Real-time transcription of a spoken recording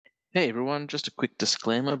Hey everyone, just a quick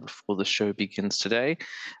disclaimer before the show begins today.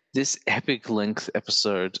 This epic length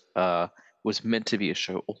episode was meant to be a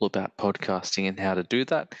show all about podcasting and how to do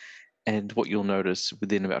that. And what you'll notice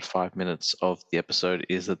within about 5 minutes of the episode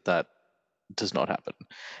is that does not happen.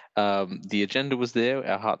 The agenda was there,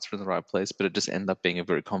 our hearts were in the right place, but it just ended up being a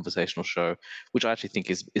very conversational show, which I actually think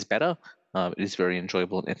is better. It is very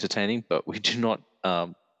enjoyable and entertaining, but we do not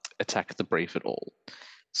attack the brief at all.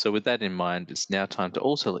 So, with that in mind, it's now time to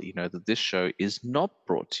also let you know that this show is not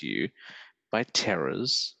brought to you by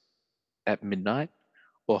terrors at midnight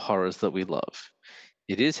or horrors that we love.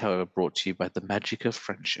 It is, however, brought to you by the magic of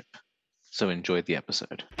friendship. So, enjoy the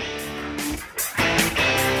episode.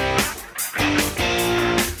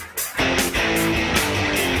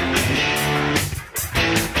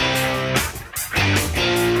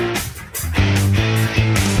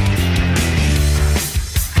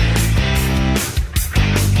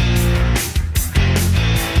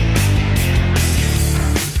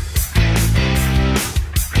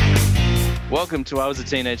 Welcome to I Was a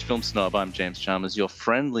Teenage Film Snob. I'm James Chalmers, your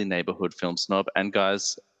friendly neighborhood film snob. And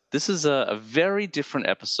guys, this is a very different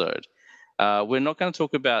episode. We're not going to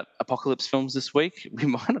talk about apocalypse films this week. We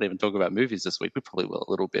might not even talk about movies this week. We probably will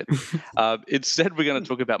a little bit. Instead, we're going to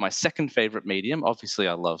talk about my second favorite medium. Obviously,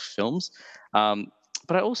 I love films, but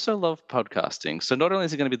I also love podcasting. So not only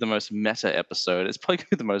is it going to be the most meta episode, it's probably going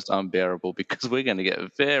to be the most unbearable because we're going to get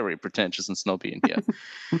very pretentious and snobby in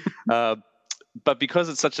here. But because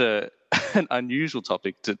it's such an unusual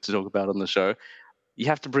topic to talk about on the show, you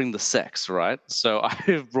have to bring the sex, right? So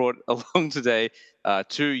I've brought along today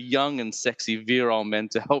two young and sexy virile men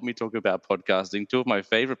to help me talk about podcasting, two of my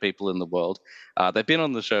favorite people in the world. They've been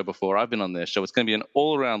on the show before. I've been on their show. It's going to be an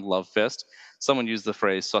all-around love fest. Someone used the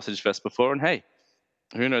phrase sausage fest before, and hey,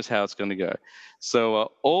 who knows how it's going to go.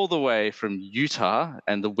 So all the way from Utah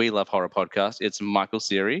and the We Love Horror podcast, it's Michael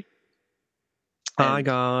Siri. Hi,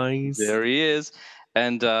 guys. There he is.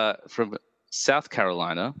 And from South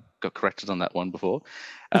Carolina, got corrected on that one before,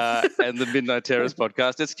 and the Midnight Terrors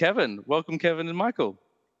podcast, it's Kevin. Welcome, Kevin and Michael.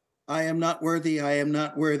 I am not worthy. I am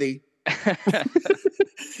not worthy.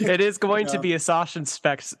 It is going to be a sausage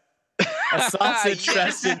fest. A sausage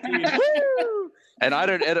fest indeed. Woo! And I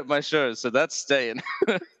don't edit my shows, so that's staying.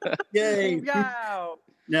 Yay. Wow.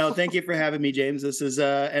 No, thank you for having me, James. This is,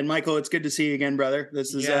 and Michael, it's good to see you again, brother.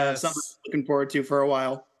 This is something I'm looking forward to for a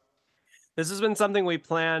while. This has been something we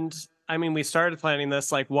planned. I mean, we started planning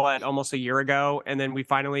this almost a year ago, and then we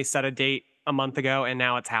finally set a date a month ago, and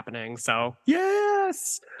now it's happening. So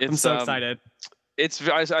yes, I'm so excited. I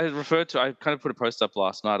kind of put a post up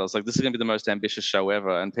last night. I was like, this is going to be the most ambitious show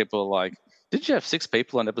ever. And people are like, did you have 6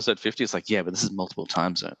 people on episode 50? It's like, yeah, but this is multiple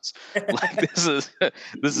time zones. Like this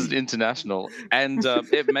is international. And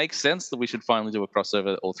it makes sense that we should finally do a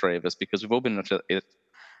crossover, all three of us, because we've all been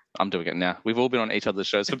I'm doing it now. We've all been on each other's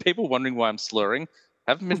shows. For people wondering why I'm slurring,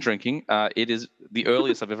 haven't been drinking. It is the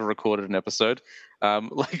earliest I've ever recorded an episode.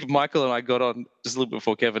 Like Michael and I got on just a little bit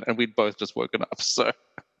before Kevin, and we'd both just woken up. So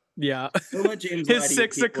yeah, don't let James his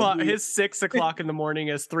 6 o'clock. His 6 o'clock in the morning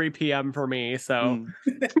is 3 p.m. for me. So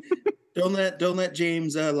don't let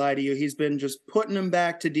James lie to you. He's been just putting him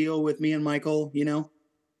back to deal with me and Michael. You know.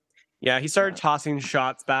 Yeah, he started tossing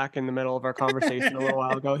shots back in the middle of our conversation a little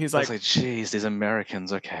while ago. He's like, "Geez, these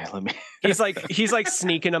Americans." Okay, let me. he's like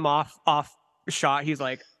sneaking him off shot. He's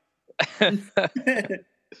like, it's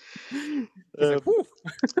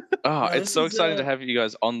so exciting to have you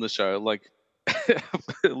guys on the show. Like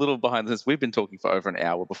a little behind this, we've been talking for over an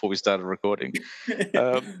hour before we started recording,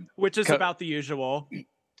 which is about the usual.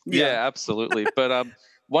 Yeah, absolutely. But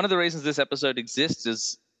one of the reasons this episode exists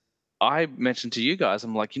is I mentioned to you guys,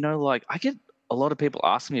 I'm like, I get a lot of people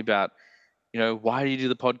asking me about, why do you do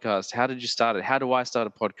the podcast? How did you start it? How do I start a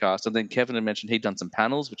podcast? And then Kevin had mentioned he'd done some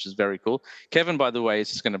panels, which is very cool. Kevin, by the way, is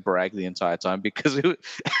just going to brag the entire time because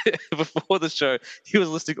before the show, he was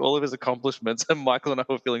listing all of his accomplishments, and Michael and I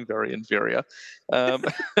were feeling very inferior. No,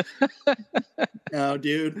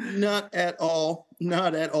 dude, not at all.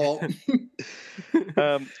 Not at all.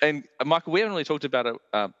 And Michael, we haven't really talked about it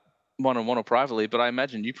one-on-one or privately, but I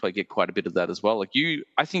imagine you probably get quite a bit of that as well. Like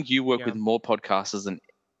I think you work with more podcasters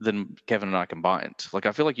than Kevin and I combined. Like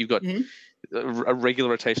I feel like you've got a regular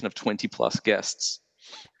rotation of 20 plus guests.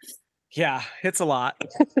 Yeah, it's a lot.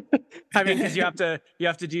 I mean, because you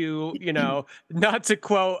have to do, not to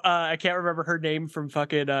quote, I can't remember her name from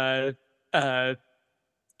fucking oh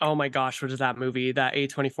my gosh, what is that movie? That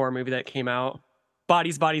A24 movie that came out?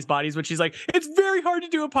 bodies, which she's like, it's very hard to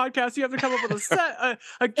do a podcast. You have to come up with a set,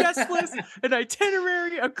 a guest list, an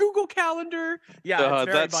itinerary, a Google Calendar. Yeah,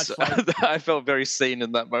 it's very much like... I felt very seen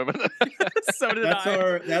in that moment. So did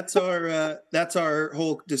That's our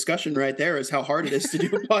whole discussion right there, is how hard it is to do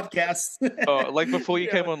a podcast. Like before you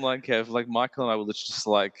came online, Kev, like Michael and I were literally just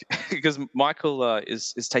like, because Michael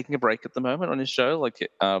is taking a break at the moment on his show, like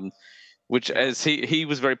which as he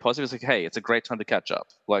was very positive. It's like, hey, it's a great time to catch up.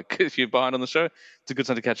 Like if you're behind on the show, it's a good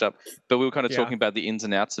time to catch up. But we were kind of talking about the ins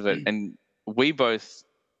and outs of it, and we're the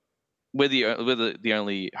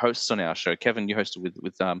only hosts on our show. Kevin, you hosted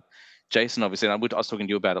with Jason, obviously, and I was talking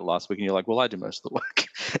to you about it last week, and you're like, well, I do most of the work.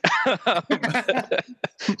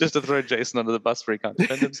 Just to throw Jason under the bus where he can't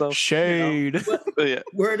defend himself. Shade.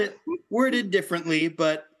 Worded differently,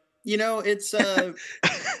 but it's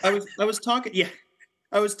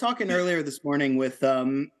I was talking earlier this morning with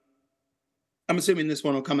I'm assuming this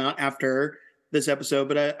one will come out after this episode,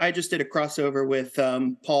 but I just did a crossover with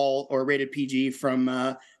Paul, or Rated PG, from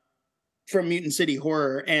Mutant City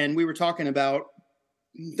Horror, and we were talking about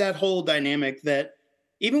that whole dynamic that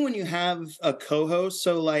even when you have a co-host,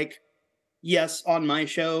 so like, yes, on my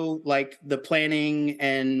show, like the planning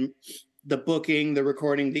and the booking, the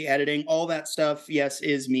recording, the editing, all that stuff, yes,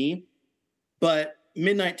 is me. But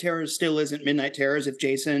Midnight Terrors still isn't Midnight Terrors if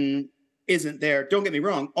Jason isn't there. Don't get me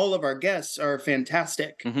wrong, all of our guests are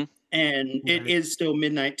fantastic. Mm-hmm. And it is still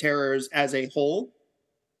Midnight Terrors as a whole.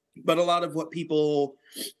 But a lot of what people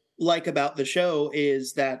like about the show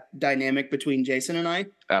is that dynamic between Jason and I.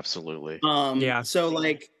 Absolutely. So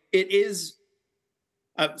like it is.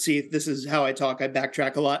 See, this is how I talk. I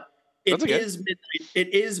backtrack a lot. It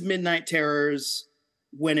is Midnight Terrors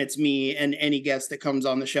when it's me and any guest that comes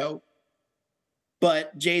on the show.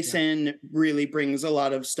 But Jason really brings a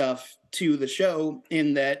lot of stuff to the show,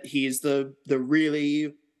 in that he's the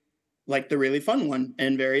really fun one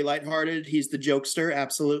and very lighthearted. He's the jokester,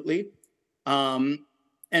 absolutely.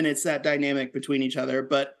 And it's that dynamic between each other.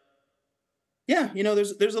 But yeah,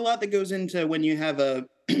 there's a lot that goes into when you have a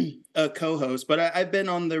co-host. But I've been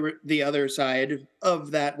on the other side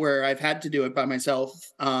of that, where I've had to do it by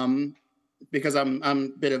myself, because I'm a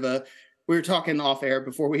bit of a. We were talking off air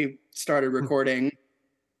before we started recording,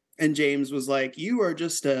 and James was like, "You are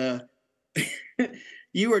just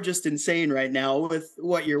you are just insane right now with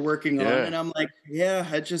what you're working on." And I'm like, "Yeah,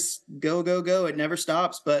 I just go. It never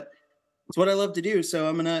stops, but it's what I love to do. So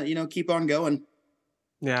I'm gonna, keep on going."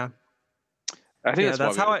 Yeah, I think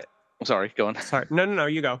that's how I'm sorry. Go on. Sorry, no,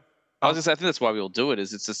 you go. I think that's why we all do it.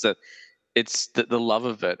 It's just that it's the love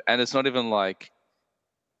of it, and it's not even like.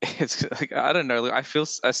 It's like, I don't know. Like, I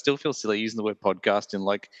still feel silly using the word podcast in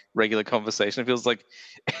like regular conversation. It feels like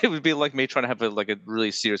it would be like me trying to have a really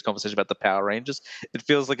serious conversation about the Power Rangers. It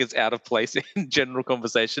feels like it's out of place in general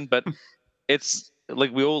conversation, but it's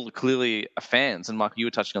like we all clearly are fans. And Michael, you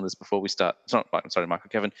were touching on this before we start. Sorry, Michael,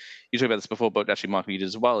 Kevin, you talked about this before, but actually, Michael, you did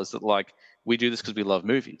as well. Is that like we do this because we love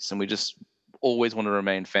movies, and we just always want to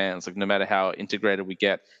remain fans, like no matter how integrated we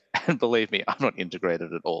get. And believe me, I'm not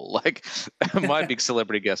integrated at all. Like my big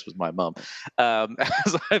celebrity guest was my mum,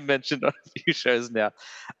 as I mentioned on a few shows now.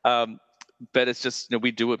 But it's just,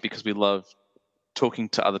 we do it because we love talking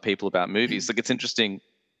to other people about movies. Like it's interesting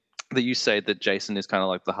that you say that Jason is kind of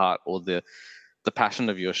like the heart or the passion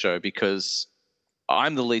of your show, because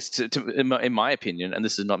I'm the least, in my opinion, and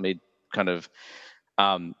this is not me kind of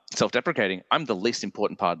self-deprecating, I'm the least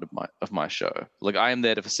important part of my show. Like I am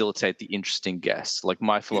there to facilitate the interesting guests. Like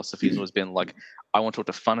my philosophy has always been like, I want to talk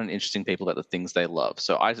to fun and interesting people about the things they love.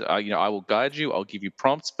 So I will guide you, I'll give you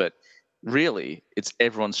prompts, but really it's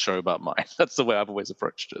everyone's show but mine. That's the way I've always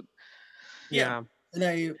approached it. Yeah.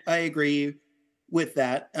 And I agree with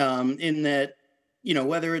that, in that,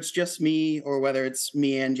 whether it's just me or whether it's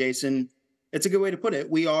me and Jason, it's a good way to put it.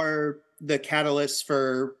 We are the catalyst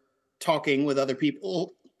for talking with other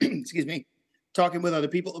people, talking with other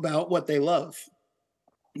people about what they love,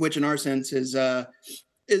 which in our sense is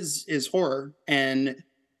horror. And,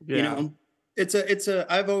 it's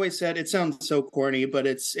I've always said, it sounds so corny, but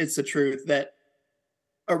it's the truth, that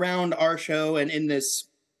around our show and in this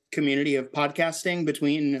community of podcasting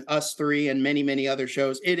between us three and many, many other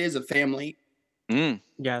shows, it is a family.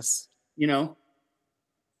 Yes.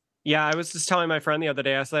 Yeah, I was just telling my friend the other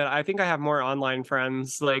day, I said, I think I have more online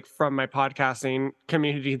friends like from my podcasting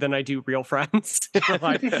community than I do real friends. I'm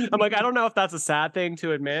like, I don't know if that's a sad thing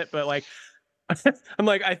to admit, but like, I'm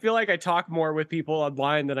like, I feel like I talk more with people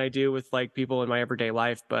online than I do with like people in my everyday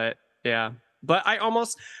life. But yeah, but I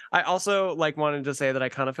also like wanted to say that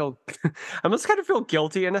I almost kind of feel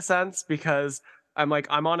guilty in a sense, because I'm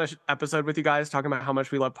on an episode with you guys talking about how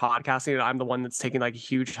much we love podcasting, and I'm the one that's taking like a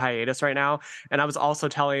huge hiatus right now. And I was also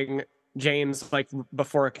telling James, like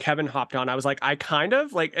before Kevin hopped on, I was like, I kind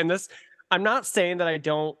of like, and this, I'm not saying that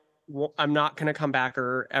I'm not gonna come back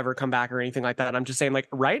or ever come back or anything like that. I'm just saying, like,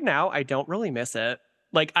 right now, I don't really miss it.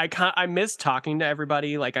 Like, I miss talking to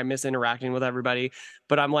everybody, like I miss interacting with everybody,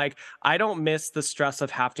 but I'm like, I don't miss the stress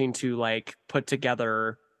of having to like put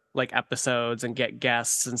together like episodes and get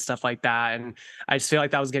guests and stuff like that. And I just feel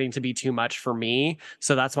like that was getting to be too much for me.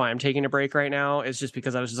 So that's why I'm taking a break right now. It's just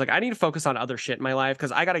because I was just like, I need to focus on other shit in my life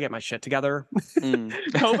because I got to get my shit together.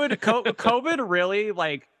 COVID really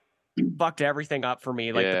like fucked everything up for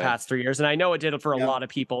me like the past 3 years. And I know it did it for a lot of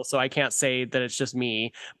people. So I can't say that it's just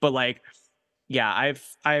me, but like, yeah,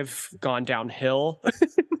 I've gone downhill in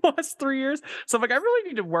the last 3 years. So I'm like, I really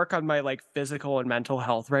need to work on my like physical and mental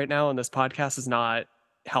health right now. And this podcast is not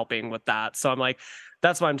helping with that. So I'm like,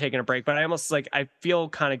 that's why I'm taking a break. But I almost like, I feel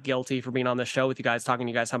kind of guilty for being on the show with you guys, talking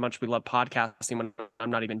to you guys how much we love podcasting when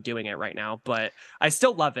I'm not even doing it right now. But I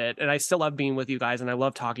still love it. And I still love being with you guys. And I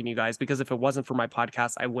love talking to you guys because if it wasn't for my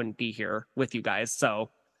podcast, I wouldn't be here with you guys.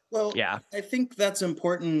 So, well, yeah. I think that's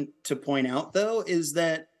important to point out, though, is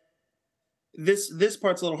that this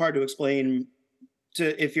part's a little hard to explain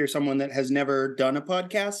to if you're someone that has never done a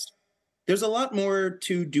podcast. There's a lot more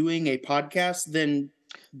to doing a podcast than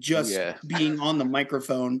just being on the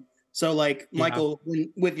microphone. So like Michael,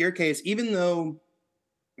 with your case, even though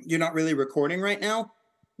you're not really recording right now,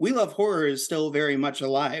 We Love Horror is still very much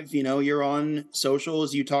alive. You know, you're on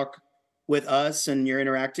socials, you talk with us and you're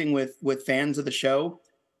interacting with fans of the show.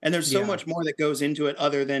 And there's so much more that goes into it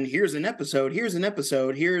other than here's an episode, here's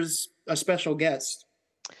a special guest.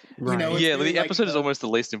 Right. You know, really the episode is almost the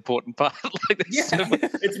least important part. Like,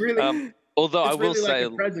 it's really. Although I will really say,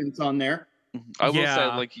 like a presence on there. I will say,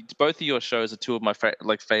 like, both of your shows are two of my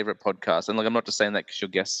favorite podcasts, and like, I'm not just saying that because you're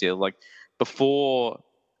guests here. Like, before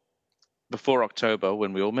October,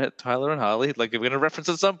 when we all met Tyler and Harley, like, if we're going to reference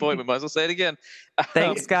at some point, we might as well say it again.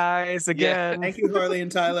 Thanks, guys, again. Thank you, Harley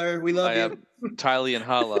and Tyler. We love you. Tyler and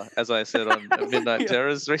Harla, as I said on Midnight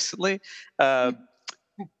Terrors recently. I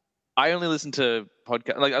only listen to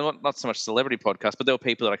podcasts, like, not so much celebrity podcasts, but there were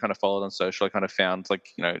people that I kind of followed on social. I kind of found, like,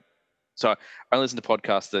 you know, so I only listened to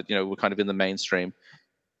podcasts that, you know, were kind of in the mainstream.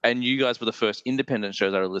 And you guys were the first independent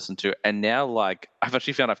shows I listened to. And now, like, I've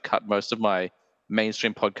actually found I've cut most of my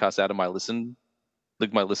mainstream podcasts out of my listen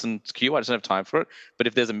queue. I just don't have time for it. But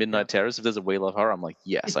if there's a Midnight Terrors, if there's a We Love Horror, I'm like,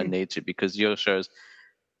 yes, I need to, because your shows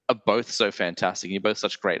are both so fantastic. You're both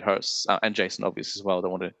such great hosts. And Jason, obviously, as well. I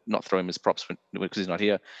don't want to not throw him his props because he's not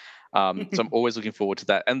here. So I'm always looking forward to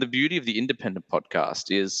that. And the beauty of the independent podcast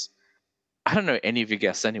is, I don't know any of your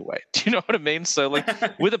guests anyway. Do you know what I mean? So, like,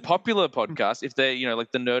 with a popular podcast, if they, you know,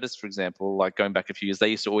 like the Nerdist, for example, like going back a few years, they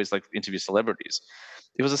used to always like interview celebrities.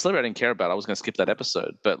 If it was a celebrity I didn't care about, I was going to skip that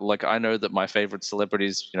episode. But like, I know that my favorite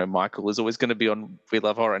celebrities, you know, Michael is always going to be on We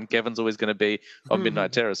Love Horror, and Kevin's always going to be on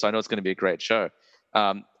Midnight Terror. So I know it's going to be a great show.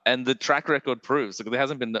 And the track record proves, like, there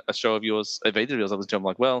hasn't been a show of yours, of either of yours, I was doing,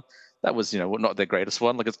 like, well, that was, you know, not their greatest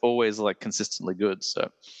one. Like, it's always like consistently good. So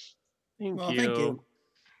thank you.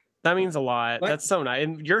 That means a lot. What? That's so nice.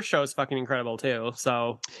 And your show is fucking incredible too.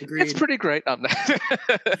 So it's pretty great.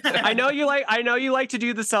 I know you like to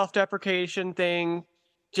do the self-deprecation thing,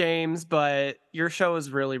 James, but your show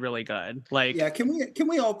is really, really good. Like, yeah, can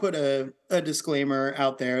we all put a disclaimer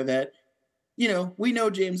out there that, you know, we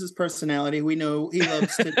know James's personality. We know he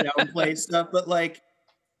loves to downplay stuff, but like,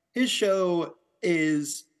 his show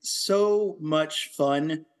is so much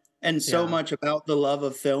fun and so much about the love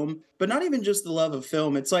of film, but not even just the love of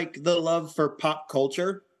film. It's like the love for pop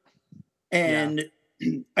culture. And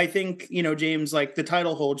I think, you know, James, like, the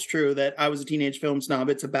title holds true that I was a teenage film snob.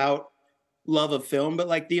 It's about love of film, but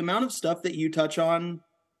like the amount of stuff that you touch on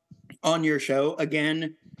your show,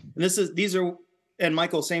 again, and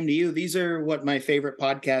Michael, same to you. These are what my favorite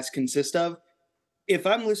podcasts consist of. If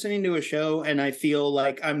I'm listening to a show and I feel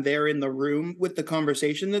like I'm there in the room with the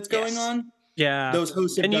conversation that's going on, those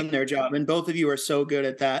hosts have done their job, and both of you are so good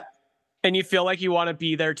at that. And you feel like you want to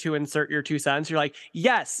be there to insert your 2 cents. You're like,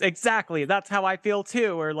 yes, exactly. That's how I feel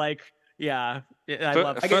too. Or like, I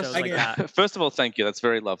love shows like that. First of all, thank you. That's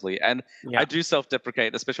very lovely. And I do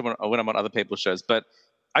self-deprecate, especially when I'm on other people's shows. But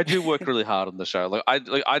I do work really hard on the show. Like,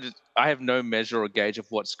 I have no measure or gauge of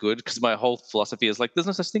what's good, because my whole philosophy is like, there's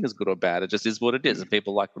no such thing as good or bad. It just is what it is, and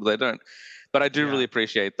people like it or they don't. But I do really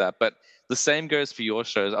appreciate that. But the same goes for your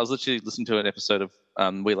shows. I was literally listening to an episode of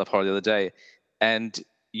We Love Horror the other day, and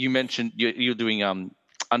you mentioned you're doing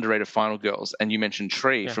underrated Final Girls, and you mentioned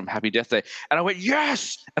Tree from Happy Death Day, and I went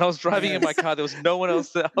yes. And I was driving in my car. There was no one else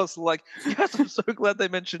there. I was like, yes, I'm so glad they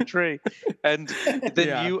mentioned Tree. And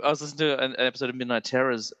then I was listening to an episode of Midnight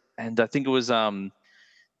Terrors, and I think it was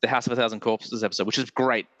the House of a Thousand Corpses episode, which is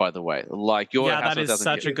great, by the way. Like your House that of a is Thousand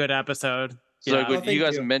such a good episode. So good. Oh, You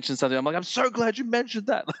guys mentioned something. I'm like, I'm so glad you mentioned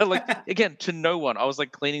that. Like, again, to no one. I was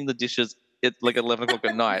like cleaning the dishes at like 11 o'clock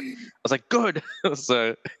at night. I was like, good.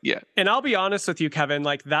 So, yeah. And I'll be honest with you, Kevin,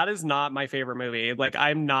 like that is not my favorite movie. Like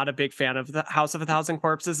I'm not a big fan of the House of a Thousand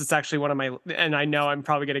Corpses. It's actually one of my, and I know I'm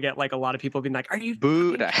probably going to get like a lot of people being like, are you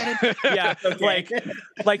booed? Yeah. Okay.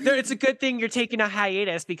 Like it's a good thing you're taking a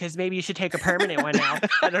hiatus because maybe you should take a permanent one now.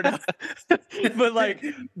 I don't know. But like,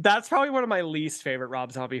 that's probably one of my least favorite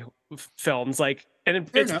Rob Zombie films. Like, and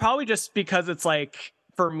it's probably just because it's like,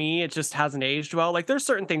 for me, it just hasn't aged well. Like there's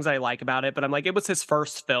certain things I like about it, but I'm like, it was his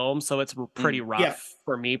first film, so it's pretty rough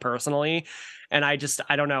for me personally. And I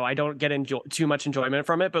don't know. I don't get too much enjoyment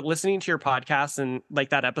from it, but listening to your podcast and like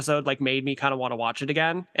that episode, like made me kind of want to watch it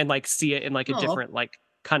again and like see it in like a different, like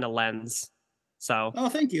kind of lens. So. Oh,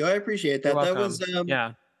 thank you. I appreciate that. That was,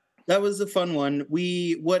 that was a fun one.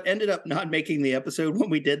 What ended up not making the episode when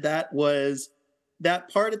we did that was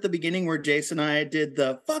that part at the beginning where Jason and I did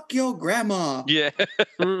the fuck your grandma. Yeah.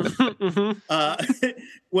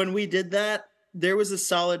 When we did that, there was a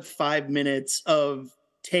solid 5 minutes of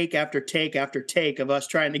take after take after take of us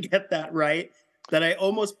trying to get that right that I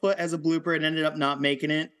almost put as a blooper and ended up not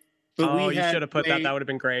making it. But you should have put that. That would have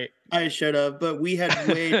been great. I should have, but we had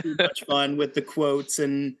way too much fun with the quotes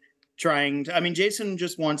and trying to, I mean, Jason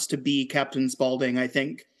just wants to be Captain Spaulding, I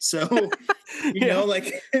think. So, you know,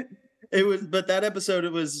 like... It was, but that episode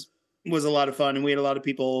it was a lot of fun, and we had a lot of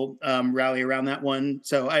people rally around that one.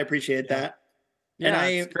 So I appreciate that. Yeah,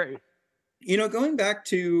 it's great. You know, going back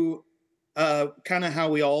to kind of how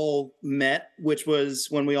we all met, which was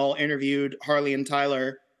when we all interviewed Harley and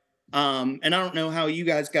Tyler. And I don't know how you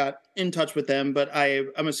guys got in touch with them, but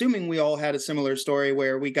I'm assuming we all had a similar story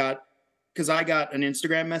where we got, because I got an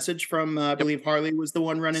Instagram message from I believe Harley was the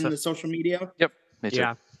one running the social media. Yep. Me too.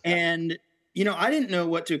 Yeah. And you know, I didn't know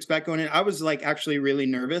what to expect going in. I was like actually really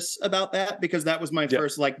nervous about that because that was my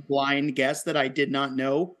first like blind guess that I did not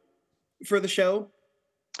know for the show.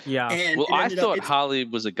 Yeah. And well, I thought Harley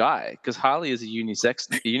was a guy because Harley is a unisex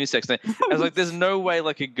name. I was like, there's no way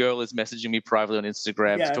like a girl is messaging me privately on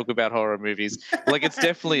Instagram to talk about horror movies. Like it's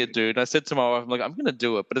definitely a dude. And I said to my wife, I'm like, I'm going to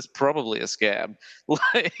do it, but it's probably a scam.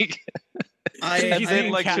 Like,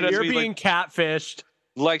 you're being catfished.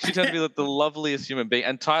 Like she turned to be like the loveliest human being,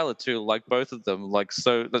 and Tyler too. Like both of them, like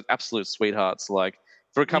so, like absolute sweethearts. Like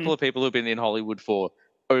for a couple of people who've been in Hollywood for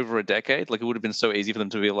over a decade, like it would have been so easy for them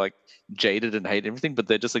to be like jaded and hate everything, but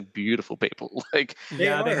they're just like beautiful people. Like they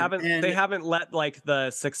haven't let like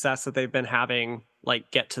the success that they've been having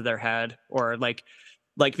like get to their head or like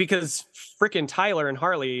because freaking Tyler and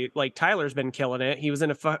Harley, like Tyler's been killing it. He was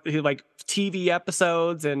in like TV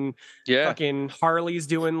episodes and fucking Harley's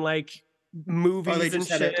doing like movies and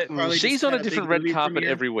shit. She's on a different red carpet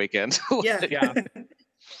every weekend. Yeah.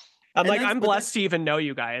 I'm blessed to even know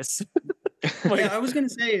you guys. I was going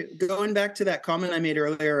to say, going back to that comment I made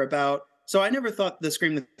earlier about, so I never thought the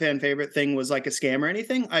Scream the Fan Favorite thing was like a scam or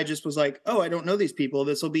anything. I just was like, oh, I don't know these people.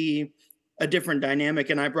 This will be a different dynamic.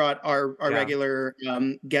 And I brought our regular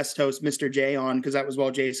guest host, Mr. J, on because that was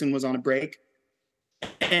while Jason was on a break.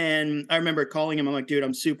 And I remember calling him. I'm like, dude,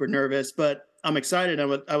 I'm super nervous, but I'm excited. I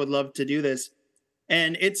would love to do this.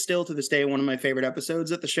 And it's still to this day one of my favorite episodes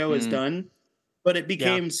that the show has done. But it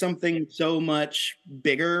became something so much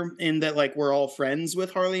bigger in that like we're all friends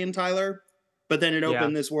with Harley and Tyler. But then it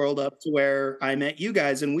opened this world up to where I met you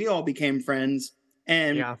guys and we all became friends.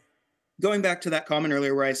 And going back to that comment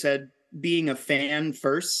earlier where I said being a fan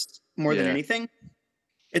first more than anything,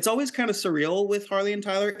 it's always kind of surreal with Harley and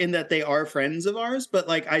Tyler in that they are friends of ours, but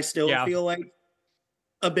like I still feel like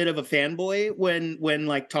a bit of a fanboy when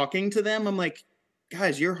like talking to them. I'm like,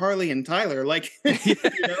 guys, you're Harley and Tyler. Like, you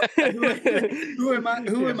know, who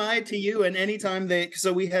am I to you? And anytime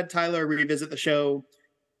so we had Tyler revisit the show,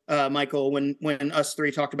 Michael, when us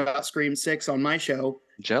three talked about Scream 6 on my show.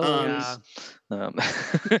 Jealous.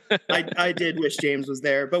 I did wish James was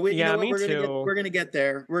there, but we're gonna get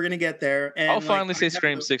there. We're gonna get there. And I'll finally say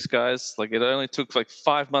Scream 6, guys. Like it only took like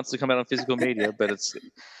 5 months to come out on physical media, but it's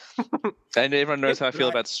and everyone knows how I feel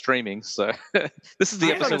about streaming. So this is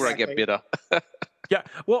the episode where I get bitter. Yeah.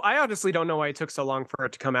 Well, I honestly don't know why it took so long for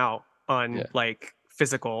it to come out on like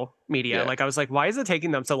physical media. Yeah. Like I was like, why is it taking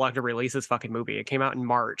them so long to release this fucking movie? It came out in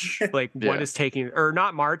March. Like Yeah. what is taking, or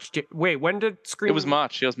not March? Wait, when did Scream? It was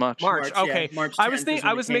March. It was March. March. Okay. Yeah, March I was 10th thinking, is when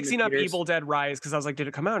I it was came to mixing up theaters. Evil Dead Rise because I was like, did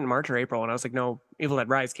it come out in March or April? And I was like, no, Evil Dead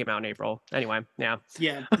Rise came out in April. Anyway, yeah.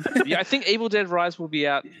 Yeah. Yeah, I think Evil Dead Rise will be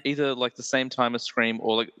out either like the same time as Scream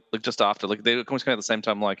or like just after. Like they're almost coming out at the same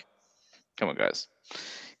time. Like, come on, guys,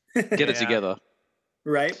 get it Yeah. together.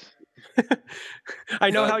 Right. I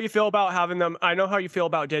know how you feel about having them. I know how you feel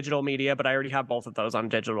about digital media, but I already have both of those on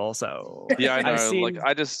digital. So Yeah, I know. I've seen- Like,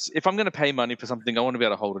 I just if I'm going to pay money for something, I want to be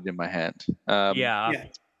able to hold it in my hand. yeah. Yeah.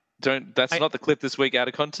 That's not the clip this week out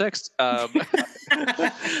of context.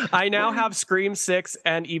 I now have Scream 6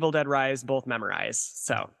 and Evil Dead Rise both memorized.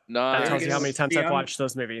 So No, that tells you how go. many times See, I've I'm- watched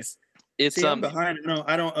those movies. it's See, I'm behind.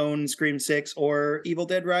 I don't own Scream 6 or Evil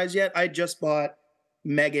Dead Rise yet. I just bought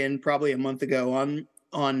Megan probably a month ago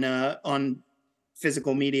on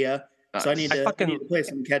physical media. So I need nice. to play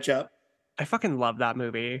some catch up. I fucking love that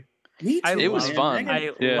movie. Me too. It was man. fun.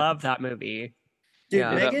 Megan, I love that movie. dude,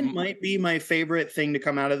 Yeah. Megan might be my favorite thing to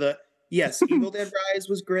come out of the. Yes, Evil Dead Rise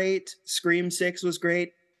was great. Scream 6 was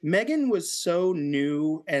great. Megan was so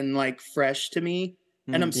new and like fresh to me.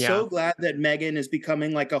 And I'm so glad that Megan is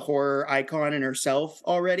becoming like a horror icon in herself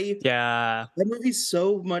already. Yeah. That movie's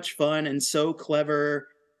so much fun and so clever.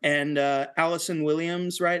 And Allison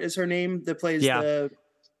Williams, right, is her name that plays the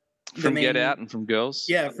from main, Get Out and from Girls.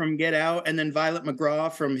 Yeah, from Get Out, and then Violet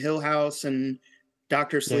McGraw from Hill House and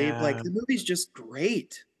Doctor Sleep. Yeah. Like the movie's just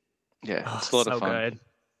great. Yeah, it's a lot of fun. Good.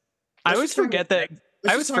 I always forget that.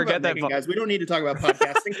 I always forget that, guys. We don't need to talk about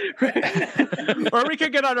podcasting. Or we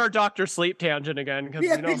could get on our Doctor Sleep tangent again because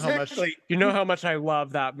you know how much I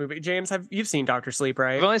love that movie. James, you've seen Doctor Sleep,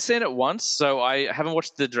 right? I've only seen it once, so I haven't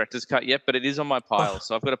watched the director's cut yet, but it is on my pile.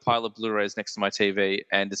 So I've got a pile of Blu-rays next to my TV,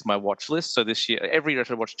 and it's my watch list. So this year, every year I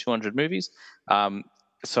try to watch 200 movies.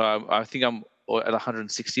 So I think I'm at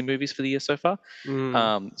 160 movies for the year so far.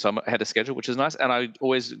 So I'm ahead of schedule, which is nice. And I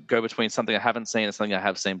always go between something I haven't seen and something I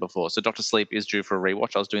have seen before. So Doctor Sleep is due for a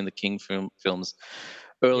rewatch. I was doing the King films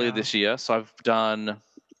earlier this year. So I've done,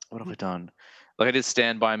 what have I done? Like I did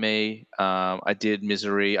Stand By Me. I did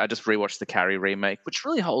Misery. I just rewatched the Carrie remake, which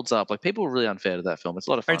really holds up. Like people were really unfair to that film. It's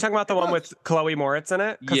a lot of fun. Are you talking about the one with Chloe Moritz in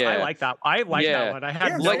it? Because I like that. I like that one. I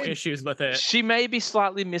had no issues with it. She may be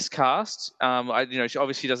slightly miscast. She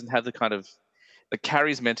obviously doesn't have the kind of like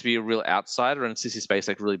Carrie's meant to be a real outsider, and Sissy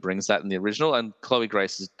Spacek really brings that in the original. And Chloe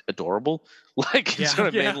Grace is adorable. Like, you know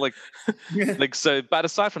what I mean? Like so. But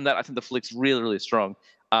aside from that, I think the flick's really, really strong.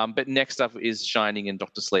 But next up is Shining and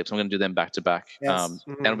Doctor Sleep, so I'm going to do them back to back. And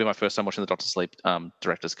it'll be my first time watching the Doctor Sleep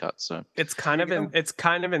director's cut. So it's kind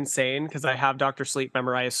of insane because I have Doctor Sleep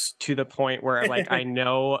memorized to the point where like I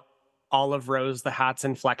know all of Rose the Hat's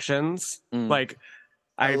inflections. Like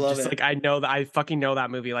I know that I fucking know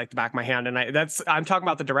that movie like the back of my hand, and I'm talking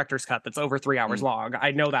about the director's cut that's over 3 hours long.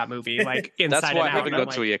 I know that movie like inside. That's why and I haven't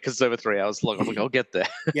got to it yet because it's over 3 hours long. I'm like, I'll get there.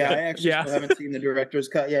 Yeah, I actually still haven't seen the director's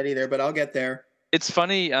cut yet either, but I'll get there. It's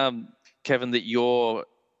funny, Kevin, that your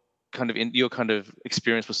kind of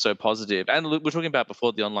experience was so positive, and we're talking about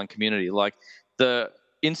before the online community, like the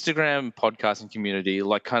Instagram podcasting community,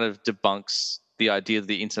 like kind of debunks the idea that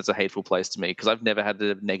the internet's a hateful place to me because I've never had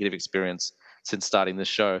a negative experience since starting this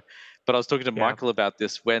show. But I was talking to Michael about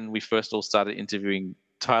this when we first all started interviewing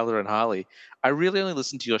Tyler and Harley. I really only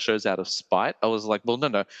listened to your shows out of spite. I was like, well,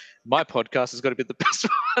 no, my podcast has got to be the best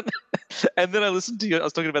one. And then I listened to you. I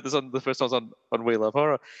was talking about this on the first time I was on We Love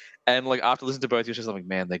Horror. And like after listening to both your shows, I'm like,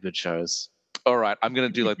 man, they're good shows. All right, I'm going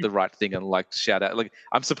to do like the right thing and like shout out. Like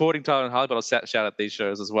I'm supporting Tyler and Harley, but I'll shout out these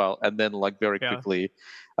shows as well. And then like very quickly,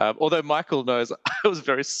 although Michael knows I was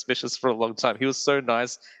very suspicious for a long time. He was so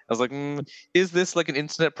nice. I was like, is this like an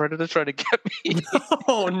internet predator trying to get me?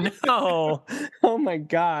 Oh no. Oh my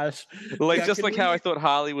gosh. Like like how I thought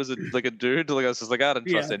Harley was a dude. Like I was just like, I don't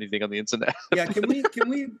trust anything on the internet. Yeah, can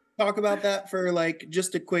we talk about that for like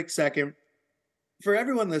just a quick second? For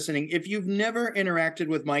everyone listening, if you've never interacted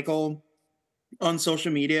with Michael on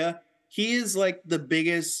social media, he is like the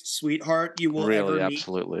biggest sweetheart you will ever meet.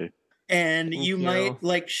 Absolutely. And you might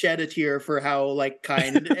like shed a tear for how like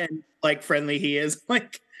kind and like friendly he is.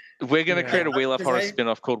 Like we're gonna create a We Love Horror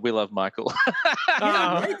spin-off called We Love Michael.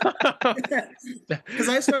 Because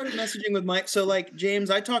I started messaging with Mike. So like James,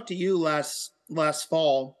 I talked to you last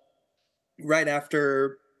fall, right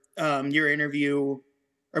after your interview,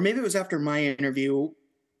 or maybe it was after my interview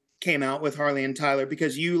came out with Harley and Tyler,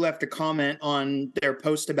 because you left a comment on their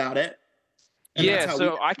post about it.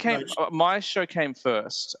 So I came. My show came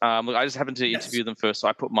first. I just happened to interview them first, so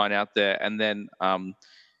I put mine out there, and then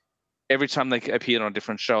every time they appeared on a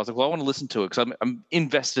different show, I was like, well, I want to listen to it because I'm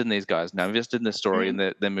invested in these guys now. I'm invested in their story and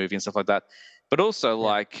their movie and stuff like that. But also,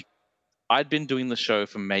 like, I'd been doing the show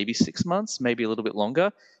for maybe 6 months, maybe a little bit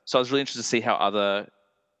longer. So I was really interested to see how other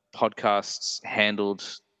podcasts handled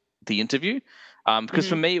the interview. Because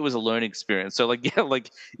for me, it was a learning experience. So, like, yeah,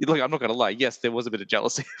 like I'm not going to lie. Yes, there was a bit of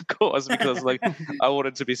jealousy, of course, because like I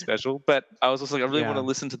wanted to be special. But I was also like, I really want to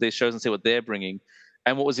listen to these shows and see what they're bringing.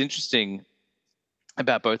 And what was interesting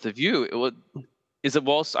about both of you is that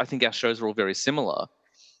whilst I think our shows are all very similar,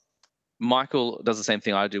 Michael does the same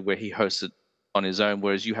thing I do where he hosts it on his own,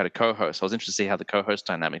 whereas you had a co-host. I was interested to see how the co-host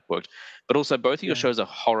dynamic worked. But also both of your shows are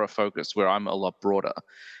horror focused, where I'm a lot broader.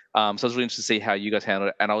 So I was really interested to see how you guys handled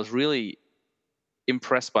it. And I was really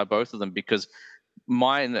impressed by both of them because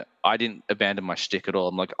mine, I didn't abandon my shtick at all.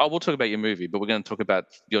 I'm like, oh, we'll talk about your movie, but we're going to talk about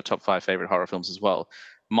your top 5 favorite horror films as well.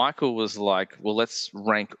 Michael was like, well, let's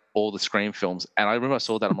rank all the Scream films. And I remember I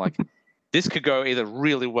saw that. I'm like, this could go either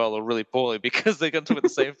really well or really poorly because they're going to talk about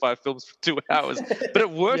the same 5 films for 2 hours. But it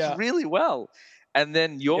worked really well. And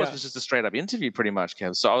then yours was just a straight up interview pretty much,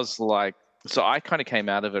 Kev. So I was like, so I kind of came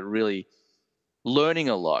out of it really learning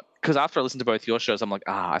a lot. Because after I listened to both your shows, I'm like,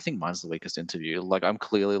 I think mine's the weakest interview. Like, I'm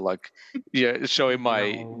clearly like, showing my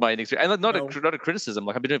inexperience. And not a criticism.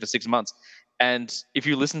 Like, I've been doing it for 6 months. And if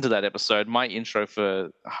you listen to that episode, my intro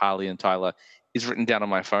for Harley and Tyler is written down on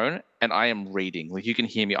my phone, and I am reading. Like, you can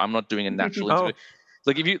hear me. I'm not doing a natural interview.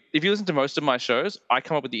 Like, if you listen to most of my shows, I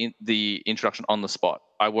come up with the introduction on the spot.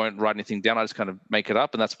 I won't write anything down. I just kind of make it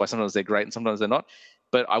up, and that's why sometimes they're great and sometimes they're not.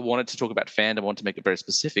 But I wanted to talk about fandom. I wanted to make it very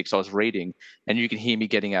specific, so I was reading, and you can hear me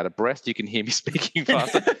getting out of breath. You can hear me speaking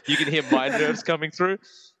faster. You can hear my nerves coming through.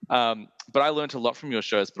 But I learned a lot from your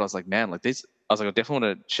shows. But I was like, man, like these. I was like, I definitely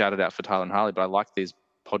want to shout it out for Tyler and Harley, but I like these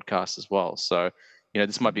podcasts as well. So,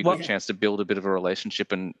 this might be a good chance to build a bit of a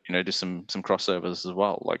relationship and do some crossovers as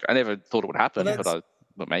well. Like, I never thought it would happen,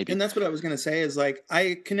 but maybe. And that's what I was going to say is like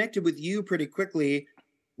I connected with you pretty quickly.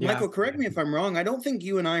 Michael, correct me if I'm wrong. I don't think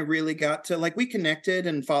you and I really got to we connected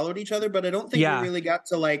and followed each other, but I don't think we really got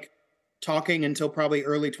to talking until probably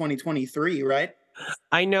early 2023, right?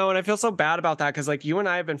 I know, and I feel so bad about that because you and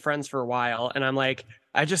I have been friends for a while, and I'm like,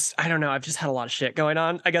 I don't know, I've just had a lot of shit going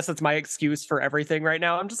on. I guess that's my excuse for everything right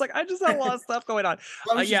now. I'm just like, I just had a lot of stuff going on.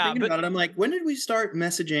 I was just thinking about it. I'm like, when did we start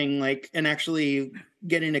messaging and actually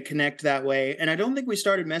getting to connect that way? And I don't think we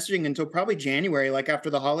started messaging until probably January, after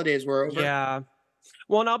the holidays were over. Yeah.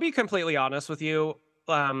 Well, and I'll be completely honest with you.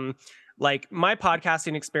 My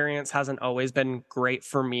podcasting experience hasn't always been great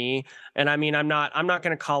for me. And I mean, I'm not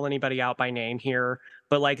going to call anybody out by name here,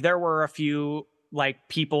 but there were a few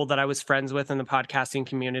people that I was friends with in the podcasting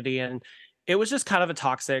community. And it was just kind of a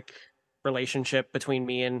toxic relationship between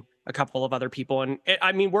me and a couple of other people. And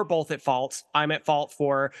we're both at fault. I'm at fault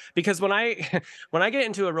because when I get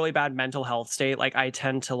into a really bad mental health state, I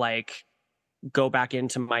tend to go back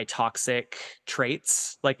into my toxic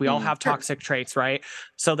traits. We all have toxic traits, right?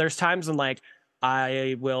 So there's times when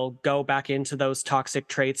I will go back into those toxic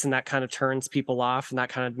traits, and that kind of turns people off, and that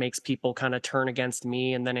kind of makes people kind of turn against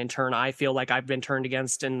me, and then in turn I feel like I've been turned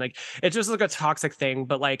against, and it's just a toxic thing.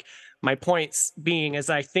 But my points being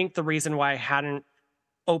is I think the reason why I hadn't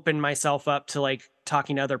opened myself up to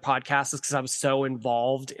talking to other podcasts is because I was so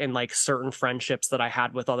involved in certain friendships that I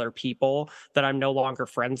had with other people that I'm no longer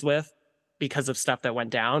friends with because of stuff that went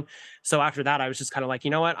down. So after that, I was just kind of like, you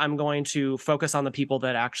know what? I'm going to focus on the people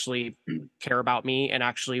that actually care about me and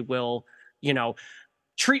actually will,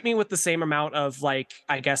 treat me with the same amount of I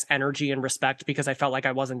guess, energy and respect, because I felt like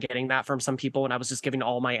I wasn't getting that from some people. And I was just giving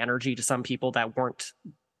all my energy to some people that weren't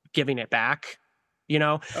giving it back,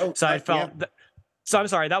 So I felt So I'm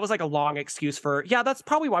sorry, that was a long excuse for, that's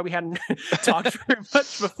probably why we hadn't talked very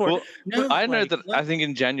much before. Well, I know that I think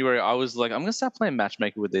in January I was like, I'm going to start playing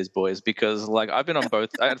matchmaker with these boys because I've been on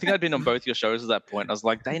both, I think I'd been on both your shows at that point. I was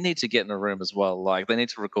like, they need to get in a room as well. They need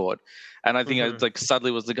to record. And I think I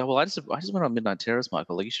suddenly was like, oh, well, I just went on Midnight Terrors,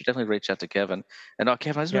 Michael. You should definitely reach out to Kevin. And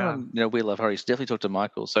Kevin, I just went on, We Love Horror. You should definitely talk to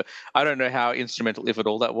Michael. So I don't know how instrumental, if at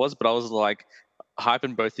all, that was, but I was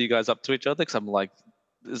hyping both of you guys up to each other because I'm like,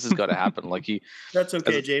 this has got to happen. That's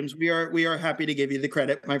okay, James. We are happy to give you the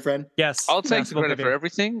credit, my friend. Yes, I'll take the credit for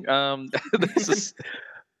everything. This is.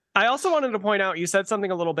 I also wanted to point out, you said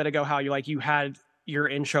something a little bit ago how you had your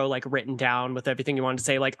intro written down with everything you wanted to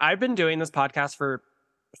say. I've been doing this podcast for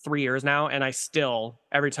 3 years now, and I still,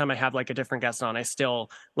 every time I have a different guest on, I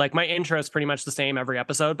still my intro is pretty much the same every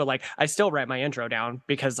episode, but I still write my intro down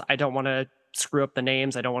because I don't want to screw up the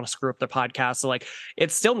names. I don't want to screw up the podcast. So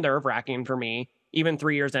it's still nerve-wracking for me even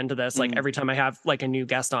 3 years into this, like every time I have like a new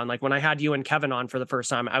guest on, like when I had you and Kevin on for the first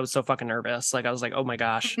time, I was so fucking nervous. Like I was like, oh my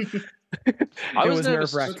gosh. I was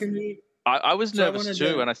nervous. I was So I nervous wanted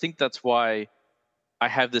too, to- and I think that's why I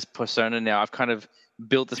have this persona now. I've kind of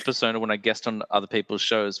built this persona when I guest on other people's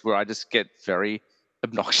shows, where I just get very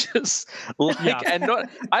obnoxious. And not.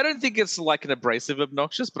 I don't think it's like an abrasive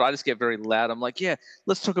obnoxious, but I just get very loud. I'm like, yeah,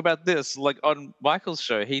 let's talk about this. Like on Michael's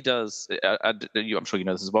show, he does. I'm sure you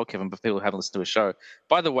know this as well, Kevin. But people who haven't listened to his show,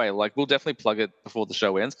 by the way, like we'll definitely plug it before the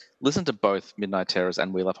show ends. Listen to both Midnight Terrors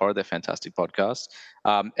and We Love Horror. They're fantastic podcasts.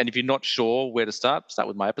 And if you're not sure where to start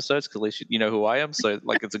with my episodes, because at least you know who I am. So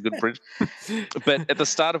like it's a good bridge. But at the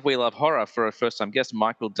start of We Love Horror, for a first-time guest,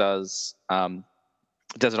 Michael does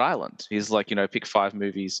Desert Island. He's like, pick 5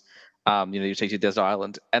 movies. You take you to Desert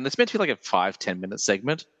Island, and it's meant to be like a 5-10 minute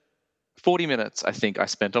segment. 40 minutes, I think, I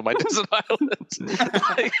spent on my Desert Island.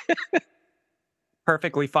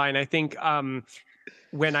 Perfectly fine. I think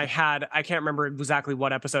when I can't remember exactly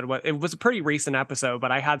what episode it was a pretty recent episode,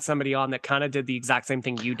 but I had somebody on that kind of did the exact same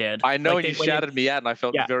thing you did. I know, like, you shouted me out, and I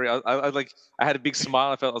felt I had a big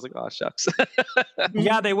smile. I was like, oh shucks.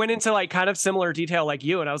 Yeah, they went into like kind of similar detail like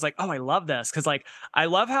you, and I was like, oh, I love this, because like I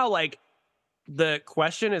love how like the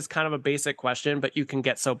question is kind of a basic question, but you can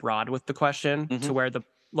get so broad with the question to where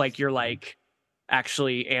you're like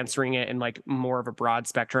actually answering it in like more of a broad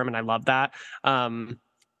spectrum, and I love that.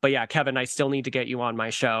 But yeah, Kevin, I still need to get you on my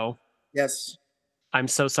show. Yes. I'm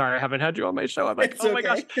so sorry I haven't had you on my show. I'm like, It's oh my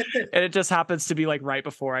okay. gosh. And it just happens to be like right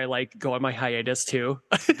before I like go on my hiatus too.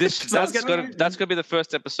 That's gonna be the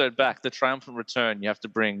first episode back, the triumphant return. You have to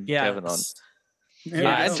bring Kevin on.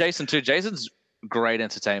 And Jason too. Jason's great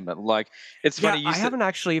entertainment. Like it's funny. I haven't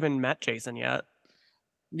actually even met Jason yet.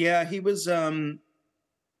 Yeah, he was no,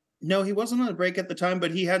 he wasn't on the break at the time, but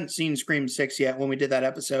he hadn't seen Scream 6 yet when we did that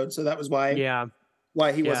episode. So that was why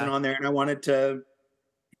he wasn't on there. And I wanted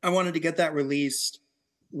to get that released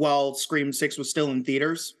while Scream 6 was still in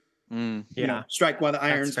theaters. Strike while the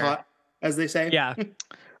iron's hot, as they say. Yeah.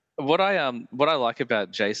 What I like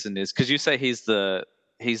about Jason is, because you say he's the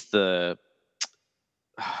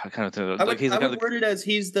I kind of think, like I would word it as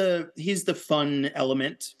he's the fun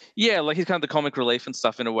element. Yeah, like he's kind of the comic relief and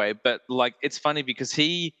stuff in a way. But like it's funny because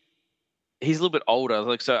he's a little bit older.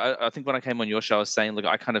 Like so, I think when I came on your show, I was saying like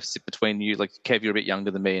I kind of sit between you. Like Kev, you're a bit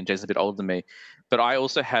younger than me, and Jason's a bit older than me. But I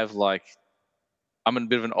also have like I'm a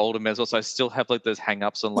bit of an older man as well, so I still have like those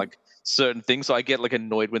hang-ups on like certain things. So I get like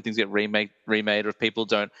annoyed when things get remade, or if people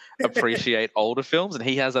don't appreciate older films, and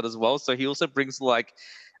he has that as well. So he also brings like,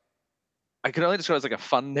 I can only describe it as like a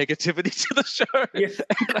fun negativity to the show. Yeah.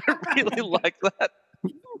 And I really like that.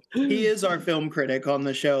 He is our film critic on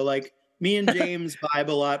the show. Like me and James vibe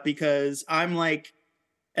a lot because I'm like,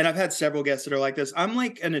 and I've had several guests that are like this, I'm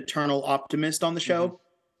like an eternal optimist on the show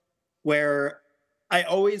where I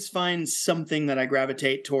always find something that I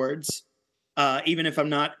gravitate towards, even if I'm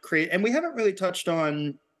not crazy. And we haven't really touched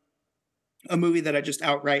on a movie that I just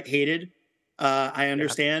outright hated. I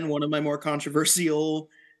understand one of my more controversial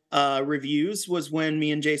reviews was when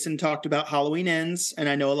me and Jason talked about Halloween Ends, and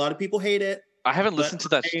I know a lot of people hate it. I haven't listened to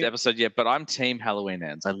that episode yet, but I'm team Halloween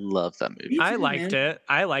Ends. I love that movie. I liked it.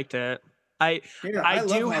 I liked it. I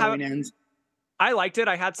love Halloween Ends. I liked it.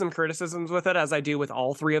 I had some criticisms with it, as I do with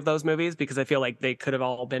all 3 of those movies, because I feel like they could have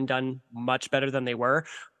all been done much better than they were.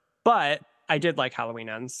 But I did like Halloween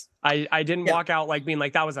Ends. I didn't walk out like being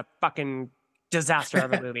like, that was a fucking disaster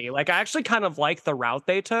of a movie. Like I actually kind of like the route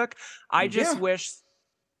they took. I just wish,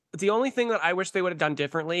 the only thing that I wish they would have done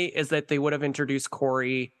differently is that they would have introduced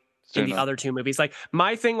Corey in the other 2 movies. Like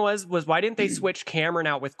my thing was why didn't they switch Cameron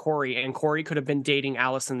out with Corey, and Corey could have been dating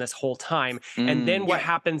Allison this whole time? And then what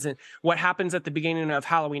happens at the beginning of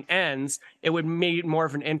Halloween Ends, it would make more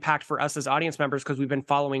of an impact for us as audience members because we've been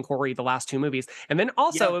following Corey the last 2 movies. And then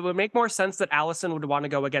also it would make more sense that Allison would want to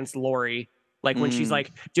go against Laurie. Like when she's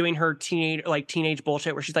like doing her teenage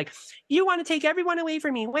bullshit where she's like, you want to take everyone away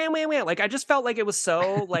from me. Wham, wham, wham. Like, I just felt like it was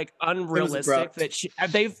so like unrealistic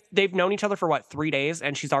that they've known each other for 3 days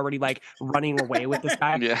and she's already like running away with this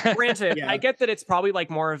guy. Granted, I get that it's probably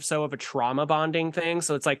like more of a trauma bonding thing.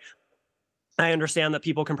 So it's like, I understand that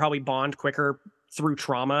people can probably bond quicker through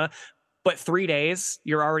trauma, but 3 days,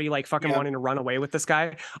 you're already like fucking wanting to run away with this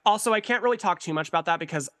guy. Also, I can't really talk too much about that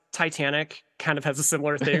because Titanic kind of has a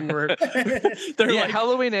similar thing where like,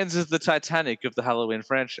 Halloween Ends is the Titanic of the Halloween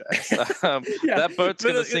franchise. That boat's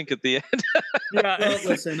gonna sink at the end. Well,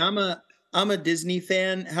 listen, I'm a Disney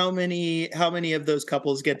fan. How many of those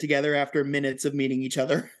couples get together after minutes of meeting each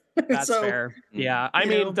other? That's fair. Yeah. I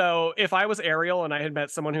mean, though, if I was Ariel and I had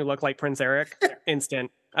met someone who looked like Prince Eric,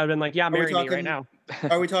 instant. I'd been like, marry me right now.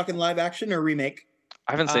 Are we talking live action or remake?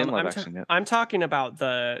 I haven't seen live action yet. I'm talking about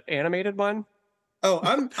the animated one. Oh,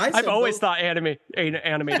 I've always thought animated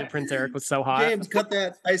Prince Eric was so hot. James, cut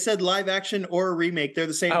that. I said live action or remake. They're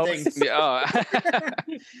the same thing.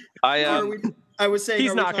 I was saying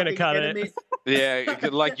he's not going to cut it. Yeah,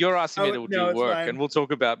 like you're asking me to do work, and we'll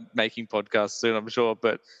talk about making podcasts soon, I'm sure.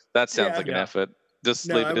 But that sounds like an effort. Just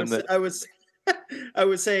leave it in there. I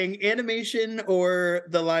was saying animation or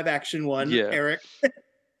the live action one, Eric.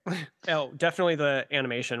 Oh, definitely the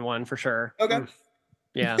animation one for sure. Okay.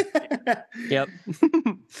 Yeah. Yep.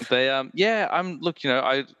 Here's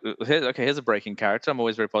a breaking character. I'm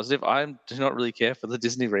always very positive. I do not really care for the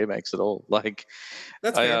Disney remakes at all. Like,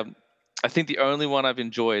 that's fair. I think the only one I've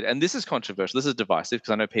enjoyed, and this is controversial, this is divisive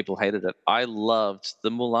because I know people hated it. I loved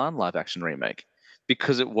the Mulan live action remake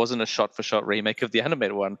because it wasn't a shot for shot remake of the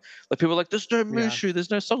animated one. Like, people were like, there's no Mushu,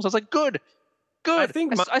 there's no songs. I was like, good. I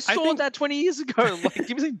saw that 20 years ago. Like, give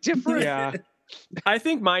me something different. Yeah. I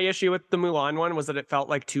think my issue with the Mulan one was that it felt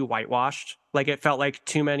like too whitewashed. Like, it felt like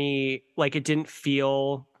too many, like, it didn't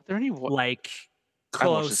feel like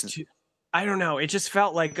close to, I don't know. It just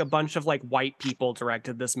felt like a bunch of like white people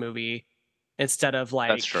directed this movie instead of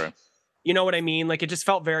like, that's true. You know what I mean? Like, it just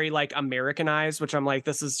felt very like Americanized, which I'm like,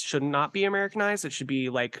 should not be Americanized. It should be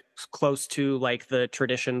like close to like the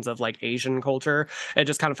traditions of like Asian culture. It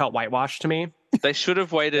just kind of felt whitewashed to me. They should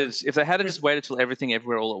have waited. If they had just waited till Everything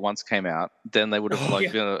Everywhere All at Once came out, then they would have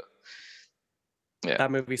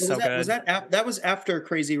That movie's so good. That was after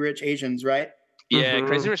Crazy Rich Asians, right? Yeah,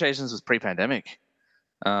 Crazy Rich Asians was pre-pandemic.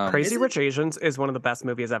 Crazy Rich Asians is one of the best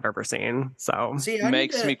movies I've ever seen. So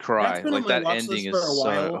makes me cry. Like, that ending is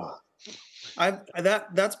so.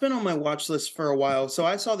 That's been on my watch list for a while. So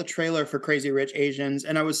I saw the trailer for Crazy Rich Asians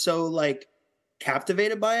and I was so like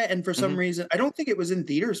captivated by it. And for some reason, I don't think it was in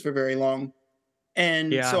theaters for very long.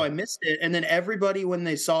 And so I missed it. And then everybody, when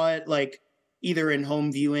they saw it, like either in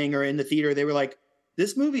home viewing or in the theater, they were like,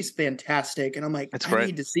 this movie's fantastic. And I'm like, I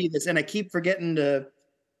need to see this. And I keep forgetting to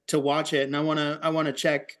watch it. And I want to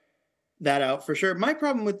check that out for sure. My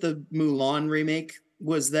problem with the Mulan remake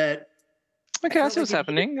was that okay, I see what's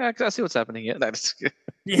happening. I see what's happening. Yeah, that's good.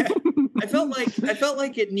 Yeah, I felt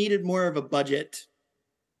like it needed more of a budget.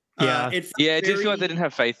 It did feel like they didn't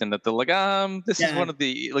have faith in it. They're like, this is one of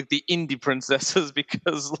the indie princesses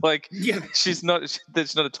because she's not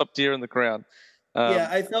a top tier in the crown.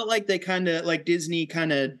 I felt like they kind of like Disney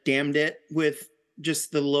kind of damned it with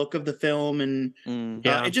just the look of the film, and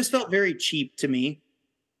it just felt very cheap to me.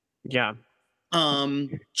 Yeah.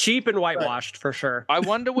 Cheap and whitewashed for sure. I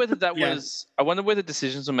wonder whether that was. I wonder whether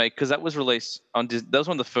decisions were made because that was released on. That was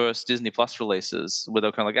one of the first Disney Plus releases where they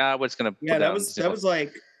were kind of like, we're just going to. Yeah, that was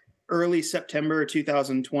like early September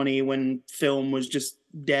 2020 when film was just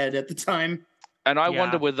dead at the time. And I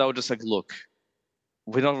wonder whether they were just like, look,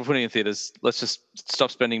 we're not putting in theaters. Let's just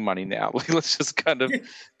stop spending money now. Like, let's just kind of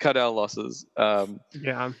cut our losses.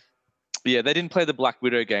 Yeah, they didn't play the Black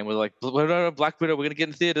Widow game. We're like, Black Widow, we're gonna get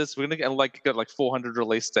in theaters. We're gonna got like 400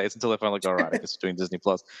 release dates until they finally like, all right, I guess we're doing Disney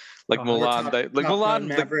Plus. Like Mulan, they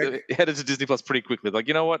headed to Disney Plus pretty quickly. Like,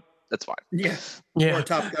 you know what? That's fine. Yeah. Or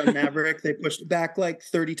Top Gun Maverick, they pushed it back like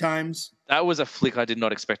 30 times. That was a flick I did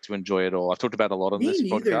not expect to enjoy at all. I've talked about it a lot on this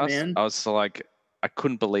podcast. Man. I was like, I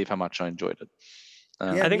couldn't believe how much I enjoyed it.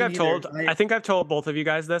 I think I've told both of you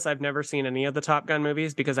guys this. I've never seen any of the Top Gun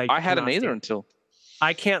movies because I hadn't either until.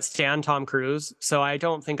 I can't stand Tom Cruise, so I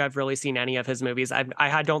don't think I've really seen any of his movies.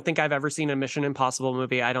 I don't think I've ever seen a Mission Impossible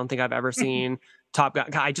movie. I don't think I've ever seen Top Gun.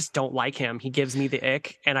 I just don't like him. He gives me the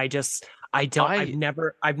ick, and I've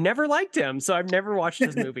never liked him, so I've never watched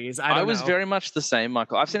his movies. I was very much the same,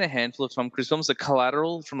 Michael. I've seen a handful of Tom Cruise films. The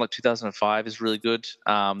Collateral from like 2005 is really good.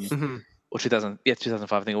 Or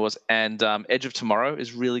 2005 I think it was, and Edge of Tomorrow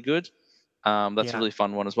is really good. That's a really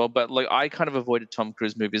fun one as well. But like, I kind of avoided Tom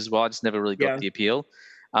Cruise movies as well. I just never really got the appeal.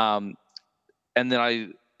 And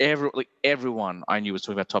then everyone I knew was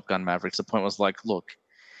talking about Top Gun Maverick. The point was like, look,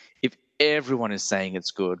 if everyone is saying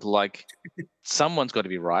it's good, like someone's got to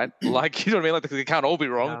be right. Like, you know what I mean? Like, they can't all be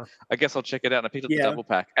wrong. Yeah. I guess I'll check it out. And I picked up the double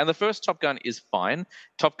pack. And the first Top Gun is fine.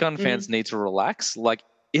 Top Gun fans need to relax. Like,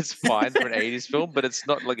 it's fine for an 80s film, but it's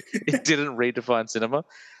not like it didn't redefine cinema.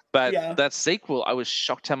 But that sequel, I was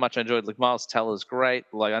shocked how much I enjoyed. Like, Miles Teller's great.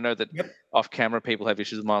 Like, I know that off camera people have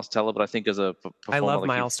issues with Miles Teller, but I think as a performer, I love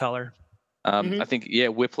Miles Teller. I think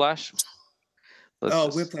Whiplash.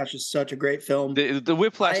 Whiplash is such a great film. The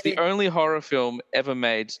Whiplash, the only horror film ever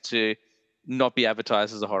made to not be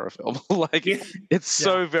advertised as a horror film. It's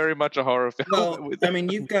so very much a horror film. Well, I mean,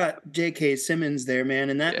 you've got J.K. Simmons there, man,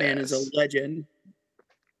 and that man is a legend.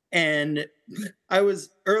 And I was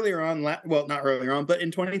not earlier on, but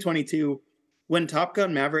in 2022, when Top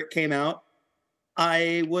Gun Maverick came out,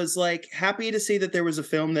 I was like happy to see that there was a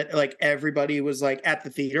film that like everybody was like at the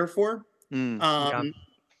theater for. Yeah.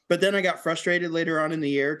 But then I got frustrated later on in the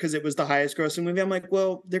year because it was the highest grossing movie. I'm like,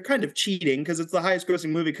 well, they're kind of cheating because it's the highest grossing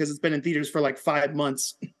movie because it's been in theaters for like 5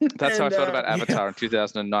 months. That's how I And, felt about Avatar in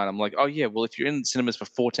 2009. I'm like, oh yeah, well if you're in cinemas for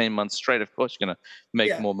 14 months straight, of course you're gonna make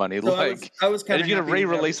Yeah. more money. So like, I was and kind if of you're gonna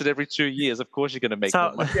re-release it every 2 years, of course you're gonna make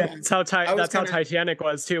more money. Yeah. That's how I was that's how kinda- Titanic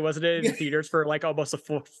was too, wasn't it? In Yeah. theaters for like almost a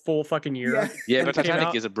full fucking year. Yeah. Yeah, but Came Titanic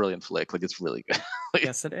out- is a brilliant flick. Like, it's really good.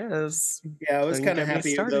 Yes, it is. Yeah, I was Don't kind of get me happy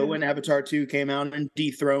though started. when Avatar 2 came out and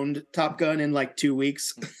dethroned Top Gun in like 2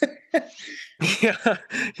 weeks. Yeah,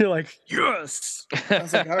 you're like, yes. I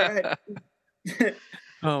was like, all right.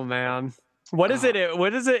 Oh man. What is it?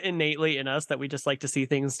 What is it innately in us that we just like to see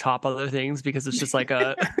things top other things because it's just like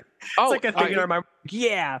a, it's like a thing in our mind.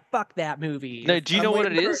 Yeah, fuck that movie. No, do you I'm know what it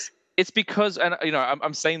waiting for- is? It's because, and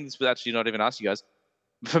I'm saying this without actually not even asking you guys.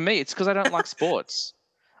 For me, it's because I don't like sports.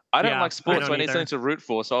 I don't Yeah, like sports, I so I don't need either. something to root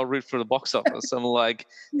for. So I'll root for the box office. I'm like,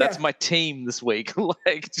 that's Yeah. my team this week.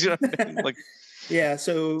 Like, do you know what I mean? Like, Yeah,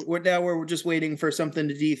 so we're just waiting for something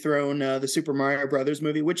to dethrone the Super Mario Brothers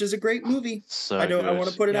movie, which is a great movie. so I good. want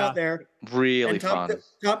to put it Yeah. out there. Really And Top, fun.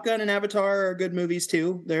 Top Gun and Avatar are good movies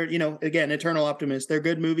too. They're, again, Eternal Optimist. They're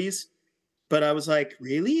good movies. But I was like,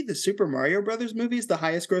 really? The Super Mario Brothers movie is the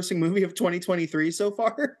highest grossing movie of 2023 so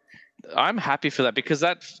far? I'm happy for that because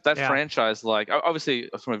that Yeah. franchise, like, obviously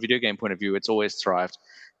from a video game point of view, it's always thrived.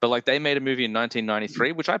 But like, they made a movie in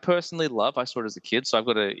 1993, which I personally love. I saw it as a kid, so I've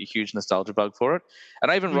got a huge nostalgia bug for it. And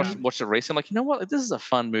I even watched it recently. Like, you know what? This is a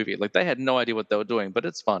fun movie. Like, they had no idea what they were doing, but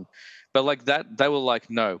it's fun. But like that, they were like,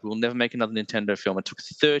 no, we'll never make another Nintendo film. It took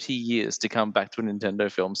 30 years to come back to a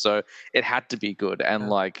Nintendo film, so it had to be good. And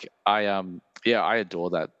like, I adore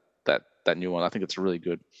that new one. I think it's really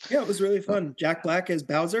good. Yeah, it was really fun. Jack Black as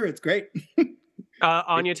Bowser. It's great.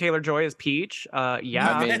 Anya Taylor-Joy is Peach.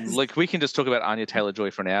 Yeah. I mean, Yes. like, we can just talk about Anya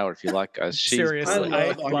Taylor-Joy for an hour if you like, guys. She's Seriously, brilliant. I I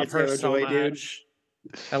love love Anya her so Taylor-Joy, dude. much.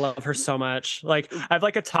 I love her so much. Like, I have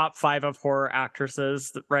like a top 5 of horror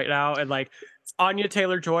actresses right now, and like it's Anya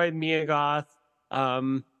Taylor-Joy, Mia Goth,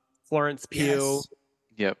 Florence Pugh. Yes.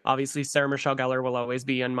 Yep. Obviously, Sarah Michelle Gellar will always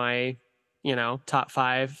be in my, top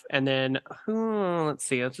 5. And then, let's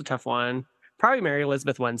see, that's a tough one. Probably Mary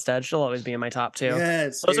Elizabeth Winstead. She'll always be in my top 2.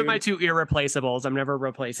 Yes. Those are dude. my 2 irreplaceables. I'm never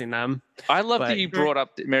replacing them. I love But- that you brought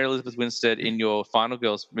up Mary Elizabeth Winstead in your Final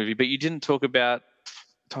Girls movie, but you didn't talk about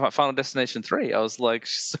Final Destination 3. I was like,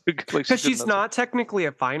 she's so good. Like, Because good she's in that. not technically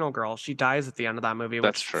a final girl. She dies at the end of that movie,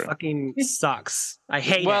 That's which true. fucking sucks. I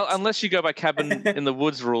hate Well, it. unless you go by Cabin in the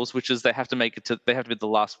Woods rules, which is they have to be the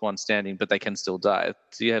last one standing, but they can still die.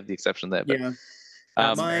 So you have the exception there. But Yeah.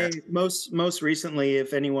 um, My most recently,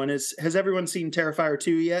 if anyone has everyone seen Terrifier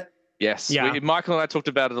 2 yet? yes, Yeah. Michael and I talked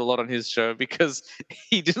about it a lot on his show because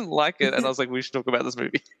he didn't like it, and I was like, we should talk about this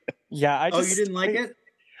movie. Yeah, I just. Oh, you didn't like it?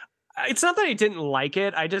 It's not that I didn't like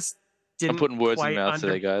it. I just didn't. I'm putting words in quite your mouth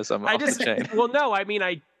today, guys. I'm I off just. the chain. Well, no, I mean,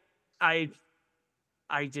 I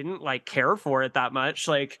didn't like care for it that much.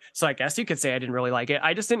 Like, so I guess you could say I didn't really like it.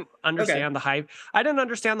 I just didn't understand the hype. I didn't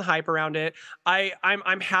understand the hype around it.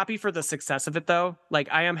 I'm happy for the success of it though. Like,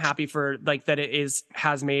 I am happy for like that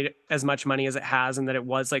has made as much money as it has and that it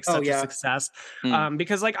was like such a success.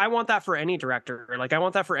 Because like I want that for any director. Like I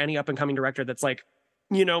want that for any up and coming director that's like,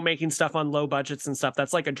 making stuff on low budgets and stuff.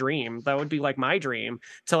 That's like a dream. That would be like my dream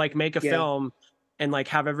to like make a film and like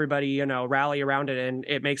have everybody, rally around it and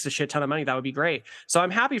it makes a shit ton of money. That would be great. So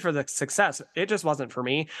I'm happy for the success. It just wasn't for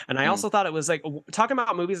me. And I also thought it was like talking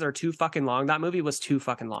about movies that are too fucking long. That movie was too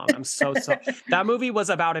fucking long. I'm so that movie was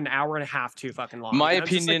about an hour and a half too fucking long. My And I'm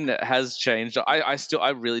just like, opinion has changed. I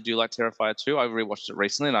really do like Terrifier 2. I rewatched it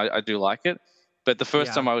recently and I do like it. But the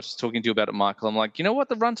first time I was talking to you about it, Michael, I'm like, you know what?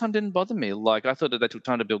 The runtime didn't bother me. Like, I thought that they took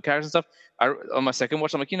time to build characters and stuff. On my second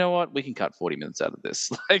watch, I'm like, you know what? We can cut 40 minutes out of this.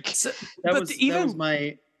 Like, That was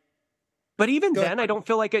my. But even Go then, ahead. I don't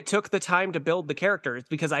feel like it took the time to build the characters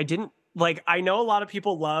because I didn't like. I know a lot of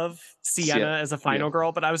people love Sienna as a final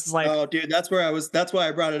girl, but I was just like, Oh, dude, that's why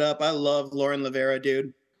I brought it up. I love Lauren Lavera,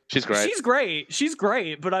 dude. she's great. She's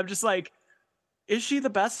great, but I'm just like, is she the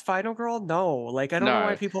best final girl? No. Like, I don't know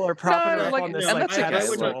why people are propping her up like, on this and like that's okay.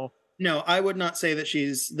 pedestal. No, I would not say that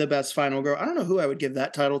she's the best final girl. I don't know who I would give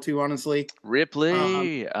that title to, honestly.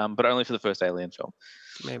 Ripley, but only for the first Alien film.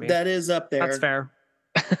 Maybe That is up there. that's fair.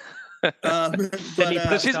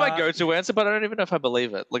 But, She's my go-to answer, but I don't even know if I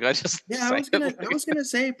believe it. Like, I just yeah, say I was gonna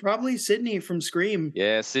say probably Sydney from Scream.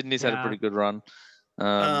 Yeah, Sydney's had a pretty good run.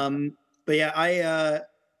 But yeah,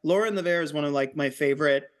 Lauren Lavera is one of like my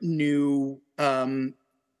favorite new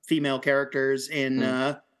female characters in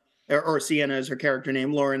or Sienna is her character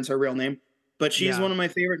name. Lauren's her real name. but she's one of my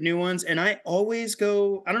favorite new ones. And I always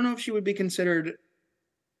go, I don't know if she would be considered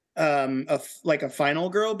like a final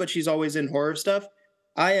girl, but she's always in horror stuff.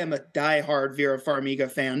 I am a diehard Vera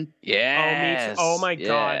Farmiga fan. Yes. Oh my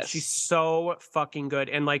god, she's so fucking good,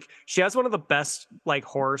 and like she has one of the best like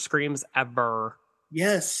horror screams ever.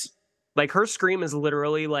 Yes, like her scream is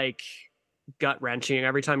literally like gut wrenching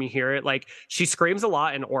every time you hear it. Like she screams a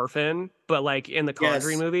lot in Orphan, but like in the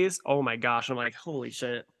Conjuring movies, oh my gosh, I'm like holy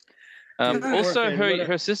shit. Also,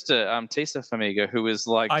 her sister, Tisa Farmiga, who is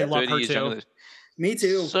like 30 years younger. Me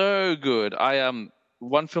too. So good.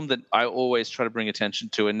 One film that I always try to bring attention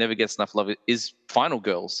to and never gets enough love is Final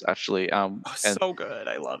Girls, actually. So good.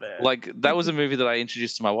 I love it. Like, that was a movie that I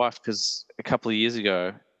introduced to my wife because a couple of years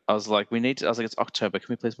ago, I was like, it's October. Can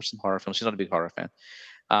we please watch some horror films? She's not a big horror fan.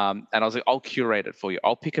 And I was like, I'll curate it for you.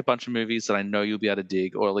 I'll pick a bunch of movies that I know you'll be able to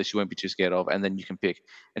dig, or at least you won't be too scared of, and then you can pick.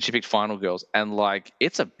 And she picked Final Girls, and like,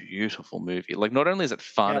 it's a beautiful movie. Like, not only is it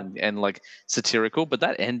fun and like satirical, but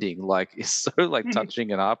that ending like is so like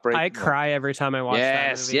touching and heartbreaking. I cry every time I watch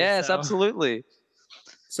that movie. Yes, absolutely.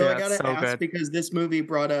 So I gotta ask, because this movie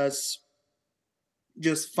brought us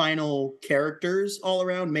just final characters all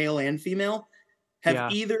around, male and female.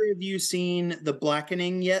 Have either of you seen The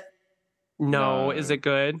Blackening yet? No. Is it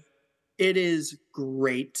good? It is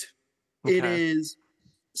great. Okay. It is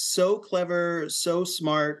so clever, so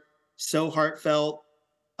smart, so heartfelt.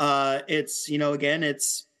 It's, again,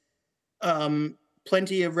 it's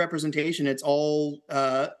plenty of representation. It's all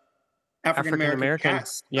African American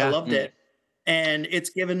cast. I loved it. And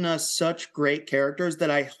it's given us such great characters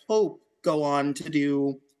that I hope go on to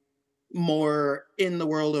do more in the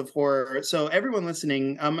world of horror. So everyone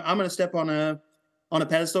listening, I'm going to step on a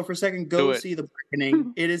pedestal for a second. Go see The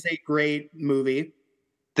Blackening. It is a great movie.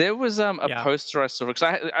 There was a poster I saw, because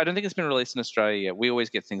I don't think it's been released in Australia yet. We always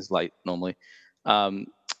get things late normally,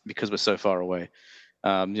 because we're so far away.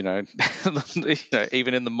 Even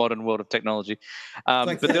in the modern world of technology.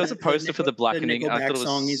 But there was a poster for The Blackening. The Nickelback I thought it was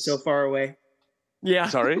song, "He's So Far Away." Yeah.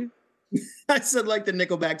 Sorry? I said like the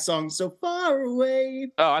Nickelback song, "So Far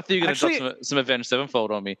Away." Oh, I thought you were going to drop some Avenged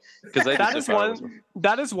Sevenfold on me, because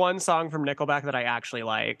that is one song from Nickelback that I actually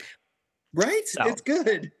like. Right? So. It's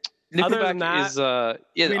good. Nickelback is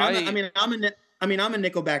I'm a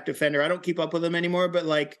Nickelback defender. I don't keep up with them anymore, but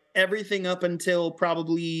like everything up until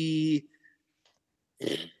probably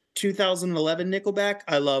 2011 Nickelback,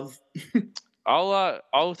 I love.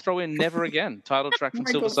 I'll throw in "Never Again," title track from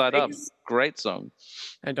Silver Side Up. Great song.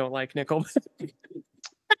 I don't like Nickelback.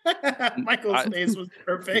 Michael's face was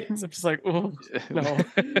perfect. I'm just like, oh no.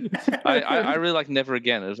 I really like "Never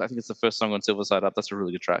Again." I think it's the first song on Silver Side Up. That's a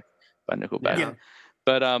really good track by Nickelback. Yeah.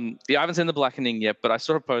 But I haven't seen The Blackening yet. But I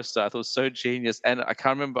saw a poster. I thought it was so genius, and I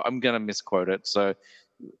can't remember. I'm gonna misquote it, so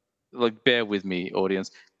like bear with me,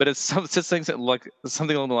 audience. But it's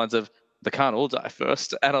something along the lines of, "They can't all die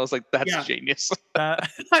first," and I was like, "That's genius."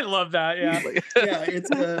 I love that. Yeah,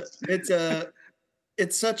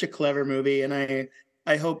 it's such a clever movie, and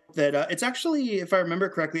I hope that it's actually, if I remember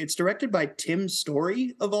correctly, it's directed by Tim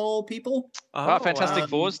Story of all people. Fantastic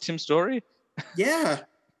Four's Tim Story. Yeah.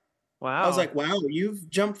 Wow. I was like, wow, you've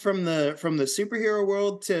jumped from the superhero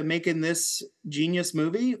world to making this genius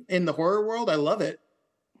movie in the horror world. I love it.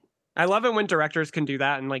 I love it when directors can do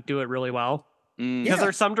that and like do it really well. Because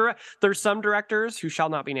there's some directors who shall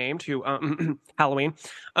not be named who Halloween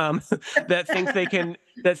that think they can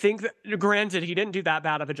granted he didn't do that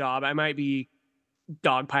bad of a job. I might be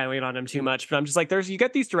dogpiling on him too much, but I'm just like, you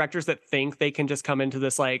get these directors that think they can just come into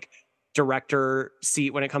this like director seat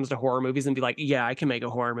when it comes to horror movies and be like, yeah, I can make a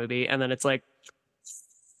horror movie, and then it's like,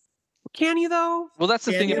 can you though? Well, that's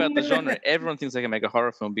the thing about the genre. Everyone thinks they can make a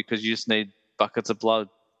horror film because you just need buckets of blood.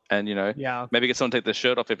 And maybe get someone to take their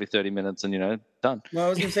shirt off every 30 minutes, and done. Well, I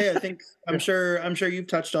was gonna say, I think I'm sure you've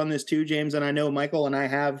touched on this too, James, and I know Michael and I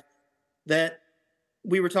have. That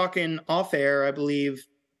we were talking off air, I believe,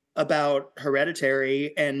 about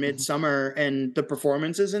Hereditary and Midsommar and the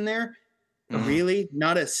performances in there. Really,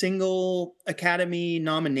 not a single Academy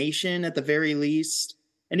nomination at the very least,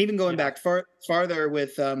 and even going back farther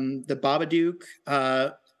with the Babadook,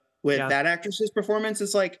 with that actress's performance,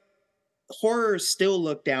 it's like. Horror is still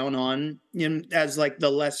looked down on as like the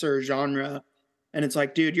lesser genre, and it's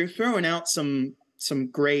like, dude, you're throwing out some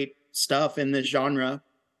great stuff in this genre.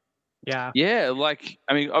 Yeah, like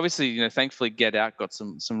I mean, obviously, thankfully, Get Out got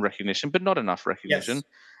some recognition, but not enough recognition.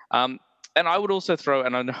 Yes. And I would also throw,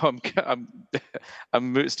 and I know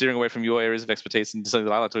I'm steering away from your areas of expertise and something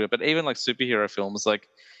that I like to do, but even like superhero films, like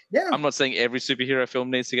I'm not saying every superhero film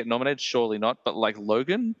needs to get nominated, surely not, but like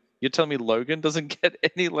Logan. You're telling me Logan doesn't get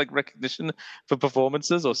any like recognition for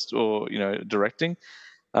performances or directing?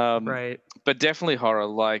 Right. But definitely horror.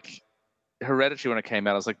 Like Hereditary, when it came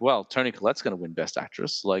out, I was like, well, Toni Collette's going to win Best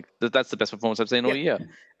Actress. Like that's the best performance I've seen all year,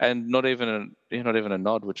 and not even a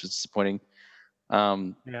nod, which is disappointing.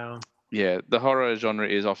 Yeah, the horror genre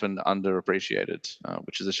is often underappreciated,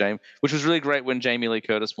 which is a shame. Which was really great when Jamie Lee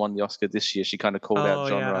Curtis won the Oscar this year. She kind of called out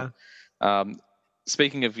genre.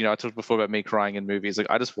 Speaking of, I talked before about me crying in movies. Like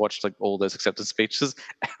I just watched like all those acceptance speeches,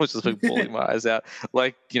 and was just like bawling my eyes out.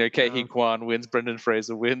 Like Ke Huy Quan wins, Brendan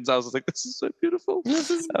Fraser wins. I was like, this is so beautiful.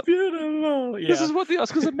 This is beautiful. Yeah. This is what the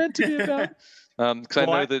Oscars are meant to be about. Because I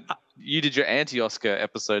know that you did your anti-Oscar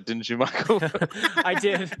episode, didn't you, Michael? I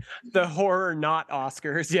did the horror not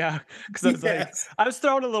Oscars, because I was like, I was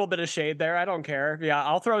throwing a little bit of shade there. I don't care. Yeah,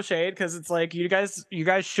 I'll throw shade because it's like you guys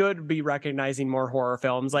should be recognizing more horror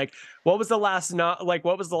films. Like, what was the last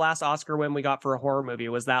Oscar win we got for a horror movie?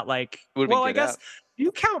 Was that like? Well, I guess. Do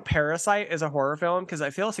you count Parasite as a horror film? Because I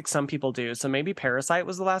feel like some people do. So maybe Parasite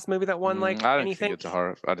was the last movie that won I don't anything. think it's a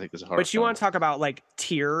horror. I think it's a horror. But you want to talk about like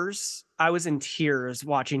tears? I was in tears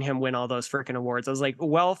watching him win all those freaking awards. I was like,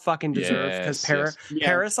 well, fucking deserved, because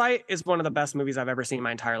Parasite is one of the best movies I've ever seen in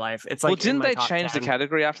my entire life. It's like, well, didn't they change the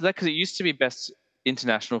category after that? Because it used to be best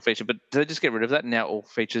international feature, but did they just get rid of that? Now all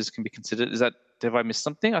features can be considered. Have I missed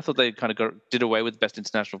something? I thought they kind of did away with best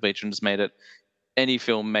international feature and just made it any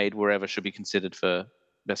film made wherever should be considered for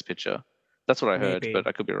best picture. That's what I heard, but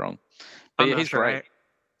I could be wrong. But he's great.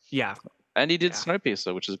 Yeah. And he did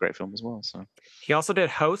Snowpiercer, which is a great film as well. So he also did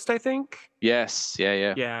Host, I think. Yes.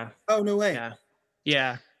 Yeah. Yeah. Oh, no way.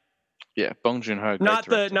 Yeah. Yeah, Bong Joon-ho. Not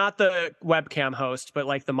the webcam host, but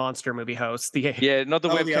like the monster movie host. Not the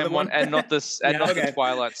webcam one, and not this, and not the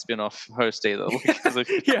Twilight spin-off host either.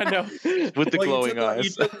 With the glowing eyes.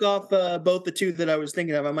 You took off both the two that I was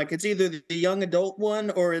thinking of. I'm like, it's either the young adult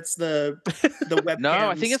one or it's the webcam. No,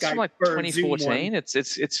 I think it's from like 2014.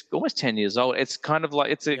 It's almost 10 years old. It's kind of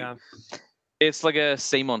like it's like a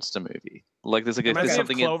sea monster movie. Like there's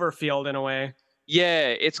something Cloverfield in a way. Yeah,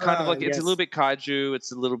 it's kind of like it's a little bit kaiju.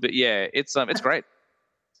 It's a little bit it's great.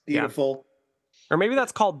 Beautiful. Or maybe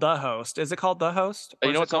that's called The Host. Is it called The Host?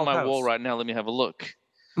 You know what's on my wall right now? Let me have a look.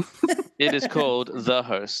 It is called The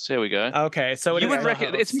Host. Here we go. Okay, so you would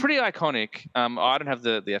reckon it's pretty iconic. I don't have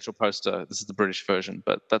the actual poster. This is the British version,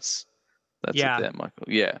 but that's it there, Michael.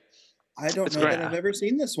 Yeah. I don't know that I've ever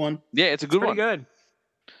seen this one. Yeah, it's a good one.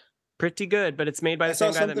 Pretty good, but it's made by the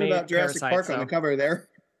same guy that made about Jurassic Park on the cover there.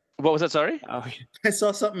 What was that? Sorry. Oh, I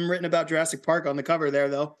saw something written about Jurassic Park on the cover there,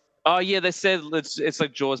 though. Oh yeah, they said it's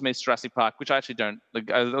like Jaws meets Jurassic Park, which I actually don't like.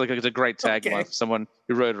 It's a great tagline for someone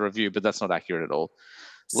who wrote a review, but that's not accurate at all.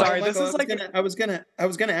 Sorry, Michael, I was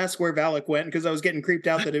gonna ask where Valak went because I was getting creeped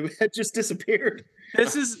out that it had just disappeared.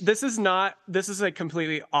 This is a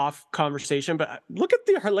completely off conversation, but look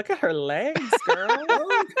at her legs, girl.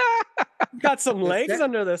 Got some legs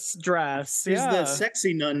under this dress. She's the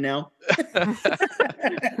sexy nun now.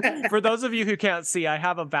 For those of you who can't see, I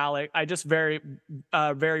have a Valak. I just very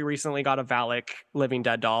recently got a Valak Living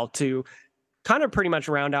Dead doll to kind of pretty much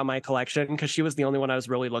round out my collection because she was the only one I was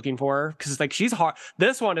really looking for. Because like she's hard.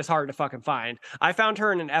 This one is hard to fucking find. I found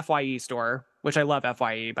her in an FYE store, which I love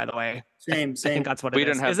FYE, by the way. Same. I think that's what we it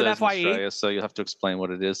is. don't have is those it FYE? in Australia, so you'll have to explain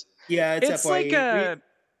what it is. Yeah, it's FYE.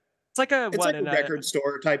 It's like a record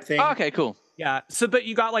store type thing. Oh, okay, cool. Yeah. So, but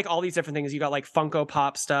you got like all these different things. You got like Funko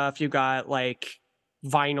Pop stuff. You got like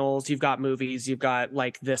vinyls. You've got movies. You've got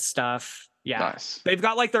like this stuff. Yeah. Nice. They've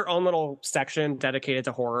got like their own little section dedicated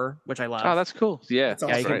to horror, which I love. Oh, that's cool. Yeah. That's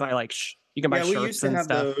awesome. You can buy you can buy shirts we used to and have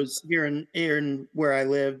stuff. those here in where I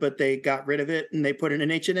live, but they got rid of it and they put it in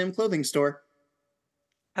an H&M clothing store.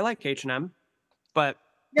 I like H&M, but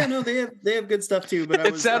yeah, no, they have good stuff too. But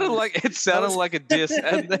it sounded like a diss,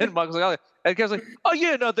 and then Michael's like, and Kev's like, oh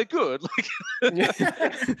yeah, no, they're good.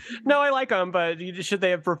 No, I like them, but should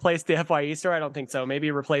they have replaced the FYE store? I don't think so.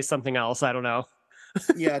 Maybe replace something else. I don't know.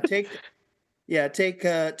 Take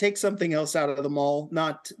something else out of the mall,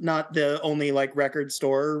 not the only like record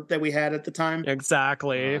store that we had at the time.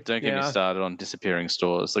 Exactly. Don't get me started on disappearing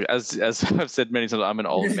stores. Like as I've said many times, I'm an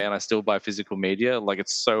old man. I still buy physical media. Like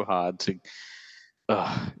it's so hard to.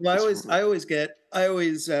 Well, I always get a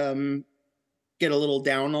little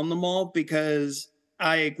down on the mall because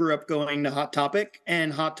I grew up going to Hot Topic,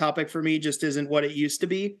 and Hot Topic for me just isn't what it used to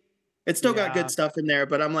be. It's still got good stuff in there,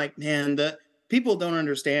 but I'm like, man, the people don't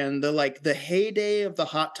understand the heyday of the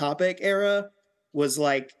Hot Topic era was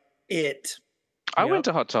like it. I went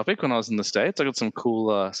to Hot Topic when I was in the States. I got some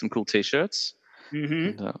cool t-shirts.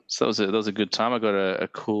 Mm-hmm. And, so that was a good time. I got a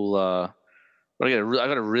cool. I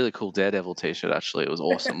got a really cool Daredevil t-shirt. Actually, it was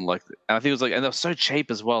awesome. And I think it was and they're so cheap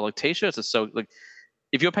as well. Like t-shirts are so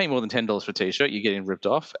if you're paying more than $10 for a t-shirt, you're getting ripped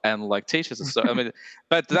off. And like t-shirts are so, I mean,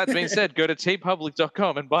 but that being said, go to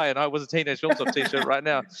tpublic.com and buy an I Was a Teenage Film Snob t-shirt right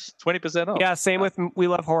now. 20% off. Yeah, same with We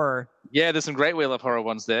Love Horror. Yeah, there's some great We Love Horror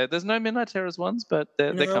ones there. There's no Midnight Terrors ones, but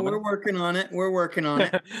they're coming. We're working on it.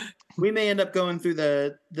 We may end up going through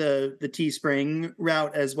the Teespring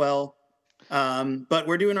route as well. But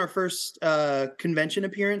we're doing our first convention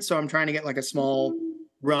appearance, so I'm trying to get like a small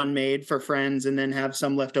run made for friends and then have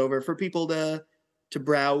some left over for people to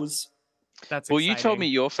browse. That's well, exciting.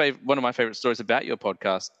 You told me one of my favorite stories about your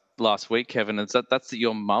podcast last week, Kevin, is that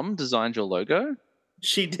your mum designed your logo.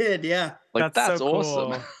 She did, yeah. Like that's so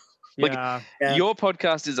awesome. Cool. Like yeah. Your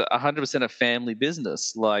podcast is 100% a family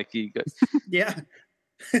business. Like you go. Yeah.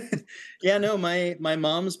 Yeah, no, my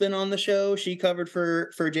mom's been on the show. She covered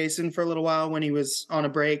for Jason for a little while when he was on a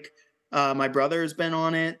break. My brother's been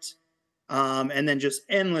on it. And then just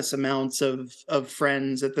endless amounts of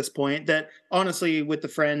friends at this point that honestly, with the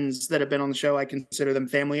friends that have been on the show, I consider them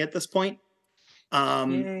family at this point.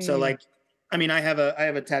 So like, I mean, I have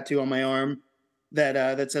a tattoo on my arm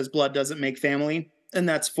that says blood doesn't make family. And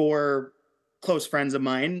that's for close friends of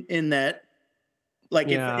mine in that, like,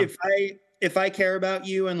 if I care about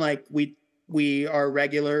you and like, we are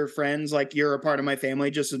regular friends, like you're a part of my family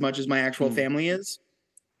just as much as my actual family is.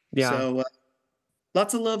 Yeah. So,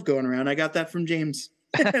 lots of love going around. I got that from James.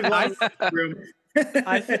 I'm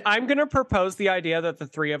going to propose the idea that the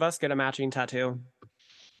three of us get a matching tattoo.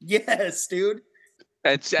 Yes, dude.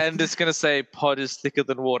 And it's going to say pod is thicker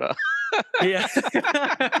than water. Yeah.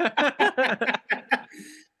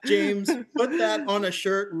 James, put that on a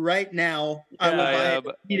shirt right now. I will buy it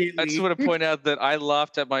immediately. I just want to point out that I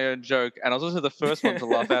laughed at my own joke, and I was also the first one to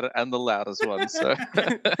laugh at it and the loudest one. So,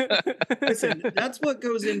 listen, that's what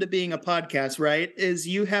goes into being a podcast, right? Is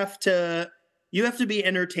you have to be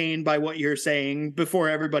entertained by what you're saying before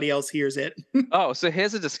everybody else hears it. Oh, so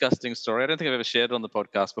here's a disgusting story. I don't think I've ever shared it on the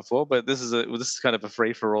podcast before, but this is kind of a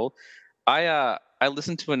free for all. I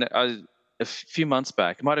listened to a few months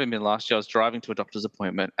back, it might have been last year, I was driving to a doctor's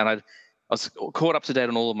appointment and I was caught up to date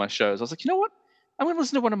on all of my shows. I was like, you know what? I'm going to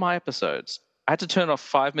listen to one of my episodes. I had to turn off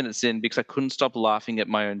 5 minutes in because I couldn't stop laughing at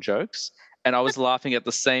my own jokes. And I was laughing at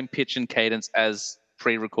the same pitch and cadence as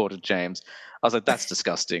pre-recorded James. I was like, that's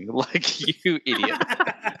disgusting. Like, you idiot.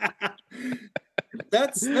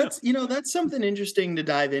 That's something interesting to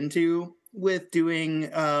dive into with doing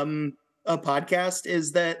a podcast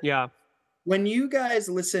is that when you guys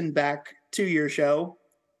listen back to your show,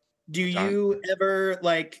 do you ever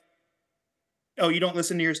you don't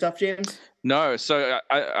listen to your stuff, James? No. So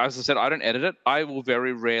as I said, I don't edit it. I will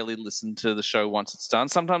very rarely listen to the show once it's done.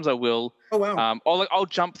 Sometimes I will. Oh, wow. I'll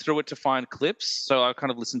jump through it to find clips. So I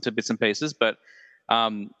kind of listen to bits and pieces, but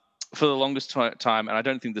for the longest time, and I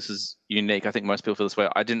don't think this is unique, I think most people feel this way,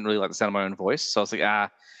 I didn't really like the sound of my own voice. So I was like,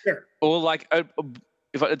 sure. Or like,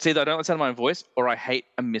 if it's either I don't like the sound of my own voice or I hate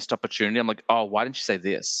a missed opportunity. I'm like, oh, why didn't you say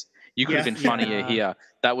this? You could have been funnier here.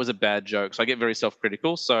 That was a bad joke. So I get very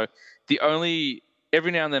self-critical. So every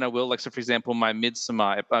now and then I will, so for example, my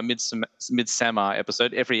Midsummer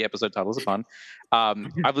episode, every episode title is a pun.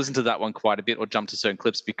 I've listened to that one quite a bit or jumped to certain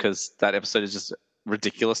clips because that episode is just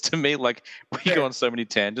ridiculous to me. Like we go on so many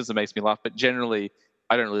tangents, it makes me laugh. But generally,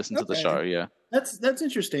 I don't listen to the show. Yeah, that's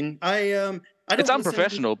interesting. I don't. It's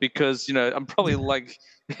unprofessional because I'm probably like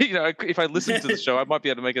if I listen to the show, I might be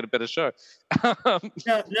able to make it a better show.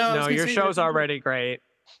 No, your show's already great.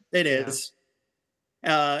 It is.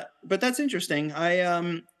 But that's interesting.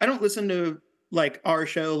 I don't listen to our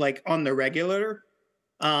show on the regular.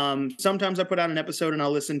 Sometimes I put out an episode and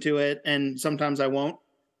I'll listen to it, and sometimes I won't.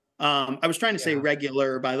 I was trying to say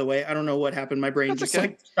regular, by the way. I don't know what happened. My brain just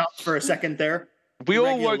stopped for a second there. We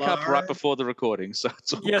all woke up right before the recording, so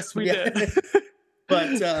it's all yes, we did.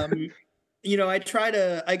 But I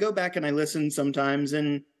go back and I listen sometimes,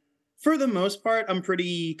 and for the most part, I'm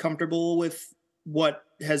pretty comfortable with what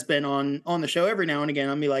has been on the show. Every now and again,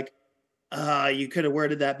 I'll be like, you could have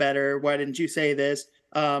worded that better. Why didn't you say this?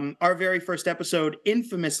 Our very first episode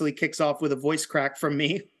infamously kicks off with a voice crack from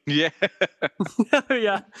me. Yeah.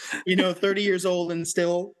 Yeah. 30 years old and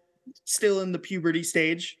still in the puberty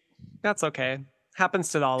stage. That's okay. Happens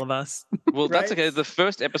to all of us. Well, that's okay. The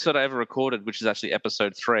first episode I ever recorded, which is actually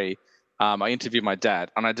episode 3, I interviewed my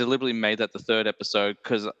dad, and I deliberately made that the third episode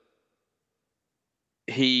because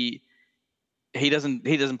he doesn't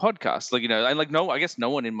podcast, I guess no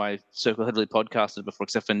one in my circle had really podcasted before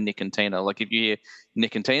except for Nick and Tina. Like if you hear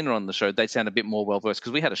Nick and Tina on the show, they sound a bit more well versed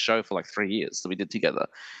because we had a show for 3 years that we did together,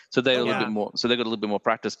 so they got a little bit more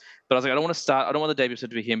practice. But I was like, I don't want the debut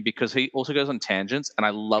episode to be him because he also goes on tangents, and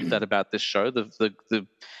I love that about this show. The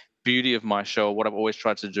beauty of my show, what I've always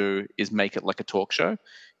tried to do, is make it like a talk show.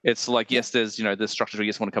 It's like, yes, there's there's structure to,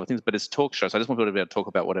 yes, I want to cover things, but it's talk show. So I just want people to be able to talk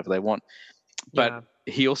about whatever they want. But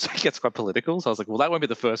he also gets quite political. So I was like, well, that won't be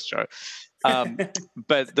the first show.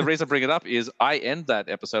 But the reason I bring it up is I end that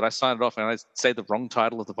episode, I sign it off, and I say the wrong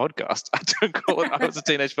title of the podcast. I don't call it I Was a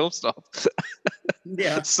Teenage Film Snob.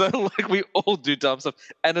 Yeah. So like we all do dumb stuff.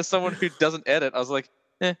 And as someone who doesn't edit, I was like,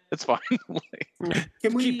 it's fine.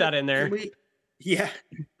 Can we keep that in there?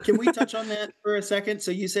 Can we touch on that for a second?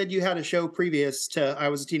 So you said you had a show previous to I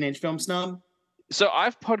Was a Teenage Film Snob. So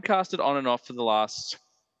I've podcasted on and off for the last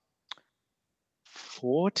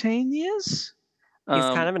 14 years. He's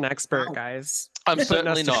kind of an expert, guys. I'm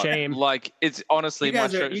certainly not. Shame. Like, it's honestly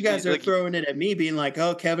you guys are throwing it at me, being like,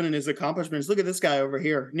 "Oh, Kevin and his accomplishments. Look at this guy over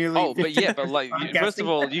here." Nearly. Oh, but like, first of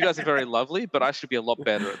all, you guys are very lovely, but I should be a lot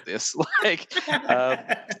better at this. Like,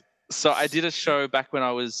 so I did a show back when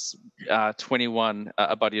I was 21.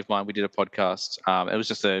 A buddy of mine, we did a podcast. It was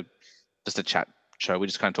just a chat show. We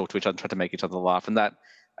just kind of talked to each other, tried to make each other laugh, and that,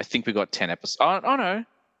 I think we got 10 episodes. Oh no.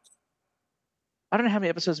 I don't know how many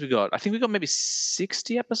episodes we got. I think we got maybe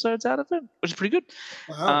 60 episodes out of it, which is pretty good.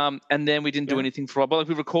 Wow. And then we didn't do anything for a while. Like,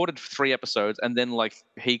 we recorded 3 episodes, and then like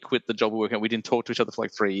he quit the job we were working at. We didn't talk to each other for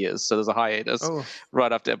like 3 years. So there's a hiatus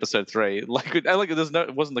right after episode 3. It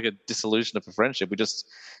wasn't like a dissolution of a friendship. We just,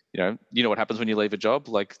 you know what happens when you leave a job.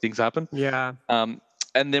 Like, things happen. Yeah.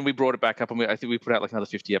 And then we brought it back up, and I think we put out like another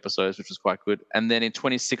 50 episodes, which was quite good. And then in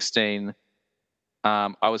 2016,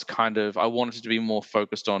 I wanted it to be more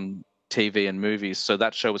focused on TV and movies, so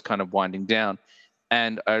that show was kind of winding down.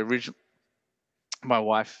 And my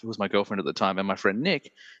wife, who was my girlfriend at the time, and my friend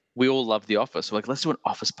Nick, we all loved The Office. We're like, let's do an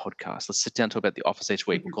Office podcast. Let's sit down and talk about The Office each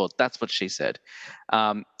week. We'll call it That's What She Said.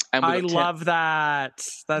 And I love that.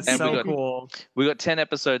 That's so cool. We got 10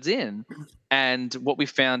 episodes in, and what we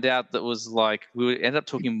found out that was like, we ended up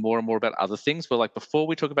talking more and more about other things. We're like, before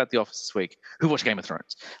we talk about The Office this week, who watched Game of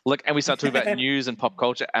Thrones? Like, and we started talking about news and pop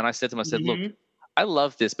culture. And I said to him, look, I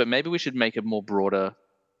love this, but maybe we should make a more broader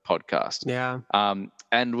podcast. Yeah.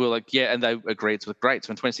 And we're like, yeah, and they agreed. So great.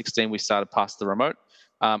 So in 2016, we started Pass the Remote,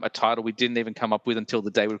 a title we didn't even come up with until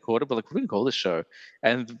the day we recorded. We're like, what do we call this show?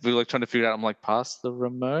 And we were like trying to figure it out. I'm like, Pass the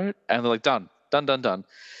Remote? And they're like, done.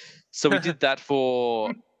 So we did that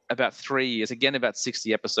for about 3 years, again, about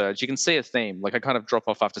 60 episodes. You can see a theme. Like, I kind of drop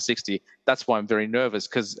off after 60. That's why I'm very nervous,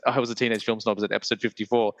 because I Was a Teenage Film Snob at episode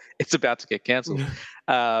 54. It's about to get cancelled.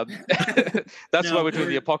 That's why we're doing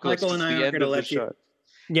the apocalypse. Michael and I are going to let you.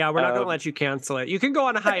 Yeah, we're not going to let you cancel it. You can go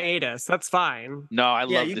on a hiatus. That's fine. No, I love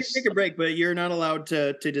this. Yeah, you can take a break, but you're not allowed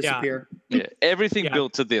to disappear. Yeah, everything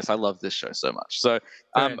built to this. I love this show so much. So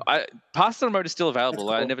Pass the Remote is still available.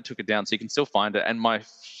 Cool. I never took it down, so you can still find it. And my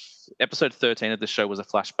episode 13 of the show was a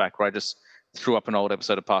flashback where I just threw up an old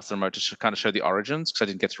episode of Pass the Remote to kind of show the origins, because I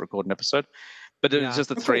didn't get to record an episode. But it was just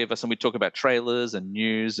the three of us, and we talk about trailers and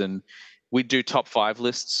news, and we do top 5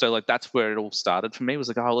 lists. So like, that's where it all started for me. It was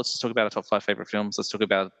like, oh, let's just talk about our top 5 favorite films. Let's talk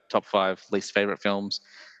about top 5 least favorite films,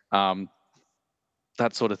 that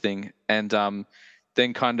sort of thing. And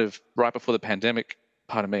then kind of right before the pandemic,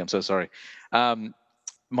 pardon me, I'm so sorry.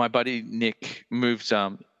 My buddy Nick moved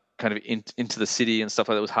kind of into the city and stuff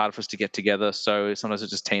like that. It was hard for us to get together. So sometimes it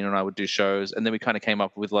was just Tina and I would do shows. And then we kind of came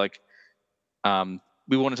up with like,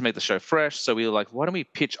 we wanted to make the show fresh. So we were like, why don't we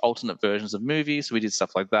pitch alternate versions of movies? So we did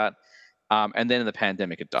stuff like that. And then in the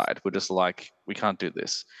pandemic, it died. We're just like, we can't do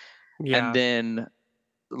this. Yeah. And then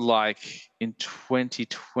like in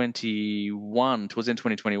 2021, towards in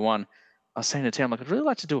 2021, I was saying to Tina, I'm like, I'd really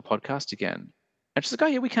like to do a podcast again. And she's like, oh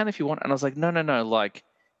yeah, we can if you want. And I was like, no, like,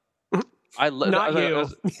 not you.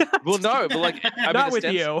 Well, no, but like, I not with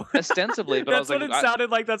you. Ostensibly, but that's I was what it sounded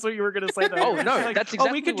like. That's what you were going to say. Though. Oh no, like, that's exactly.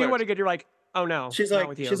 Oh, we could do one again. You're like, oh no. She's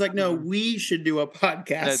like, no, we should do a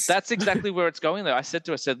podcast. No, that's exactly where it's going. There, I said,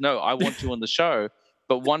 no, I want you on the show.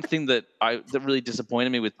 But one thing that really disappointed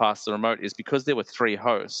me with Pass the Remote is because there were 3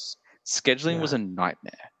 hosts, scheduling was a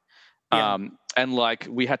nightmare. Yeah. And like,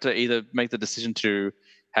 we had to either make the decision to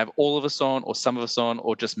have all of us on, or some of us on,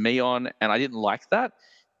 or just me on, and I didn't like that.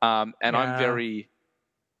 I'm very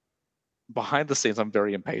behind the scenes. I'm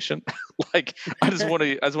very impatient. Like, I just want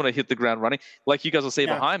to hit the ground running. Like you guys will see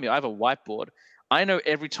behind me, I have a whiteboard. I know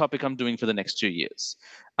every topic I'm doing for the next 2 years.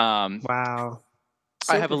 Wow.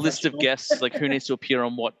 I have a list of guests, like who needs to appear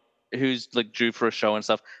on what, who's like due for a show and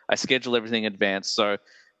stuff. I schedule everything in advance. So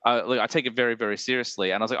I take it very, very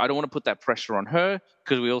seriously. And I was like, I don't want to put that pressure on her,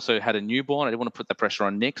 because we also had a newborn. I didn't want to put that pressure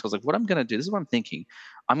on Nick. So I was like, what I'm going to do, this is what I'm thinking.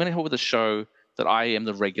 I'm going to come up with a show that I am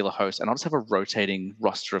the regular host, and I'll just have a rotating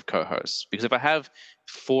roster of co-hosts. Because if I have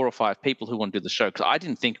 4 or 5 people who want to do the show, because I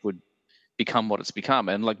didn't think it would become what it's become.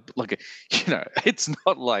 And like it's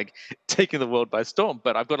not like taking the world by storm,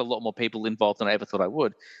 but I've got a lot more people involved than I ever thought I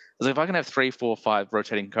would. Because if I can have 3, 4, 5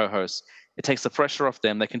 rotating co-hosts, it takes the pressure off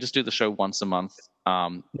them. They can just do the show once a month,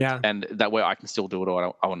 and that way I can still do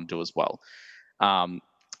what I want to do as well.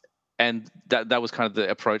 And that was kind of the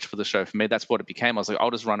approach for the show for me. That's what it became. I was like,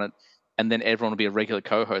 I'll just run it, and then everyone will be a regular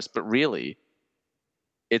co-host. But really,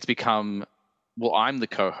 it's become, well, I'm the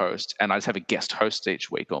co-host, and I just have a guest host each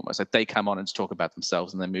week almost. Like they come on and just talk about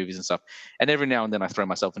themselves and their movies and stuff. And every now and then I throw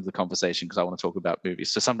myself into the conversation because I want to talk about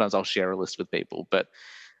movies. So sometimes I'll share a list with people. But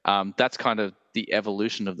that's kind of the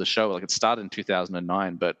evolution of the show. Like it started in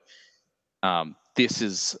 2009, but this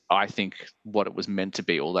is, I think, what it was meant to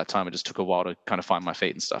be all that time. It just took a while to kind of find my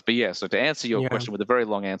feet and stuff. But yeah, so to answer your question with a very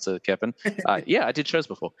long answer, Kevin, yeah, I did shows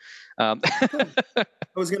before. I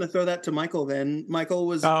was going to throw that to Michael then. Michael,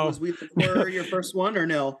 was We Love Horror your first one or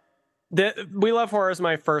no? We Love Horror is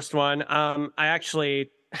my first one. I actually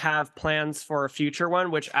have plans for a future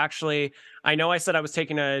one, which actually, I know I said I was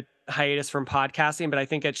taking a hiatus from podcasting, but I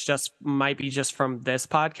think it's might be just from this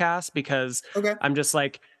podcast because I'm just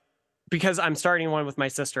like, because I'm starting one with my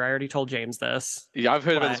sister. I already told James this. Yeah, I've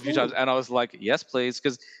heard about this a few times, and I was like, "Yes, please,"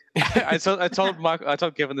 because I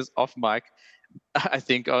told Kevin this off mic, I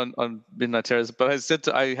think on Midnight Terrors, but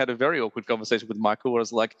I had a very awkward conversation with Michael where I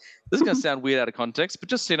was like, "This is going to sound weird out of context, but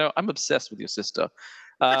just so you know, I'm obsessed with your sister,"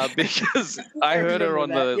 because I heard her on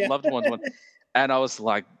the Loved Ones one, and I was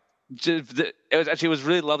like, it was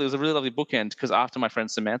really lovely. It was a really lovely bookend because after my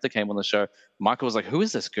friend Samantha came on the show, Michael was like, "Who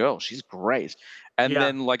is this girl? She's great." And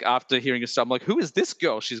then, like, after hearing her stuff, I'm like, "Who is this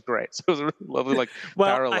girl? She's great." So it was a really lovely,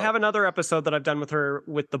 parallel. I have another episode that I've done with her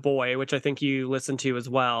with The Boy, which I think you listened to as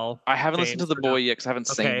well. I haven't listened to The Boy yet because I haven't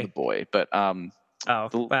seen The Boy, but the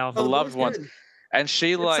Loved Ones. And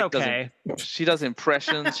she she does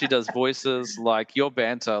impressions, she does voices, like your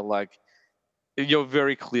banter, like you're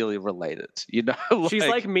very clearly related, you know. She's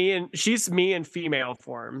like me, and she's me in female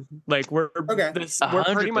form. Like we're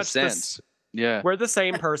pretty much this. Yeah, we're the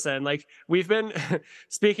same person. Like we've been.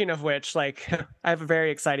 Speaking of which, like I have a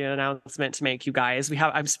very exciting announcement to make, you guys.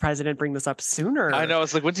 I'm surprised I didn't bring this up sooner. I know.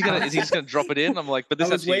 It's like, when's he gonna? Is he just gonna drop it in? I'm like, but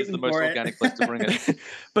this actually is the most organic place to bring it.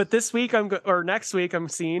 But this week next week I'm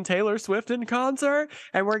seeing Taylor Swift in concert,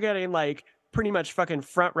 and we're getting like pretty much fucking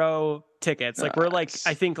front row tickets. Like we're like,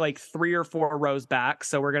 I think like 3 or 4 rows back,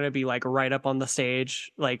 so we're gonna be like right up on the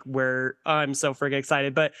stage. Like I'm so freaking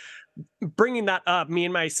excited. But bringing that up, me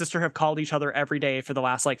and my sister have called each other every day for the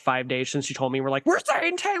last like 5 days since she told me. We're like, we're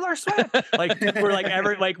seeing Taylor Swift. Like we're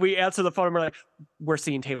like we answer the phone and we're like, we're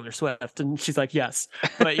seeing Taylor Swift, and she's like, yes.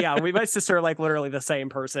 But yeah, my sister are like literally the same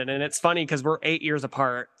person, and it's funny because we're 8 years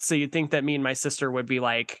apart. So you'd think that me and my sister would be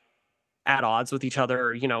like at odds with each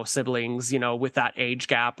other, you know, siblings, you know, with that age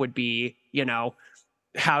gap would be, you know,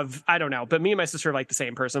 I don't know, but me and my sister are like the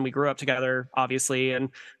same person. We grew up together, obviously, and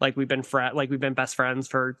like we've been best friends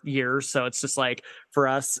for years. So it's just like for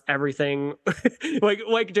us, everything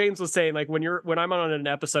like James was saying, like when I'm on an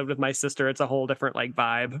episode with my sister, it's a whole different like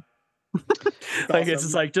vibe. Like it's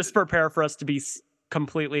just like, just prepare for us to be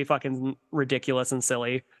completely fucking ridiculous and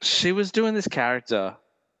silly. She was doing this character.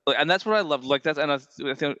 And that's what I loved. Like that's, and I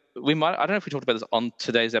think I don't know if we talked about this on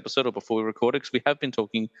today's episode or before we recorded, because we have been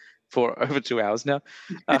talking for over 2 hours now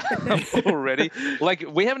already. Like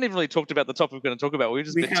we haven't even really talked about the topic we're going to talk about. We've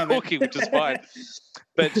just been talking, which is fine.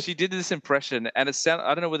 But she did this impression, and it sounded,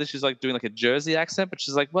 I don't know whether she's like doing like a Jersey accent, but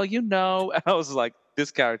she's like, well, you know, and I was like, this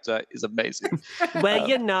character is amazing. Well,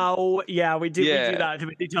 you know, yeah, we do that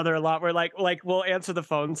with each other a lot. We're like we'll answer the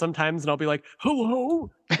phone sometimes, and I'll be like, hello,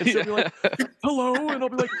 and she'll be like, hello, and I'll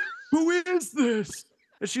be like, who is this?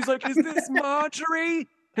 And she's like, is this Marjorie?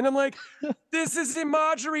 And I'm like, this isn't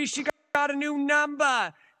Marjorie. She got a new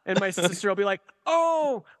number. And my sister will be like,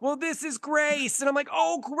 oh, well, this is Grace. And I'm like,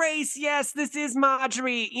 oh, Grace, yes, this is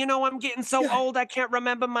Marjorie. You know, I'm getting so old, I can't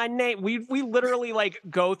remember my name. We literally like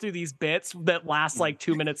go through these bits that last like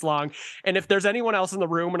 2 minutes long. And if there's anyone else in the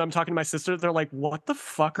room when I'm talking to my sister, they're like, what the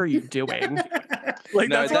fuck are you doing? Like,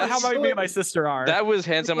 that's how me and my sister are. That was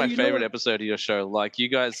hands down my favorite episode of your show. Like, you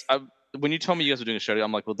guys, when you told me you guys were doing a show,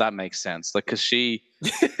 I'm like, well, that makes sense. Like, because she,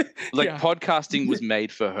 like, podcasting was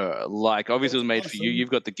made for her. Like, obviously, it was made for you. You've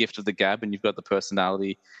got the gift of the gab, and you've got the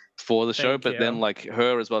personality for the show. But then, like,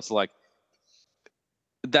 her as well. It's like,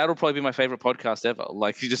 that'll probably be my favorite podcast ever.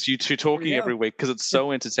 Like, just you two talking every week because it's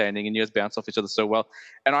so entertaining, and you guys bounce off each other so well.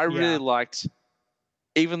 And I really liked,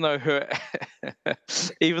 even though her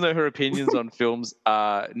opinions on films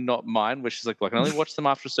are not mine, which is like I can only watch them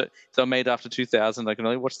after they're made after 2000. I can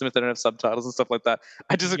only watch them if they don't have subtitles and stuff like that.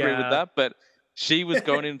 I disagree with that, but she was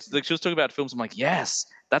going into, like, she was talking about films. I'm like, yes,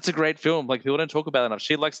 that's a great film. Like, people don't talk about it enough.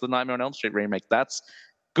 She likes the Nightmare on Elm Street remake. That's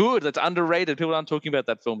good. That's underrated. People aren't talking about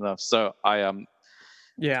that film enough. So I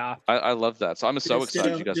love that. So I'm so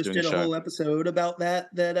excited you guys are doing a show. Just did a whole episode about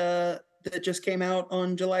that just came out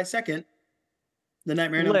on July 2nd. The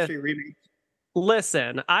Nightmare on Elm Street remake.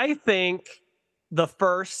 Listen, I think the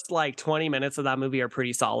first like 20 minutes of that movie are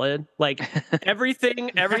pretty solid. Like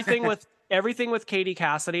everything with Katie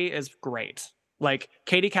Cassidy is great. Like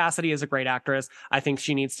Katie Cassidy is a great actress. I think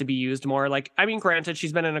she needs to be used more. Like, I mean, granted,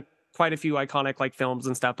 she's been in quite a few iconic like films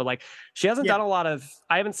and stuff, but like she hasn't done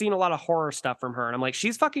I haven't seen a lot of horror stuff from her. And I'm like,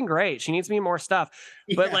 she's fucking great. She needs to be more stuff.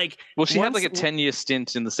 Yeah. But like, well, she had like a 10-year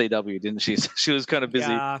stint in the CW, didn't she? She was kind of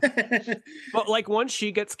busy. Yeah. But like once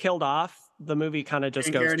she gets killed off, the movie kind of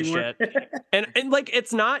just goes to shit. And like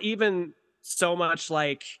it's not even so much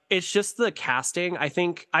like, it's just the casting. I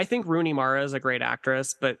think Rooney Mara is a great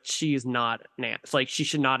actress, but she's not Nancy. Like she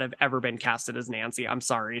should not have ever been casted as Nancy. I'm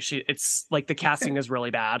sorry. It's like the casting is really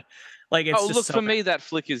bad. Like it's just for me, that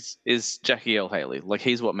flick is Jackie L. Haley. Like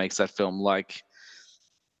he's what makes that film like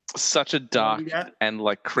such a dark and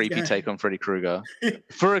like creepy take on Freddy Krueger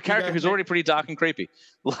for a character who's already pretty dark and creepy.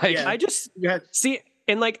 Like I just see.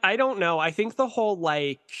 And like, I don't know. I think the whole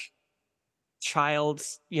like child,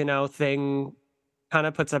 thing kind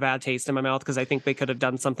of puts a bad taste in my mouth because I think they could have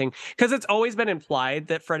done something, because it's always been implied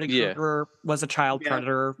that Freddy Krueger was a child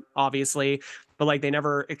predator, obviously, but like they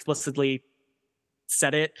never explicitly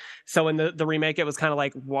said it. So in the remake, it was kind of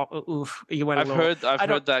like, oof, you went. I've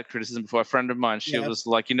heard that criticism before. A friend of mine, she was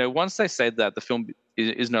like, once they say that, the film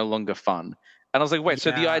is no longer fun. And I was like, wait,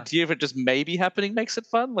 so the idea of it just maybe happening makes it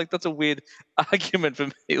fun? Like, that's a weird argument for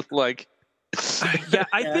me. Like,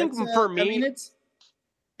 I think for me, I mean,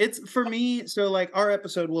 it's for me. So like our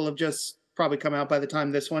episode will have just probably come out by the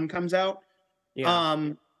time this one comes out.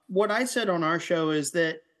 Yeah. What I said on our show is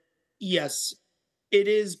that, yes,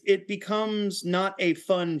 it becomes not a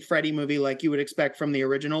fun Freddy movie like you would expect from the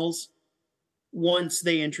originals once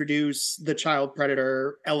they introduce the child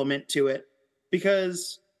predator element to it,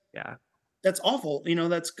 because that's awful.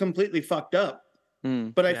 That's completely fucked up.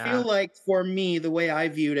 But I feel like for me, the way I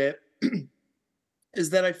viewed it is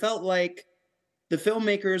that I felt like the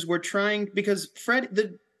filmmakers were trying, because Freddy,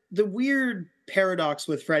 the weird paradox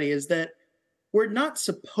with Freddy is that we're not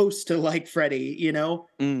supposed to like Freddy,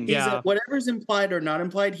 He's whatever's implied or not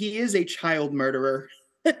implied, he is a child murderer.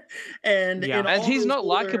 And he's not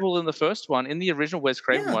likable in the first one. In the original Wes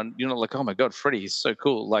Craven one, you're not like, oh my god, Freddy, he's so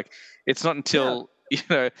cool. Like, it's not until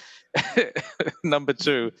number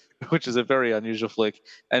 2, which is a very unusual flick,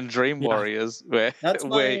 and Dream Warriors, where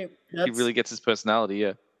he really gets his personality.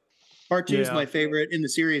 Part 2 is my favorite in the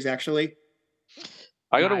series, actually.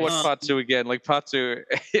 I gotta watch part 2 again. Like part 2,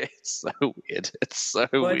 it's so weird. It's so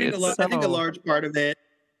weird. I think a large part of it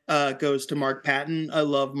goes to Mark Patton. I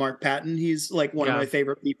love Mark Patton. He's like one of my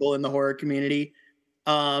favorite people in the horror community.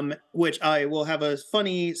 Which I will have a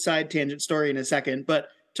funny side tangent story in a second. But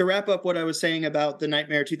to wrap up what I was saying about the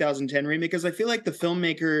Nightmare 2010 remake, because I feel like the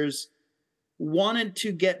filmmakers wanted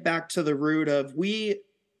to get back to the root of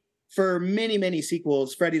for many, many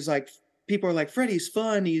sequels, Freddy's like, people are like, Freddy's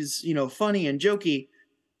fun. He's, funny and jokey.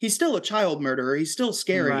 He's still a child murderer. He's still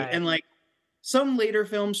scary. Right. And like some later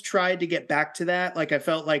films tried to get back to that. Like I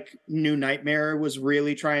felt like New Nightmare was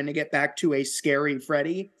really trying to get back to a scary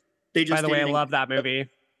Freddy. They just, by the way, I love that movie.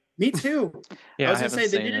 Me too. I was going to say,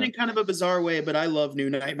 they did it in kind of a bizarre way, but I love New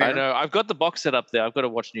Nightmare. I know. I've got the box set up there. I've got to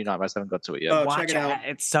watch New Nightmare. I haven't got to it yet. Oh, check it out.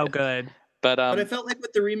 It's so good. But I felt like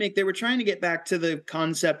with the remake, they were trying to get back to the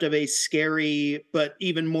concept of a scary but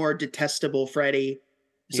even more detestable Freddy.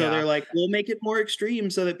 So they're like, we'll make it more extreme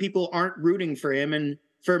so that people aren't rooting for him. And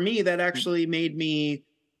for me, that actually made me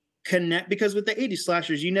connect, because with the 80s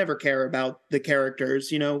slashers, you never care about the characters.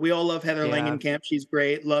 We all love Heather Langenkamp. She's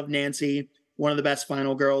great. Love Nancy, one of the best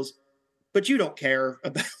final girls. But you don't care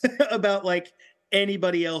about like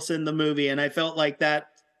anybody else in the movie. And I felt like that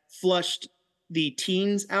flushed the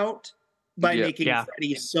teens out by making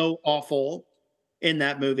Freddy so awful in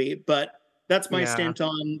that movie. But that's my stint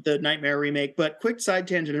on the Nightmare remake. But quick side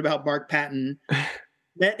tangent about Mark Patton.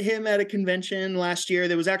 Met him at a convention last year.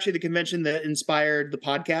 There was actually the convention that inspired the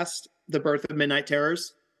podcast, The Birth of Midnight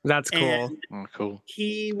Terrors. That's cool. Cool.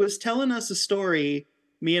 He was telling us a story,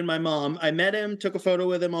 me and my mom. I met him, took a photo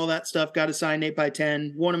with him, all that stuff, got a signed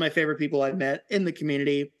 8x10. One of my favorite people I've met in the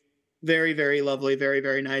community. Very, very lovely, very,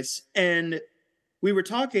 very nice. And we were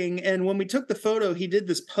talking, and when we took the photo, he did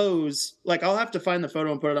this pose. Like, I'll have to find the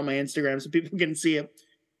photo and put it on my Instagram so people can see it.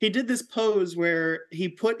 He did this pose where he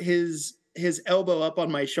put his elbow up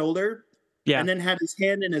on my shoulder and then had his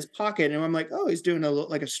hand in his pocket. And I'm like, oh, he's doing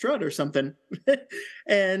like a strut or something.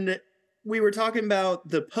 And we were talking about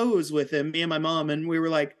the pose with him, me and my mom, and we were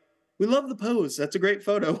like, we love the pose. That's a great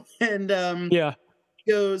photo. And Yeah.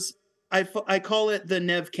 he goes, I call it the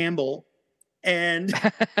Nev Campbell. And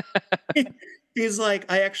he's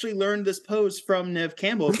like, I actually learned this pose from Nev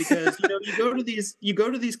Campbell because you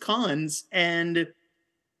go to these cons and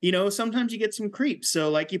sometimes you get some creeps. So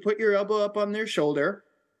like you put your elbow up on their shoulder,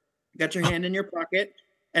 got your hand in your pocket,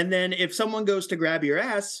 and then if someone goes to grab your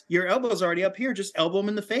ass, your elbow's already up here, just elbow them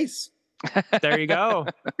in the face. There you go.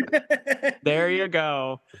 There you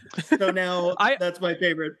go. So now that's my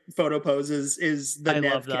favorite photo pose is the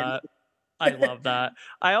Nev love that. Campbell. I love that.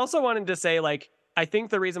 I also wanted to say, like, I think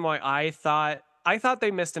the reason why I thought they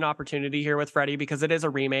missed an opportunity here with Freddy, because it is a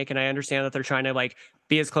remake, and I understand that they're trying to like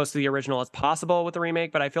be as close to the original as possible with the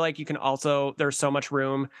remake, but I feel like you can also, there's so much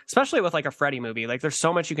room, especially with like a Freddy movie, like there's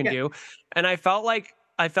so much you can do. And I felt like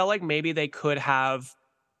maybe they could have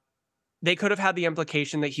had the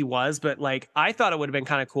implication that he was, but like I thought it would have been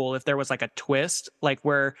kind of cool if there was like a twist, like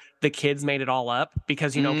where the kids made it all up,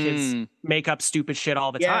 because kids make up stupid shit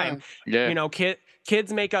all the time. Yeah.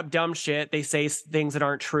 Kids make up dumb shit. They say things that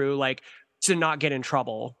aren't true, like to not get in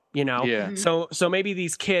trouble. Yeah. So maybe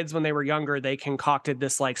these kids, when they were younger, they concocted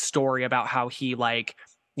this like story about how he like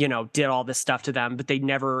did all this stuff to them, but that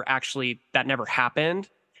never happened.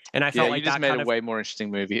 And I felt like you just that made kind a of way more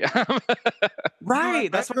interesting movie.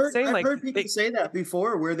 Right. That's what I'm saying. I've heard people say that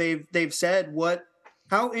before, where they've said,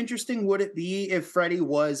 how interesting would it be if Freddy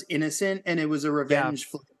was innocent and it was a revenge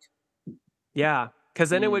flick? Yeah. Because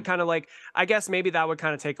then it would kind of like, I guess maybe that would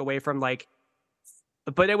kind of take away from like,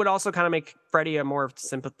 but it would also kind of make Freddy a more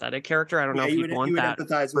sympathetic character. I don't know if you'd want that. You would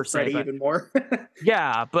empathize with Freddy even more.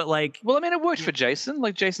 Yeah, but like, well, I mean, it worked for Jason.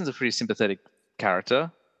 Like, Jason's a pretty sympathetic character.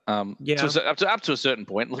 Up to a certain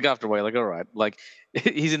point. Like after a while, like all right, like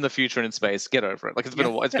he's in the future and in space. Get over it. Like it's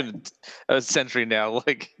been a century now.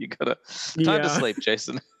 Like you gotta time to sleep,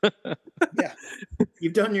 Jason. Yeah,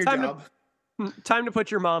 you've done your job. Time to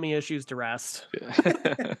put your mommy issues to rest.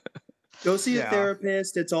 Go see a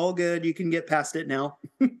therapist. It's all good. You can get past it now.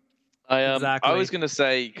 Exactly. I was going to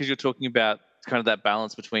say, because you're talking about kind of that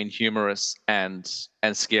balance between humorous and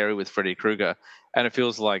scary with Freddy Krueger, and it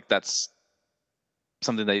feels like that's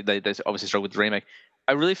something they obviously struggled with the remake.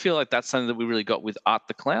 I really feel like that's something that we really got with Art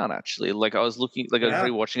the Clown. Actually, like I was looking, like I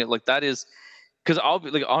was rewatching it, like that is. Because I'll be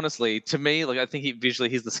like, honestly, to me, like I think visually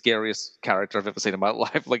he's the scariest character I've ever seen in my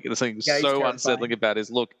life. Like there's something so unsettling about his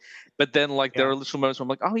look. But then like there are little moments where I'm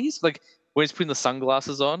like, oh, he's like when he's putting the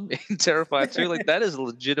sunglasses on in Terrifier 2, like that is a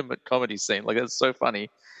legitimate comedy scene. Like it's so funny.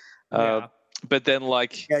 But then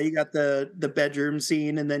like you got the bedroom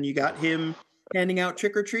scene, and then you got him handing out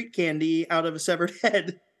trick or treat candy out of a severed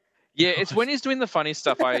head. Yeah, it's when he's doing the funny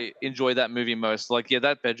stuff I enjoy that movie most. Like,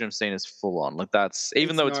 that bedroom scene is full on. Like, that's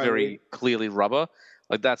even though it's very clearly rubber,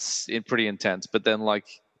 like that's pretty intense. But then, like,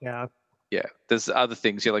 there's other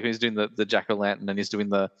things. Yeah, like when he's doing the jack-o'-lantern and he's doing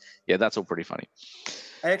that's all pretty funny.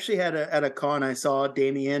 I actually had at a con, I saw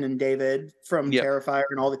Damien and David from Terrifier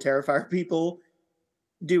and all the Terrifier people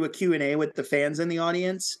do a Q&A with the fans in the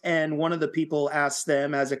audience, and one of the people asked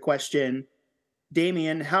them as a question,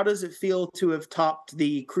 Damien, how does it feel to have topped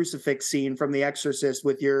the crucifix scene from The Exorcist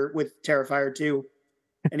with Terrifier 2?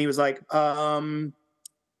 And he was like, I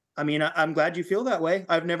mean, I'm glad you feel that way.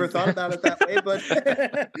 I've never thought about it that way, but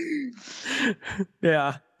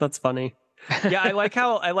yeah, that's funny. Yeah, I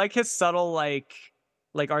like his subtle like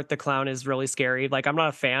Art the Clown is really scary. Like I'm not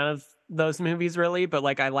a fan of those movies really, but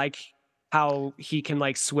like I like how he can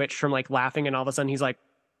like switch from like laughing and all of a sudden he's like,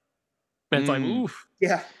 and it's like, oof.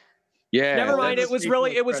 Yeah. Yeah. Never mind. It was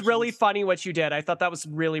really funny what you did. I thought that was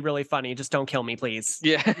really, really funny. Just don't kill me, please.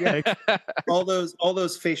 Yeah. all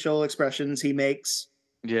those facial expressions he makes.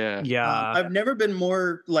 Yeah. Yeah. I've never been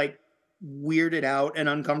more like weirded out and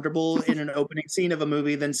uncomfortable in an opening scene of a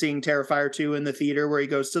movie than seeing Terrifier 2 in the theater where he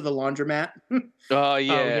goes to the laundromat. Oh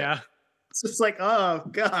yeah. It's just like, oh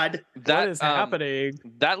God. What is happening?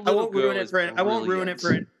 That little girl I won't ruin it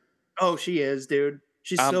for it. Oh, she is, dude.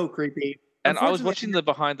 She's so creepy. And I was watching the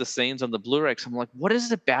behind the scenes on the Blu-ray. I'm like, what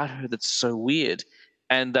is it about her that's so weird?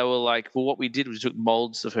 And they were like, well, what we did was we took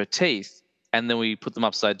molds of her teeth and then we put them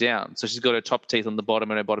upside down. So she's got her top teeth on the bottom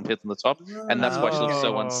and her bottom teeth on the top. And that's why she looks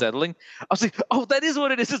so unsettling. I was like, oh, that is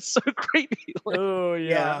what it is. It's so creepy. Like, oh,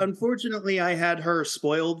 yeah. Unfortunately, I had her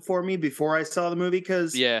spoiled for me before I saw the movie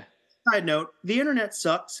because side note, the internet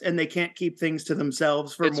sucks and they can't keep things to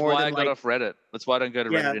themselves for more than That's why I got off Reddit. That's why I don't go to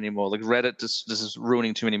Reddit anymore. Like Reddit just is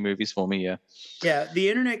ruining too many movies for me, Yeah, the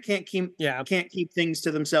internet can't keep things to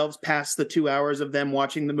themselves past the 2 hours of them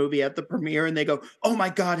watching the movie at the premiere and they go, "Oh my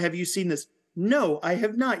God, have you seen this?" No, I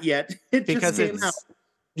have not yet. It just came out.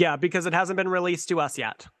 Yeah, because it hasn't been released to us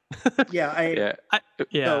yet. Yeah,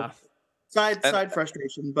 yeah. So, side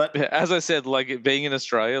frustration, but as I said, like it being in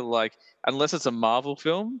Australia, like unless it's a Marvel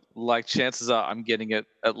film, like chances are I'm getting it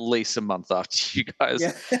at least a month after you guys.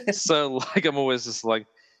 Yeah. So like I'm always just like,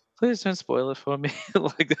 please don't spoil it for me.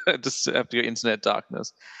 Like I just have to go internet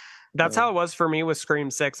darkness. That's how it was for me with Scream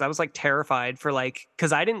 6. I was like terrified for like,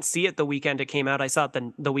 because I didn't see it the weekend it came out. I saw it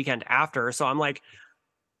the weekend after. So I'm like,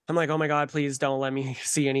 oh my God, please don't let me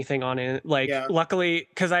see anything on it. Like, luckily,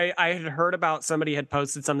 because I had heard about somebody had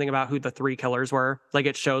posted something about who the 3 killers were. Like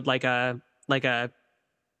it showed like a there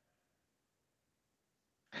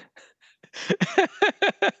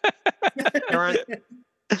aren't.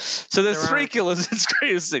 So there's 3 killers in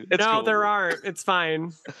Scream 6. No, cool. There aren't. It's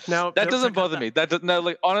fine. No, that doesn't bother me.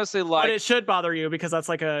 Like honestly, like. But it should bother you because that's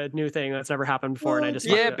like a new thing that's never happened before, and I just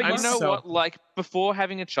but you know what? Like before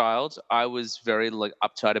having a child, I was very like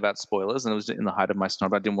uptight about spoilers, and it was in the height of my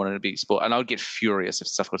snob. I didn't want it to be spoiled, and I would get furious if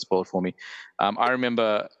stuff got spoiled for me. I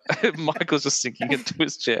remember Michael's just sinking into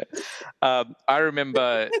his chair. I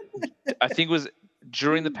remember, I think it was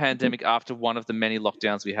during the pandemic, after one of the many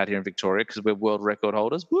lockdowns we had here in Victoria, because we're world record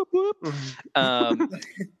holders, whoop, whoop,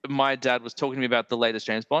 my dad was talking to me about the latest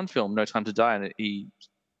James Bond film, No Time to Die, and he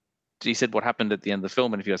said what happened at the end of the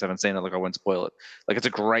film, and if you guys haven't seen it, like I won't spoil it. Like it's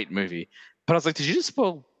a great movie. But I was like, did you just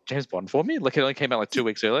spoil James Bond for me? Like it only came out like 2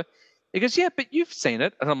 weeks earlier. He goes, yeah, but you've seen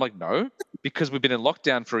it. And I'm like, no, because we've been in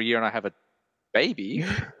lockdown for a year and I have a baby.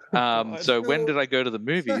 So when did I go to the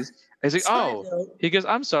movies? He's like, he goes,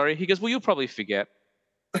 I'm sorry. He goes, well, you'll probably forget.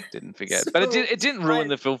 Didn't forget, but it didn't ruin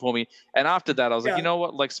the film for me. And after that, I was like, you know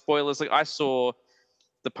what? Like spoilers. Like I saw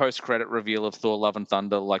the post-credit reveal of Thor: Love and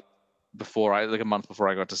Thunder like a month before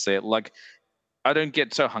I got to see it. Like I don't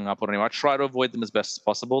get so hung up on it anymore. I try to avoid them as best as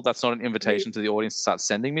possible. That's not an invitation to the audience to start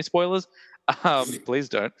sending me spoilers. Please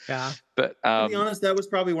don't. Yeah. But to be honest, that was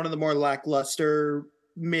probably one of the more lackluster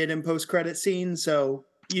mid and post-credit scenes. So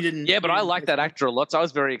you didn't. Yeah, but I like that actor a lot. So I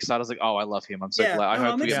was very excited. I was like, oh, I love him. I'm so glad. I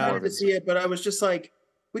hope I'm excited to see it. But I was just like,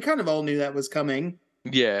 we kind of all knew that was coming.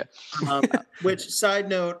 Yeah. Which, side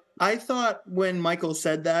note, I thought when Michael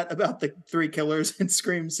said that about the 3 killers in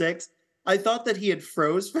Scream 6, I thought that he had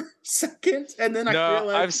froze for a second, and then I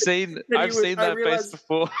realized I've seen that face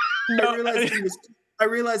before. I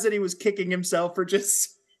realized that he was kicking himself for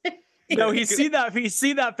just. No, he's seen that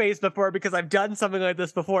face before because I've done something like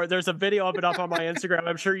this before. There's a video of it up on my Instagram.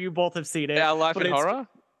 I'm sure you both have seen it. Yeah, Life in Horror.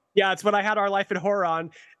 Yeah, it's when I had our Life in Horror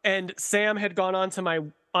on, and Sam had gone onto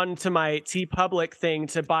my TeePublic thing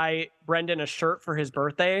to buy Brendan a shirt for his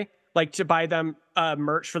birthday, like to buy them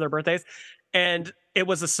merch for their birthdays. And it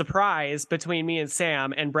was a surprise between me and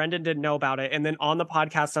Sam, and Brendan didn't know about it. And then on the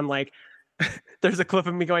podcast, I'm like, there's a clip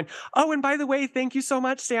of me going, oh, and by the way, thank you so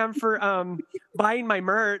much, Sam, for buying my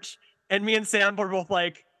merch. And me and Sam were both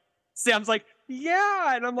like, Sam's like,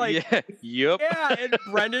 yeah. And I'm like, yeah, yep. Yeah. And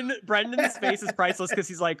Brendan's face is priceless because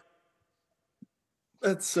he's like,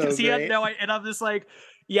 that's so great. He had no idea. And I'm just like,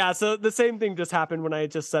 yeah. So the same thing just happened when I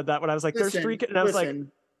just said that, when I was like, there's 3, and I was like,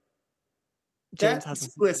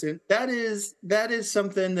 that is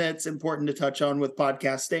something that's important to touch on with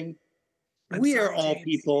podcasting. We are all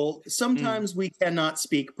people. Sometimes we cannot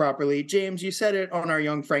speak properly. James, you said it on our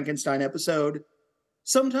Young Frankenstein episode.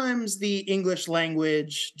 Sometimes the English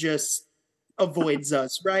language just avoids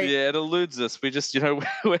us, right? Yeah, it eludes us. We just,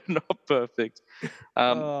 we're not perfect.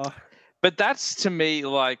 But that's, to me,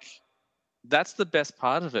 like, that's the best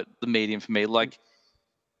part of it, the medium for me. Like,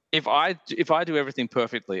 if I do everything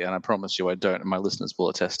perfectly, and I promise you I don't, and my listeners will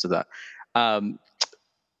attest to that,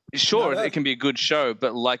 sure, it can be a good show,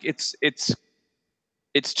 but like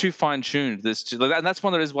it's too fine-tuned. And that's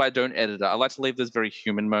one of the reasons why I don't edit it. I like to leave those very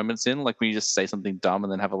human moments in, like when you just say something dumb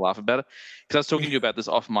and then have a laugh about it. Because I was talking to you about this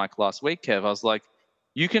off mic last week, Kev. I was like,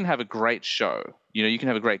 you can have a great show. You can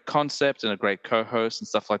have a great concept and a great co-host and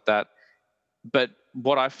stuff like that. But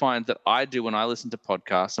what I find that I do when I listen to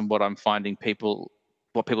podcasts, and what I'm finding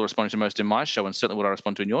what people are responding to most in my show, and certainly what I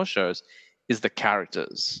respond to in your shows, is the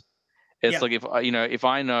characters. It's like if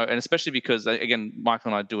I know, and especially because, again, Michael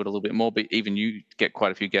and I do it a little bit more, but even you get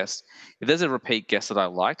quite a few guests. If there's a repeat guest that I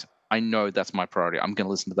liked, I know that's my priority. I'm going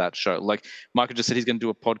to listen to that show. Like Michael just said, he's going to do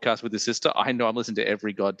a podcast with his sister. I know I'm listening to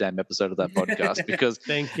every goddamn episode of that podcast because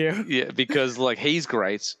thank you. Yeah, because like he's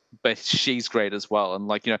great, but she's great as well. And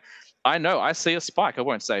like, I know I see a spike. I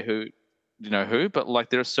won't say who, but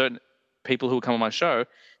like there are certain people who will come on my show.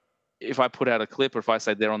 If I put out a clip or if I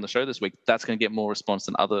say they're on the show this week, that's going to get more response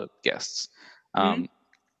than other guests. He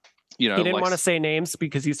didn't want to say names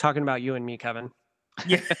because he's talking about you and me, Kevin.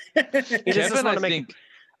 Yeah. Kevin,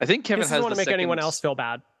 I think Kevin doesn't want to make anyone else feel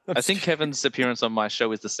bad. I think Kevin's appearance on my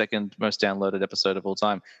show is the second most downloaded episode of all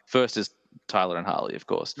time. First is Tyler and Harley, of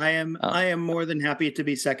course. I am more than happy to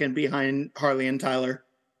be second behind Harley and Tyler.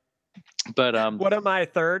 But what am I,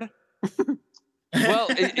 third? Well,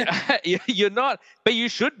 you're not, but you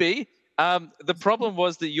should be. The problem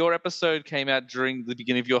was that your episode came out during the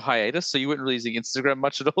beginning of your hiatus, so you weren't really using Instagram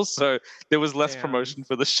much at all. So there was less promotion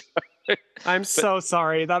for the show. I'm so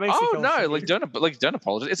sorry. That makes me feel shitty. Don't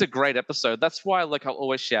apologize. It's a great episode. That's why I'll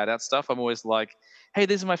always shout out stuff. I'm always like, hey,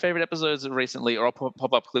 these are my favorite episodes recently, or I'll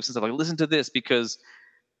pop up clips and stuff like, listen to this, because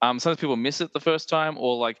sometimes people miss it the first time,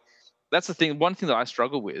 or like. That's the thing. One thing that I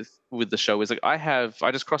struggle with the show is like I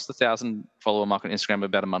just crossed the 1,000 follower mark on Instagram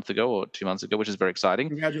about a month ago or 2 months ago, which is very exciting.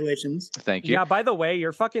 Congratulations! Thank you. Yeah. By the way,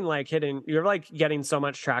 you're fucking you're like getting so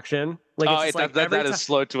much traction. Like that is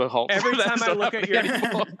slow to a halt. Every time I look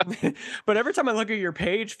at but every time I look at your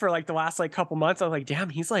page for like the last like couple months, I'm like, damn,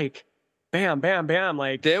 he's like, bam, bam, bam.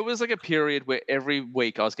 Like there was like a period where every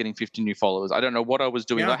week I was getting 50 new followers. I don't know what I was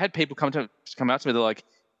doing. Yeah. I had people come out to me. They're like,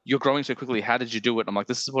 you're growing so quickly. How did you do it? I'm like,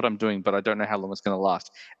 this is what I'm doing, but I don't know how long it's going to last.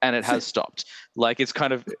 And it has stopped. Like it's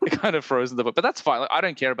kind of frozen the book, but that's fine. Like, I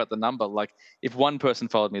don't care about the number. Like if one person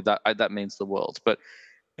followed me, that means the world. But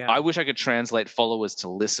I wish I could translate followers to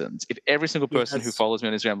listens. If every single person who follows me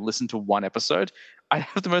on Instagram listened to one episode, I'd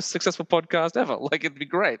have the most successful podcast ever. Like it'd be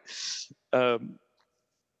great. I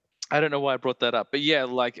don't know why I brought that up, but yeah,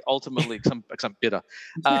 like ultimately, I'm bitter.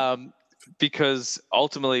 Because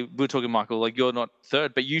ultimately we're talking, Michael, like you're not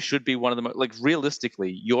third, but you should be one of the most, like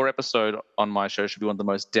realistically, your episode on my show should be one of the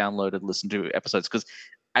most downloaded, listened to episodes, because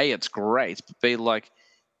A, it's great, but B, like,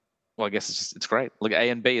 well, I guess it's great. Like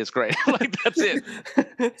A and B is great. Like that's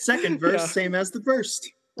it. Second verse, same as the first.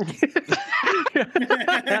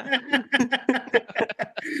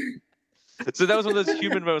 So that was one of those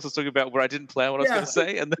human moments I was talking about where I didn't plan what I was going to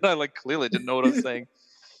say, and then I like clearly didn't know what I was saying.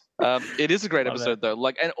 It is a great episode though.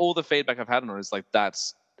 Like, and all the feedback I've had on it is like,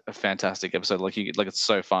 that's a fantastic episode. Like it's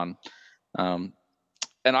so fun. And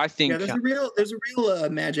I think there's a real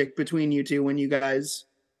magic between you two when you guys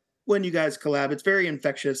collab. It's very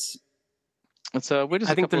infectious. It's I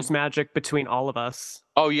think there's magic between all of us.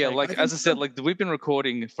 Oh yeah, like as I said, like we've been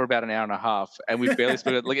recording for about an hour and a half, and we've barely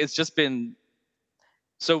spoken. Like it's just been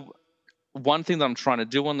so. One thing that I'm trying to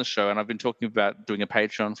do on the show, and I've been talking about doing a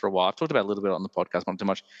Patreon for a while, I've talked about it a little bit on the podcast, not too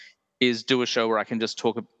much, is do a show where I can just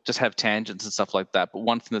have tangents and stuff like that. But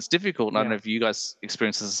one thing that's difficult, and I don't know if you guys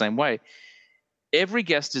experience this the same way, every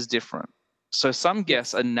guest is different. So some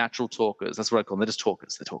guests are natural talkers. That's what I call them. They're just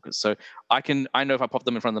talkers. They're talkers. So I know if I pop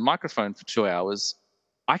them in front of the microphone for 2 hours,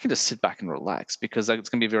 I can just sit back and relax because it's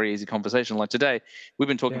going to be a very easy conversation. Like today, we've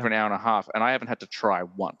been talking for an hour and a half, and I haven't had to try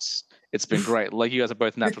once. It's been great. Like you guys are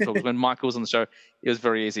both natural talkers. When Michael was on the show, it was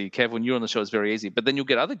very easy. Kev, when you were on the show, it was very easy. But then you'll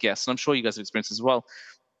get other guests, and I'm sure you guys have experienced as well.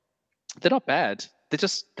 They're not bad. They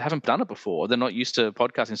just haven't done it before. They're not used to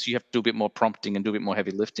podcasting, so you have to do a bit more prompting and do a bit more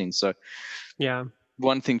heavy lifting. So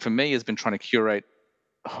one thing for me has been trying to curate.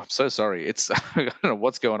 Oh, I'm so sorry. It's I don't know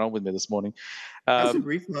what's going on with me this morning.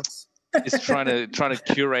 Reflux. Is trying to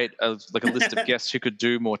curate a list of guests who could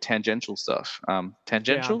do more tangential stuff.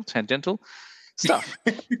 Tangential stuff.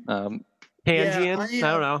 Tangent. I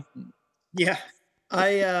don't know. Yeah,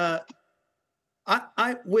 I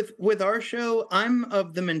with our show, I'm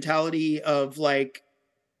of the mentality of like,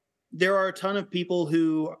 there are a ton of people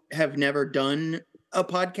who have never done a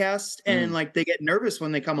podcast and like they get nervous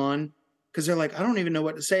when they come on because they're like, I don't even know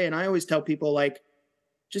what to say. And I always tell people like,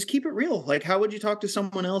 just keep it real. Like, how would you talk to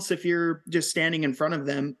someone else if you're just standing in front of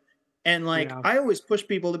them? And like, I always push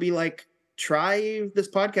people to be like, try this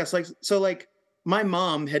podcast. Like, so like my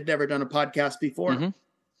mom had never done a podcast before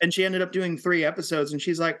and she ended up doing 3 episodes. And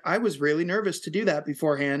she's like, I was really nervous to do that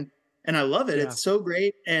beforehand. And I love it. Yeah. It's so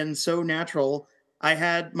great and so natural. I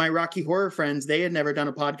had my Rocky Horror friends. They had never done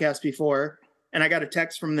a podcast before. And I got a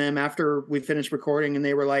text from them after we finished recording. And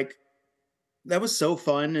they were like, that was so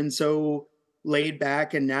fun and so laid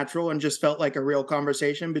back and natural and just felt like a real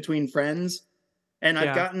conversation between friends. And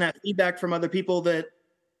I've gotten that feedback from other people that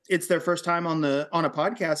it's their first time on a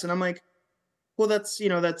podcast. And I'm like, well,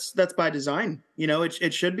 that's by design.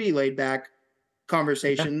 It should be laid back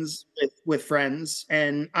conversations with friends.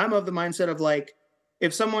 And I'm of the mindset of like,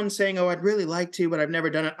 if someone's saying, oh, I'd really like to, but I've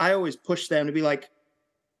never done it, I always push them to be like,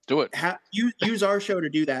 do it. Use our show to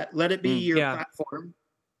do that. Let it be your platform.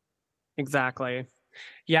 Exactly.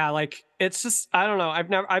 Yeah, like it's just I don't know.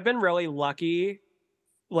 I've been really lucky,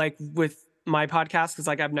 like with my podcast, because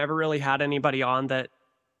like I've never really had anybody on that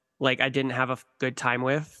like I didn't have a good time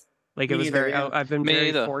with. Like it was I've been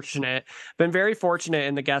very fortunate. Been very fortunate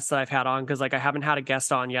in the guests that I've had on because like I haven't had a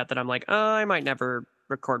guest on yet that I'm like, oh, I might never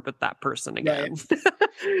record with that person again.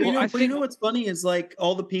 Right. You know what's funny is like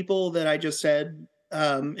all the people that I just said,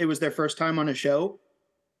 it was their first time on a show.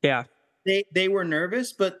 Yeah. They were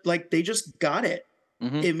nervous, but like they just got it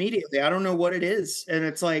immediately. I don't know what it is. And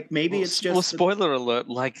it's like, maybe it's just. Well, spoiler alert,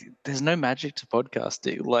 like there's no magic to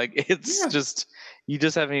podcasting. Like it's just, you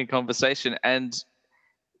just having a conversation, and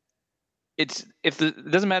it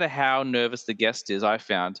doesn't matter how nervous the guest is. I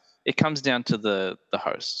found it comes down to the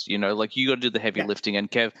host. You know, like you got to do the heavy lifting. And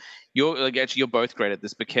Kev, you're both great at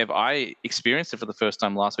this. But Kev, I experienced it for the first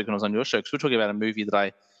time last week when I was on your show, because we're talking about a movie that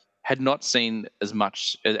I had not seen as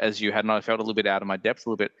much as you had, and I felt a little bit out of my depth a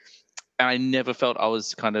little bit, and I never felt I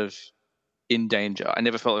was kind of in danger. I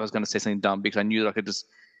never felt like I was going to say something dumb, because I knew that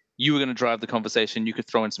you were going to drive the conversation. You could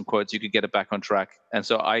throw in some quotes, you could get it back on track. And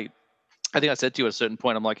so I think I said to you at a certain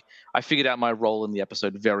point, I'm like, I figured out my role in the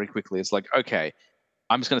episode very quickly. It's like, okay,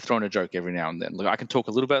 I'm just going to throw in a joke every now and then. Like I can talk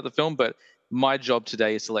a little bit about the film, but my job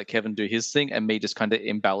today is to let Kevin do his thing and me just kind of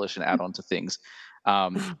embellish and add on to things.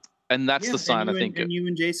 And that's the sign, I think. And you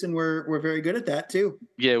and Jason were very good at that too.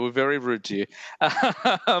 Yeah, we're very rude to you.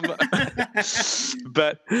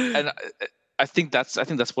 But I think that's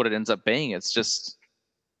what it ends up being. It's just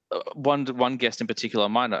one guest in particular,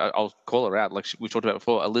 mine. I'll call her out. Like we talked about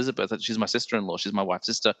before, Elizabeth. She's my sister-in-law. She's my wife's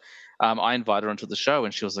sister. I invited her onto the show,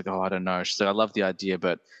 and she was like, "Oh, I don't know." She said, "I love the idea,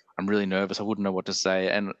 but I'm really nervous. I wouldn't know what to say."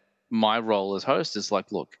 And my role as host is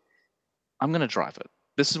like, "Look, I'm going to drive it.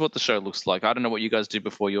 This is what the show looks like. I don't know what you guys do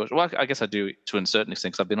before yours. Well, I guess I do to a certain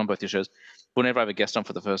extent, because I've been on both your shows. Whenever I have a guest on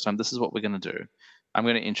for the first time, this is what we're going to do. I'm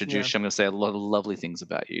going to introduce you. I'm going to say a lot of lovely things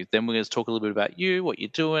about you. Then we're going to talk a little bit about you, what you're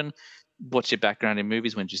doing, what's your background in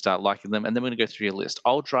movies, when did you start liking them, and then we're going to go through your list.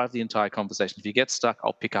 I'll drive the entire conversation. If you get stuck,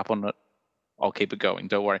 I'll pick up on it. I'll keep it going.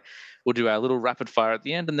 Don't worry. We'll do our little rapid fire at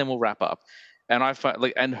the end, and then we'll wrap up." And I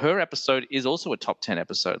find and her episode is also a top 10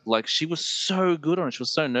 episode. Like she was so good on it. She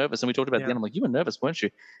was so nervous. And we talked about the end. I'm like, "You were nervous, weren't you?"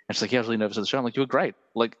 And she's like, "Yeah, I was really nervous at the show." I'm like, "You were great."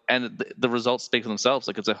 Like, and the results speak for themselves.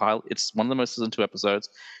 Like it's one of the most listened to episodes.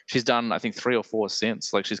 She's done, I think, 3 or 4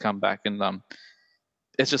 since. Like she's come back, and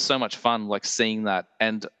it's just so much fun, like seeing that.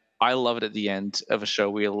 And I love it at the end of a show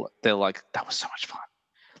where they're like, "That was so much fun."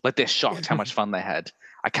 Like they're shocked how much fun they had.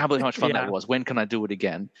 I can't believe how much fun that was. When can I do it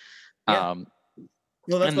again?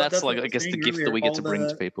 Well, that's like, I guess, the gift that we get to bring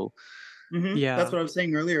to people. Mm-hmm. Yeah, that's what I was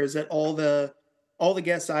saying earlier. Is that all the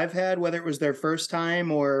guests I've had, whether it was their first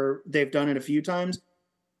time or they've done it a few times,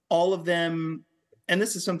 all of them, and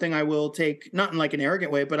this is something I will take, not in like an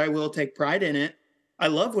arrogant way, but I will take pride in it. I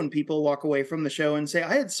love when people walk away from the show and say,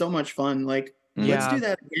 "I had so much fun. Like, let's do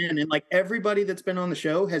that again." And like everybody that's been on the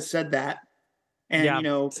show has said that.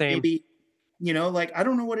 And same. Maybe. Like, I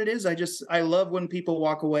don't know what it is. I love when people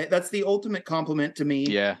walk away. That's the ultimate compliment to me.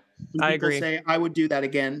 Yeah. I agree. Say, "I would do that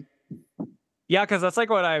again." Yeah, because that's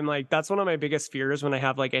like what I'm like, that's one of my biggest fears when I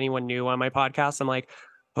have like anyone new on my podcast. I'm like,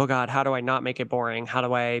 oh God, how do I not make it boring? How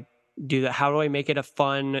do I do that? How do I make it a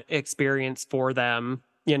fun experience for them?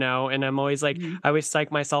 And I'm always like, I always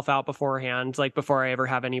psych myself out beforehand. Like before I ever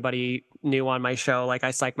have anybody new on my show, like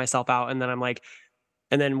I psych myself out, and then I'm like,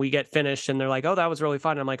 and then we get finished and they're like, "Oh, that was really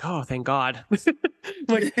fun." I'm like, "Oh, thank God."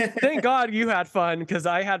 Like, thank God you had fun, because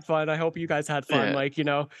I had fun. I hope you guys had fun. Yeah. Like,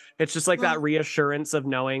 it's just like that reassurance of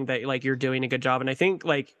knowing that like you're doing a good job. And I think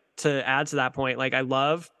like to add to that point, like I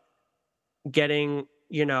love getting,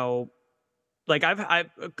 like I've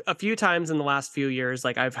a few times in the last few years,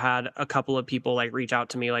 like I've had a couple of people like reach out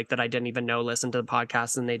to me like that I didn't even know listen to the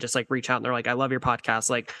podcast, and they just like reach out and they're like, "I love your podcast.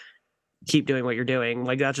 Like, keep doing what you're doing."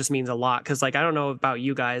 Like that just means a lot, because like I don't know about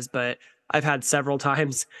you guys, but I've had several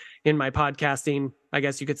times in my podcasting, I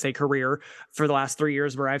guess you could say, career for the last 3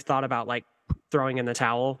 years where I've thought about like throwing in the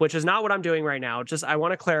towel, which is not what I'm doing right now. Just I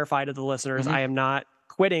want to clarify to the listeners, I am not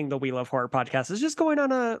quitting the We Love Horror podcast. It's just going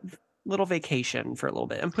on a little vacation for a little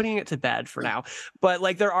bit. I'm putting it to bed for now. But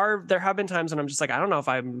like there have been times when I'm just like, I don't know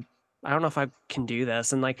if I can do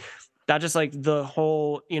this, and like that just like the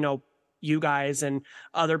whole you guys and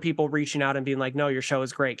other people reaching out and being like, "No, your show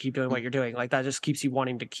is great. Keep doing what you're doing." Like that just keeps you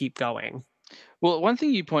wanting to keep going. Well, one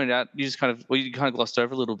thing you pointed out, you kind of glossed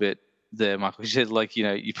over a little bit there, Michael. You said like,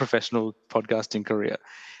 your professional podcasting career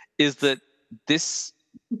is that this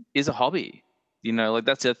is a hobby. Like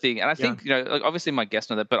that's the thing. And I think, like obviously my guests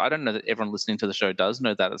know that, but I don't know that everyone listening to the show does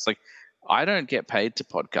know that. It's like, I don't get paid to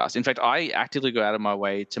podcast. In fact, I actively go out of my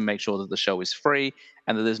way to make sure that the show is free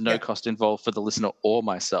and that there's no cost involved for the listener or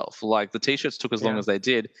myself. Like the t-shirts took as long as they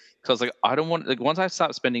did, because like I don't want, like once I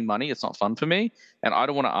start spending money, it's not fun for me, and I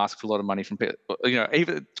don't want to ask for a lot of money from people.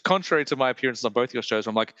 Even contrary to my appearances on both your shows,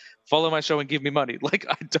 I'm like, follow my show and give me money. Like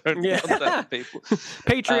I don't want that from people.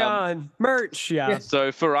 Patreon merch,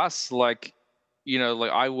 So for us, like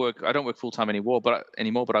like I don't work full time anymore, but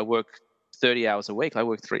I work 30 hours a week. I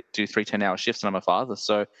do 3 10-hour shifts, and I'm a father.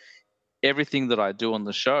 So everything that I do on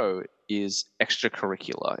the show is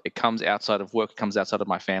extracurricular. It comes outside of work. It comes outside of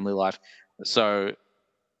my family life. So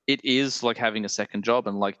it is like having a second job,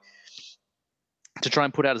 and like to try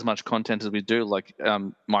and put out as much content as we do. Like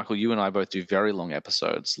Michael, you and I both do very long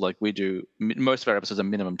episodes. Like we do, most of our episodes are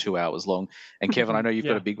minimum 2 hours long. And Kevin, I know you've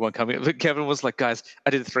got a big one coming. But Kevin was like, guys, I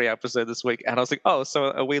did a 3 episode this week, and I was like, oh,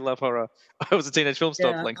 so a We Love Horror. I was a Teenage Film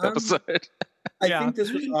Snob length episode. I think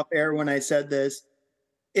this was off air when I said this.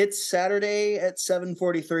 It's Saturday at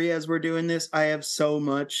 7:43 as we're doing this. I have so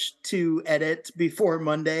much to edit before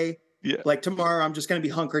Monday. Yeah. Like tomorrow, I'm just going to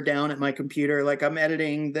be hunkered down at my computer. Like I'm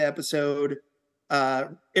editing the episode.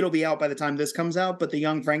 It'll be out by the time this comes out, but the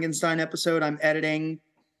Young Frankenstein episode I'm editing.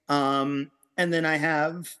 And then I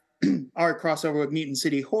have our crossover with Mutant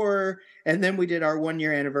City Horror. And then we did our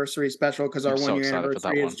 1-year anniversary special because our 1-year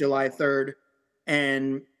anniversary is July 3rd.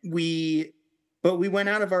 And we went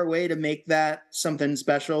out of our way to make that something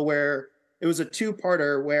special where it was a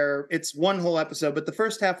 2-parter where it's one whole episode, but the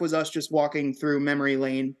first half was us just walking through memory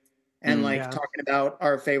lane and talking about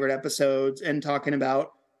our favorite episodes and talking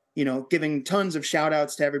about, giving tons of shout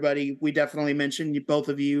outs to everybody. We definitely mentioned both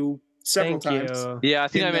of you several times. Yeah, I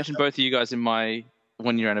think I mentioned both of you guys in my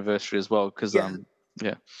 1-year anniversary as well. Because And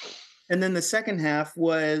then the second half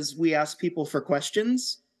was we asked people for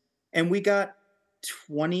questions, and we got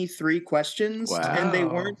 23 questions. Wow. And they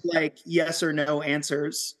weren't like yes or no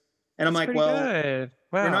answers. And I'm like, well,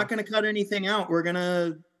 we're not going to cut anything out. We're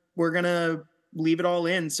gonna leave it all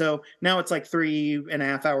in. So now it's like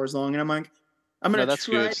 3.5 hours long, and I'm like, that's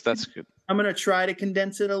good. That's good. I'm gonna try to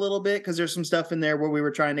condense it a little bit because there's some stuff in there where we were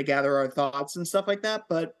trying to gather our thoughts and stuff like that.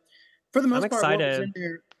 But for the most part,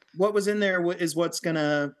 what was in there is what's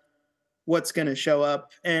gonna show up.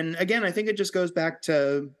 And again, I think it just goes back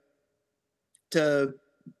to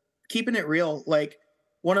keeping it real. Like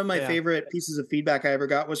one of my favorite pieces of feedback I ever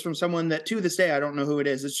got was from someone that to this day I don't know who it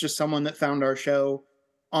is. It's just someone that found our show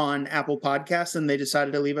on Apple Podcasts and they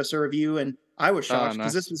decided to leave us a review, and I was shocked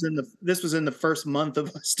because this was in the first month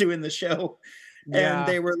of us doing the show, and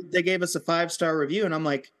they gave us a 5-star review, and I'm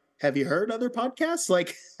like, have you heard other podcasts?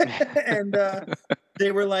 Like, and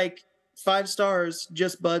they were like 5 stars,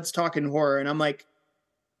 just buds talking horror, and I'm like,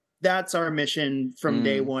 that's our mission from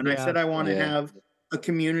day one. I said I want to have a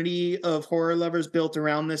community of horror lovers built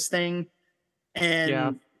around this thing,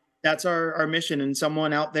 and that's our mission. And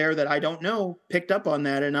someone out there that I don't know picked up on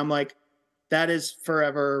that, and I'm like, that is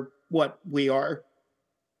forever what we are.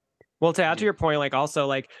 Well, to add to your point, like also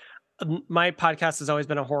like my podcast has always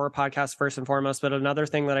been a horror podcast first and foremost, but another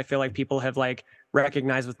thing that I feel like people have like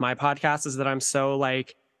recognized with my podcast is that I'm so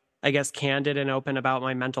like, I guess, candid and open about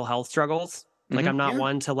my mental health struggles. Like I'm not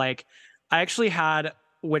one to like, I actually had,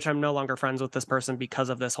 which I'm no longer friends with this person because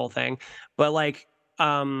of this whole thing, but like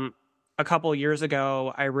a couple years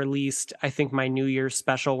ago, I released, I think, my New Year's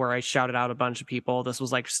special where I shouted out a bunch of people. This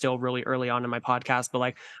was like still really early on in my podcast, but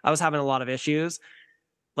like I was having a lot of issues,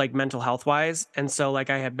 like mental health wise. And so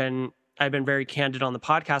like I've been very candid on the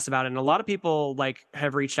podcast about it. And a lot of people like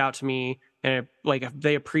have reached out to me and like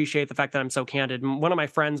they appreciate the fact that I'm so candid. And one of my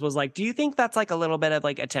friends was like, do you think that's like a little bit of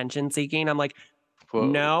like attention seeking? I'm like, whoa.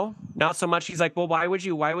 No, not so much. He's like, well, why would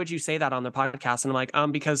you say that on the podcast? And I'm like,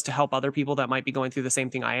 because to help other people that might be going through the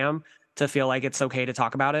same thing I am, to feel like it's okay to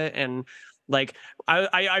talk about it. And like,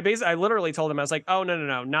 I literally told him, I was like, oh,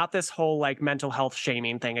 no, not this whole like mental health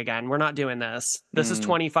shaming thing again. We're not doing this. This is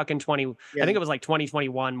 2020. I think it was like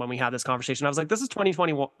 2021 when we had this conversation. I was like, this is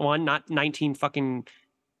 2021, not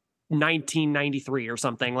 1993 or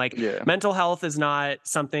something. Like mental health is not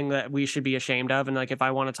something that we should be ashamed of. And like, if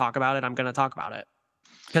I want to talk about it, I'm going to talk about it.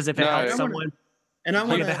 Because if it helps someone. I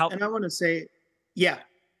want to say,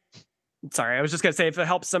 sorry, I was just gonna say if it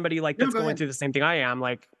helps somebody like that's going through the same thing I am,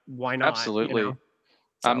 like why not? Absolutely. So,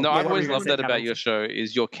 I've always loved that about your show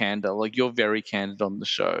is your candor. Like you're very candid on the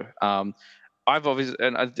show. I've obviously,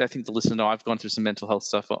 and I think the listener know, I've gone through some mental health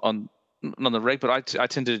stuff on the reg, but I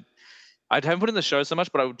tend to. I haven't put in the show so much,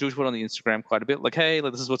 but I do put on the Instagram quite a bit. Like, hey,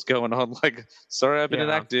 like this is what's going on. Like, sorry, I've been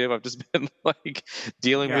inactive. I've just been like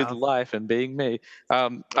dealing with life and being me.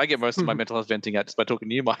 I get most of my mental health venting out just by talking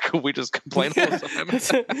to you, Michael. We just complain all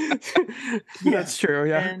the time. That's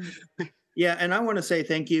true. Yeah. And I want to say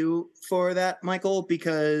thank you for that, Michael,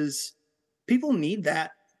 because people need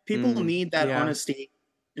that. People need that honesty,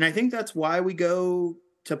 and I think that's why we go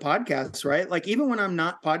to podcasts, right? Like even when I'm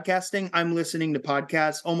not podcasting, I'm listening to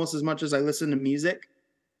podcasts almost as much as I listen to music.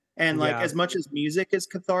 And like as much as music is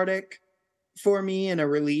cathartic for me and a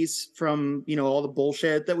release from, all the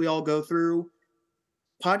bullshit that we all go through,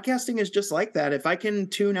 podcasting is just like that. If I can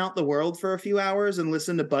tune out the world for a few hours and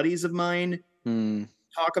listen to buddies of mine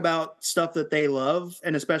talk about stuff that they love,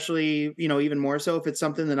 and especially, even more so if it's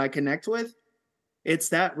something that I connect with, it's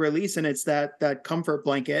that release and it's that comfort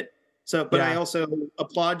blanket. So, but I also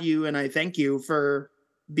applaud you and I thank you for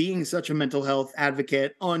being such a mental health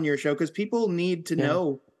advocate on your show, because people need to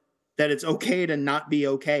know that it's okay to not be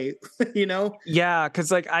okay, Yeah,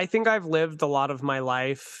 because like I think I've lived a lot of my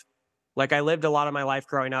life. Like I lived a lot of my life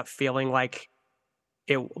growing up feeling like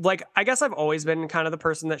I guess I've always been kind of the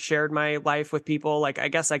person that shared my life with people. Like I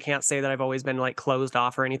guess I can't say that I've always been like closed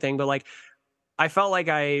off or anything, but like I felt like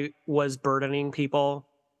I was burdening people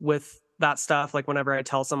with that stuff. Like whenever I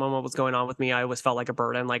tell someone what was going on with me, I always felt like a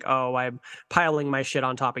burden, like, oh, I'm piling my shit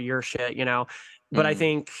on top of your shit, But I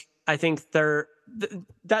think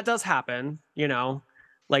that does happen,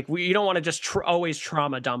 like you don't want to just always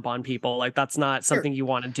trauma dump on people. Like that's not something you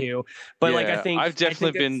want to do. But like, I think I've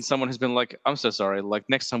definitely been someone who's been like, I'm so sorry. Like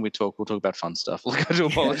next time we talk, we'll talk about fun stuff. Like I do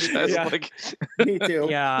apologize. Like me too.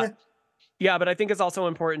 Yeah. But I think it's also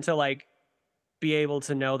important to like be able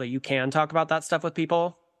to know that you can talk about that stuff with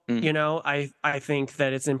people. I think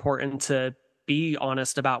that it's important to be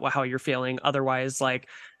honest about how you're feeling. Otherwise, like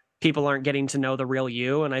people aren't getting to know the real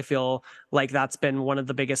you. And I feel like that's been one of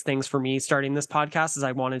the biggest things for me starting this podcast is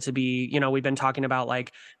I wanted to be, we've been talking about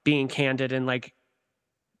like being candid and like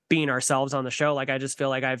being ourselves on the show. Like, I just feel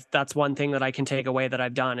like that's one thing that I can take away that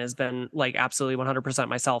I've done has been like absolutely 100%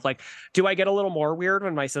 myself. Like, do I get a little more weird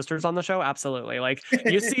when my sister's on the show? Absolutely. Like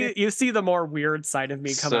you see the more weird side of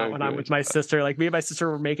me come out when I'm with my sister. Like me and my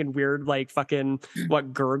sister were making weird, like fucking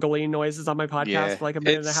gurgling noises on my podcast for like a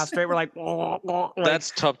minute and a half straight. We're like,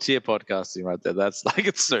 that's top tier podcasting right there. That's like,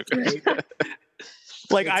 it's so good.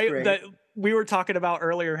 Like we were talking about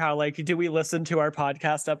earlier how like, do we listen to our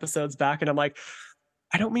podcast episodes back? And I'm like,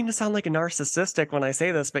 I don't mean to sound like a narcissistic when I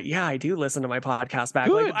say this, but yeah, I do listen to my podcast back.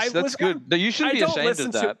 Good. Like, that's good. No, you shouldn't be ashamed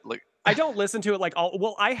of that. I don't listen to it like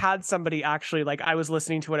I had somebody actually, like I was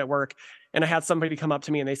listening to it at work and I had somebody come up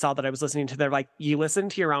to me and they saw that I was listening to their, like, you listen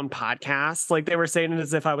to your own podcast? Like they were saying it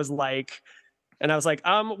as if I was like, and I was like,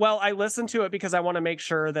 well, I listen to it because I want to make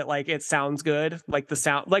sure that like it sounds good. Like the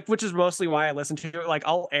sound, like, which is mostly why I listen to it. Like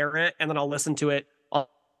I'll air it and then I'll listen to it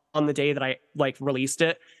on the day that I like released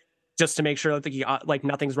it, just to make sure that like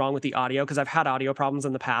nothing's wrong with the audio, because I've had audio problems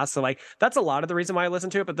in the past. So like that's a lot of the reason why I listen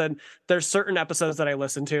to it. But then there's certain episodes that I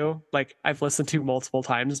listen to, like I've listened to multiple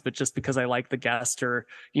times, but just because I like the guest or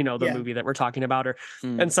the movie that we're talking about, or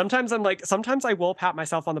and sometimes I will pat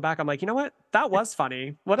myself on the back. I'm like, you know what, that was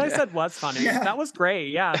funny. What I said was funny. That was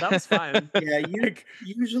great. Yeah, that was fun.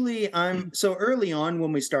 Usually I'm so early on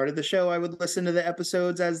when we started the show, I would listen to the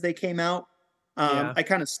episodes as they came out. I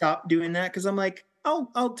kind of stopped doing that because I'm like,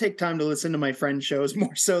 I'll take time to listen to my friends' shows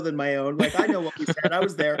more so than my own. Like I know what we said, I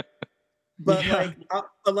was there. But like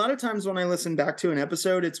a lot of times when I listen back to an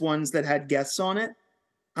episode, it's ones that had guests on it.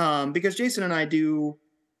 Because Jason and I do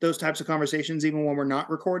those types of conversations even when we're not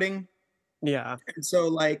recording. Yeah. And so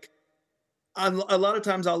like a lot of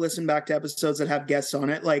times I'll listen back to episodes that have guests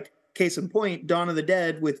on it. Like case in point, Dawn of the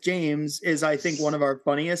Dead with James is, I think, one of our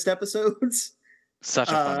funniest episodes. Such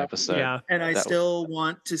a fun episode. Yeah. And I still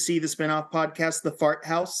want to see the spinoff podcast, The Fart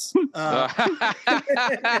House.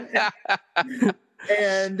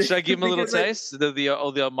 And should I give him a little taste?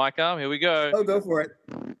 The mic arm? Here we go. Oh, go for it.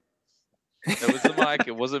 It was the mic.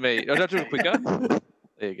 It wasn't me. I'll do it quicker.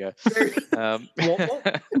 There you go. I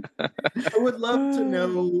would love to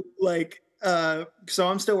know, like, so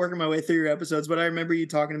I'm still working my way through your episodes, but I remember you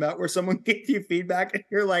talking about where someone gave you feedback and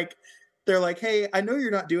you're like, they're like, hey, I know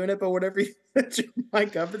you're not doing it, but whatever you put your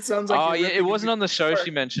mic up, it sounds like. Oh, yeah, it wasn't on the show.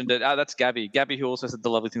 She mentioned it. That's Gabby. Gabby, who also said the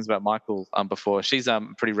lovely things about Michael before. She's a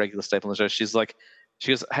pretty regular staple on the show. She's like,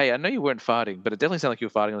 she goes, hey, I know you weren't farting, but it definitely sounded like you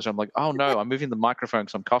were farting on the show. I'm like, oh no, I'm moving the microphone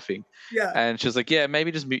because I'm coughing. Yeah. And she's like, yeah,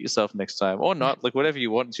 maybe just mute yourself next time or not. Like whatever you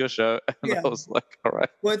want. It's your show. And I was like, all right.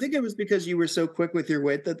 Well, I think it was because you were so quick with your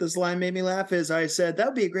wit that this line made me laugh. Is I said, that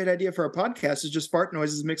would be a great idea for a podcast, is just fart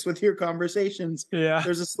noises mixed with your conversations. Yeah.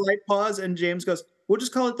 There's a slight pause and James goes, we'll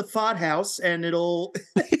just call it the Fod House and it'll.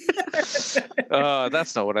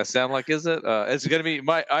 That's not what I sound like, is it? It's going to be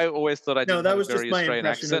I always thought I did have a very Australian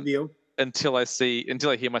accent. Until I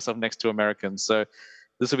hear myself next to Americans. So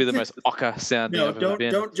this will be the most ochre sound. No,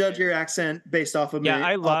 don't judge your accent based off of me. Yeah,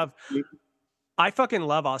 I fucking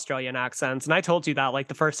love Australian accents. And I told you that like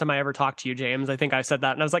the first time I ever talked to you, James. I think I said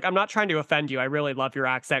that. And I was like, I'm not trying to offend you. I really love your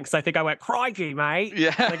accent. Because I think I went, crikey, mate.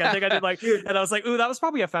 Yeah. Like, I think I did like, and I was like, ooh, that was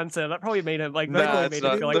probably offensive. That probably made it like, that made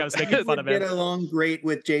it feel like I was making fun of it. Get along great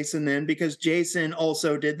with Jason then, because Jason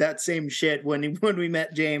also did that same shit when we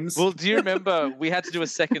met James. Well, do you remember we had to do a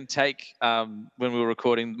second take when we were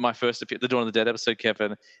recording my first the Dawn of the Dead episode,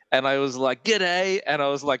 Kevin, and I was like, "G'day," and I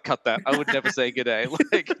was like, "Cut that! I would never say g'day."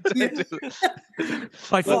 Like,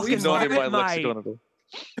 I fucking not in my love it, lexicon at all.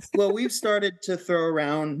 Well, we've started to throw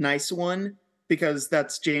around "nice one" because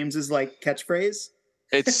that's James's like catchphrase.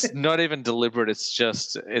 It's not even deliberate. It's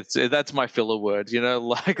just that's my filler word. You know,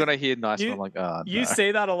 like when I hear "nice one," I'm like, "Oh." You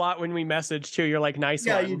say that a lot when we message too. You're like, "Nice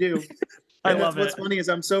one." Yeah, you do. I love it. What's funny is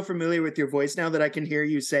I'm so familiar with your voice now that I can hear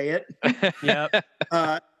you say it. Yep.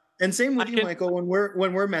 And same with you, Michael. When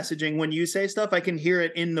we're messaging, when you say stuff, I can hear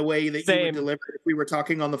it in the way that you would deliver it if we were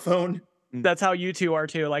talking on the phone. That's how you two are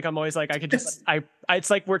too. Like I'm always like I could just it's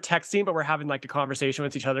like we're texting, but we're having like a conversation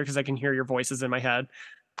with each other because I can hear your voices in my head.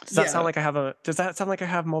 Does that sound like I have does that sound like I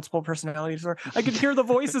have multiple personalities? Or I can hear the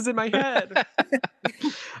voices in my head.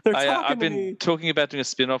 I've been talking about doing a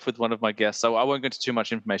spin-off with one of my guests. So I won't go into too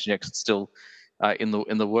much information yet because it's still in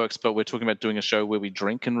the works. But we're talking about doing a show where we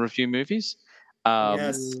drink and review movies.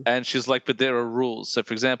 Yes. And she's like, but there are rules. So,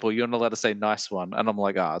 for example, you're not allowed to say "nice one," and I'm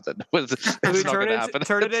like, that's not going to happen.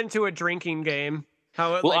 Turn it into a drinking game.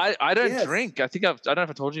 I don't drink. I don't know if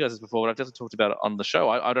I told you guys this before, but I've definitely talked about it on the show.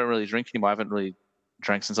 I don't really drink anymore. I haven't really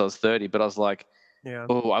drank since I was 30, but I was like, I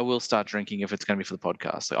will start drinking if it's going to be for the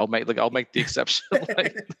podcast. Like, I'll make the exception.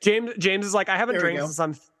 James is like, I haven't drank since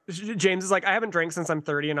I'm. James is like, I haven't drank since I'm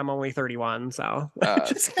 30 and I'm only 31. So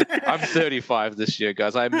I'm 35 this year,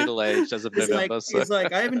 guys. I'm middle aged as of November. He's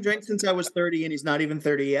like, I haven't drank since I was 30, and he's not even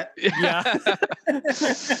 30 yet. Yeah.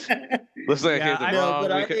 Looks like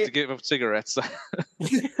I gave to give up cigarettes.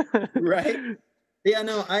 Right. Yeah,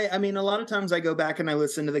 no, I mean, a lot of times I go back and I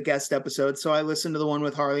listen to the guest episodes. So I listened to the one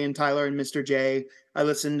with Harley and Tyler and Mr. J. I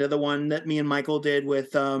listened to the one that me and Michael did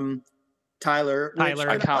with Tyler.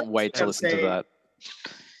 I can't wait to listen to that.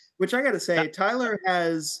 Which I got to say, Tyler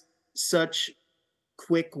has such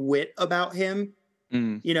quick wit about him.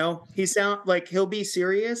 You know, he sounds like he'll be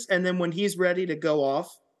serious, and then when he's ready to go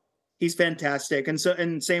off, he's fantastic. And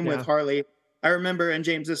same with Harley. I remember, and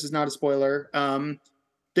James, this is not a spoiler.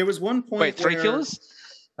 There was one point. Wait, Three Killers?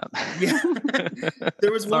 Yeah.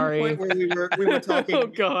 There was one point where we were talking. Oh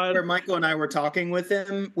God. Where Michael and I were talking with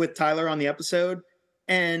Tyler on the episode.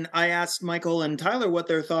 And I asked Michael and Tyler what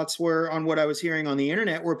their thoughts were on what I was hearing on the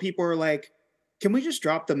internet, where people were like, can we just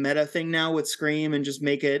drop the meta thing now with Scream and just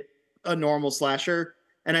make it a normal slasher?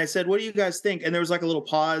 And I said, what do you guys think? And there was like a little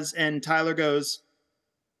pause, and Tyler goes,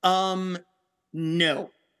 no. Yeah.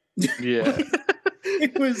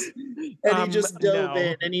 It was, and he just dove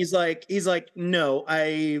in, and he's like, no,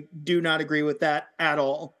 I do not agree with that at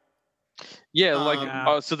all.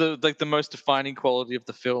 Yeah, so the most defining quality of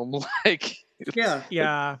the film, like.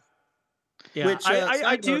 Yeah. Which,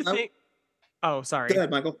 I do think. Oh, sorry. Go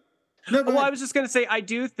ahead, Michael. No, go ahead. I was just gonna say, I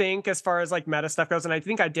do think, as far as like meta stuff goes, and I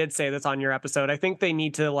think I did say this on your episode, I think they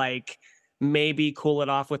need to like maybe cool it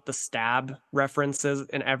off with the stab references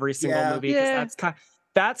in every single movie, because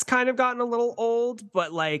that's kind of gotten a little old.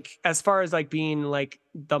 But like, as far as like being like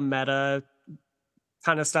the meta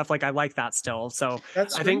kind of stuff, like I like that still. So I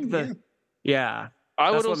think I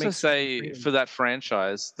would also say for that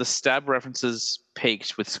franchise, the stab references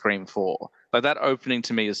peaked with Scream 4. Like that opening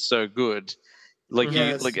to me is so good. Like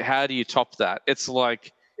how do you top that? It's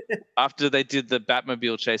like after they did the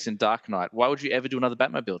Batmobile chase in Dark Knight, why would you ever do another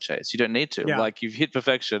Batmobile chase? You don't need to. Like you've hit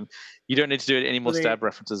perfection. You don't need to do any more stab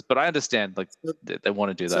references. But I understand like they want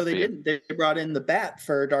to do that. So they didn't. They brought in the Bat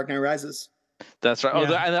for Dark Knight Rises. That's right.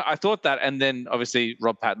 Yeah. And I thought that, and then obviously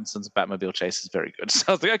Rob Pattinson's Batmobile chase is very good. So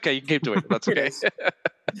I was like, okay, you can keep doing it. That's okay.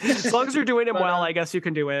 As long as you're doing it well, I guess you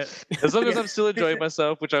can do it. As long as I'm still enjoying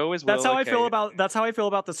myself, which I always will. That's how I feel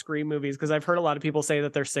about the Scream movies, because I've heard a lot of people say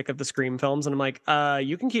that they're sick of the Scream films, and I'm like,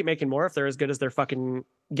 you can keep making more if they're as good as they're fucking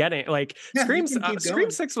getting. Like Scream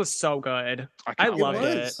 6 was so good. I loved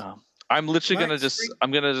it. I'm literally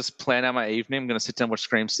I'm gonna just plan out my evening. I'm gonna sit down and watch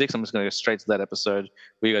Scream 6. I'm just gonna go straight to that episode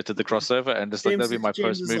where you go to the crossover, and just like that'll be my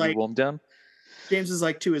post movie warm down. James is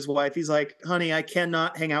like to his wife, he's like, honey, I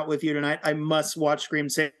cannot hang out with you tonight. I must watch Scream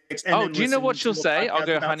 6. And do you know what she'll say? I'll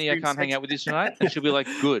go, honey, I can't hang out with you tonight. And she'll be like,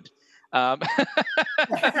 good. Yeah,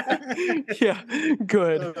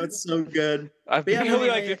 good. Oh, it's so good. I've been here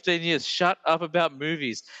like 15 years. Shut up about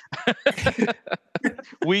movies.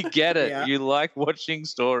 We get it. Yeah. You like watching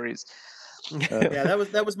stories. Yeah,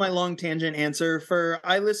 that was my long tangent answer.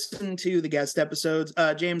 I listened to the guest episodes.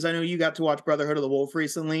 James, I know you got to watch Brotherhood of the Wolf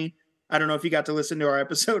recently. I don't know if you got to listen to our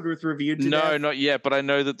episode with reviewed to No, death. not yet, but I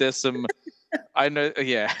know that there's some I know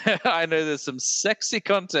there's some sexy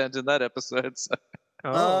content in that episode. So.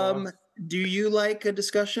 Oh. Do you like a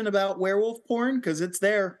discussion about werewolf porn? Because it's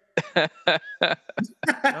there. All I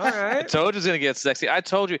right. told you it was gonna get sexy. I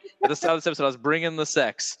told you at the start of this episode I was bringing the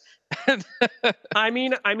sex. I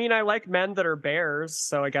mean, I like men that are bears,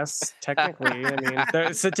 so I guess technically,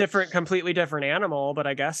 it's a completely different animal. But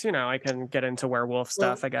I guess I can get into werewolf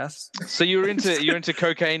stuff. I guess. So you're into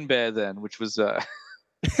Cocaine Bear then, which was.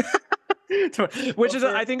 Which is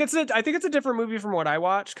I think it's a different movie from what I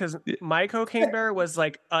watched, because my Cocaine Bear was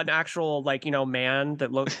like an actual man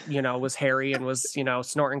that looked was hairy and was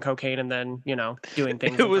snorting cocaine and then doing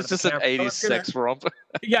things. It was just an 80s sex romp.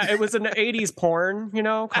 Yeah, it was an 80s porn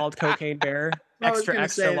called Cocaine Bear,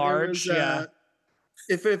 extra large. Yeah.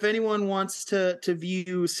 If anyone wants to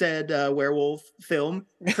view said werewolf film,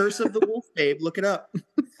 Curse of the Wolf Babe, look it up.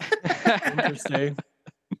 Interesting.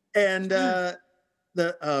 And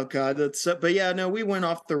but yeah, no, we went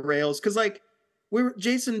off the rails because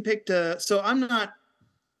Jason picked so I'm not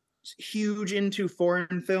huge into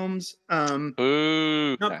foreign films.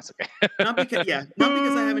 Ooh, that's okay. not because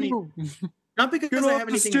I have any not because I have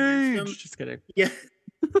anything against them. Just kidding. Yeah.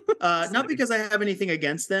 Not because I have anything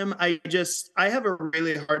against them. I have a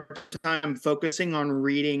really hard time focusing on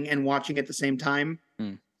reading and watching at the same time.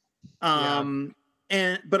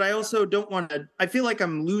 But I also don't want to. I feel like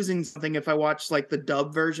I'm losing something if I watch the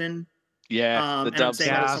dub version. Yeah, the dub. I'm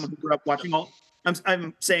saying that as someone who grew up watching all.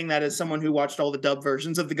 I'm saying that as someone who watched all the dub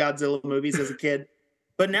versions of the Godzilla movies as a kid.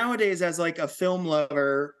 But nowadays, as a film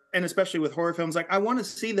lover, and especially with horror films, I want to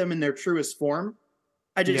see them in their truest form.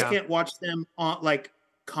 I just can't watch them on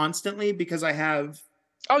constantly because I have.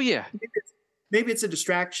 Oh yeah. Maybe it's a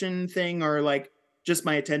distraction thing or just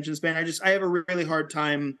my attention span. I have a really hard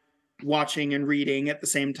time watching and reading at the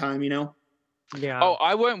same time, Yeah. Oh,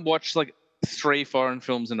 I won't watch 3 foreign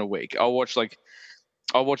films in a week. I'll watch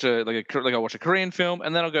I'll watch a Korean film,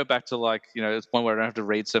 and then I'll go back to it's one where I don't have to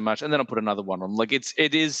read so much, and then I'll put another one on.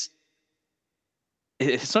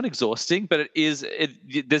 It's not exhausting, but there's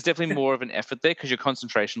definitely more of an effort there because your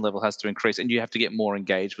concentration level has to increase and you have to get more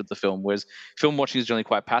engaged with the film. Whereas film watching is generally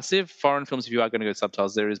quite passive. Foreign films, if you are going to go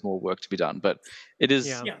subtitles, there is more work to be done. But it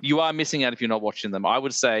is you are missing out if you're not watching them. I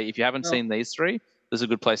would say if you haven't seen these 3, this is a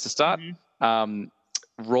good place to start. Mm-hmm.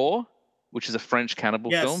 Raw, which is a French cannibal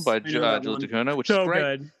film by Jules Ducournau, which is great.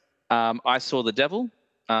 Good. I Saw the Devil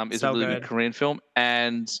is a really good Korean film,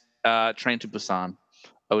 and Train to Busan.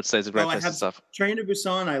 I would say is a great place to stuff. Train to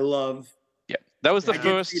Busan, I love. Yeah, that was the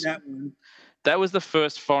first. That one. That was the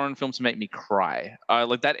first foreign film to make me cry.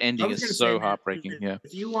 That ending is so heartbreaking. Yeah.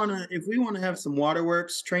 If we wanna have some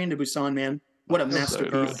waterworks, Train to Busan, man, what a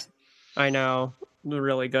masterpiece! I know,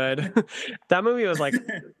 really good. That movie was I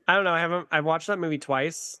don't know. I've watched that movie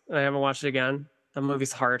twice, and I haven't watched it again. That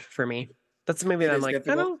movie's hard for me. That's a movie that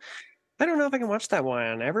I'm I don't know if I can watch that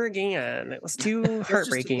one ever again. It was too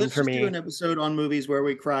heartbreaking for me. Let's do an episode on movies where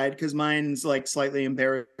we cried because mine's slightly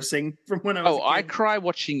embarrassing from when I was. Oh, I cry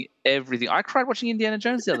watching everything. I cried watching Indiana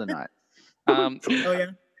Jones the other night. Oh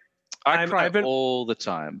yeah, I cry all the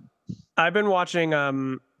time. I've been watching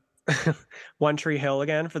One Tree Hill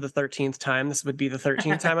again for the 13th time. This would be the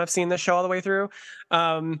 13th time I've seen this show all the way through.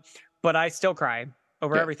 But I still cry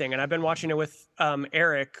over everything, and I've been watching it with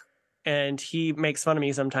Eric. And he makes fun of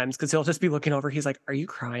me sometimes because he'll just be looking over. He's like, "Are you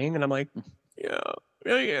crying?" And I'm like, "Yeah,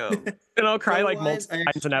 yeah." And I'll cry multiple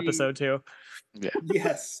times an episode too. Yeah.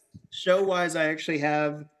 Yes. Show wise, I actually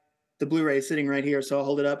have the Blu-ray sitting right here, so I'll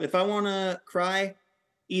hold it up. If I want to cry,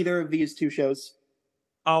 either of these 2 shows.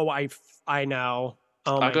 Oh, I know.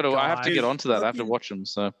 Oh my God. I have to get onto that. I have to watch them.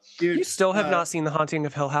 So you still have not seen The Haunting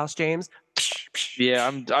of Hill House, James? Yeah,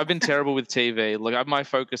 I've been terrible with TV. My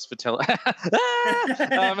focus for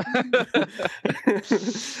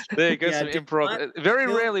there you go, some improv. Very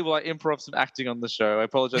rarely will I improv some acting on the show. I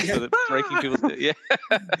apologize for breaking people's. Yeah.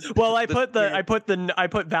 Well, I put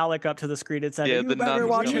Valak up to the screen and said, "You better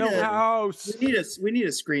watch Hill House." We need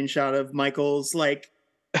a screenshot of Michael's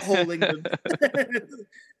holding the.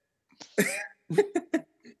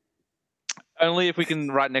 Only if we can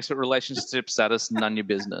write next to it relationship status, none your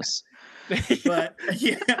business. But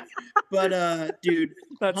dude,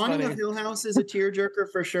 That's Haunting funny. of Hill House is a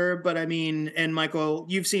tearjerker for sure. But I mean, and Michael,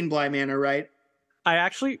 you've seen Bly Manor, right? I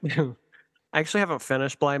actually haven't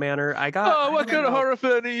finished Bly Manor. What kind of horror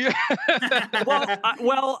fan are you?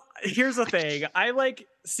 well, here's the thing.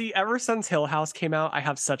 Ever since Hill House came out, I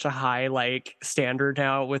have such a high standard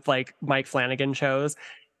now with Mike Flanagan shows,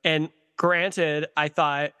 and granted, I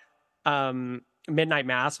thought Midnight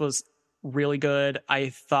Mass was really good. I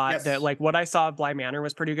thought that like what I saw of Bly Manor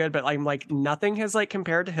was pretty good, but I'm like nothing has like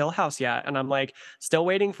compared to Hill House yet, and I'm like still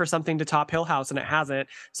waiting for something to top Hill House, and it hasn't.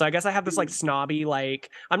 So I guess I have this like snobby,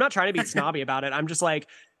 like I'm not trying to be snobby about it. I'm just like,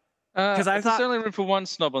 because I thought there's only room for one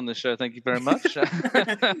snob on the show. Thank you very much.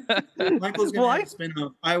 Michael's gonna have a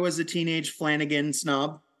spin-off. I was a teenage Flanagan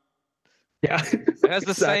snob. Yeah, it has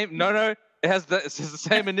the same. No, it has the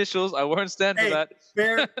same initials. I won't stand for that.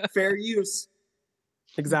 Fair use.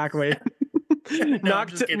 Exactly. No,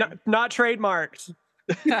 not trademarked.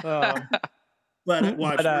 But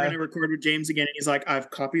watch, we're gonna record with James again, and he's like, "I've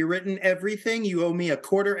copywritten everything. You owe me a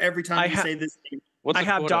quarter every time you say this name." I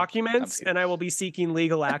have documents, and I will be seeking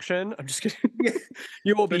legal action. I'm just kidding.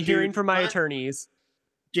 You will be hearing from my attorneys.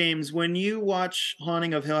 James, when you watch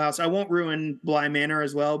Haunting of Hill House, I won't ruin Bly Manor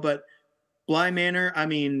as well, but Bly Manor, I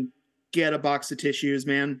mean, get a box of tissues,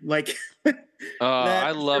 man. Like,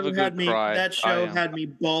 I love a good cry. That show had me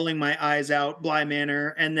bawling my eyes out. Bly Manor,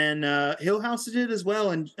 and then Hill House did as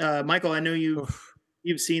well. And Michael, I know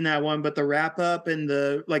you've seen that one, but the wrap up and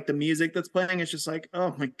the music that's playing, it's just like,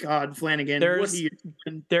 oh my God, Flanagan.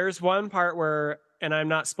 There's one part where, and I'm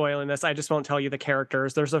not spoiling this, I just won't tell you the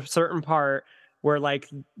characters. There's a certain part where like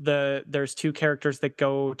there's two characters that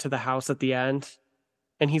go to the house at the end,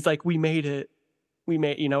 and he's like, we made it.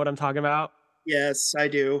 You know what I'm talking about? Yes, I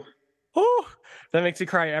do. Oh, that makes me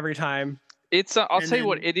cry every time. It's I'll tell you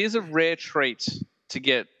what, it is a rare treat to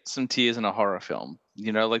get some tears in a horror film.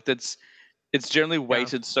 You know, like it's generally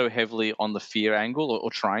weighted so heavily on the fear angle or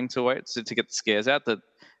trying to wait to get the scares out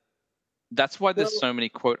that's why there's so many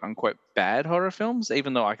quote unquote bad horror films,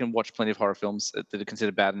 even though I can watch plenty of horror films that are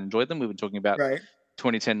considered bad and enjoy them. We've been talking about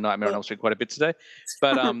 2010 Nightmare on Elm Street quite a bit today.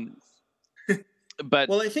 But but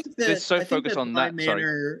well, I think that they're so focused on that.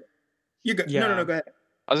 Sorry. You go. Yeah. No, go ahead.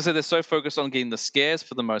 I was gonna say they're so focused on getting the scares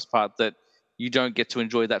for the most part that you don't get to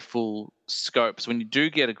enjoy that full scope. So when you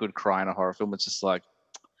do get a good cry in a horror film, it's just like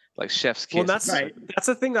chef's kiss. Well, that's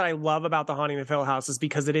the thing that I love about The Haunting of Hill House is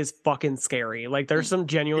because it is fucking scary. Like there's some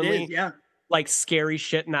genuinely like scary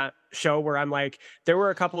shit in that show where I'm like, there were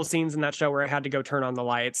a couple of scenes in that show where I had to go turn on the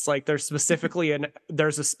lights. Like there's a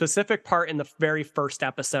specific part in the very first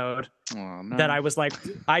episode that I was like,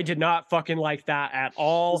 I did not fucking like that at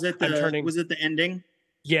all. Was it the ending?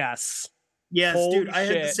 Yes. Yes, Holy dude, I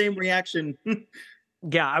had the same reaction.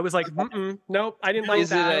 Yeah, I was like, nope, I didn't like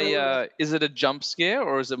that. Is it a jump scare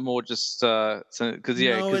or is it more just because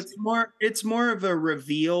it's more of a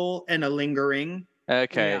reveal and a lingering.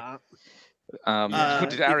 Okay. Yeah.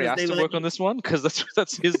 Did Ari Aster work on this one? Because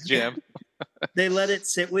that's his jam. They let it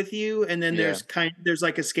sit with you, and then there's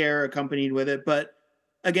like a scare accompanied with it. But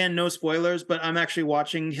again, no spoilers. But I'm actually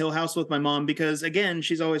watching Hill House with my mom because again,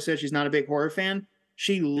 she's always said she's not a big horror fan.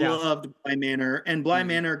 She loved Bly Manor, and Bly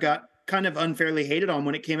Manor got kind of unfairly hated on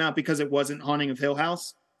when it came out because it wasn't Haunting of Hill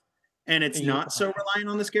House, and it's not so reliant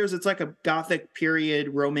on the scares. It's like a gothic period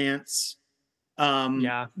romance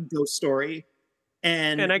ghost story.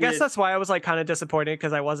 And I guess that's why I was like kind of disappointed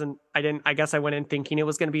because I guess I went in thinking it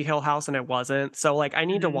was going to be Hill House and it wasn't. So like I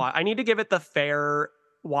need to watch, I need to give it the fair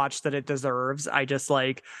watch that it deserves. I just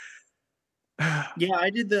like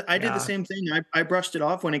I did the same thing. I brushed it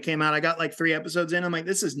off when it came out. I got like 3 episodes in. I'm like,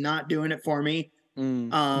 this is not doing it for me.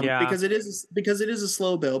 Because it is a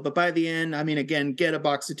slow build. But by the end, I mean, again, get a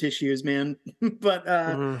box of tissues, man.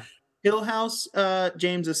 But Hill House,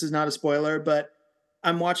 James, this is not a spoiler, but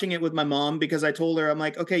I'm watching it with my mom because I told her, I'm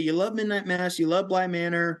like, okay, you love Midnight Mass, you love Bly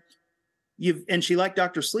Manor, and she liked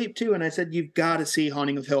Dr. Sleep too. And I said, you've got to see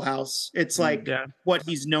Haunting of Hill House. It's like what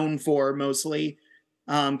he's known for mostly.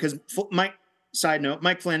 Because Mike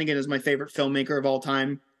Flanagan is my favorite filmmaker of all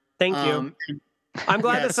time. Thank you. I'm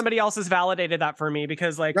glad that somebody else has validated that for me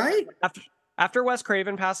because like after Wes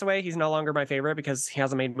Craven passed away, he's no longer my favorite because he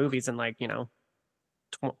hasn't made movies in like,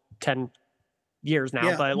 10 years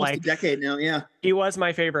now, but like a decade now. Yeah. He was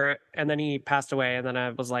my favorite and then he passed away. And then I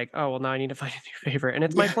was like, oh, well now I need to find a new favorite. And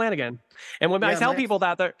it's Mike Flanagan. And when I tell people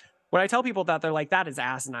that they're like, that is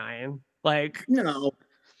asinine. Like, no.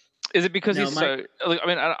 Is it because he's so, I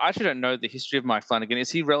mean, I actually don't know the history of Mike Flanagan. Is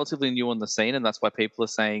he relatively new on the scene and that's why people are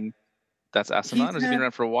saying that's asinine? Has he been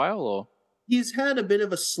around for a while or? He's had a bit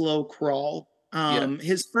of a slow crawl.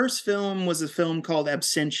 His first film was a film called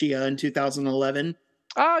Absentia in 2011.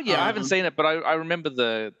 Oh yeah, I haven't seen it, but I remember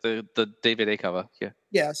the DVD cover.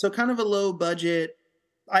 Yeah, so kind of a low budget.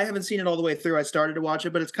 I haven't seen it all the way through. I started to watch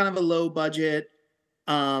it, but it's kind of a low budget,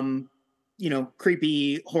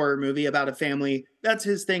 creepy horror movie about a family. That's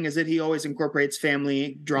his thing, is that he always incorporates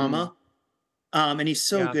family drama. And he's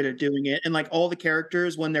so good at doing it. And like all the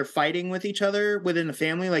characters, when they're fighting with each other within the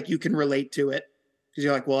family, like you can relate to it because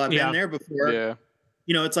you're like, well, I've been there before. Yeah.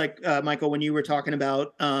 You know, it's like Michael, when you were talking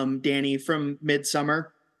about Danny from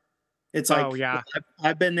Midsummer, it's like, well,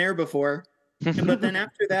 I've been there before. But then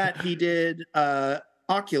after that, he did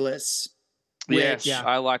Oculus. Which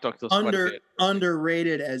I liked Oculus quite a bit.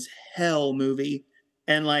 Underrated as hell movie.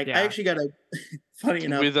 And like, I actually got a funny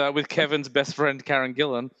enough with Kevin's best friend Karen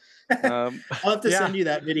Gillan. I'll have to send you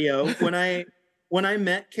that video. When I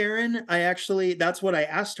met Karen, that's what I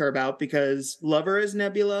asked her about because love her as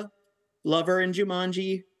Nebula, love her in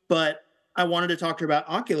Jumanji, but I wanted to talk to her about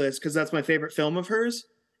Oculus because that's my favorite film of hers.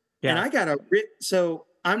 Yeah. And I got so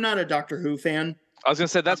I'm not a Doctor Who fan. I was gonna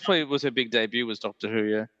say that's probably was her big debut was Doctor Who,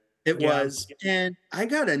 yeah. It was. And I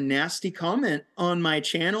got a nasty comment on my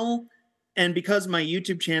channel. And because my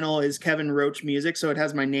YouTube channel is Kevin Roach Music, so it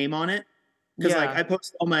has my name on it. Because like I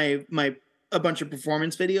post all my a bunch of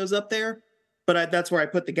performance videos up there, but that's where I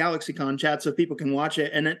put the GalaxyCon chat so people can watch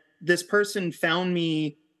it. And this person found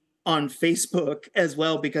me on Facebook as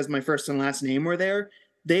well because my first and last name were there.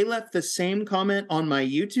 They left the same comment on my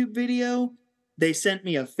YouTube video. They sent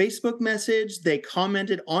me a Facebook message. They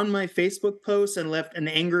commented on my Facebook post and left an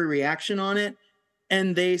angry reaction on it.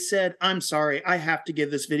 And they said, I'm sorry, I have to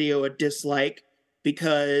give this video a dislike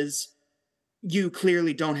because you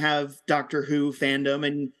clearly don't have Doctor Who fandom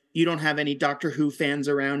and you don't have any Doctor Who fans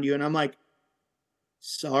around you. And I'm like,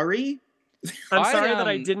 sorry? I'm sorry that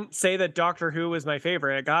I didn't say that Doctor Who was my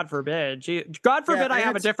favorite. God forbid. God forbid I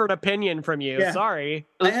have a different opinion from you. Yeah. Sorry.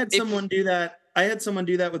 I had someone do that. I had someone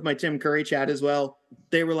do that with my Tim Curry chat as well.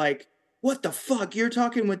 They were like, what the fuck? You're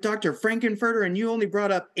talking with Dr. Frankenfurter and you only brought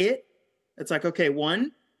up it? It's like, okay,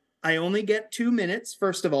 one, I only get 2 minutes,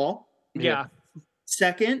 first of all. Yeah.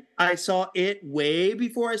 Second, I saw it way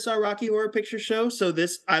before I saw Rocky Horror Picture Show. So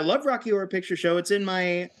I love Rocky Horror Picture Show. It's in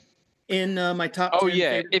my top 10. Oh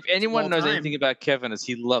yeah, if anyone knows anything about Kevin, is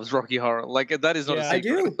he loves Rocky Horror. Like that is not a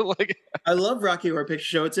secret. I do. I love Rocky Horror Picture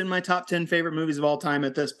Show. It's in my top 10 favorite movies of all time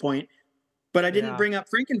at this point. But I didn't bring up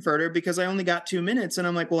Frankenfurter because I only got 2 minutes, and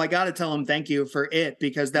I'm like, well, I got to tell him thank you for it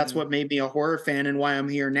because that's what made me a horror fan and why I'm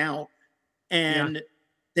here now. And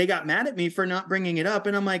they got mad at me for not bringing it up,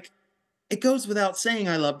 and I'm like, it goes without saying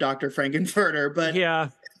I love Dr. Frankenfurter, but I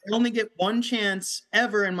only get one chance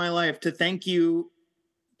ever in my life to thank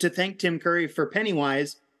Tim Curry for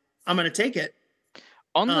Pennywise. I'm going to take it.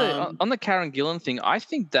 On the Karen Gillan thing, I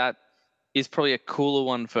think that is probably a cooler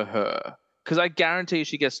one for her. Because I guarantee you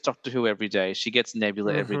she gets Doctor Who every day. She gets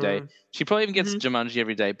Nebula every day. She probably even gets Jumanji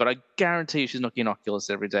every day. But I guarantee you she's not getting Oculus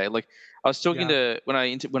every day. Like I was talking to when I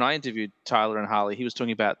interviewed Tyler and Harley, he was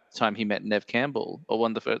talking about the time he met Nev Campbell or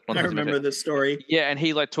one of the first. I remember this story. Yeah, and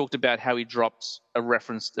he like talked about how he dropped a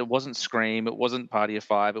reference. It wasn't Scream. It wasn't Party of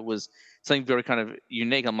Five. It was something very kind of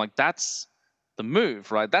unique. I'm like, that's the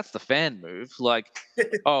move, right? That's the fan move. Like,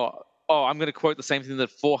 I'm going to quote the same thing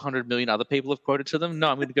that 400 million other people have quoted to them. No,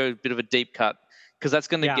 I'm going to go a bit of a deep cut because that's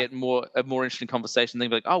going to get a more interesting conversation. They'll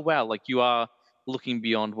be like, oh, wow, like you are looking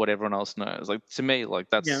beyond what everyone else knows. Like to me, like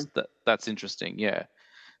that's interesting. Yeah.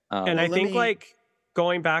 And I think like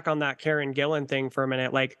going back on that Karen Gillan thing for a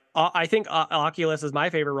minute, like I think Oculus is my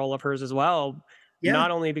favorite role of hers as well. Yeah.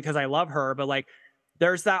 Not only because I love her, but like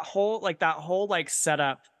there's that whole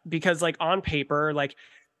setup because like on paper, like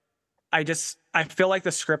I feel like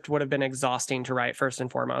the script would have been exhausting to write first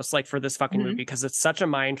and foremost, like for this fucking movie, because it's such a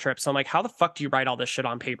mind trip. So I'm like, how the fuck do you write all this shit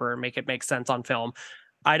on paper and make it make sense on film?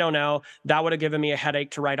 I don't know. That would have given me a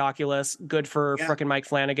headache to write Oculus. Good for frickin' Mike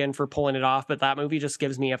Flanagan for pulling it off. But that movie just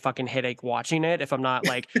gives me a fucking headache watching it if I'm not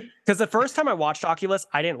like, because the first time I watched Oculus,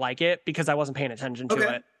 I didn't like it because I wasn't paying attention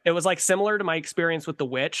to it. It was like similar to my experience with The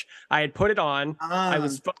Witch. I had put it on. I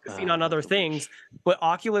was focusing on other things. But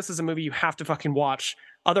Oculus is a movie you have to fucking watch.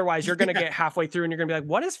 Otherwise, you're going to get halfway through and you're going to be like,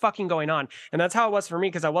 what is fucking going on? And that's how it was for me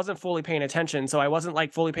because I wasn't fully paying attention. So I wasn't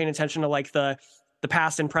like fully paying attention to like the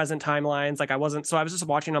past and present timelines. Like I was just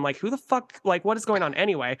watching. I'm like, who the fuck, like, what is going on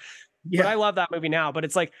anyway? But I love that movie now. But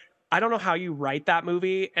it's like, I don't know how you write that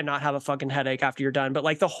movie and not have a fucking headache after you're done. But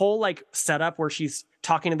like the whole like setup where she's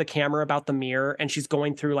talking to the camera about the mirror and she's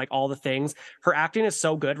going through like all the things, her acting is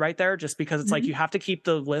so good right there just because it's like you have to keep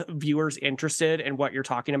the viewers interested in what you're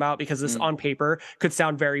talking about because this on paper could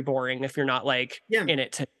sound very boring if you're not like in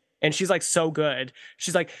it. And she's like so good.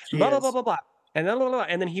 She's like blah, blah, blah, blah, blah. And then,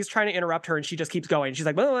 and then he's trying to interrupt her and she just keeps going. She's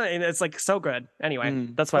like, blah, blah, and it's like so good. Anyway,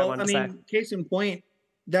 that's what I wanted to say. Case in point,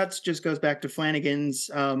 that just goes back to Flanagan's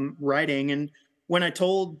writing. And when I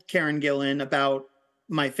told Karen Gillan about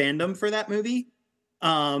my fandom for that movie,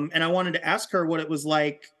 and I wanted to ask her what it was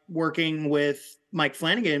like working with Mike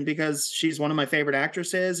Flanagan because she's one of my favorite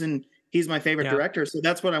actresses and he's my favorite director. So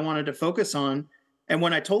that's what I wanted to focus on. And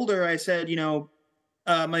when I told her, I said,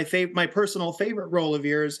 my personal favorite role of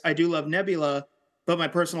yours, I do love Nebula, but my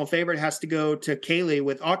personal favorite has to go to Kaylee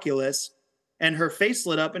with Oculus. And her face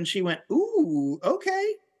lit up and she went, ooh,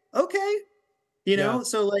 okay.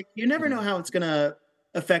 So like, you never know how it's going to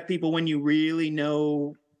affect people when you really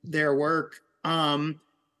know their work. And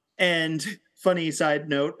funny side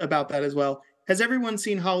note about that as well. Has everyone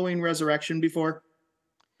seen Halloween Resurrection before?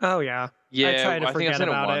 Oh yeah. Yeah, I try to forget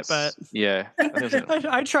about it, but yeah,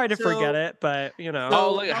 I try to forget it, but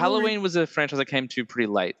Halloween was a franchise I came to pretty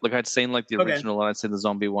late. Like I'd seen like the original and I'd seen the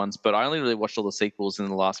zombie ones, but I only really watched all the sequels in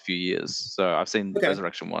the last few years. So I've seen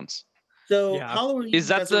Resurrection once. So Halloween is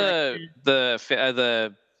that the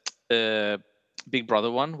Big Brother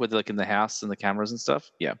one with like in the house and the cameras and stuff?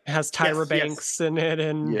 Yeah, it has Tyra Banks in it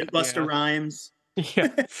and Busta Rhymes.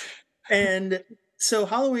 Yeah, and so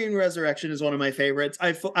Halloween Resurrection is one of my favorites.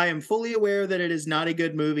 I am fully aware that it is not a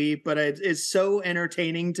good movie, but it is so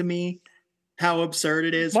entertaining to me how absurd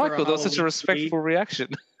it is. Michael, that was such a respectful reaction.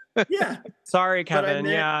 Yeah. Sorry, Kevin.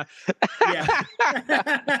 Yeah.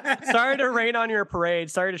 Sorry to rain on your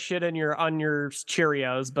parade. Sorry to shit on your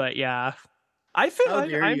Cheerios, but yeah. I feel how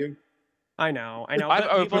dare you. I know. I've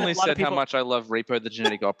openly said how much I love Repo the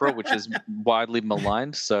Genetic Opera, which is widely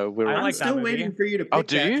maligned. So I'm still waiting for you to pick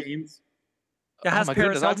that, James. Oh my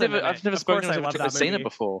goodness! I've never spoken to anyone who's seen it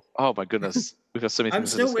before. Oh my goodness, we've got so many things. I'm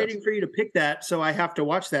still waiting for you to pick that, so I have to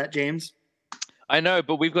watch that, James. I know,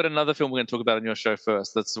 but we've got another film we're going to talk about on your show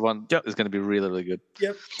first. That's the one that's going to be really, really good.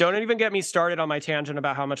 Yep. Don't even get me started on my tangent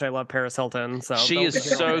about how much I love Paris Hilton. So she is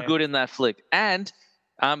so good in that flick. And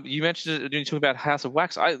you mentioned it when you talk about House of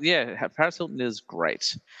Wax. Paris Hilton is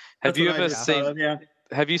great. Have you ever seen?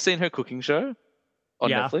 Have you seen her cooking show on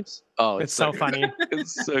Netflix? Oh, it's so funny.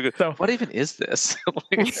 It's so good. So, what even is this?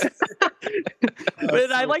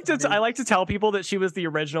 But I like to tell people that she was the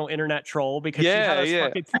original internet troll because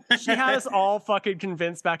she had us all fucking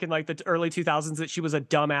convinced back in like the early 2000s that she was a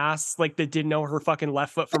dumbass, like that didn't know her fucking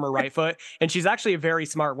left foot from her right foot. And she's actually a very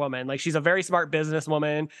smart woman. Like she's a very smart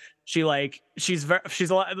businesswoman.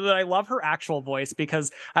 I love her actual voice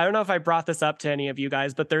because I don't know if I brought this up to any of you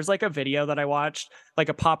guys, but there's like a video that I watched, like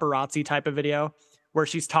a paparazzi type of video, where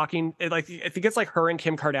she's talking, like I think it's like her and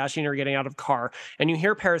Kim Kardashian are getting out of the car, and you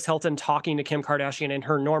hear Paris Hilton talking to Kim Kardashian in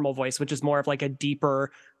her normal voice, which is more of like a deeper,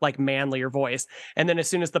 like manlier voice. And then as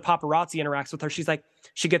soon as the paparazzi interacts with her, she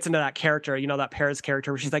gets into that character, that Paris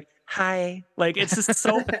character, where she's like, "Hi," like it's just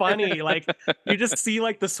so funny. Like you just see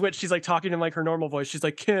like the switch. She's like talking in like her normal voice. She's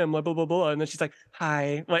like, "Kim," blah blah blah blah, and then she's like,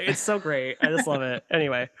 "Hi," like it's so great. I just love it.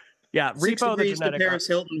 Anyway, yeah, Repo the Genetic Paris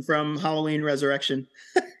Hilton from Halloween Resurrection.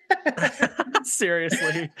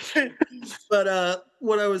 Seriously. But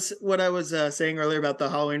what I was saying earlier about the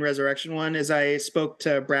Halloween Resurrection one is I spoke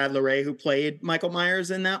to Brad Larray, who played Michael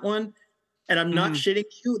Myers in that one, and I'm not shitting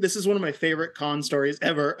you. This is one of my favorite con stories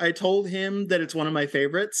ever. I told him that it's one of my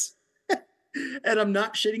favorites, and I'm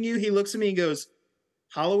not shitting you. He looks at me and goes,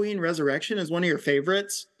 "Halloween Resurrection is one of your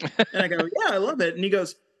favorites?" And I go, "Yeah, I love it." And he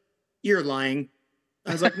goes, "You're lying."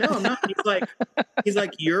 I was like, "No, I'm not." He's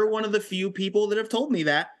like, "You're one of the few people that have told me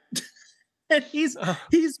that." And he's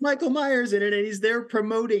Michael Myers in it, and he's there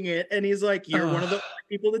promoting it, and he's like, "You're one of the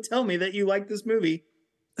people to tell me that you like this movie."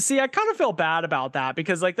 See, I kind of feel bad about that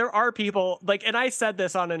because like there are people like, and I said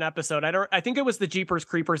this on an episode. I think it was the Jeepers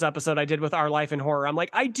Creepers episode I did with Our Life in Horror. I'm like,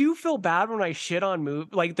 I do feel bad when I shit on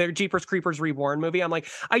like the Jeepers Creepers Reborn movie. I'm like,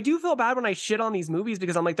 I do feel bad when I shit on these movies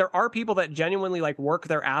because I'm like, there are people that genuinely like work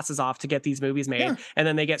their asses off to get these movies made, and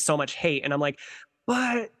then they get so much hate, and I'm like,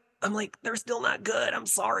 but I'm like, they're still not good. I'm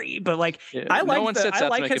sorry, but like, I like no one sets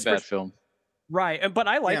out to make a bad film. Right, but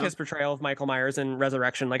I like his portrayal of Michael Myers in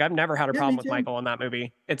Resurrection. Like, I've never had a problem with Michael in that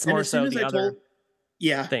movie. It's more so the other.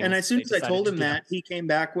 And as soon as I told him that, he came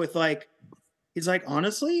back with like, he's like,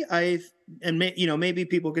 honestly, maybe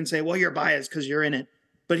people can say, well, you're biased because you're in it,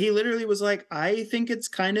 but he literally was like, I think it's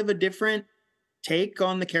kind of a different take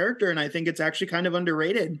on the character, and I think it's actually kind of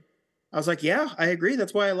underrated. I was like, yeah, I agree.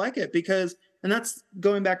 That's why I like it and that's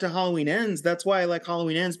going back to Halloween Ends. That's why I like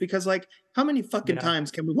Halloween Ends because, like, how many fucking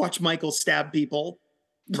times can we watch Michael stab people?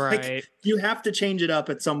 Right. Like, you have to change it up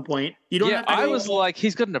at some point. You don't have to I was like,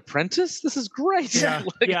 he's got an apprentice? This is great. Yeah.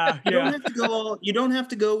 You don't have to go you don't have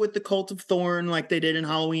to go with the Cult of Thorn like they did in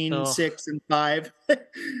Halloween 6 and 5.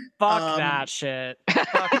 Fuck that shit.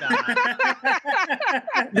 Fuck that.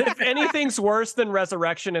 If anything's worse than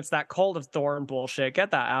Resurrection, it's that Cult of Thorn bullshit.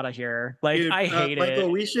 Get that out of here. Like, dude, I hate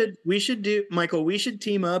Michael, we should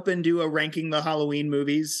team up and do a ranking the Halloween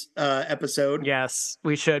movies episode. Yes,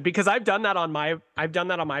 we should, because I've done that on my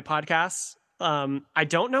podcast. I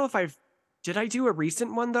don't know if I've Did I do a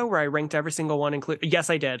recent one though, where I ranked every single one? Yes,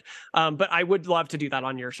 I did. But I would love to do that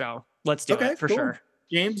on your show. Let's do it for sure.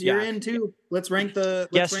 James, you're in too. Let's rank the.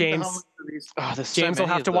 Yes, James. The Halloween movies. Oh, there's James will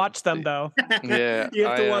have to watch them though. Yeah, you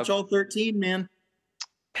have to watch all 13, man.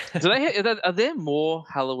 Are there more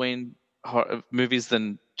Halloween horror movies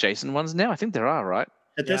than Jason ones now? I think there are, right?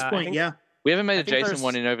 At this point, yeah. We haven't made a Jason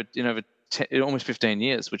one in over almost 15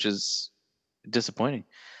 years, which is disappointing.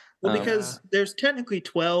 Well, because there's technically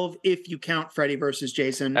 12 if you count Freddy versus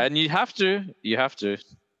Jason. And you have to.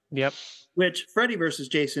 Yep. Which Freddy versus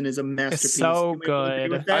Jason is a masterpiece. It's so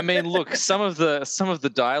good. I mean, look, some of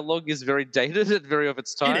the dialogue is very dated and very of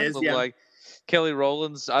its time. It is, yeah. Like Kelly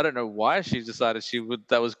Rowlands, I don't know why she decided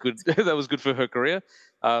that was good. That was good for her career.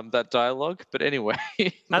 That dialogue, but anyway,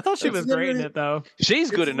 I thought she was great in it though.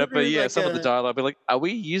 She's good in it, but yeah, like some of the dialogue, but like, are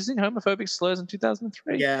we using homophobic slurs in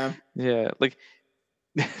 2003? Yeah, like.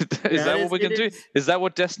 Is that what we're gonna do? Is that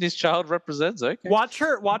what Destiny's Child represents? Okay. Watch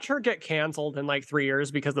her get canceled in like 3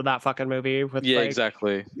 years because of that fucking movie.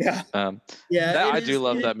 Exactly. Yeah. I do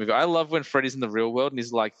love that movie. I love when Freddy's in the real world and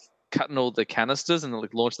he's like cutting all the canisters and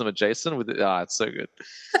like launching them at Jason with it. It's so good.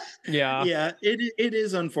 Yeah. It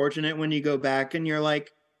is unfortunate when you go back and you're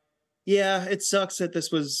like, yeah, it sucks that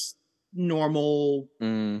this was normal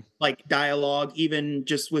like dialogue, even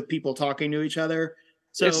just with people talking to each other.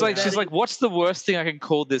 So it's like she's like, what's the worst thing I can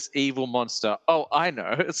call this evil monster? Oh, I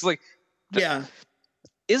know. It's like,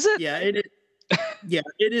 is it? Yeah,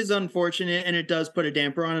 it is unfortunate, and it does put a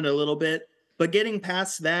damper on it a little bit. But getting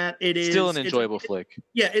past that, it is still an enjoyable flick.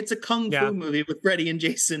 Yeah, it's a kung fu movie with Freddy and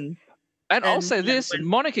Jason. And I'll say this: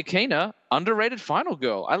 Monica Keena, underrated final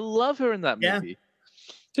girl. I love her in that movie.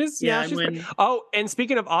 She's and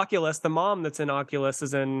speaking of Oculus, the mom that's in Oculus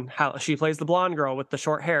is in how she plays the blonde girl with the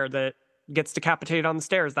short hair that gets decapitated on the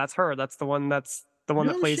stairs. That's her. That's the one that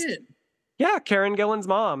plays. Shit. Yeah, Karen Gillan's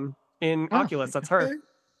mom in Oculus. That's her. Okay.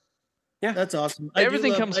 Yeah, that's awesome.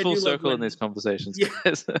 Everything comes full circle in these conversations.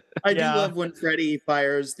 Yes. I do love when Freddy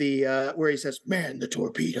fires the where he says, "Man, the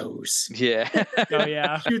torpedoes." Yeah. Oh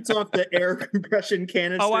yeah. Shoots off the air compression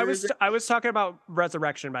canisters. Oh, I was talking about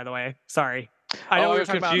Resurrection, by the way. Sorry. I know we were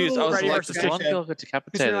talking confused. about I was Freddy like, versus one girl got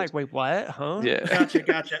decapitated. You're like, wait, what? Huh? Yeah.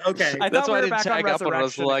 Gotcha. Okay. That's why I didn't tag up on it. I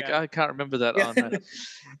was like, I can't remember that. Oh, no.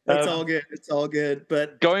 It's all good. It's all good.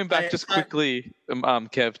 But going back just quickly,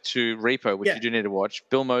 Kev, to Repo, which you do need to watch.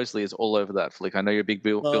 Bill Moseley is all over that flick. I know you're a big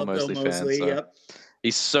Bill Moseley fan. So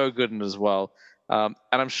he's so good in it as well. And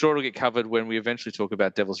I'm sure it'll get covered when we eventually talk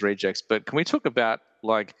about Devil's Rejects. But can we talk about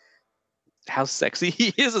like how sexy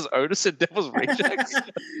he is as Otis in Devil's Rejects?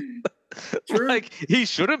 Like he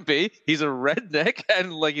shouldn't be. He's a redneck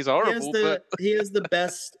and like he's horrible. He has the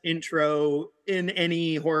best intro in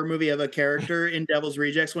any horror movie of a character in Devil's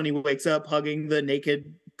Rejects when he wakes up hugging the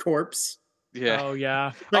naked corpse. Yeah. Oh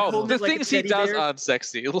yeah. The things he does aren't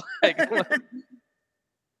sexy.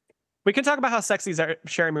 We can talk about how sexy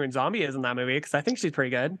Sherry Moon Zombie is in that movie because I think she's pretty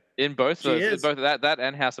good. In both that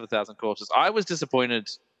and House of a Thousand Corpses. I was disappointed,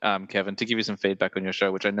 Kevin, to give you some feedback on your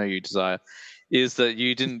show, which I know you desire, is that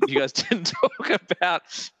you guys didn't talk about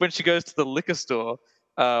when she goes to the liquor store,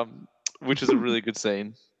 which is a really good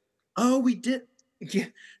scene. Oh, we did. Yeah.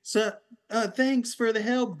 So, thanks for the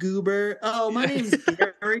help, Goober. Oh, my name's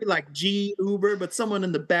Gary, like G Uber, but someone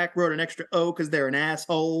in the back wrote an extra O because they're an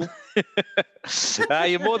asshole.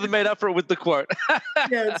 You more than made up for it with the quote.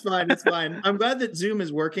 Yeah, it's fine. It's fine. I'm glad that Zoom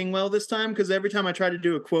is working well this time because every time I try to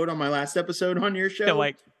do a quote on my last episode on your show, it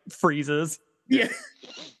like freezes. Yeah.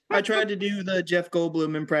 I tried to do the Jeff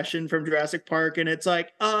Goldblum impression from Jurassic Park, and it's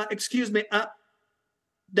like, excuse me,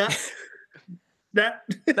 that.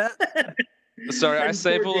 Sorry, I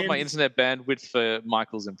save all of my internet bandwidth for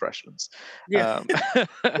Michael's impressions. Yeah,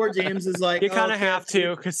 poor James is like, you kind of have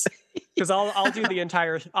to because I'll do the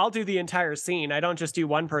entire scene. I don't just do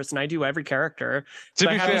one person; I do every character. To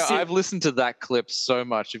be fair, I've listened to that clip so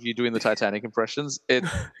much of you doing the Titanic impressions.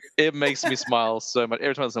 It makes me smile so much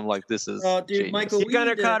every time I'm like, "This is genius. Michael, you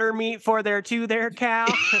gonna cut her meat for their cow?"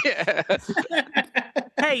 Yeah.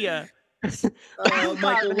 Hey,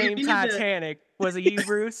 Michael, the name Titanic. Was it you,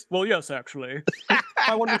 Bruce? Well, yes, actually.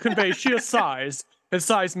 I want to convey sheer size. And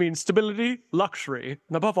size means stability, luxury,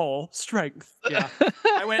 and above all, strength. Yeah.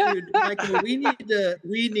 I went, dude, Michael, we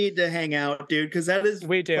need to hang out, dude, because that is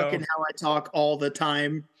fucking how I talk all the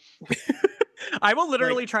time. I will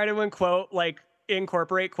literally try to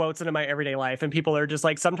incorporate quotes into my everyday life, and people are just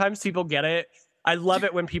like, sometimes people get it I love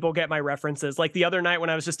it when people get my references. Like the other night when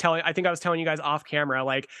I was I think I was telling you guys off camera,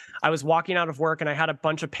 like I was walking out of work and I had a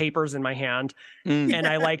bunch of papers in my hand. And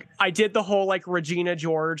I did the whole like Regina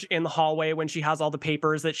George in the hallway when she has all the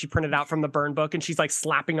papers that she printed out from the burn book and she's like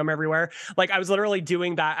slapping them everywhere. Like I was literally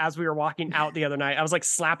doing that as we were walking out the other night. I was like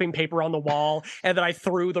slapping paper on the wall and then I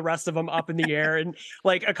threw the rest of them up in the air. And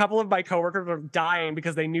like a couple of my coworkers were dying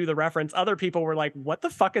because they knew the reference. Other people were like, what the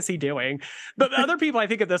fuck is he doing? But other people, I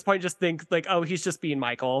think at this point just think like, oh, he's just being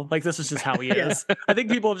Michael. Like this is just how he is. I think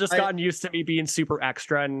people have just gotten used to me being super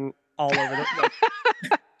extra and all over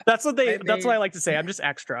the that's what I like to say. I'm just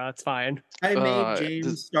extra. It's fine. I made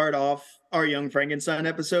James start off our Young Frankenstein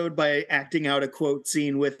episode by acting out a quote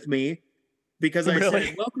scene with me because I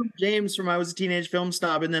said, welcome James from I Was a Teenage Film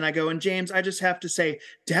Snob. And then I go, and James, I just have to say,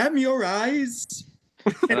 damn your eyes.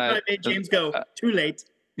 And I made James go, too late.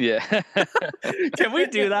 Yeah. Can we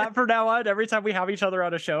do that from now on? Every time we have each other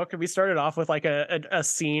on a show, can we start it off with like a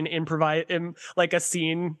scene like a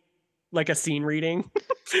scene reading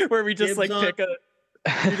where we just pick a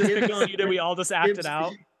scene and we all just act it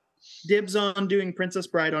out? Dibs on doing Princess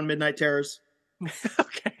Bride on Midnight Terrors.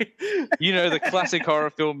 Okay. You know, the classic horror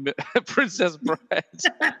film Princess Bride.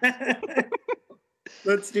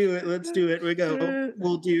 Let's do it. We go.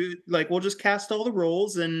 We'll just cast all the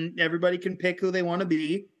roles and everybody can pick who they want to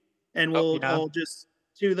be. And we'll all just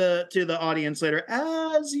to the audience later,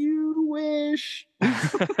 as you wish.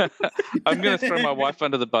 I'm going to throw my wife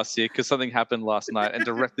under the bus here because something happened last night and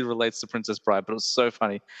directly relates to Princess Bride, but it was so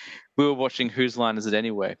funny. We were watching Whose Line Is It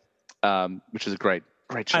Anyway, which is a great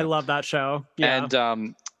show. I love that show. Yeah.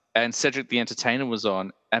 And Cedric the Entertainer was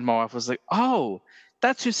on, and my wife was like, "Oh,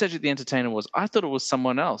 that's who Cedric the Entertainer was. I thought it was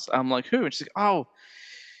someone else." I'm like, "Who?" And she's like, "Oh,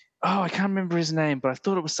 I can't remember his name, but I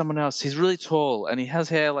thought it was someone else. He's really tall and he has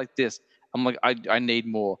hair like this." I'm like, I need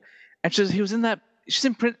more. And she's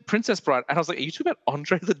in Princess Bride. And I was like, "Are you talking about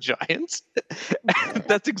Andre the Giant?" And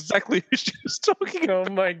that's exactly who she was talking about.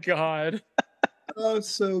 Oh my God. Oh,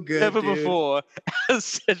 so good. Never before has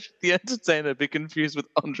Cedric the Entertainer be confused with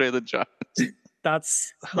Andre the Giant.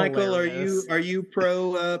 That's Michael, hilarious. are you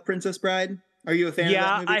pro Princess Bride? Are you a fan of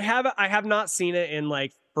that movie? I have not seen it in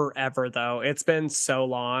like forever though. It's been so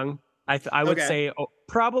long. I would say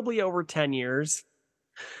probably over 10 years.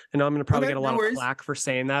 I know I'm going to probably get a lot of flack for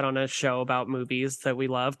saying that on a show about movies that we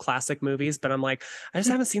love, classic movies, but I'm like, I just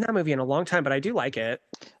haven't seen that movie in a long time, but I do like it.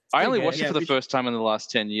 I only watched it for the first time in the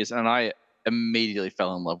last 10 years, and I immediately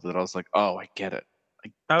fell in love with it. I was like, oh, I get it.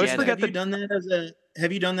 Have you done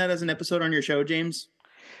that as an episode on your show, James?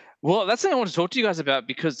 Well, that's something I want to talk to you guys about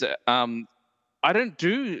because I don't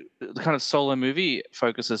do the kind of solo movie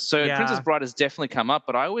focuses. So Princess Bride has definitely come up,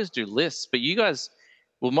 but I always do lists. But you guys,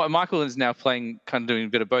 well, Michael is now doing a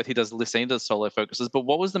bit of both. He does lists and he does solo focuses. But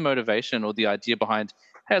what was the motivation or the idea behind,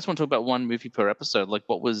 hey, I just want to talk about one movie per episode? Like,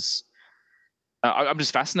 what was? I'm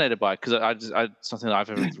just fascinated by it because it's something that I've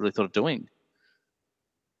ever really thought of doing.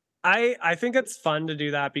 I think it's fun to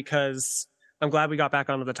do that because I'm glad we got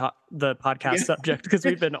back onto the podcast subject because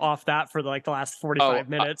we've been off that for like the last 45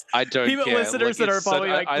 minutes. I don't People, care. Listeners that are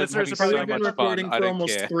probably listeners are probably been recording for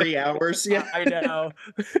almost 3 hours. Yeah, I know.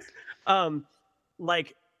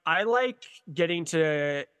 Like I like getting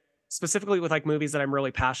to specifically with like movies that I'm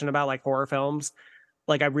really passionate about, like horror films.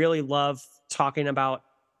 Like I really love talking about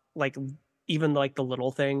like even like the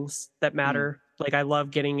little things that matter. Like I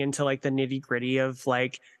love getting into like the nitty gritty of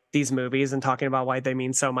like these movies and talking about why they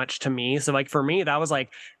mean so much to me. So like for me, that was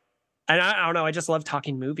like, and I don't know, I just love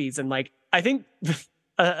talking movies. And like, I think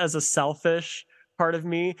as a selfish part of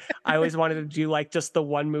me, I always wanted to do like just the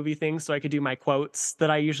one movie thing so I could do my quotes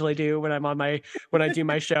that I usually do when I do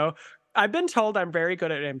my show. I've been told I'm very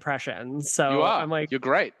good at impressions. So you are. I'm like, you're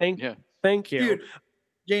great. Thank you. Dude,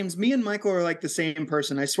 James, me and Michael are like the same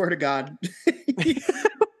person. I swear to God.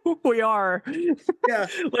 We are. Yeah.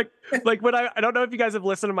 like when I don't know if you guys have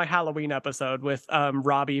listened to my Halloween episode with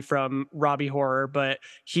Robbie from Robbie Horror, but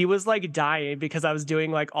he was like dying because I was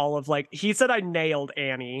doing like all of like, he said I nailed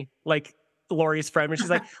Annie, like Laurie's friend, when she's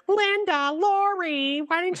like, Linda, Laurie,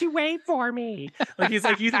 why didn't you wait for me? Like he's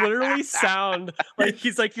like, you literally sound like,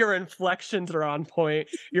 he's like, your inflections are on point.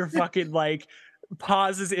 Your fucking like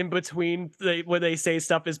pauses in between when they say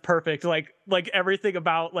stuff is perfect. Like everything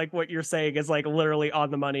about like what you're saying is like literally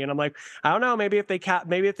on the money. And I'm like, I don't know, maybe if they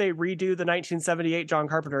redo the 1978 John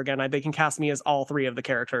Carpenter again, they can cast me as all three of the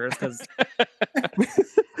characters. Because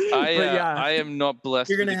I am not blessed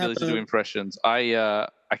with the ability to do impressions. I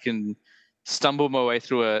can stumble my way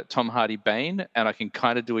through a Tom Hardy Bane, and I can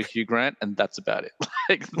kind of do a Hugh Grant, and that's about it.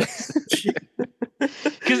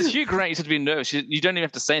 Because Hugh Grant used to be nervous. You don't even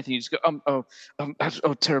have to say anything. You just go,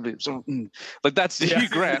 terribly. So, like that's Hugh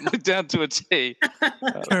Grant, like down to a T.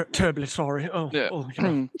 Terribly sorry.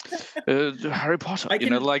 Harry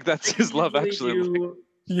Potter. Like that's his love. Actually,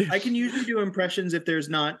 I can usually do impressions if there's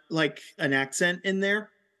not like an accent in there.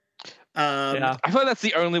 I feel like that's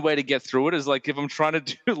the only way to get through it is like if I'm trying to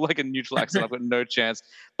do like a neutral accent, I've got no chance.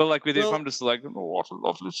 But like if I'm just like, what a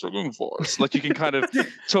lovely singing voice, like you can kind of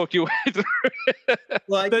talk your way through it.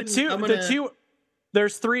 Well,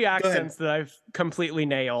 there's 3 accents that I've completely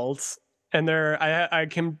nailed, and I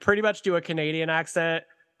can pretty much do a Canadian accent,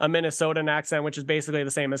 a Minnesotan accent, which is basically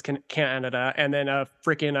the same as Canada, and then a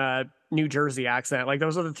freaking New Jersey accent. Like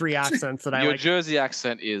those are the 3 accents that I like. Your Jersey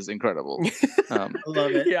accent is incredible. I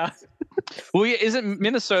love it. Yeah. Well, isn't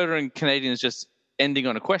Minnesota and Canadians just ending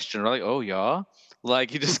on a question, right? Like, oh yeah,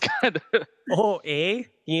 like you just kind of. Oh, yeah.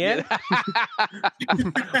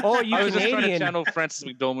 Oh, you I was Canadian? Just trying to channel Francis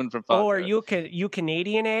McDormand from. Oh, are you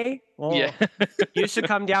Canadian? Oh, yeah. You should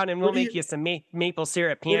come down and we'll make you some maple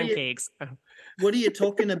syrup pancakes. What are you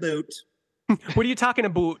talking about? What are you talking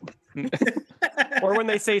about? Or when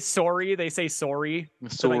they say sorry, they say sorry.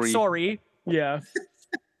 Sorry. Like, sorry. Yeah.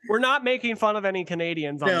 We're not making fun of any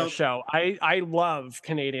Canadians on the show. I love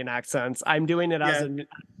Canadian accents. I'm doing it as a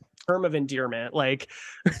term of endearment. Like,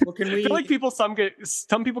 well, can we... I feel like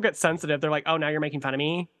some people get sensitive. They're like, "Oh, now you're making fun of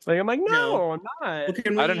me." Like, I'm like, "No, I'm not."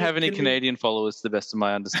 Well, I don't have any Canadian followers, to the best of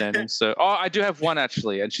my understanding. So, I do have one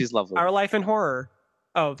actually, and she's lovely. Our Life in Horror.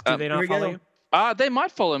 Oh, do they not follow you? They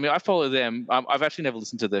might follow me. I follow them. I've actually never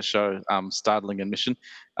listened to their show, Startling Admission.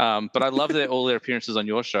 But I love all their appearances on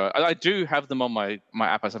your show. I do have them on my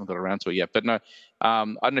app. I just haven't got around to it yet. But no, I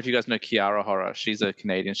don't know if you guys know Kiara Horror. She's a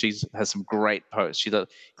Canadian. She has some great posts. She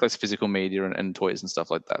collects physical media and toys and stuff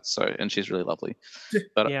like that. So, and she's really lovely.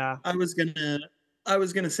 But yeah, I was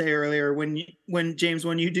gonna say earlier when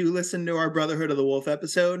you do listen to our Brotherhood of the Wolf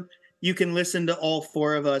episode, you can listen to all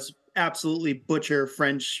 4 of us absolutely butcher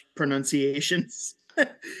French pronunciations.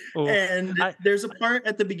 And there's a part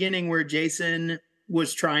at the beginning where Jason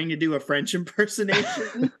was trying to do a French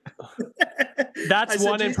impersonation. That's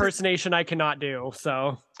one impersonation I cannot do.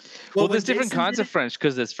 So, well there's different kinds of French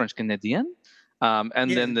because there's French Canadian, and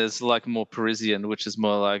then there's like more Parisian, which is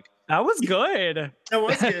more like that was good. That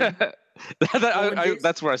was good.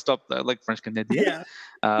 That's where I stopped though, like French Canadian. Yeah.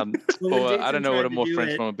 Or I don't know what a more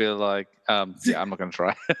French one would be like. I'm not going to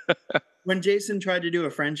try. When Jason tried to do a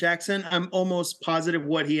French accent, I'm almost positive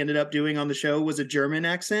what he ended up doing on the show was a German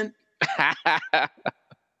accent.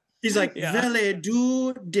 He's like, Vele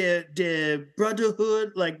du de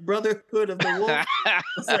Brotherhood, like Brotherhood of the Wolf.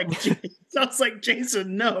 Sounds like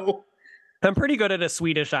Jason, no. I'm pretty good at a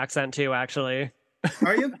Swedish accent too, actually.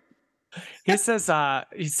 Are you? He says,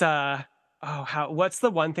 what's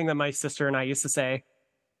the one thing that my sister and I used to say?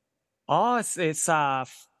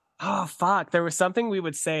 Oh, fuck. There was something we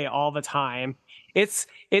would say all the time. It's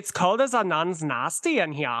cold as a nun's nasty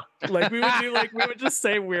in here. Like we would just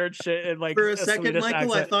say weird shit in like for a second, Swedish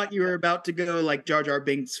Michael, accent. I thought you were about to go like Jar Jar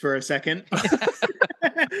Binks for a second. No,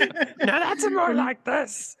 that's more like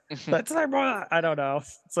this. That's like more. I don't know.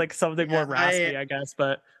 It's like something more raspy, I guess.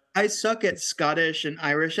 But I suck at Scottish and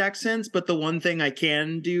Irish accents. But the one thing I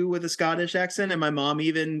can do with a Scottish accent, and my mom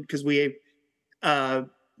even, because we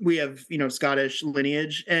have Scottish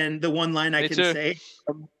lineage, and the one line I can say,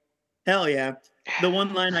 hell yeah. The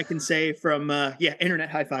one line I can say from internet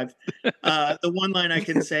high five. The one line I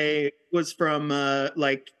can say was from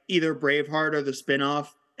like either Braveheart or the spinoff,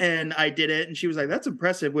 and I did it, and she was like, "That's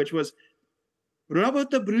impressive," which was Robert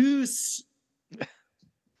the Bruce.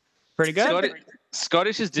 Pretty good.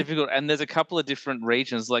 Scottish is difficult, and there's a couple of different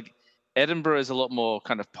regions. Like Edinburgh is a lot more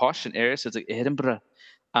kind of posh in area, so it's like Edinburgh,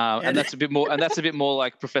 and that's a bit more,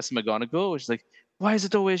 like Professor McGonagall, which is like, why is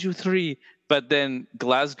it always you 3? But then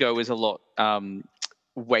Glasgow is a lot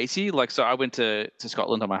weighty. Like, so I went to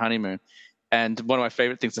Scotland on my honeymoon, and one of my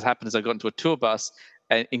favorite things that happened is I got into a tour bus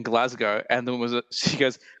in Glasgow, and then she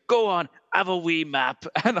goes, "Go on, have a wee map,"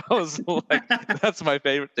 and I was like, "That's my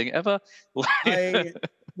favorite thing ever."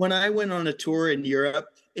 When I went on a tour in Europe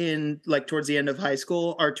towards the end of high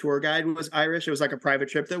school, our tour guide was Irish. It was like a private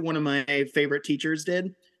trip that one of my favorite teachers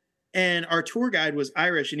did. And our tour guide was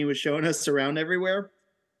Irish, and he was showing us around everywhere.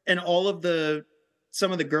 And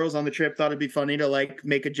some of the girls on the trip thought it'd be funny to like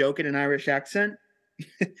make a joke in an Irish accent.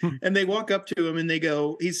 And they walk up to him and they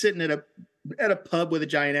go, he's sitting at a pub with a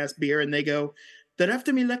giant ass beer, and they go, "They're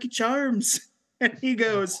after me Lucky Charms." And he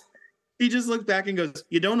just looks back and goes,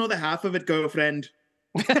 "You don't know the half of it, girlfriend."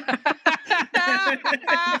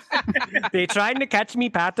 They trying to catch me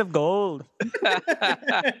pot of gold.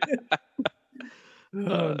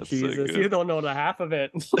 Oh, That's so Jesus, good. you don't know the half of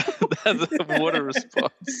it. That's what a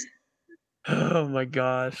response. Oh my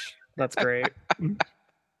gosh, that's great.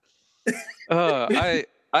 I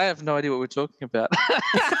have no idea what we're talking about.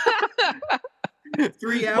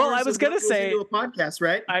 3 hours. Well, I was of gonna what goes say- into a podcast,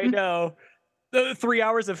 right? I know. The 3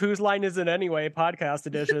 hours of Whose Line Is It Anyway podcast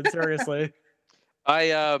edition. Seriously.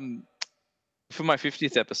 I for my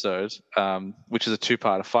 50th episode, which is a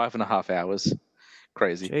 2-part, 5.5 hours,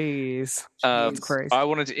 crazy. Jeez. Jeez. Crazy. I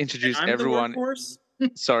wanted to introduce I'm everyone. the workhorse,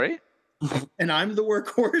 Sorry. and I'm the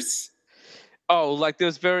workhorse. Oh, like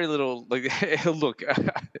there's very little. Like, look,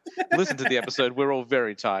 listen to the episode. We're all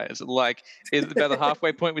very tired. Like, about the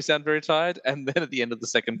halfway point, we sound very tired, and then at the end of the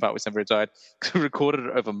second part, we sound very tired. We recorded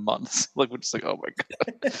it over months. Like, we're just like, oh my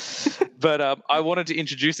god. But I wanted to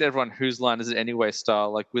introduce everyone whose line is it anyway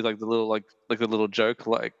style, like with like the little joke,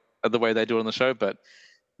 like the way they do it on the show. But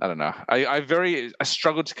I don't know. I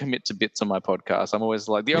struggle to commit to bits on my podcast. I'm always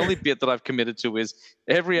like, the only bit that I've committed to is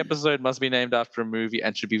every episode must be named after a movie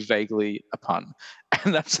and should be vaguely a pun.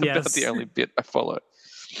 And that's about the only bit I follow.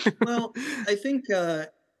 Well, I think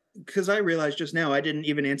because I realized just now I didn't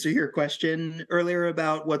even answer your question earlier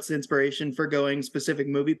about what's the inspiration for going specific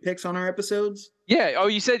movie picks on our episodes. Yeah. Oh,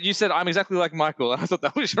 you said I'm exactly like Michael. I thought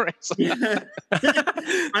that was your answer. Yeah.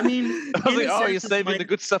 I mean, I was like, in a oh, you're sense, saving the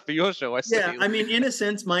good stuff for your show. I see. Yeah, I mean, in a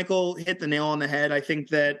sense, Michael hit the nail on the head. I think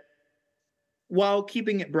that while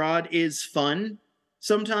keeping it broad is fun,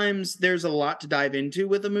 sometimes there's a lot to dive into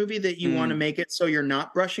with a movie that you want to make it so you're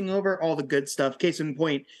not brushing over all the good stuff. Case in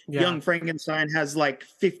point, Young Frankenstein has like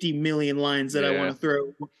 50 million lines that I want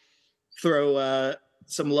to throw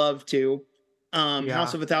some love to.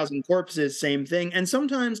 House of a Thousand Corpses, same thing. And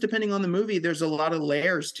sometimes, depending on the movie, there's a lot of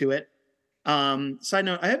layers to it. Side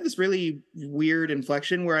note, I have this really weird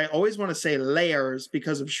inflection where I always want to say layers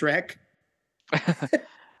because of Shrek.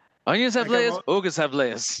 Onions have layers, ogres have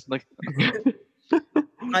layers. Like,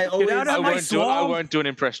 I won't do an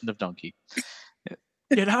impression of Donkey.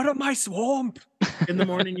 Get out of my swamp. In the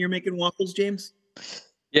morning, you're making waffles, James?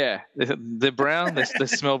 Yeah, they're brown. They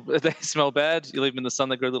smell bad. You leave them in the sun,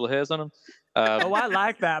 they grow little hairs on them. I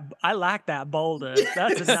like that. I like that boulder.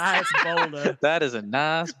 That's a nice boulder. That is a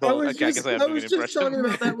nice boulder. I was just talking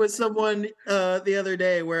about that with someone the other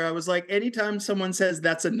day, where I was like, anytime someone says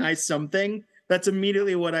that's a nice something, that's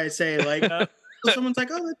immediately what I say. Like, someone's like,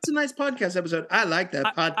 "Oh, that's a nice podcast episode." I like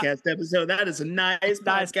that podcast episode. That is a nice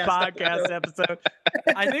podcast episode.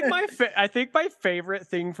 I think my favorite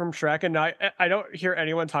thing from Shrek, and I don't hear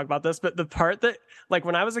anyone talk about this, but the part that, like,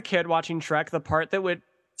 when I was a kid watching Shrek, the part that would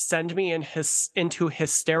send me into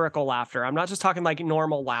hysterical laughter. I'm not just talking like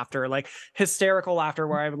normal laughter, like hysterical laughter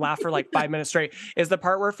where I would laugh for like 5 minutes straight, is the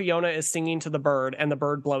part where Fiona is singing to the bird and the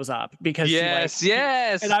bird blows up because yes.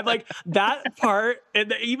 And I'm like, that part,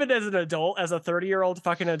 and even as an adult, as a 30-year-old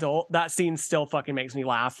fucking adult, that scene still fucking makes me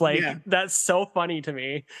laugh. Like, that's so funny to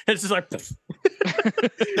me. It's just like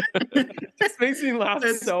it makes me laugh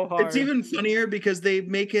so hard. It's even funnier because they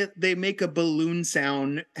make a balloon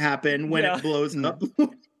sound happen when it blows up.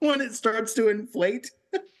 When it starts to inflate.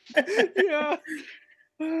 Yeah.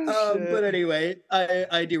 But anyway,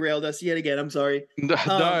 I derailed us yet again. I'm sorry.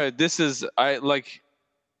 No, this is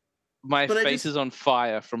my face is on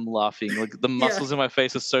fire from laughing. Like the muscles in my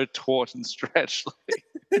face are so taut and stretched.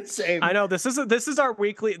 Same. I know this is our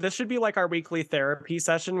weekly. This should be like our weekly therapy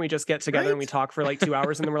session. We just get together and we talk for like 2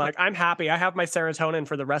 hours, and then we're like, "I'm happy. I have my serotonin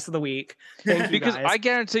for the rest of the week." Thank you, because guys. I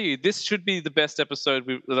guarantee you, this should be the best episode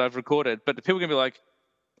that I've recorded. But people are gonna be like,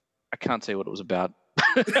 I can't tell you what it was about.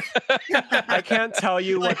 I can't tell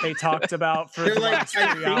you what they talked about for the last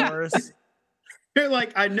 3 hours. They're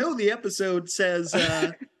like, I know the episode says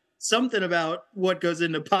something about what goes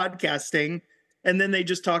into podcasting, and then they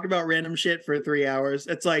just talk about random shit for 3 hours.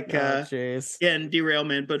 It's like again,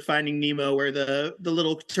 derailment, but Finding Nemo, where the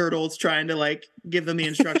little turtle's trying to like give them the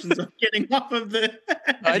instructions of getting off of the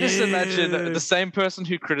I just imagine the same person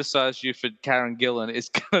who criticized you for Karen Gillan is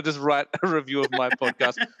gonna just write a review of my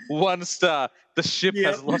podcast. 1 star. The ship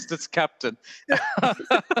has lost its captain.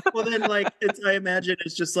 Well, then, like, I imagine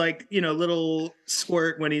it's just like, little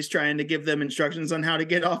Squirt when he's trying to give them instructions on how to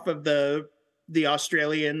get off of the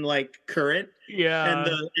Australian like current. Yeah.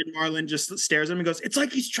 And Marlon just stares at him and goes, "It's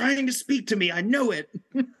like he's trying to speak to me. I know it."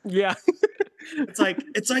 Yeah. It's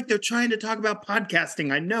like they're trying to talk about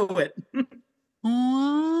podcasting. I know it.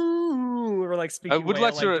 We're like speaking. I would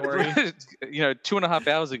like to, 2.5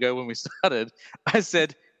 hours ago when we started, I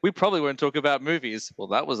said we probably won't talk about movies. Well,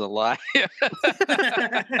 that was a lie.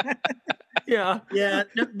 Yeah. Yeah.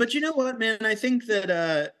 No, but you know what, man? I think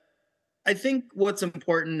that what's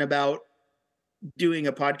important about doing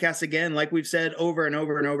a podcast, again, like we've said over and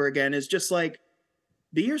over and over again, is just like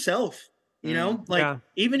be yourself. You know, like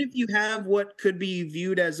even if you have what could be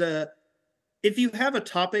viewed as if you have a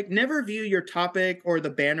topic, never view your topic or the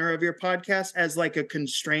banner of your podcast as like a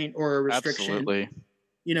constraint or a restriction. Absolutely.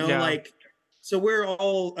 You know, like, so we're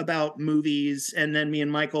all about movies, and then me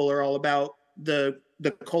and Michael are all about the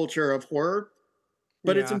culture of horror.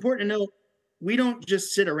 But it's important to know we don't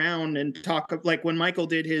just sit around and talk. Like when Michael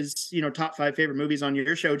did his, top 5 favorite movies on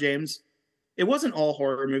your show, James, it wasn't all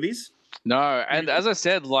horror movies. No, and as I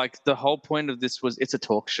said, like the whole point of this was it's a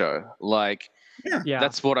talk show. Like,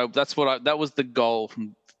 that was the goal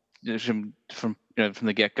from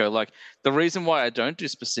the get go. Like the reason why I don't do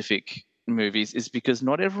specific movies is because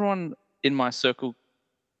not everyone in my circle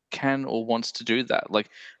can or wants to do that. Like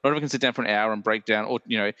not everyone can sit down for an hour and break down, or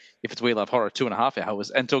if it's We Love Horror, 2.5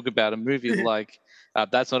 hours and talk about a movie. Like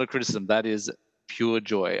that's not a criticism. That is pure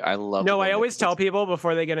joy. I love. No, I always tell people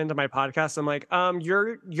before they get into my podcast, I'm like,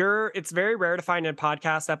 it's very rare to find a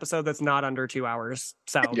podcast episode that's not under 2 hours.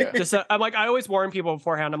 So just I'm like, I always warn people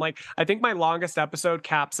beforehand. I'm like, I think my longest episode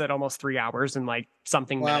caps at almost 3 hours and like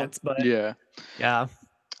something minutes. But yeah.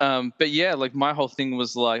 But yeah, like my whole thing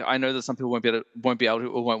was like, I know that some people won't be able to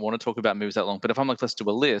or won't want to talk about movies that long. But if I'm like, let's do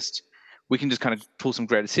a list, we can just kind of pull some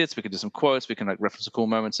greatest hits. We can do some quotes. We can like reference the cool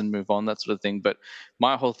moments and move on, that sort of thing. But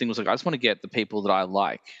my whole thing was like, I just want to get the people that I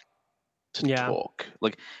like to talk.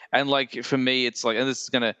 Like, and like for me, it's like, and this is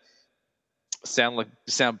gonna sound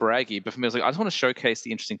braggy, but for me, it's like I just want to showcase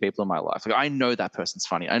the interesting people in my life. Like I know that person's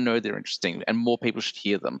funny. I know they're interesting, and more people should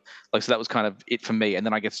hear them. Like so, that was kind of it for me. And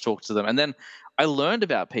then I get to talk to them, and then I learned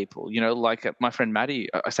about people. Like my friend Maddie.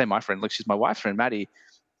 I say my friend, like she's my wife's friend, Maddie.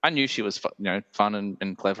 I knew she was fun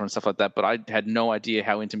and clever and stuff like that, but I had no idea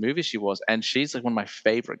how into movies she was. And she's like one of my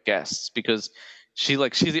favorite guests because she's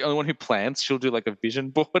the only one who plans. She'll do like a vision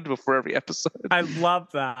board before every episode. I love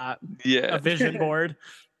that. Yeah, a vision board.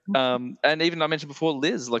 And even I mentioned before,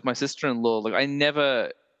 Liz, like my sister-in-law. Like I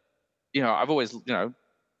never, I've always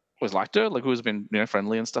liked her, like who's been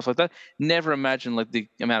friendly and stuff like that. Never imagined like the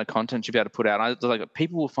amount of content she'd be able to put out. And I was like,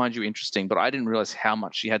 people will find you interesting, but I didn't realize how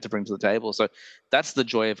much she had to bring to the table. So that's the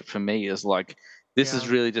joy of it for me. Is like this is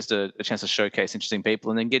really just a chance to showcase interesting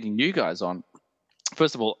people, and then getting you guys on.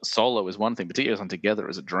 First of all, solo is one thing, but to get us on together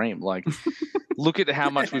is a dream. Like, look at how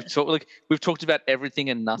much we've talked. Like, we've talked about everything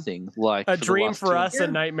and nothing. Like a dream for us, a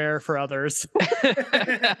nightmare for others.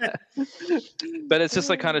 But it's just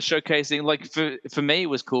like kind of showcasing. Like for me, it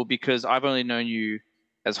was cool because I've only known you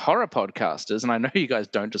as horror podcasters, and I know you guys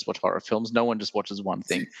don't just watch horror films. No one just watches one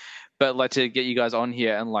thing. But like to get you guys on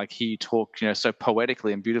here and like hear you talk, so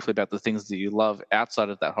poetically and beautifully about the things that you love outside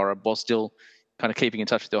of that horror, while still kind of keeping in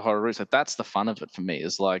touch with your horror roots. Like that's the fun of it for me,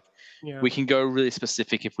 is like we can go really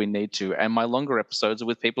specific if we need to. And my longer episodes are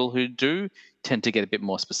with people who do tend to get a bit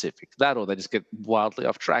more specific, that or they just get wildly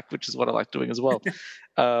off track, which is what I like doing as well.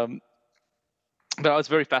 But I was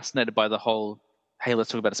very fascinated by the whole, hey, let's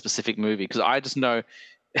talk about a specific movie, because I just know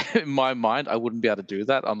in my mind I wouldn't be able to do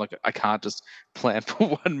that. I'm like, I can't just plan for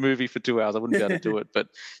one movie for 2 hours. I wouldn't be able to do it. But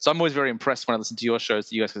so I'm always very impressed when I listen to your shows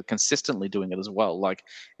that you guys are consistently doing it as well. Like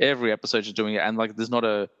every episode you're doing it, and like there's not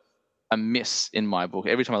a miss in my book.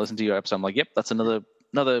 Every time I listen to your episode, I'm like, yep, that's another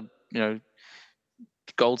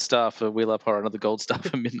gold star for We Love Horror, another gold star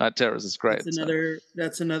for Midnight Terrors. It's great.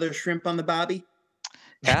 That's another shrimp on the bobby.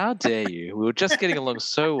 How dare you? We were just getting along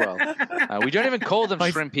so well. We don't even call them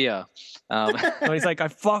shrimp here. He's like,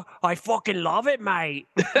 I fucking love it, mate.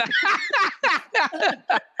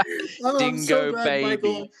 Dingo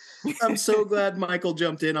baby. I'm so glad Michael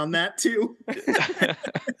jumped in on that too.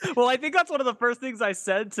 Well, I think that's one of the first things I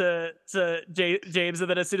said to James, and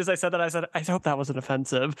then as soon as I said that, I said, I hope that wasn't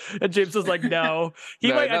offensive. And James was like, no.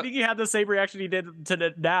 I think he had the same reaction he did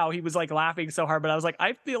to now. He was like laughing so hard, but I was like,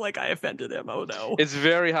 I feel like I offended him. Oh no. It's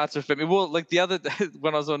very hard to offend me. Well, like the other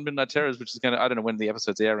when I was on Midnight Terrors, which is I don't know when the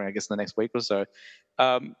episode's airing, I guess in the next week or so.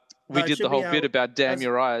 We did the whole bit about damn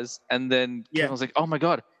your eyes, and then Kevin was like, oh my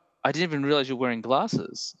God, I didn't even realize you're wearing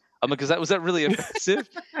glasses. I'm like, was that really offensive?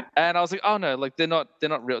 And I was like, oh no, like they're not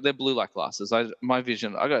real. They're blue light glasses. My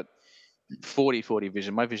vision, I got 40/40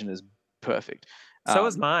 vision. My vision is perfect. So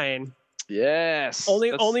is mine. Yes.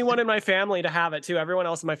 Only one in my family to have it too. Everyone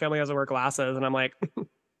else in my family has to wear glasses, and I'm like.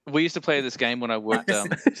 We used to play this game when I worked selling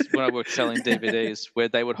DVDs, where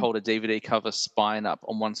they would hold a DVD cover spine up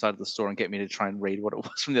on one side of the store and get me to try and read what it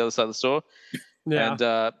was from the other side of the store. Yeah. And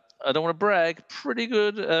I don't want to brag, pretty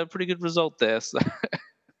good result there. So.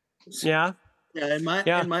 Yeah. Yeah. In my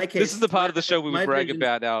case, this is the part of the show where we brag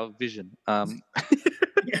about our vision.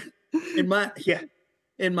 In my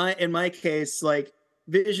case, like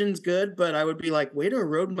vision's good, but I would be like, way to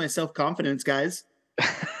erode my self-confidence, guys.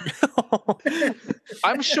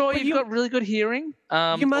 I'm sure you've got really good hearing.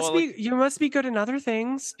 You must be good in other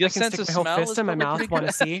things. Your I can sense stick of my whole smell fist is in my probably mouth. pretty Want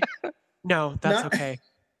to good. see? No, that's Not- okay.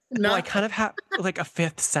 No, Well, I kind of have like a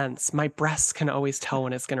fifth sense. My breasts can always tell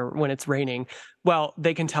when it's raining. Well,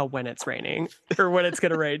 they can tell when it's raining or when it's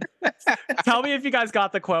gonna rain. Tell me if you guys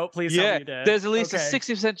got the quote. Please tell me you did. There's at least a Okay.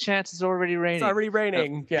 60% chance it's already raining. It's already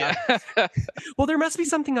raining. Yeah. Well, there must be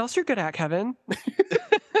something else you're good at, Kevin.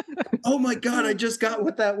 oh my god, I just got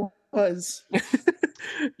what that was.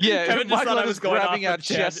 Yeah, Kevin just Michael thought I was was going grabbing off our the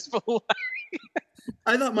chat. chests full.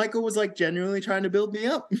 I thought Michael was like genuinely trying to build me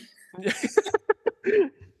up.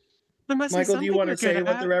 There must be Michael, do you something want to you're say good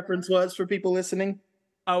what at. the reference was for people listening?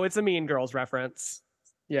 Oh, it's a Mean Girls reference.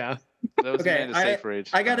 Yeah. That was Okay, Amanda Seyfried.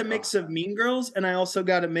 I got a mix of Mean Girls, and I also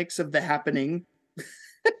got a mix of The Happening.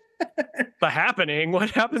 The Happening? What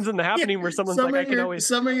happens in The Happening where someone's like, I can always...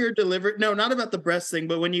 Some of your delivered... No, not about the breast thing,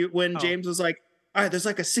 but when Oh. James was like, all right, there's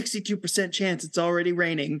like a 62% chance it's already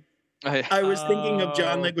raining. I was thinking of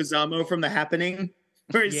John Oh. Leguizamo from The Happening,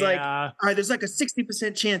 where he's like, Yeah. all right, there's like a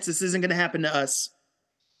 60% chance this isn't going to happen to us.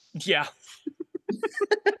 Yeah.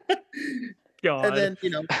 God. And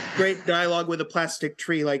then, great dialogue with a plastic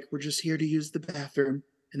tree, like, we're just here to use the bathroom,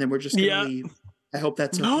 and then we're just going to leave. I hope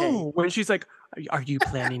that's okay. No, when she's like, are you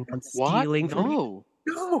planning on What? stealing from me? No.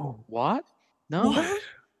 No. What? No. What?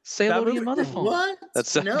 Say That hello to your movie- mother phone. What?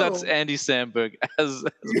 That's No. Andy Samberg as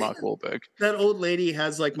Mark Wahlberg. That old lady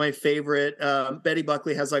has like my favorite. Betty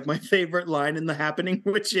Buckley has like my favorite line in The Happening,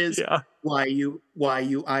 which is, Yeah. why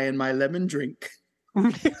you eyeing my lemon drink?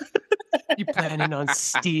 You planning on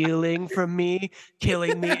stealing from me,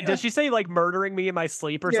 killing me? Does she say like murdering me in my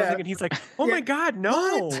sleep or Yeah. something? And he's like, oh Yeah. my God,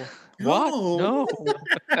 no. What? No.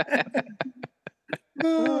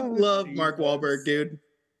 No. Love Mark Wahlberg, dude.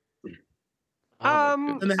 Oh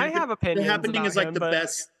my goodness. And The I have The opinions. Happening about is like him, the but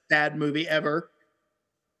best bad movie ever.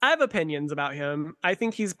 I have opinions about him. I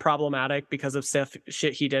think he's problematic because of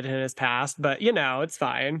shit he did in his past, but it's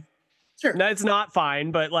fine. Sure. No, it's not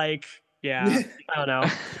fine, but like, yeah, I don't know.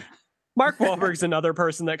 Mark Wahlberg's another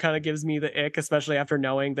person that kind of gives me the ick, especially after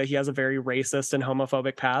knowing that he has a very racist and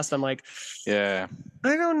homophobic past. I'm like, Yeah.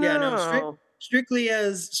 I don't know. Yeah, no, strictly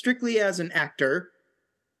as an actor,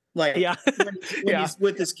 like Yeah. when he's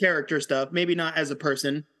with his character stuff, maybe not as a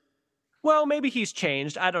person. Well, maybe he's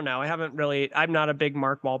changed. I don't know. I'm not a big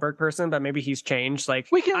Mark Wahlberg person, but maybe he's changed. Like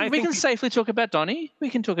We can safely talk about Donnie. We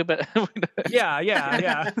can talk about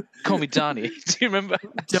Yeah. Call me Donnie. Do you remember?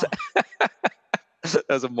 That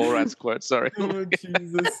was a Morats quote, sorry. Oh,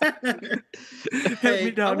 Jesus. Hey, I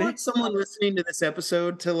Donnie. want someone listening to this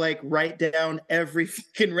episode to like write down every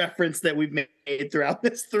fucking reference that we've made throughout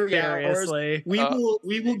this 3 hours. Seriously.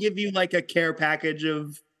 We will give you like a care package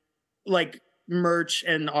of like merch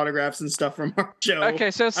and autographs and stuff from our show.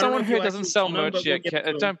 Okay, so know someone if who you doesn't actually sell want them, merch but we'll yet, get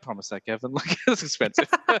to them. don't promise that, Kevin. Like, it's expensive.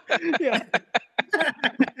 Yeah.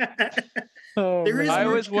 Oh, There is I man.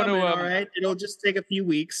 always merch want to, coming, all right? It'll just take a few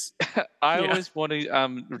weeks. I Yeah. always want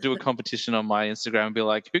to do a competition on my Instagram and be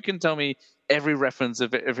like, who can tell me every reference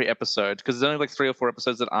of every episode? Because there's only like 3 or 4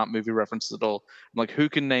 episodes that aren't movie references at all. I'm like, who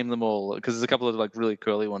can name them all? Because there's a couple of like really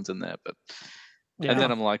curly ones in there, but. Yeah. And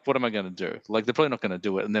then I'm like, what am I going to do? Like, they're probably not going to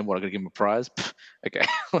do it. And then what? I'm going to give them a prize? Pfft, okay.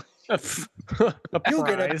 You'll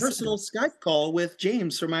get a prize. personal Skype call with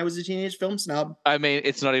James from I Was a Teenage Film Snob. I mean,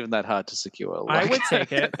 it's not even that hard to secure. I Like, would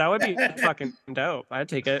take it. That would be fucking dope. I'd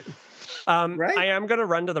take it. Right? I am gonna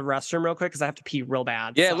run to the restroom real quick because I have to pee real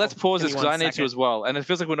bad. yeah, so let's pause give this me because I one need to second. as well. And it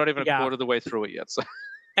feels like we're not even a Yeah. quarter of the way through it yet. So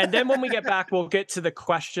And then when we get back, we'll get to the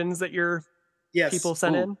questions that your Yes. people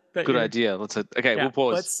sent Ooh, in. that good you're- idea. Okay, yeah, we'll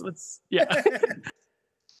pause. Let's yeah.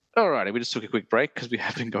 Alrighty, we just took a quick break because we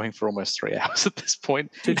have been going for almost 3 hours at this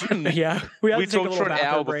point. Did you, And yeah. We, had we to take a talked for little an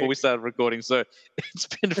hour bathroom before we started recording, so it's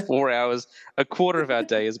been 4 hours. A quarter of our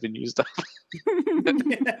day has been used up.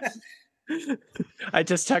 I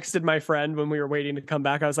just texted my friend when we were waiting to come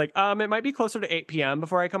back. I was like, it might be closer to 8 p.m.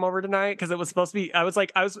 before I come over tonight because it was supposed to be. I was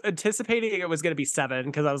anticipating it was going to be 7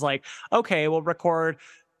 because I was like, okay,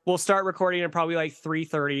 we'll start recording at probably like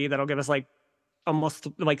 3:30. That'll give us like almost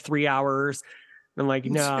like 3 hours. I'm like,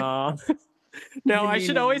 no. No, You I mean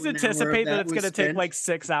should always 1 hour of anticipate that that it's was going to take spent? like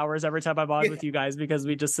 6 hours every time I'm on with you guys because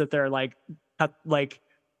we just sit there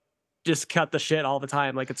just cut the shit all the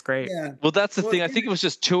time. Like it's great. Yeah. Well, that's the Well, thing. I think it was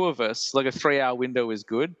just 2 of us. Like a 3-hour window is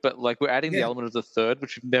good, but like we're adding the Yeah. element of the third,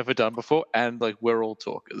 which we've never done before, and like we're all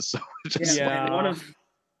talkers. So just Yeah. Yeah.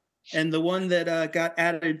 And the one that got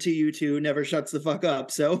added to you two never shuts the fuck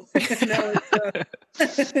up. So now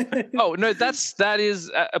it's, oh no, that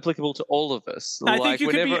is applicable to all of us. I think you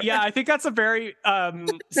could be. Yeah, I think that's a very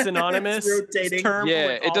synonymous term.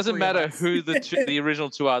 Yeah, with it doesn't matter us. who the original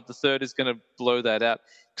two are. The third is going to blow that out.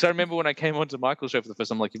 Because I remember when I came onto Michael's show for the first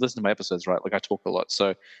time, like, you've listened to my episodes, right? Like, I talk a lot,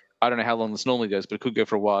 so I don't know how long this normally goes, but it could go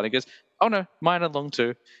for a while. And he goes, "Oh no, mine are long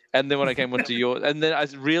too." And then when I came onto your, and then I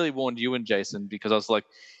really warned you and Jason, because I was like,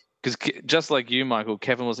 because just like you, Michael,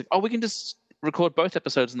 Kevin was like, "Oh, we can just record both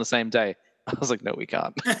episodes in the same day." I was like, "No, we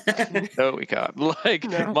can't. No, we can't." Like,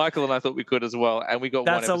 no. Michael and I thought we could as well, and we got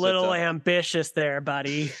That's one episode a little done. Ambitious there,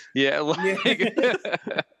 buddy. Yeah, like...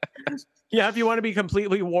 yeah. If you want to be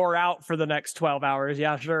completely wore out for the next 12 hours,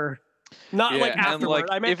 yeah, sure. Not like afterward.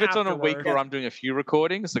 Like, if it's on a week where I'm doing a few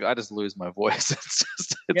recordings, like, I just lose my voice.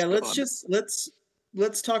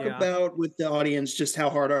 Let's talk about with the audience just how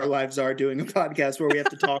hard our lives are doing a podcast where we have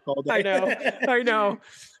to talk all day. I know.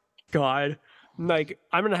 God, like,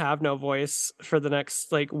 I'm gonna have no voice for the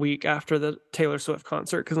next like week after the Taylor Swift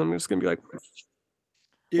concert, because I'm just gonna be like,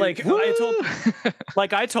 dude,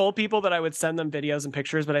 like I told people that I would send them videos and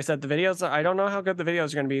pictures, but I said the videos, I don't know how good the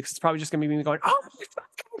videos are gonna be, because it's probably just gonna be me going, "Oh my God."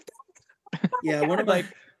 Yeah, one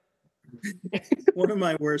of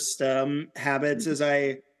my worst habits is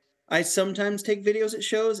I sometimes take videos at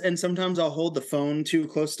shows, and sometimes I'll hold the phone too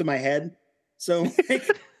close to my head. So like,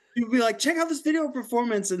 you'll be like, "Check out this video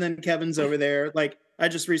performance," and then Kevin's over there. Like, I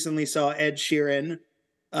just recently saw Ed Sheeran.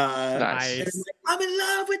 Nice. I'm in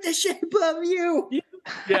love with the shape of you.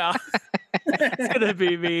 Yeah, it's gonna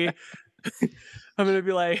be me. I'm gonna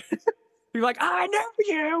be like, "I know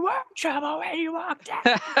you were trouble when you walked out."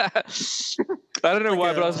 I don't know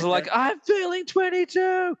why, but I was like, "I'm feeling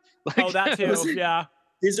 22." Like, oh, that too. Yeah.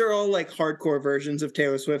 These are all like hardcore versions of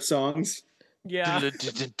Taylor Swift songs. Yeah.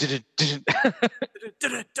 It's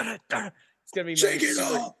gonna be shake it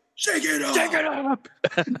up. Shake it up. Shake it up.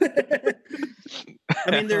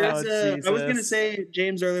 I mean, there is I was gonna say,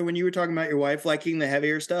 James, earlier when you were talking about your wife liking the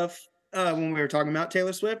heavier stuff, when we were talking about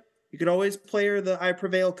Taylor Swift, you could always play her the I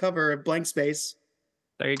Prevail cover of Blank Space.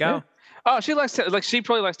 There you go. Yeah. Oh, she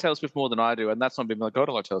probably likes Taylor Swift more than I do, and that's not being like, "Oh, I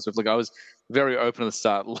don't like Taylor Swift." Like, I was very open at the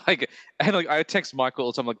start, like, and like I text Michael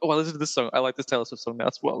all the time, like, "Oh, I listen to this song. I like this Taylor Swift song now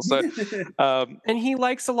as well." So, and he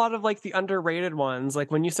likes a lot of like the underrated ones.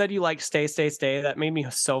 Like when you said you like "Stay, Stay, Stay," that made me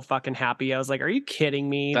so fucking happy. I was like, "Are you kidding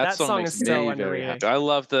me?" That song is so underrated. I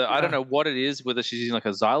love the. Yeah. I don't know what it is, whether she's using like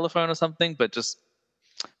a xylophone or something, but just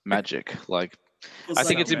magic. Like, I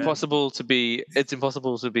think it's impossible to be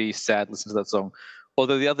sad listening to that song.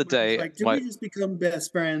 Although the other day, like, did we just become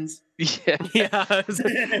best friends? Yeah. The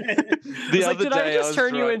other day, I just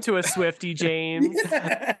turn you into a Swiftie, James?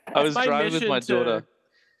 I was driving with my daughter.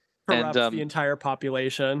 Corrupt the entire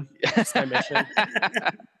population. That's my mission.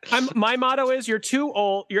 My motto is: you're too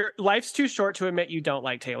old. Your life's too short to admit you don't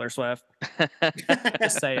like Taylor Swift.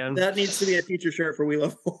 Just saying. That needs to be a feature shirt for We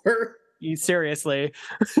Love Horror. Seriously.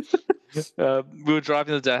 We were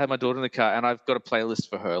driving the other day. I had my daughter in the car, and I've got a playlist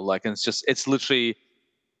for her. Like, and it's literally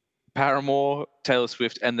Paramore, Taylor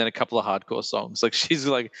Swift, and then a couple of hardcore songs. Like, she's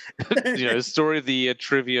like, Story of the Year,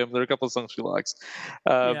 Trivium. There are a couple of songs she likes.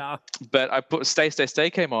 But I put Stay, Stay, Stay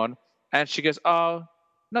came on, and she goes, "Oh,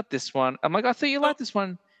 not this one." I'm like, "I thought you liked this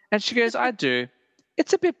one." And she goes, "I do.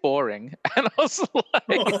 It's a bit boring." And I was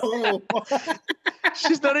like,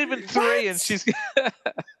 she's not even 3, and she's...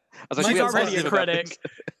 I was like, she's already a critic.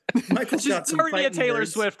 She's already a Taylor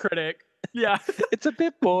Swift critic. Yeah. It's a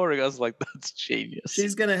bit boring. I was like, that's genius.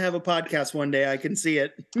 She's going to have a podcast one day. I can see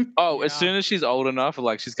it. Oh, as soon as she's old enough,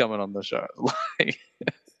 like, she's coming on the show.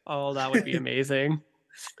 Oh, that would be amazing.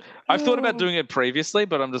 I've thought about doing it previously,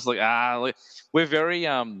 but I'm just like, we're very,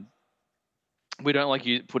 we don't like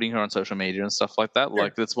you putting her on social media and stuff like that. Sure.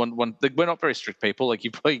 Like, that's one like, we're not very strict people. Like,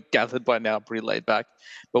 you probably gathered by now, pretty laid back.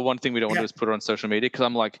 But one thing we don't want to do is put her on social media, because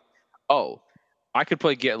I'm like, oh, I could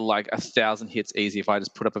probably get like 1,000 hits easy if I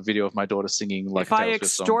just put up a video of my daughter singing like. If I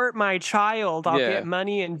extort my child, I'll get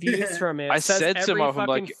money and views from it. I said to my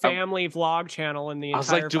fucking family vlog channel in the. I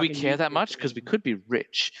was like, do we care that much? Because we could be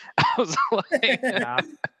rich. I was like, yeah.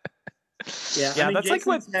 I mean, that's like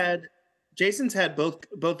what Jason's had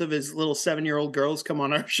both of his little 7-year-old girls come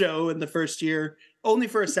on our show in the first year, only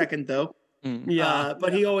for a second though.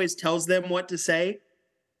 But he always tells them what to say,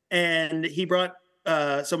 and he brought.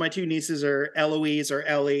 So my 2 nieces are Eloise or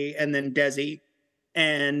Ellie, and then Desi.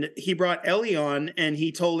 And he brought Ellie on, and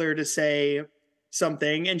he told her to say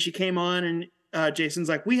something, and she came on, and Jason's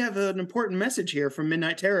like, "We have an important message here from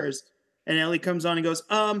Midnight Terrors." And Ellie comes on and goes,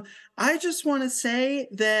 "I just want to say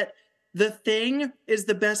that The Thing is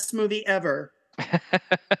the best movie ever."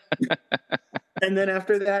 And And then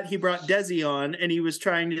after that, he brought Desi on, and he was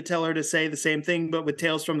trying to tell her to say the same thing, but with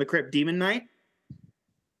Tales from the Crypt Demon Knight.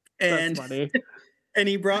 And, That's funny. And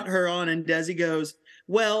he brought her on, and Desi goes,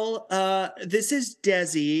 well, this is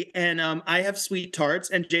Desi, and I have sweet tarts.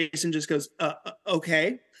 And Jason just goes,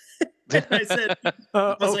 okay. And I said,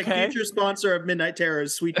 I was like, future sponsor of Midnight Terror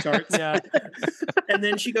is Sweet Tarts. Yeah. And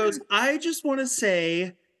then she goes, I just want to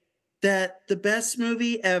say that the best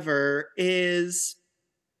movie ever is,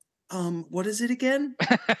 what is it again?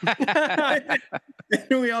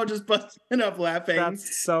 And we all just busted up laughing.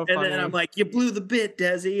 That's so funny. And then I'm like, you blew the bit,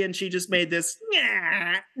 Desi. And she just made this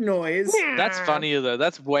noise. That's funnier though.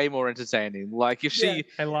 That's way more entertaining. Like if she,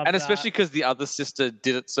 I love and that. especially because the other sister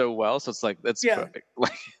did it so well, so it's like that's perfect.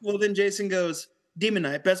 Like, well, then Jason goes, Demon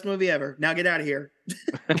Knight, best movie ever. Now get out of here.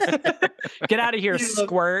 Get out of here,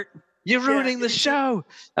 squirt. You're ruining the show.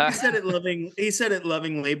 He said it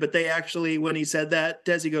lovingly, but they actually, when he said that,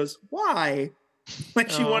 Desi goes, why? Like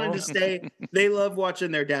she wanted to stay. They love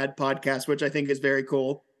watching their dad podcast, which I think is very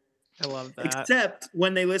cool. I love that. Except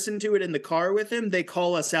when they listen to it in the car with him, they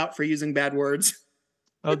call us out for using bad words.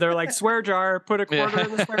 Oh, they're like, swear jar, put a quarter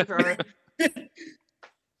in the swear jar.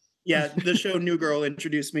 Yeah, the show New Girl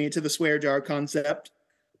introduced me to the swear jar concept.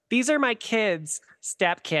 These are my kids,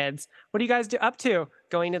 step kids. What do you guys do up to?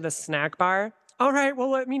 Going to the snack bar? All right, well,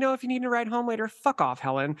 let me know if you need to ride home later. Fuck off,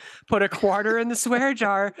 Helen. Put a quarter in the swear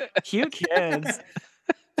jar. Cute kids.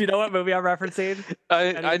 Do you know what movie I'm referencing?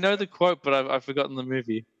 I know the quote, but I've forgotten the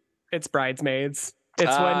movie. It's Bridesmaids.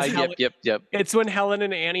 It's when yep. It's when Helen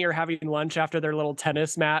and Annie are having lunch after their little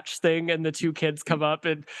tennis match thing, and the two kids come up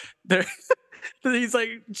and they're she's like,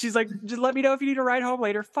 just let me know if you need to ride home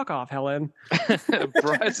later. Fuck off, Helen.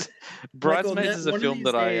 Bridesmaids is a film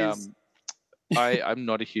that I'm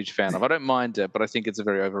not a huge fan of. I don't mind it, but I think it's a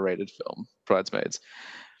very overrated film. Bridesmaids.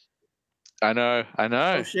 I know.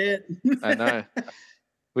 Oh shit. I know.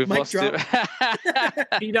 We've Mic lost drop. it.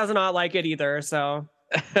 He does not like it either, so.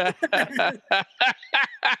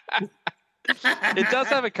 It does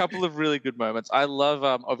have a couple of really good moments. I love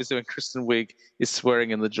obviously when Kristen Wiig is swearing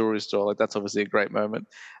in the jewelry store. Like that's obviously a great moment.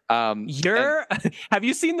 Have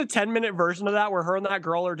you seen the 10-minute version of that where her and that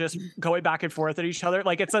girl are just going back and forth at each other?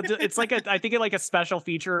 Like it's like I think it's like a special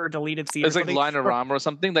feature or deleted scene. It's like Linerama or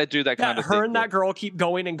something. They do that kind of thing. Her and that girl keep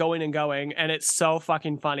going and going and going, and it's so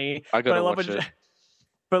fucking funny. I gotta watch it.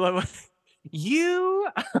 But you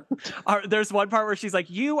are, there's one part where she's like,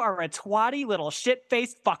 you are a twatty little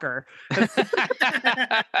shit-faced fucker.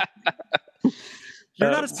 You're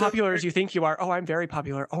not as popular as you think you are. Oh, I'm very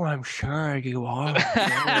popular. Oh, I'm sure you are.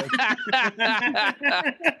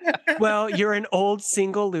 Well, you're an old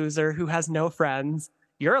single loser who has no friends.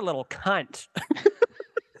 You're a little cunt.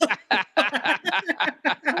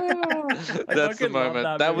 That's the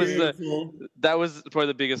moment. That was probably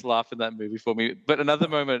the biggest laugh in that movie for me. But another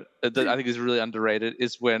moment that I think is really underrated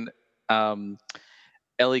is when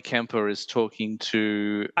Ellie Kemper is talking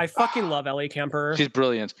to. I fucking love Ellie Kemper. She's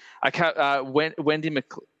brilliant. I can't. Wendy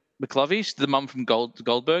McClovey, she's the mum from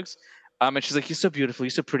Goldbergs. And she's like, "You're so beautiful.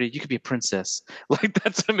 You're so pretty. You could be a princess." Like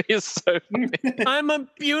that to me is so funny. I'm a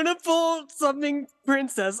beautiful something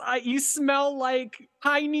princess. You smell like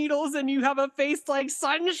pine needles, and you have a face like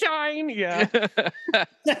sunshine. Yeah.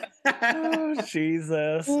 Oh,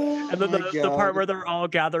 Jesus. And then the part where they're all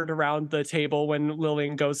gathered around the table when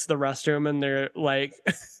Lillian goes to the restroom, and they're like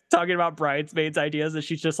talking about Bridesmaids ideas, and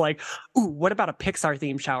she's just like, "Ooh, what about a Pixar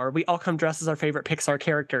theme shower? We all come dressed as our favorite Pixar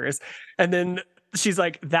characters." And then she's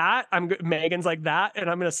like, Megan's like that, and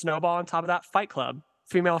I'm gonna snowball on top of that. Fight Club,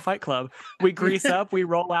 female Fight Club. We grease up, we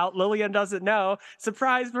roll out. Lillian doesn't know.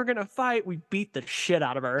 Surprise, we're gonna fight. We beat the shit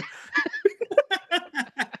out of her.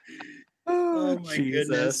 Oh my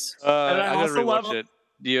goodness! And I also love it.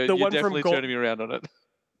 You're definitely turning me around on it.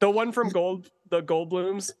 The one from the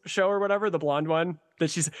Goldblum's show or whatever, the blonde one,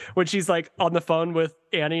 that when she's like on the phone with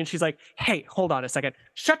Annie and she's like, "Hey, hold on a second.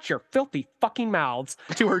 Shut your filthy fucking mouths,"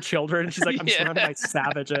 to her children. And she's like, "I'm surrounded by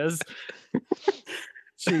savages."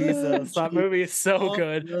 Jesus, that movie is so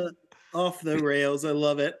good. Off the rails. I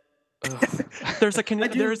love it. There's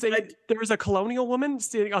a colonial woman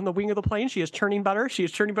sitting on the wing of the plane. She is churning butter.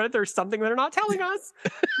 There's something they're not telling us.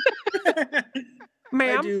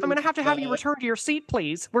 Ma'am, I'm going to have you return to your seat,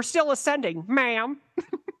 please. We're still ascending, ma'am.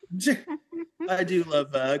 I do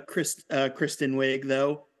love Kristen Wiig,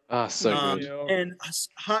 though. Oh, so good. And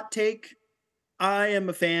hot take, I am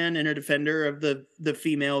a fan and a defender of the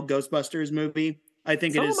female Ghostbusters movie. I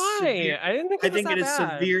think it is. I think it is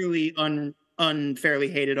severely unfairly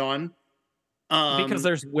hated on. Because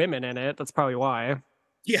there's women in it. That's probably why.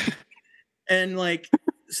 Yeah. And like,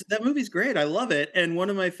 So that movie's great. I love it. And one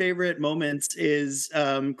of my favorite moments is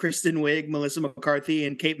Kristen Wiig, Melissa McCarthy,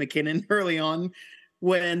 and Kate McKinnon early on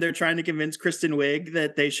when they're trying to convince Kristen Wiig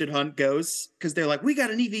that they should hunt ghosts because they're like, we got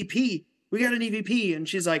an EVP. We got an EVP. And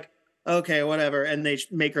she's like, okay, whatever. And they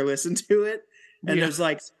make her listen to it. And there's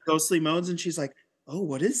like ghostly moans. And she's like, oh,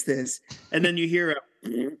 what is this? And then you hear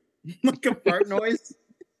like a fart noise.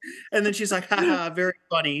 And then she's like, haha, very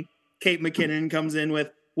funny. Kate McKinnon comes in with,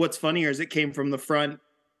 what's funnier is it came from the front.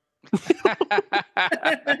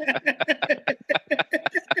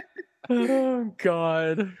 Oh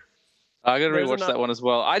God. I gotta rewatch that one as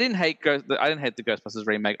well. I didn't hate the Ghostbusters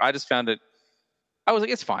remake. I just found it. I was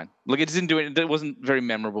like, it's fine. Like it didn't do it. It wasn't very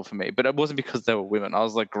memorable for me. But it wasn't because they were women. I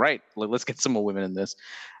was like, great. Like let's get some more women in this.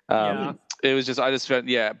 It was just I just felt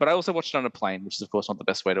But I also watched it on a plane, which is of course not the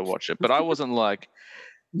best way to watch it. But I wasn't like,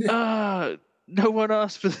 no one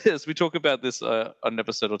asked for this. We talked about this on an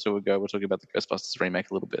episode or two ago. We're talking about the Ghostbusters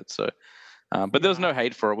remake a little bit. So, but there was no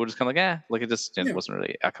hate for it. We're just kind of like, like it just wasn't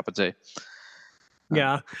really our cup of tea.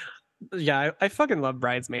 I fucking love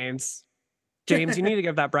Bridesmaids. James, you need to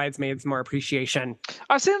give that Bridesmaids more appreciation.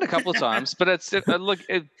 I've seen it a couple of times, but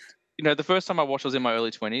the first time I watched I was in my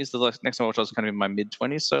early 20s. The next time I watched I was kind of in my mid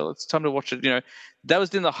 20s. So it's time to watch it. That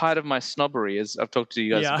was in the height of my snobbery, as I've talked to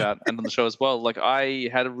you guys about, and on the show as well. Like I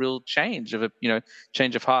had a real change of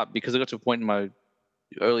heart because I got to a point in my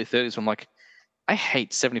early 30s where I'm like, I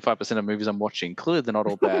hate 75% of movies I'm watching. Clearly, they're not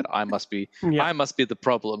all bad. I must be the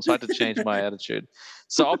problem. So I had to change my attitude.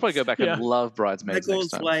 So I'll probably go back and love Bridesmaids next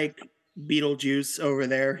time. Like Beetlejuice over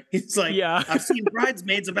there. He's like, I've seen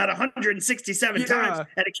Bridesmaids about 167 times,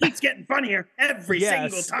 and it keeps getting funnier every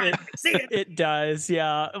single time I see it. It does,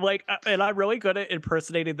 Like, and I'm really good at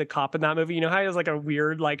impersonating the cop in that movie. You know how he has like a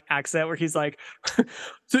weird like accent where he's like,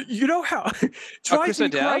 so you know how Chris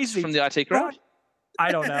O'Dowd from the IT Crowd.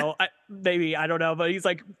 I don't know. I don't know. But he's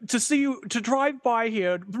like, to drive by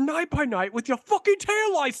here night by night with your fucking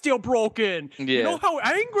taillight still broken. Yeah. You know how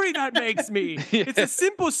angry that makes me. It's a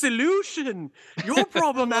simple solution. Your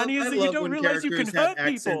problem, Annie, is that you don't realize you can hurt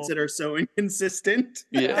people. That are so inconsistent.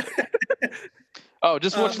 Yeah.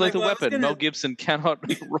 Just watch Lethal Weapon. Mel Gibson cannot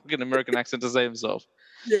rock an American accent to save himself.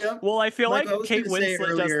 Yeah. Well, I feel like Kate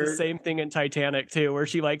Winslet does the same thing in Titanic too, where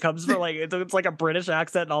she like comes for like it's like a British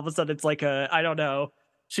accent, and all of a sudden it's like I don't know.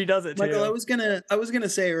 She does it too. Michael, I was gonna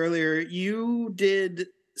say earlier, you did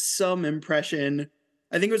some impression.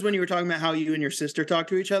 I think it was when you were talking about how you and your sister talk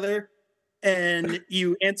to each other, and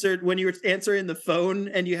you answered when you were answering the phone,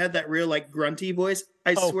 and you had that real like grunty voice.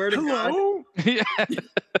 I swear to God. Yeah.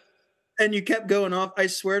 And you kept going off. I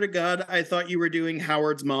swear to God, I thought you were doing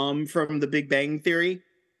Howard's mom from The Big Bang Theory.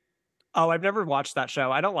 Oh, I've never watched that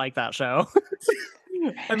show. I don't like that show.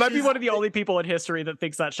 I might be one of the only people in history that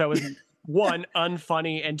thinks that show is one,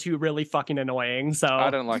 unfunny, and two, really fucking annoying. So I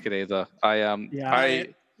don't like it either. I'm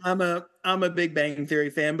a Big Bang Theory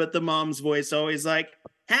fan, but the mom's voice always like,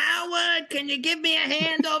 Howard, can you give me a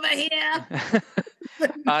hand over here?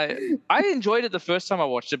 I enjoyed it the first time I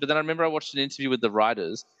watched it, but then I remember I watched an interview with the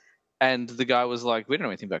writers, and the guy was like, we don't know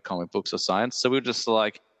anything about comic books or science, so we were just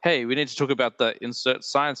like, hey, we need to talk about the insert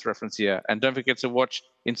science reference here, and don't forget to watch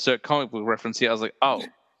insert comic book reference here. I was like, oh,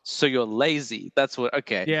 so you're lazy. That's what,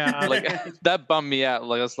 okay. Yeah. Like, that bummed me out.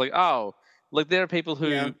 Like, I was like, oh, like there are people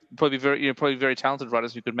who probably very talented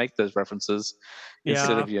writers who could make those references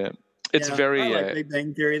instead of It's very. I like Big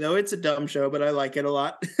Bang Theory though. It's a dumb show, but I like it a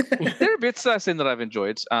lot. There are bits I've seen that I've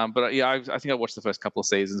enjoyed, but I think I watched the first couple of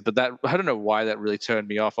seasons. But that I don't know why that really turned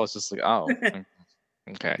me off. I was just like, oh,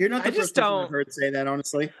 okay. You're not the first person I've heard say that,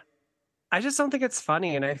 honestly. I just don't think it's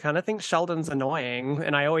funny, and I kind of think Sheldon's annoying,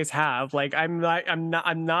 and I always have. Like, I'm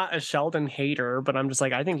not a Sheldon hater, but I'm just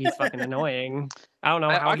like, I think he's fucking annoying. I don't know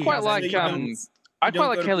how I quite like Kelly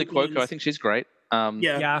Cuoco. I think she's great.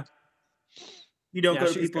 Yeah. You don't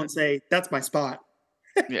go to people and say, "That's my spot."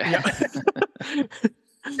 Yeah.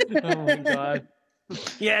 Oh my God.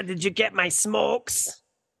 Yeah, did you get my smokes?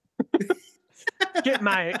 Get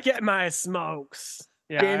my smokes.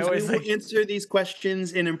 Yeah, James, we will answer these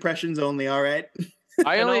questions in impressions only. All right.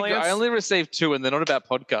 I only received 2, and they're not about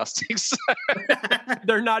podcasting. So.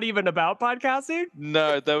 They're not even about podcasting?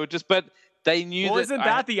 No, they were just. But they knew. Well, isn't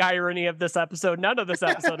that the irony of this episode? None of this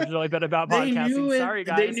episode has really been about podcasting. Sorry,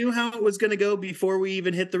 guys. They knew how it was going to go before we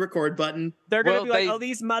even hit the record button. They're going to be like, oh,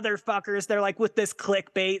 these motherfuckers. They're like with this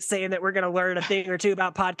clickbait saying that we're going to learn a thing or two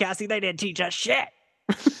about podcasting. They didn't teach us shit.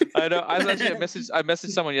 I know. I messaged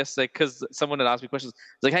someone yesterday because someone had asked me questions.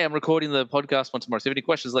 It's like, hey, I'm recording the podcast one tomorrow. So if you have any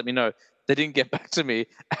questions, let me know. They didn't get back to me.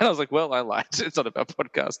 And I was like, well, I lied. It's not about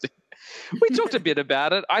podcasting. We talked a bit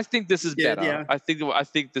about it. I think this is better. Yeah. I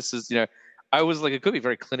think this is, I was like, it could be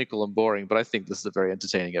very clinical and boring, but I think this is a very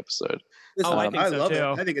entertaining episode. I think so love too.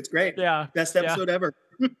 it. I think it's great. Yeah. Best episode ever.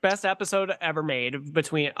 Best episode ever made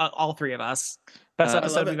between all three of us. Best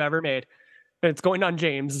episode we've ever made. It's going on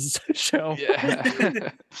James' show.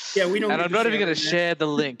 Yeah. Yeah, we don't. And I'm not even going to share the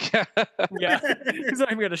link. Yeah, he's not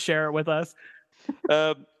even going to share it with us.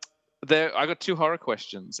 I got 2 horror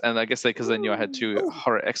questions, and I guess because I knew I had 2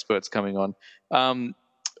 horror experts coming on.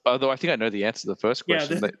 Although I think I know the answer to the first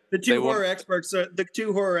question. Yeah, the two horror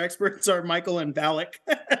experts are Michael and Valak.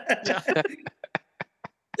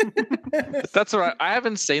 That's all right. I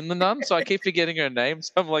haven't seen The Nun, so I keep forgetting her name.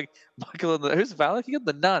 So I'm like, Michael and who's Valak? You got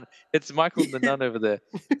The Nun. It's Michael and the Nun over there.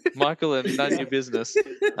 Michael and None Your Business.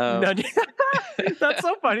 That's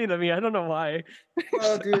so funny to me. I don't know why.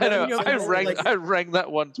 Oh, dude, I know. I rang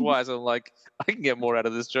that one twice. I'm like, I can get more out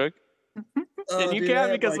of this joke. And you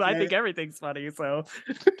can't because I think everything's funny. So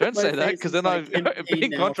don't say that because then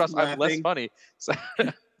in contrast, I'm less funny. So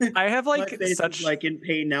I have such in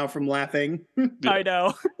pain now from laughing. I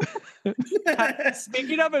know.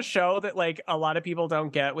 Speaking of a show that a lot of people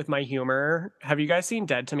don't get with my humor, have you guys seen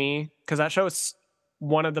Dead to Me? Because that show's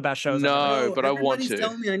one of the best shows. No, but I want to. Everybody's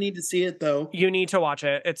telling me I need to see it though. You need to watch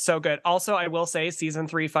it. It's so good. Also, I will say season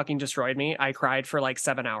 3 fucking destroyed me. I cried for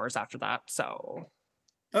 7 hours after that. So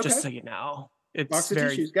just so you know, it's box of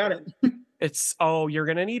tissues. Got it. You're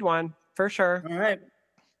gonna need one for sure. All right.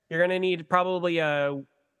 You're gonna need probably a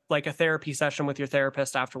therapy session with your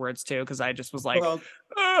therapist afterwards too, because I just was like, well,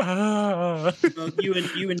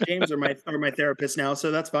 you and James are my therapist now,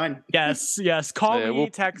 so that's fine. Yes. Call me,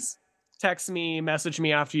 text me, message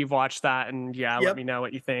me after you've watched that, and let me know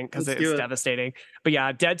what you think because it's devastating. But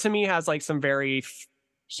yeah, Dead to Me has some very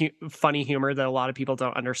funny humor that a lot of people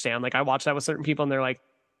don't understand. I watch that with certain people, and they're like,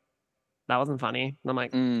 "That wasn't funny." And I'm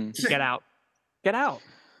like, "Get out,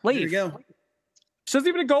 leave." There you go. She doesn't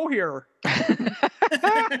even go here.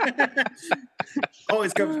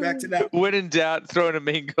 Always comes back to that. When in doubt, throw in a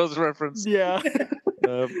Mean Girls reference. Yeah.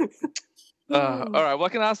 All right. Well, I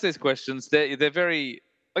can ask these questions. They're very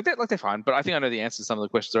they're fine, but I think I know the answer to some of the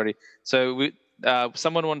questions already. So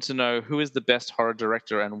someone wanted to know who is the best horror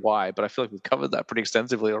director and why, but I feel like we've covered that pretty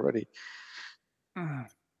extensively already.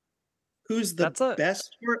 Who's the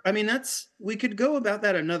best? I mean, we could go about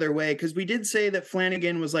that another way because we did say that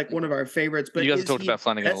Flanagan was one of our favorites. But you guys have talked about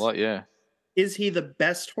Flanagan a lot, yeah. Is he the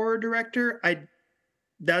best horror director?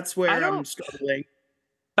 That's where I'm struggling.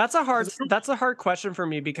 That's a hard question for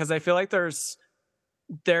me because I feel like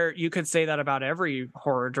you could say that about every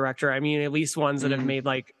horror director. I mean, at least ones that have made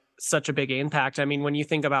such a big impact. I mean, when you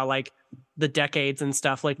think about the decades and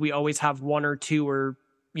stuff, we always have one or two or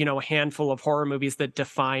a handful of horror movies that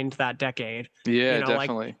defined that decade. Yeah,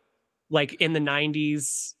 definitely. In the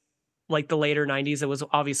 90s, the later 90s, it was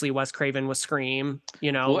obviously Wes Craven with Scream,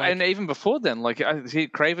 and even before then,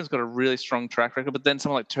 Craven's got a really strong track record, but then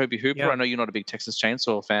someone like Tobe Hooper, I know you're not a big Texas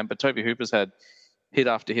Chainsaw fan, but Tobe Hooper's had hit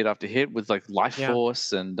after hit after hit with Life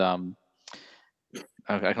Force and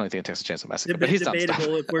I can only think of Texas Chainsaw Massacre. But he's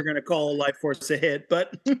debatable if we're going to call Life Force a hit,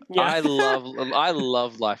 but I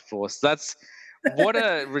love Life Force. That's what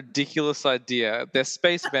a ridiculous idea. They're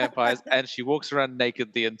space vampires, and she walks around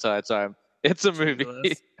naked the entire time. It's a movie.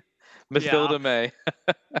 Mathilda May.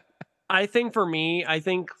 I think for me, I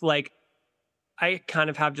kind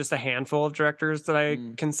of have just a handful of directors that I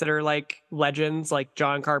consider legends,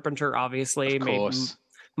 John Carpenter, obviously made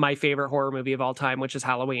my favorite horror movie of all there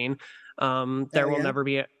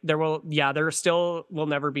still will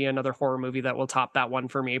never be another horror movie that will top that one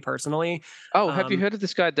for me personally. Have you heard of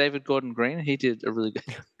this guy David Gordon Green? He did a really good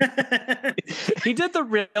he did the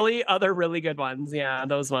really good ones. Yeah,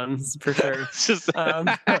 those ones for sure.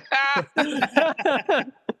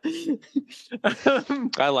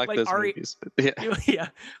 I like those movies. Yeah.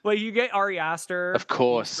 Well, you get Ari Aster, of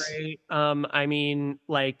course. Great. I mean,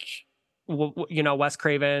 Wes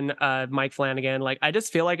Craven, Mike Flanagan. I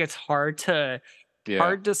just feel like it's hard to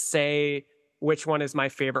say which one is my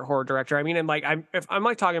favorite horror director. I mean, and if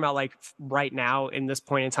I'm talking about right now in this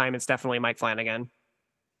point in time, it's definitely Mike Flanagan.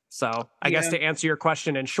 So I guess to answer your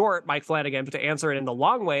question in short, Mike Flanagan, but to answer it in the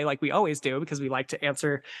long way, like we always do, because we like to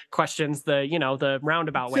answer questions the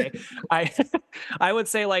roundabout way. I would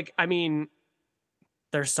say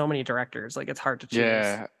there's so many directors, it's hard to choose.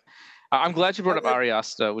 Yeah. I'm glad you brought up Ari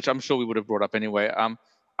Aster, which I'm sure we would have brought up anyway. I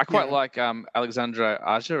quite like Alexandre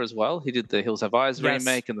Aja as well. He did the Hills Have Eyes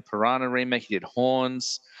remake and the Piranha remake. He did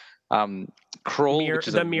Horns, Crawl, which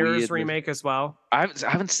is the Mirrors remake as well. I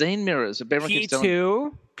haven't seen Mirrors.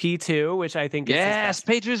 P2, which I think is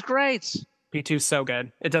P2 is great. P2 is so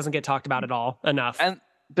good. It doesn't get talked about at all enough.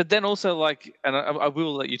 But then also and I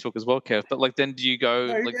will let you talk as well, Kev. But then do you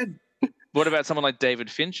go What about someone like David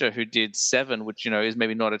Fincher, who did Seven, which, is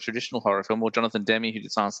maybe not a traditional horror film, or Jonathan Demme, who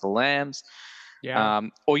did Silence of the Lambs? Yeah.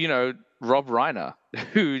 Or, Rob Reiner,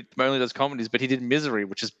 who only does comedies, but he did Misery,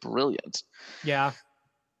 which is brilliant. Yeah.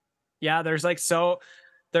 Yeah, there's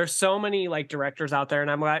so many like directors out there, and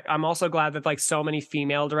I'm also glad that like so many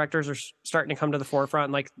female directors are starting to come to the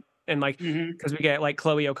forefront, because we get like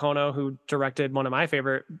Chloe Okono, who directed one of my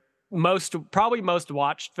favorite probably most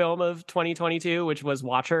watched film of 2022, which was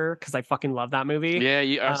Watcher, because I fucking love that movie. Yeah,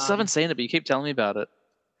 I still haven't seen it, but you keep telling me about it.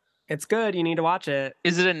 It's good. You need to watch it.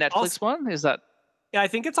 Is it a Netflix one? Is that? Yeah, I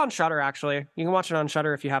think it's on Shudder. Actually, you can watch it on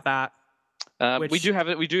Shudder if you have that. We do have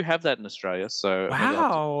it. We do have that in Australia. So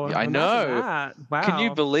wow, I know. Wow, can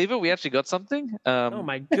you believe it? We actually got something. Oh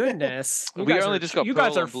my goodness! You guys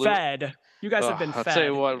are fed. You guys have been fed. I'll tell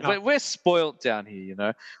you what, we're spoiled down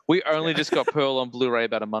here. We only just got Pearl on Blu-ray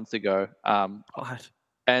about a month ago.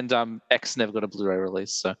 And X never got a Blu-ray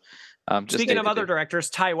release. So, speaking of other directors,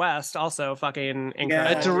 Ty West also fucking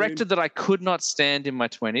incredible. A director that I could not stand in my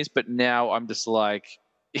 20s, but now I'm just like,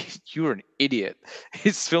 you're an idiot.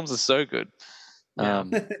 His films are so good. Yeah.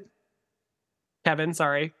 Kevin,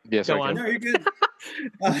 sorry. Yeah, sorry. Go on. No, you're good.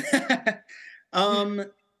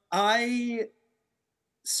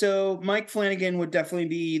 So Mike Flanagan would definitely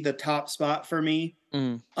be the top spot for me.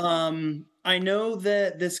 I know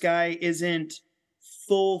that this guy isn't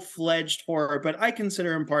full-fledged horror, but I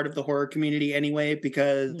consider him part of the horror community anyway,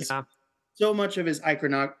 because so much of his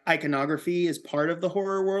iconography is part of the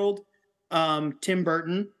horror world. Tim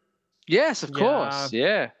Burton. Yes, of course.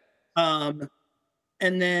 Yeah. And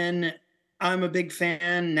then I'm a big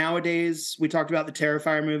fan nowadays. We talked about the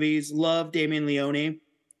Terrifier movies. Love Damien Leone.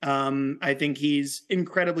 I think he's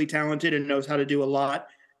incredibly talented and knows how to do a lot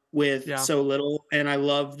with so little. And I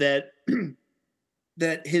love that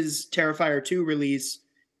that his Terrifier 2 release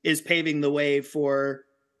is paving the way for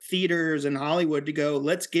theaters in Hollywood to go,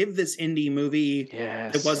 let's give this indie movie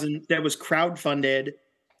that was crowdfunded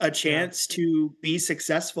a chance to be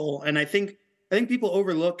successful. And I think people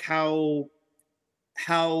overlook how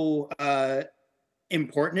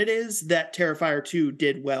important it is that Terrifier 2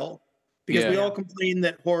 did well, because we all complain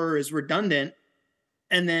that horror is redundant,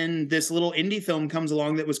 and then this little indie film comes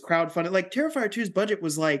along that was crowdfunded. Like Terrifier 2's budget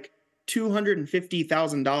was like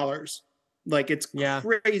 $250,000. Like it's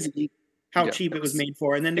crazy how cheap it was made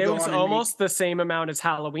for. And then it was almost the same amount as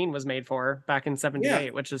Halloween was made for back in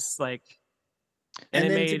 '78, which is like, and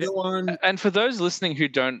then to go on. And for those listening who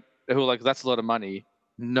are like, that's a lot of money.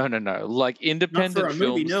 No. Like independent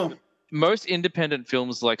films, most independent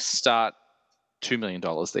films like start $2 million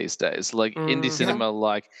these days. Like indie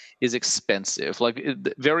cinema is expensive. Like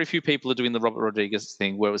very few people are doing the Robert Rodriguez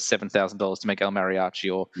thing where it was $7,000 to make El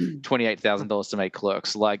Mariachi or $28,000 to make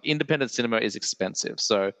Clerks. Like independent cinema is expensive.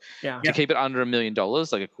 So to keep it under $1 million,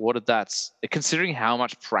 like a quarter, that's considering how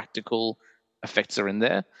much practical effects are in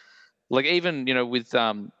there. Like even, with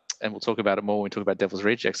and we'll talk about it more when we talk about Devil's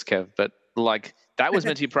Rejects, Kev, but like that was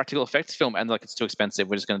meant to be a practical effects film, and like it's too expensive.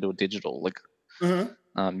 We're just going to do it digital. Like,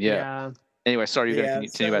 Anyway, sorry, you're going to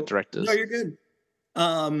continue about directors. No, you're good.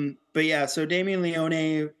 But so Damien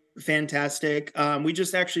Leone, fantastic. We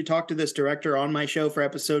just actually talked to this director on my show for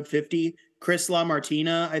episode 50. Chris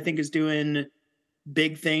LaMartina, I think, is doing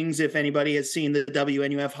big things. If anybody has seen the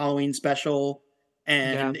WNUF Halloween special,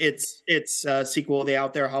 and it's a sequel, the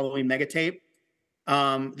Out There Halloween Megatape.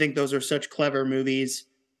 I think those are such clever movies.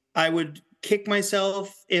 I would kick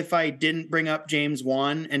myself if I didn't bring up James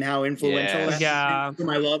Wan and how influential that is for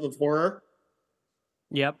my love of horror.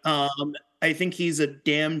 Yep. I think he's a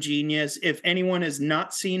damn genius. If anyone has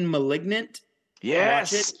not seen Malignant,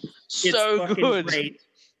 watch it. So it's good. Great.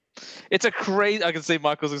 It's a crazy. I can see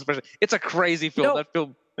Michael's expression. It's a crazy film. No, that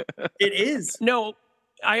film. It is. No,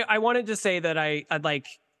 I wanted to say that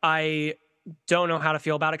I don't know how to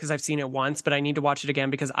feel about it because I've seen it once, but I need to watch it again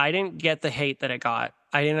because I didn't get the hate that it got.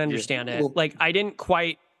 I didn't understand it. Like I didn't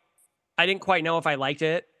quite know if I liked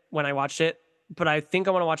it when I watched it, but I think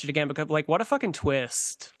I want to watch it again because like what a fucking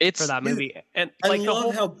twist for that movie. And I like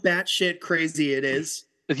love how batshit crazy it is.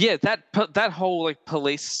 Yeah, that whole like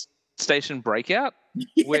police station breakout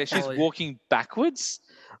where she's walking backwards.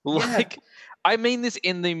 Like I mean this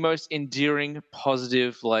in the most endearing,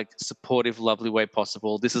 positive, like supportive, lovely way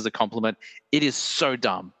possible. This is a compliment. It is so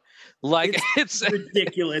dumb. Like it's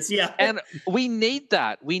ridiculous. Yeah. And we need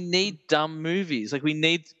that. We need dumb movies. Like we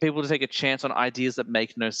need people to take a chance on ideas that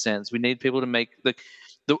make no sense. We need people to make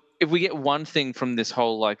if we get one thing from this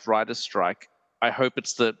whole like writer's strike, I hope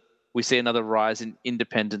it's that we see another rise in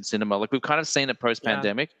independent cinema. Like we've kind of seen it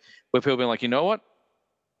post-pandemic where people have been like, you know what?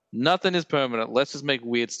 Nothing is permanent. Let's just make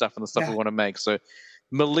weird stuff and the stuff we want to make. So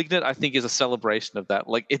Malignant, I think, is a celebration of that.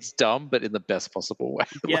 Like, it's dumb, but in the best possible way.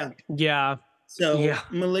 Yeah. Yeah. So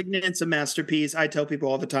Malignant's a masterpiece. I tell people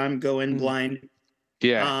all the time, go in blind.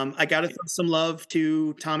 Yeah. I got to throw some love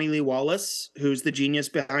to Tommy Lee Wallace, who's the genius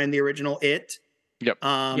behind the original It. Yep.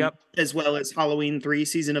 As well as Halloween 3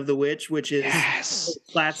 Season of the Witch, which is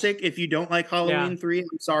a classic. If you don't like Halloween 3,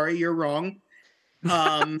 I'm sorry, you're wrong.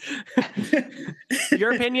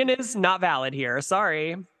 Your opinion is not valid here.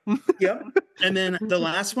 Sorry. Yep. And then the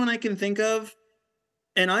last one I can think of,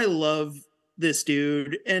 and I love this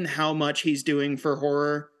dude and how much he's doing for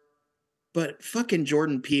horror, but fucking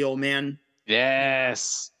Jordan Peele, man.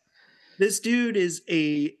 Yes. This dude is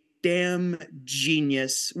a damn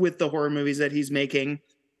genius with the horror movies that he's making.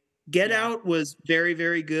 Get Out was very,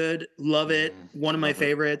 very good. Love it. One of my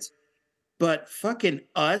favorites. But fucking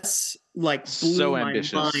Us, like, blew so my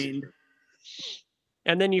ambitious. mind.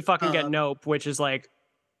 And then you fucking get Nope, which is like,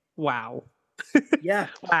 wow. Yeah.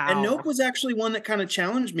 Wow. And Nope was actually one that kind of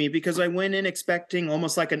challenged me because I went in expecting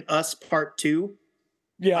almost like an Us Part 2.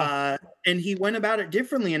 Yeah. And he went about it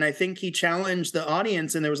differently. And I think he challenged the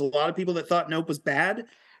audience. And there was a lot of people that thought Nope was bad.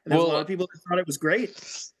 And there was a lot of people that thought it was great.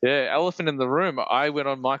 Yeah, elephant in the room. I went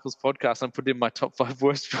on Michael's podcast and put in my top 5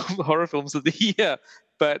 worst horror films of the year.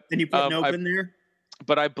 But and you put Nope in there?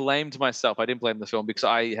 But I blamed myself. I didn't blame the film because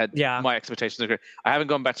I had my expectations were great. I haven't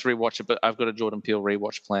gone back to rewatch it, but I've got a Jordan Peele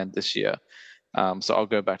rewatch planned this year. So I'll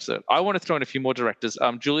go back to it. I want to throw in a few more directors.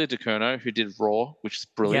 Julia Ducournau, who did Raw, which is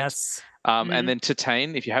brilliant. Yes. And then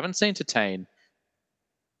Titane. If you haven't seen Titane,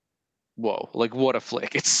 whoa, like what a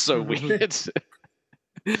flick. It's so weird.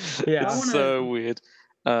 So weird.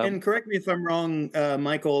 And correct me if I'm wrong,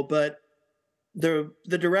 Michael, but the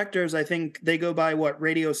directors, I think they go by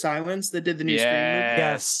Radio Silence that did the new Scream movie?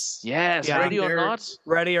 Yes. Yeah, Ready or Not.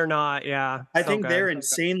 Ready or Not, yeah. I think they're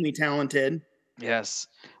insanely talented. Yes.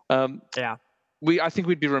 Yeah. I think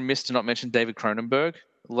we'd be remiss to not mention David Cronenberg.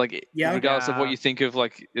 Like, regardless of what you think of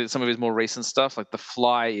like some of his more recent stuff, like The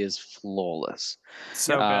Fly is flawless.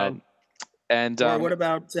 So good. And what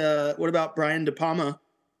about Brian De Palma?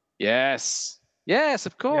 Yes,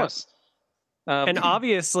 of course. Yep. And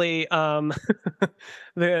obviously, the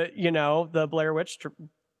Blair Witch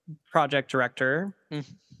Project director.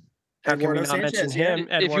 How can we not mention him?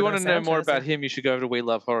 If you want to know more about him, you should go over to We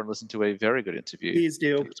Love Horror and listen to a very good interview. Please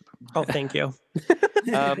do. Oh, thank you.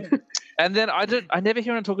 And then I never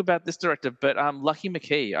hear him talk about this director, but Lucky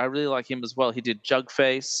McKee. I really like him as well. He did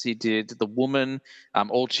Jugface. He did The Woman.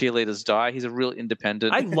 All Cheerleaders Die. He's a real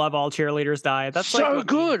independent. I love All Cheerleaders Die. That's so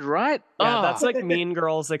good, right? Yeah, that's like Mean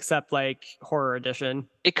Girls except like horror edition.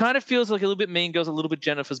 It kind of feels like a little bit Mean Girls, a little bit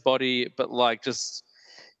Jennifer's Body, but like just.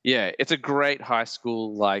 Yeah, it's a great high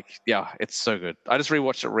school, it's so good. I just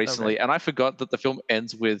rewatched it recently, and I forgot that the film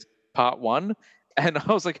ends with part 1, and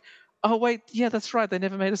I was like, oh, wait, yeah, that's right. They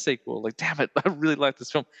never made a sequel. Like, damn it, I really like this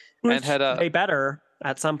film. And had they better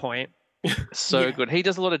at some point. Good. He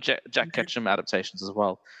does a lot of Jack Ketchum adaptations as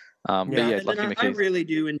well. Lucky McKee. I really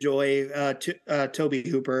do enjoy Tobe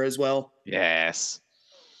Hooper as well. Yes.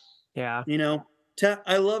 Yeah.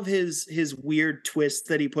 I love his weird twist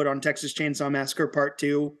that he put on Texas Chainsaw Massacre Part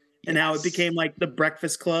 2, and how it became like the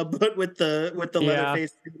Breakfast Club, but with the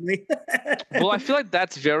Leatherface family. Well, I feel like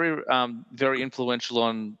that's very very influential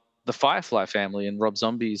on the Firefly family and Rob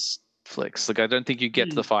Zombie's flicks. Like, I don't think you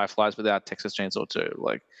get to the Fireflies without Texas Chainsaw 2.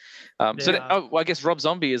 Like, I guess Rob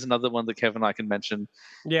Zombie is another one that Kevin and I can mention.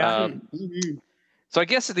 Yeah. So I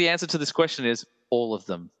guess the answer to this question is all of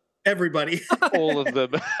them. Everybody. All of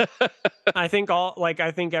them. I think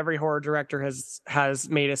every horror director has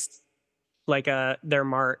made us like their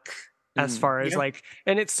mark as far as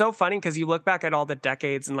and it's so funny because you look back at all the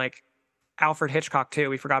decades and like Alfred Hitchcock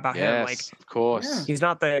too. We forgot about him. Like, of course, he's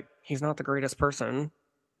not the greatest person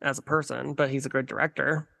as a person, but he's a good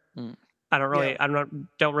director. I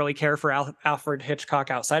don't really care for Alfred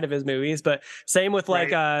Hitchcock outside of his movies, but same with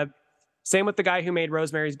same with the guy who made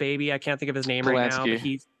Rosemary's Baby. I can't think of his name right now, but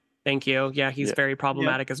thank you. Yeah, he's very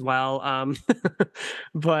problematic as well.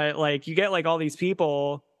 But like you get like all these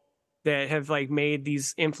people that have like made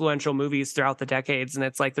these influential movies throughout the decades, and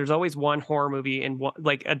it's like there's always one horror movie in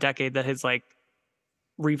a decade that has like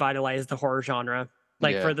revitalized the horror genre.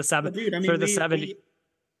 Like for the 70s.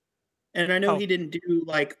 And I know he didn't do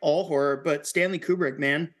like all horror, but Stanley Kubrick,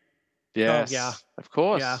 man. Yes. Oh, yeah. Of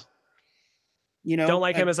course. Yeah. Don't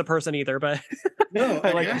like him as a person either, but no,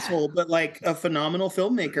 an asshole, but like a phenomenal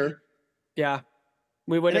filmmaker. Yeah.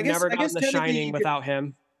 We would have never gotten The Shining without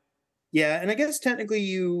him. Yeah, and I guess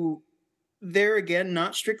technically there again,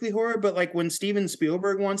 not strictly horror, but like when Steven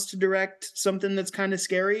Spielberg wants to direct something that's kind of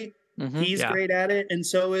scary, he's great at it, and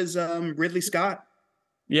so is Ridley Scott.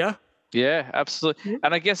 Yeah. Yeah, absolutely. Mhm.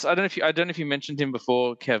 And I guess I don't know if you mentioned him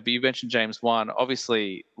before, Kev, but you mentioned James Wan.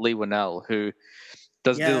 Obviously, Lee Winnell, who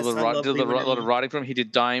did Yes, a I love Lee lot of Winnell. writing from him. He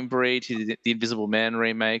did Dying Breed. He did the Invisible Man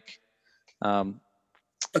remake.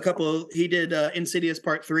 He did Insidious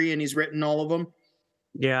Part 3, and he's written all of them.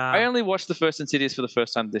 Yeah. I only watched the first Insidious for the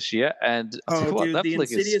first time this year, and Dude, that the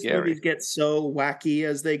flick is Insidious scary. movies get so wacky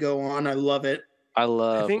as they go on. I love it. I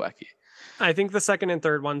love wacky. I think the second and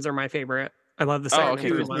third ones are my favorite. I love the second and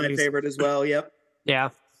third ones. My favorite as well. Yep. Yeah.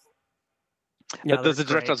 Yeah, there's a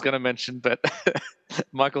director I was going to mention, but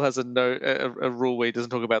Michael has a rule where he doesn't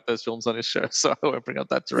talk about those films on his show, so I won't bring up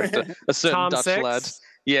that director. A certain Tom Dutch Six? lad.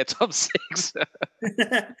 Yeah, Tom Six.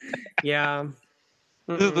 Yeah.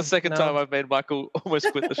 This is the second time I've made Michael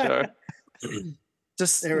almost quit the show.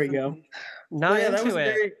 Just there we go. Not that into was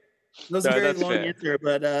it. That was a very long answer,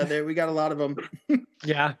 but there we got a lot of them.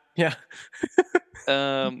 Yeah.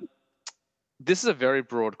 This is a very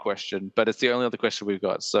broad question, but it's the only other question we've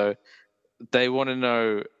got. So they want to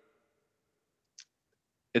know.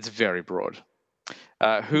 It's very broad.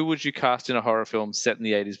 Who would you cast in a horror film set in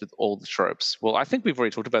the 80s with all the tropes? Well, I think we've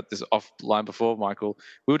already talked about this offline before, Michael.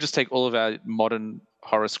 We would just take all of our modern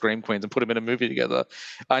horror scream queens and put them in a movie together.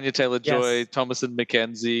 Anya Taylor-Joy, Yes. Thomasin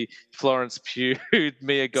McKenzie, Florence Pugh,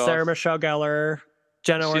 Mia Goth. Sarah Michelle Gellar,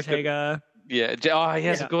 Jenna Ortega.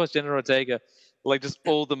 Of course, Jenna Ortega. Like just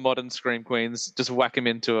all the modern scream queens, just whack them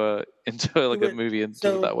into a movie and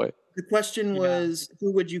do it that way. The question was,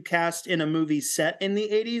 who would you cast in a movie set in the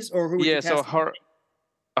 80s, or who would you cast? So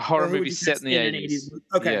a horror movie set in the 80s.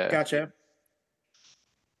 Okay, gotcha.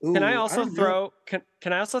 Ooh, can I also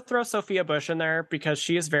throw Sophia Bush in there, because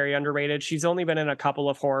she is very underrated. She's only been in a couple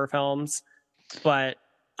of horror films, but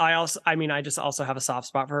I just also have a soft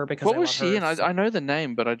spot for her because what was she in? I know the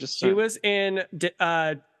name, but I just she was in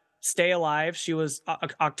Stay Alive. She was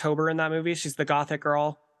October in that movie. She's the gothic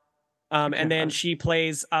girl. And then she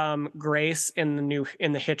plays Grace in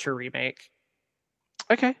the Hitcher remake.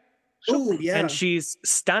 Okay. Oh, yeah. And she's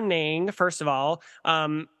stunning, first of all.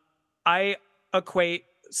 I equate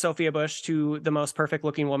Sophia Bush to the most perfect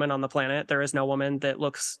looking woman on the planet. There is no woman that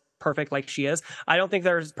looks perfect like she is. I don't think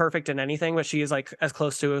there's perfect in anything, but she is like as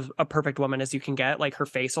close to a perfect woman as you can get. Like her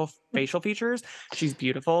facial features, she's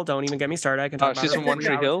beautiful. Don't even get me started. I can talk about she's from One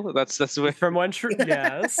Tree Hill. That's where from One Tree.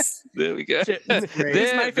 Yes. There we go.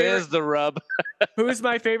 There's the rub. Who's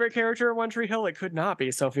my favorite character in One Tree Hill? It could not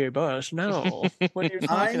be Sophia Bush. No. What are you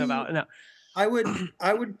talking about? No. I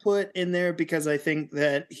would put in there because I think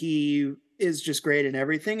that he is just great in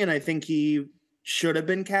everything, and I think he should have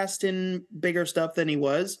been cast in bigger stuff than he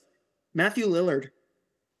was. Matthew Lillard.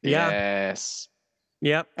 Yeah. Yes.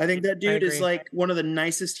 Yep. I think that dude is like one of the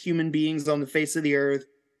nicest human beings on the face of the earth.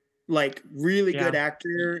 Like really good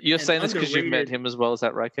actor. You're saying this because you've met him as well, is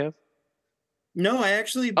that right, Kev? No, I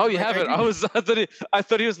actually. Oh, you haven't. I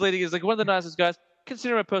thought he was leading. He's like one of the nicest guys.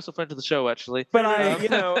 Consider him a personal friend to the show, actually. But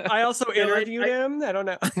I also interviewed him. I don't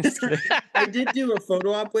know. I did do a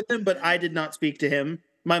photo op with him, but I did not speak to him.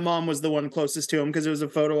 My mom was the one closest to him because it was a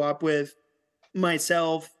photo op with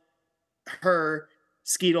myself, her,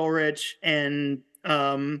 Skeet Ulrich, and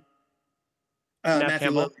Matthew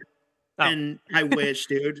Lillard. And I wish,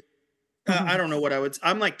 dude. I don't know what I would.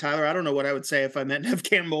 I'm like Tyler. I don't know what I would say if I met Neve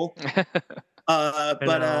Campbell.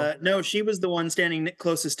 No, she was the one standing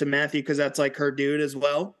closest to Matthew because that's like her dude as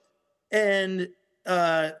well. And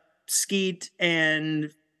Skeet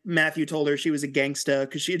and Matthew told her she was a gangsta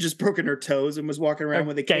because she had just broken her toes and was walking around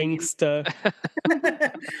with a gangsta.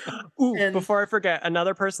 Before I forget,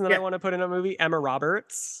 another person that I want to put in a movie, Emma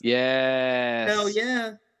Roberts. Yes. Hell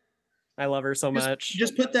yeah. I love her so much.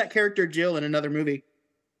 Just put that character Jill in another movie.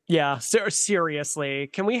 Yeah, seriously.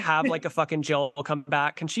 Can we have like a fucking Jill come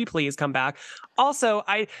back? Can she please come back? Also,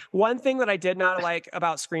 one thing that I did not like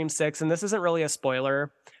about Scream 6, and this isn't really a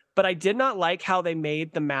spoiler, but I did not like how they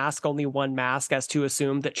made the mask only one mask, as to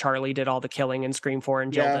assume that Charlie did all the killing in Scream 4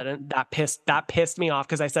 and Jill didn't. That pissed me off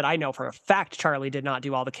because I said I know for a fact Charlie did not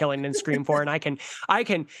do all the killing in Scream 4, and I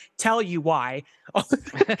can tell you why.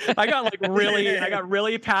 I got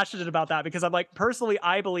really passionate about that because I'm like, personally,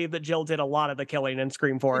 I believe that Jill did a lot of the killing in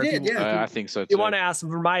Scream 4. I think so too. You want to ask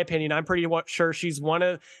for my opinion? I'm pretty sure she's the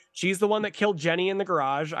one that killed Jenny in the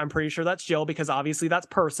garage. I'm pretty sure that's Jill because obviously that's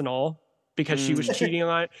personal. Because she was cheating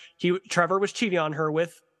on Trevor was cheating on her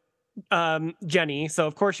with Jenny, so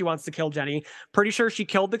of course she wants to kill Jenny. Pretty sure she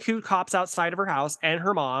killed the two cops outside of her house and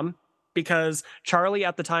her mom because Charlie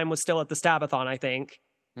at the time was still at the Stabathon, I think.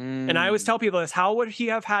 And I always tell people this: how would he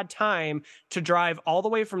have had time to drive all the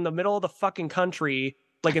way from the middle of the fucking country,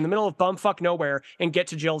 like in the middle of bumfuck nowhere, and get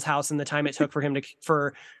to Jill's house in the time it took for him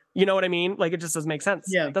to you know what I mean? Like it just doesn't make sense.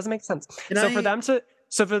 Yeah, it doesn't make sense. For them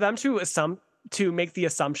So for them to make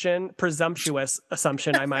the presumptuous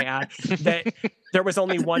assumption, I might add, that there was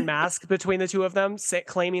only one mask between the two of them,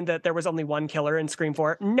 claiming that there was only one killer in Scream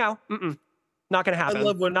 4. No, not going to happen.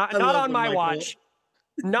 Not on my watch.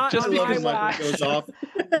 Not on my watch. Goes off.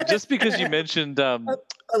 Just because you mentioned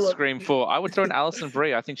Scream 4, I would throw in Alison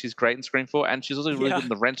Brie. I think she's great in Scream 4, and she's also really good in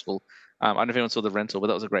The Rental. I don't know if anyone saw The Rental, but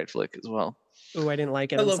that was a great flick as well. Oh, I didn't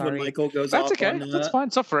like it. I love when Michael goes That's off. Okay. That's fine.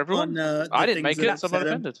 It's not for everyone. I didn't make it, so I'm not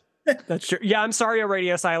offended. That's true. Yeah, I'm sorry,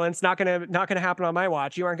 Radio Silence. Not gonna happen on my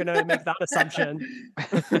watch. You aren't gonna make that assumption.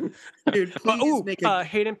 Dude,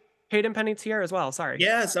 Hayden Panettiere as well. Sorry.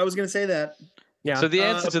 Yes, I was gonna say that. Yeah. So the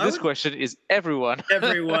answer to this question is everyone.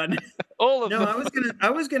 Everyone. All of them.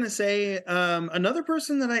 I was gonna say another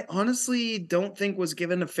person that I honestly don't think was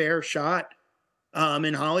given a fair shot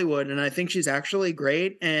in Hollywood, and I think she's actually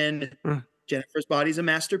great. And Jennifer's Body's a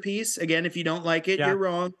masterpiece. Again, if you don't like it, you're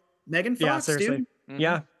wrong. Megan Fox, dude. Mm-hmm.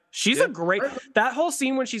 Yeah. She's a great, that whole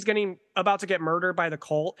scene when she's about to get murdered by the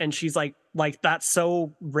cult, and she's like that's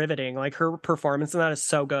so riveting. Like her performance in that is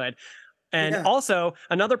so good. And also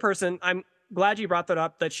another person, I'm glad you brought that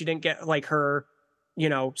up, that she didn't get like her,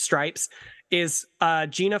 stripes, is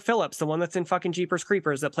Gina Phillips, the one that's in fucking Jeepers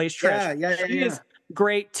Creepers that plays Trish. She is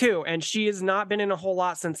great too. And she has not been in a whole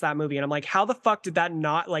lot since that movie. And I'm like, how the fuck did that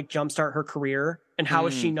not like jumpstart her career? And how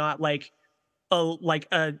is she not like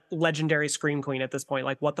a legendary scream queen at this point?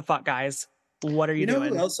 Like, what the fuck, guys? What are you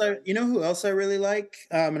doing? Who else I really like?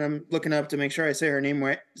 And I'm looking up to make sure I say her name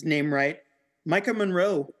right. Micah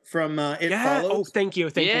Monroe from It Follows. Oh, thank you.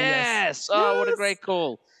 Yes. Oh, what a great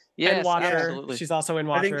call. Yes, and Watcher. Absolutely. She's also in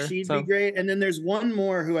Watcher. I think she'd be great. And then there's one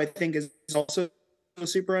more who I think is also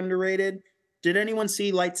super underrated. Did anyone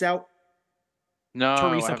see Lights Out? No.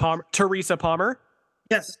 Teresa Palmer.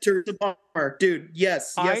 Yes, Teresa Palmer. Dude,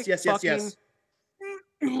 yes. You're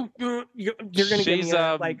gonna give me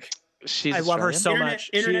I love her so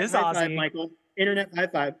much. She is Aussie, Michael. Internet high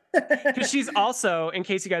five. Because she's also, in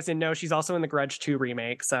case you guys didn't know, she's also in the Grudge 2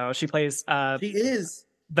 remake. So she plays. She is.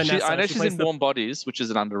 Vanessa. I know she's in Warm Bodies, which is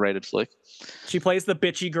an underrated flick. She plays the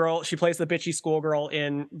bitchy girl. She plays the bitchy schoolgirl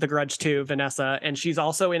in The Grudge 2, Vanessa, and she's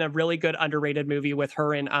also in a really good underrated movie with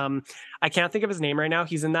her and I can't think of his name right now.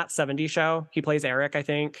 He's in that 70s show. He plays Eric, I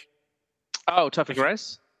think. Oh, Topher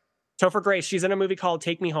Grace. Topher Grace. She's in a movie called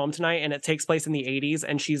Take Me Home Tonight, and it takes place in the 80s.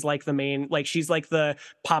 And she's like the main, she's like the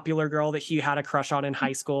popular girl that he had a crush on in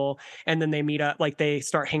high school. And then they meet up, they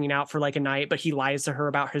start hanging out for like a night, but he lies to her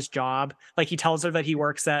about his job. Like he tells her that he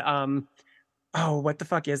works at, what the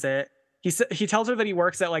fuck is it? He tells her that he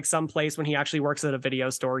works at like some place when he actually works at a video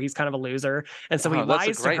store. He's kind of a loser. And so he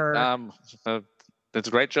lies to her. That's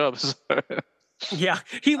a great job. Yeah,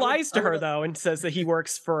 he lies to her though and says that he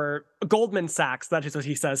works for Goldman Sachs. That is what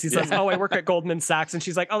he says. He says, "Oh, I work at Goldman Sachs," and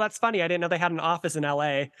she's like, "Oh, that's funny. I didn't know they had an office in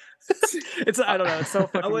L.A." I don't know. It's so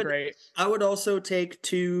fucking great. I would also take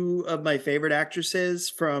two of my favorite actresses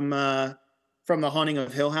from The Haunting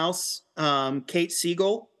of Hill House, Kate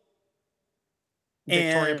Siegel,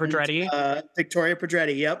 Victoria Pedretti. Victoria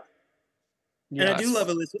Pedretti. Yep. Yes. And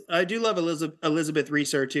I do love Elizabeth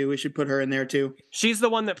Reeser too. We should put her in there too. She's the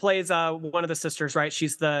one that plays one of the sisters, right?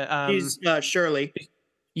 She's she's Shirley.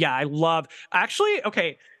 Yeah, I love. Actually,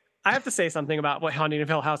 okay, I have to say something about what Haunting of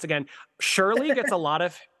Hill House again. Shirley gets a lot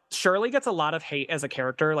of hate as a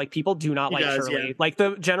character. Like people do not like Shirley. Yeah. Like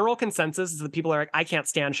the general consensus is that people are like, I can't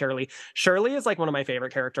stand Shirley. Shirley is like one of my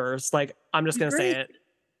favorite characters. Like I'm just gonna say it.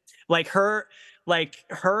 Like her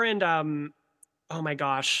and oh my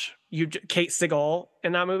gosh. Kate Siegel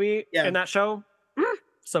in that movie, in that show.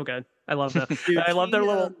 So good. I love that. I love their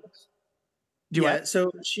little. So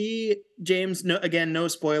James, no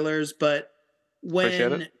spoilers, but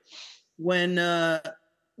when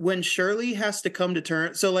Shirley has to come to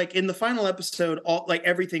terms, so like in the final episode,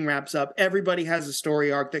 everything wraps up. Everybody has a story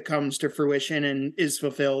arc that comes to fruition and is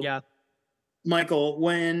fulfilled. Yeah. Michael,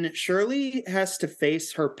 when Shirley has to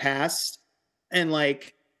face her past and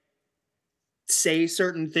say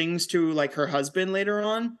certain things to her husband later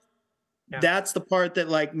on, that's the part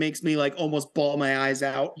that makes me almost bawl my eyes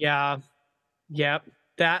out. That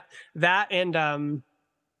and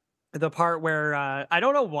the part where I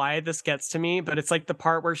don't know why this gets to me, but it's the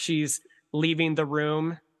part where she's leaving the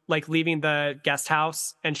room, leaving the guest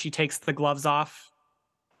house, and she takes the gloves off.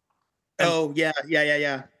 Oh yeah.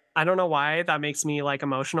 I don't know why that makes me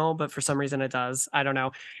emotional, but for some reason it does. I don't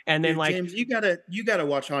know. And then James, you gotta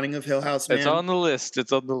watch Haunting of Hill House, man. It's on the list.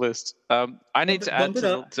 I need to add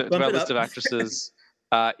to our list of actresses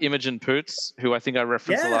Imogen Poots, who I think I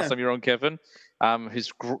referenced the last time you were on, Kevin,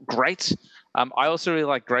 who's great. I also really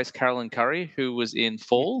like Grace Carolyn Curry, who was in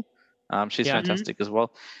Fall. She's fantastic as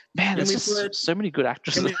well. Man, there's just so many good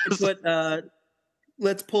actresses.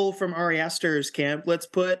 Let's pull from Ari Aster's camp. Let's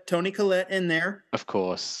put Toni Collette in there. Of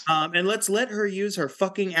course. And let's let her use her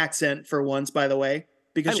fucking accent for once, by the way.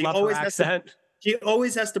 Because she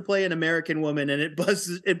always has to play an American woman, and it bugs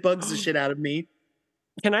the shit out of me.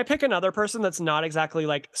 Can I pick another person that's not exactly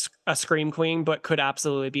like a scream queen, but could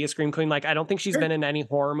absolutely be a scream queen? Like, I don't think she's been in any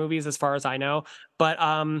horror movies as far as I know, but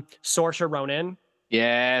Saoirse Ronan.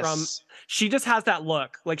 Yes. She just has that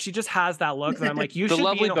look. Like, she just has that look that I'm like, you should be in a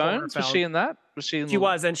horror film. The Lovely Bones? Was she in that? She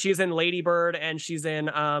was, and she's in Lady Bird, and she's in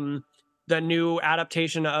the new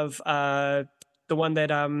adaptation of the one that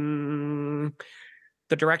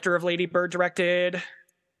the director of Lady Bird directed.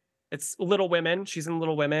 It's Little Women. She's in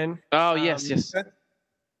Little Women. Oh, yes.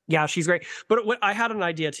 Yeah, she's great. But what I had an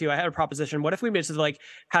idea too. I had a proposition. What if we just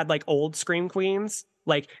had old scream queens?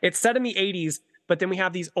 Like, it's set in the 80s, but then we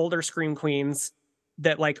have these older scream queens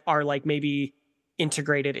that are maybe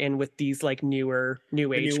integrated in with these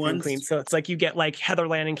new age scream queens. So it's you get Heather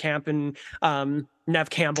Langenkamp and Neve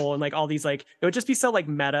Campbell and all these it would just be so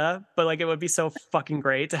meta, but it would be so fucking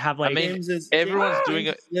great to have James is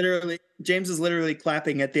literally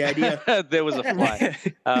clapping at the idea. There was a fly.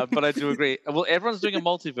 But I do agree. Well, everyone's doing a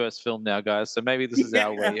multiverse film now, guys, so maybe this is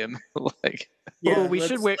our way in. We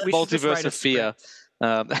should multiverse of fear.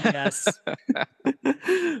 Yes.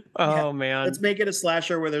 Oh man. Let's make it a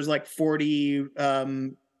slasher where there's 40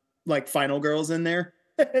 final girls in there,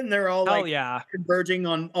 and they're all converging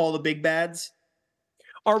on all the big bads.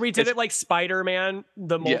 Or we did it like Spider-Man,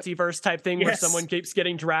 the multiverse type thing, where someone keeps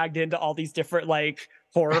getting dragged into all these different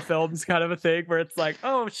horror films, kind of a thing, where it's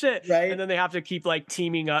oh shit, right? And then they have to keep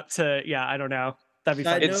teaming up to I don't know. That'd be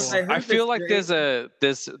fun. I feel like there's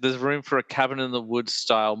room for a Cabin in the Woods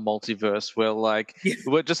style multiverse where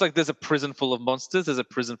where just there's a prison full of monsters, there's a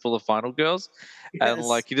prison full of final girls, and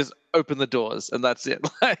you just open the doors and that's it.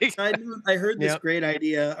 I heard this great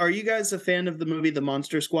idea. Are you guys a fan of the movie The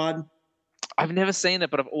Monster Squad? I've never seen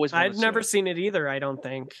it, but I've never seen it either, I don't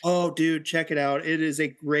think. Oh, dude, check it out. It is a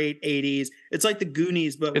great 80s. It's like the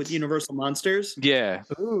Goonies, but with Universal monsters. Yeah.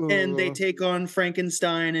 Ooh. And they take on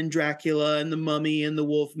Frankenstein and Dracula and the Mummy and the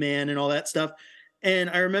Wolfman and all that stuff. And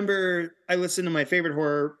I remember I listened to my favorite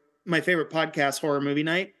podcast, Horror Movie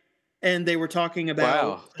Night, and they were talking about...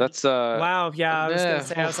 Wow, that's... Wow, yeah, I was going to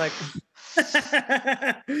say, I was like...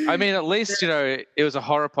 I mean, at least it was a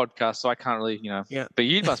horror podcast, so I can't really, But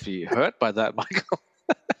you must be hurt by that, Michael.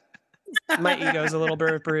 My ego's a little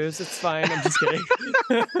bit bruised. It's fine. I'm just kidding.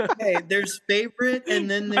 Hey, there's favorite, and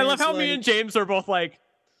then there's I love how me and James are both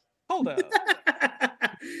hold up.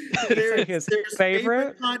 There's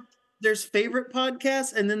favorite. There's favorite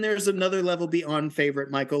podcasts, and then there's another level beyond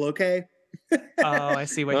favorite. Michael, okay? Oh, I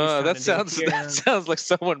see what you're saying. That sounds like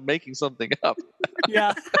someone making something up.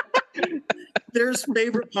 Yeah. There's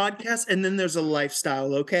favorite podcasts, and then there's a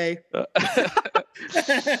lifestyle. Okay.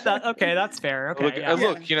 Okay, that's fair. Okay.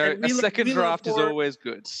 Look, a second draft is always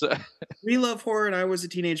good. So. We love horror, and I was a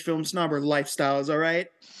teenage film snob. Or lifestyles, all right.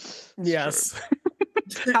 Yes.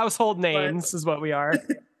 Household names is what we are.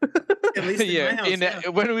 At least in my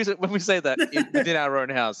house, when we say that within our own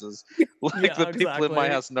houses, people in my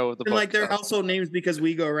house know the podcast. They're household names because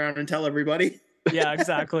we go around and tell everybody. Yeah,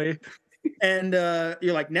 exactly. And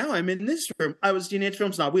you're now I'm in this room. I was teenage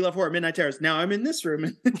film snob. We love horror. Midnight Terrors. Now I'm in this room,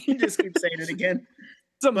 and you just keep saying it again.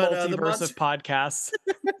 It's a multiverse of podcasts.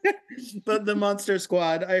 But the Monster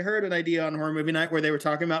Squad. I heard an idea on Horror Movie Night where they were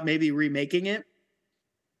talking about maybe remaking it,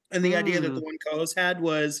 and the idea that the one co-host had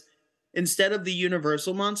was instead of the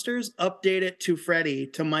Universal monsters, update it to Freddy,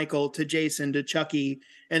 to Michael, to Jason, to Chucky,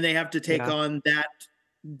 and they have to take on that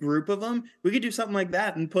group of them. We could do something like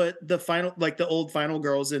that and put the final, the old final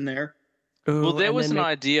girls in there. Ooh, well, there was an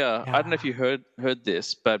idea. I don't know if you heard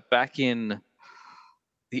this, but back in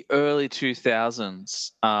the early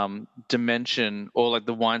 2000s, Dimension, or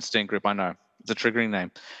the Weinstein Group, I know it's a triggering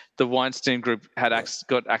name. The Weinstein Group had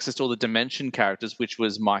got access to all the Dimension characters, which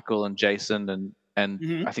was Michael and Jason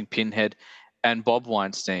and I think Pinhead, and Bob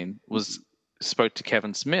Weinstein spoke to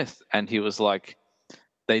Kevin Smith, and he was like,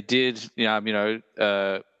 they did, was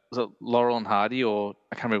it Laurel and Hardy, or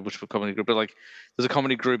I can't remember which comedy group, but there's a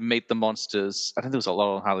comedy group, Meet the Monsters. I think it was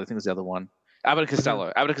Laurel and Hardy. I think it was the other one. Abbott and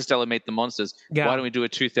Costello. Abbott and Costello Meet the Monsters. Yeah. Why don't we do a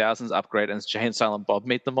 2000s upgrade and it's Jay and Silent Bob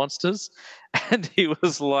Meet the Monsters? And he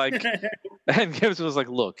was like, and Kevin was like,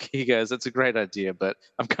 look, he goes, that's a great idea, but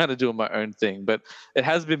I'm kind of doing my own thing. But it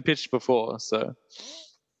has been pitched before, so.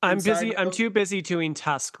 I'm inside busy. I'm of- too busy doing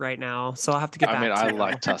Tusk right now, so I'll have to get back to I you.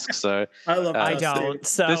 like Tusk, so I love. I Tusk, too. don't.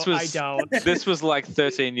 So I don't. this was like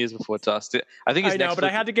 13 years before Tusk. I think it's I know, next but I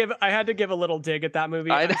had to give a little dig at that movie.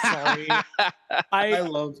 I'm sorry. I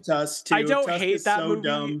love Tusk too. I don't Tusk hate is that so movie.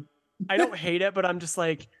 dumb. I don't hate it, but I'm just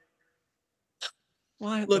like,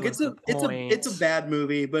 what? Look, was it's a bad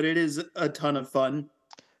movie, but it is a ton of fun.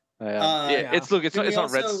 Yeah, it's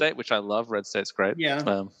not Red also- State, which I love. Red State's great. Yeah.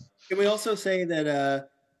 Can we also say that?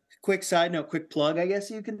 Quick side note, quick plug, I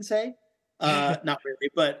guess you can say. Not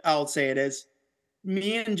really, but I'll say it is.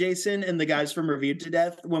 Me and Jason and the guys from Reviewed to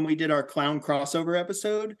Death, when we did our clown crossover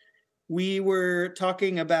episode, we were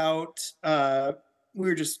talking about. We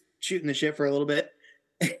were just shooting the shit for a little bit.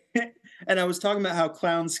 And I was talking about how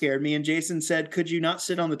clowns scared me, and Jason said, "Could you not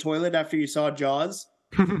sit on the toilet after you saw Jaws?"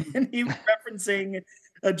 And he was referencing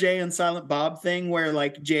a Jay and Silent Bob thing where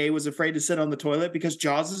like Jay was afraid to sit on the toilet because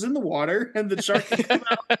Jaws is in the water and the shark can come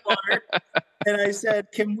out of the water. And I said,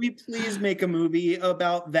 "Can we please make a movie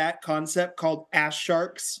about that concept called Ass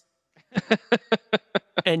Sharks?"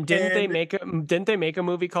 And didn't they make a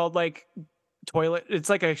movie called like Toilet? It's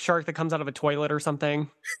like a shark that comes out of a toilet or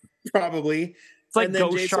something. Probably. It's like And then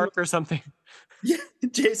Ghost Jason- Shark or something. Yeah,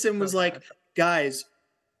 Jason was like, "Guys,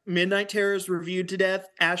 Midnight Terrors Reviewed to Death,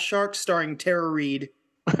 Ass Sharks starring Tara Reid."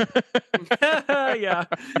 Yeah.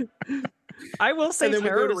 I will say And then we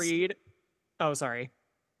go Tara to- Reid. Oh, sorry.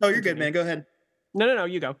 Oh, you're good, man. Go ahead. No,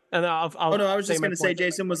 you go. And then I'll Oh no, I was just my going to say point.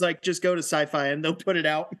 Jason was like, "Just go to Sci-Fi and they'll put it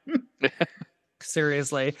out."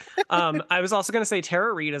 Seriously. I was also going to say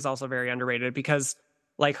Tara Reid is also very underrated because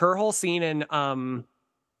like her whole scene in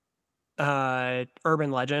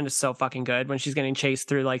Urban Legend is so fucking good when she's getting chased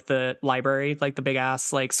through like the library, like the big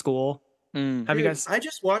ass like school. Have you Dude, guys? I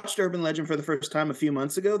just watched Urban Legend for the first time a few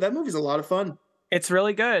months ago. That movie's a lot of fun. It's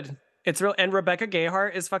really good. It's real, and Rebecca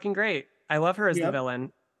Gayheart is fucking great. I love her as the Yep.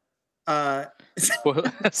 villain.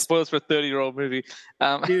 Spoilers for a 30-year-old movie.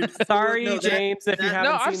 Dude, Sorry, no, that- James, if you that-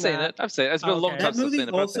 haven't No, I've seen that. it. I've seen it. It's been a long Okay. time that since I've movie seen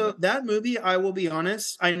it. But I've seen also, it. that movie, I will be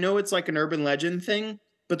honest, I know it's like an Urban Legend thing,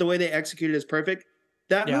 but the way they execute it is perfect.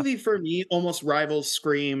 That Yeah. movie for me almost rivals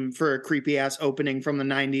Scream for a creepy ass opening from the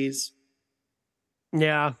 90s.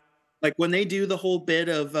 Yeah. Like when they do the whole bit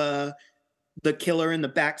of the killer in the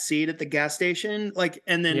back seat at the gas station, like,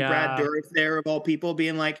 and then Brad Yeah. Dourif there of all people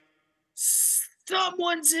being like,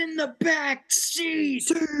 "Someone's in the back seat."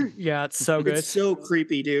 Yeah, it's so good. It's so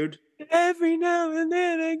creepy, dude. Every now and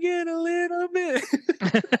then I get a little bit.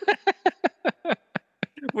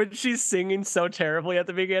 When she's singing so terribly at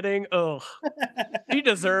the beginning, ugh. She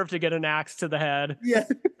deserved to get an axe to the head. Yeah.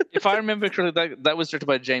 If I remember correctly, that was directed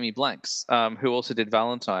by Jamie Blanks, who also did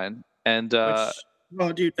Valentine. And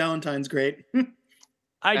Oh, dude, Valentine's great.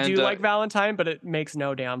 I do And, like Valentine, but it makes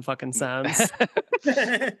no damn fucking sense.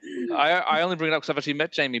 I only bring it up because I've actually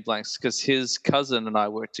met Jamie Blanks because his cousin and I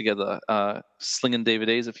worked together slinging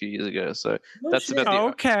DVDs a few years ago. So that's about the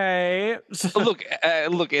Okay. look.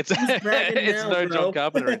 It's bragging it's now, no bro? John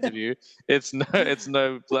Carpenter interview. It's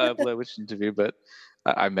no Blair Witch interview, but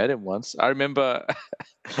I met him once. I remember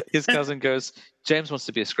his cousin goes, "James wants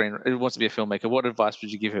to be a filmmaker. What advice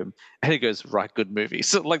would you give him?" And he goes, "Write good movies."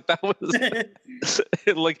 So like that was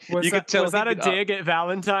like you could tell. Was that a he'd been- dig at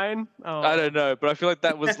Valentine? Oh. I don't know, but I feel like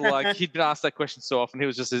that was like he'd been asked that question so often. He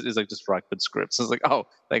was just like, just write good scripts. I was like, "Oh,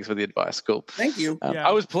 thanks for the advice. Cool." Thank you. Yeah.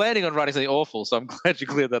 I was planning on writing something awful, so I'm glad you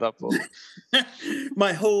cleared that up for me.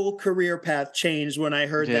 My whole career path changed when I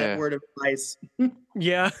heard Yeah. that word of advice.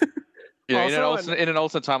 Yeah. Yeah, Also, in an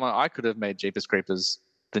alternate timeline, I could have made Jeepers Creepers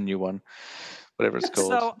the new one, whatever it's called.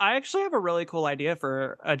 So I actually have a really cool idea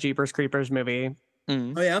for a Jeepers Creepers movie.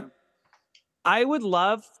 Mm. Oh yeah. I would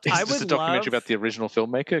love. Is I this would a documentary love, about the original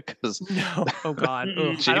filmmaker? Because No. Oh God. Ugh. I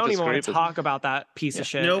Jeepers don't even want to Creepers. talk about that piece of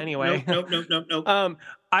shit. Nope, Anyway. Nope.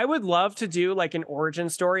 I would love to do like an origin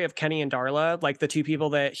story of Kenny and Darla, like the two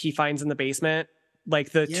people that he finds in the basement,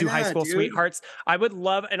 like the two high Yeah, school dude. sweethearts. I would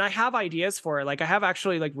love, and I have ideas for it. Like I have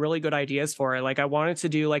actually like really good ideas for it. Like I wanted to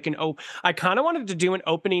do like I kind of wanted to do an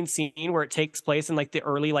opening scene where it takes place in like the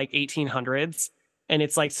early like 1800s. And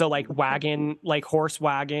it's like, so like horse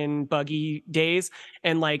wagon buggy days.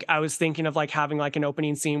 And like, I was thinking of like having like an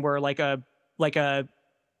opening scene where like a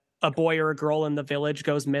boy or a girl in the village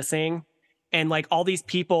goes missing. And like all these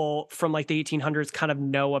people from like the 1800s kind of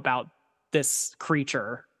know about this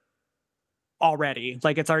creature already.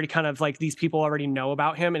 Like it's already kind of like these people already know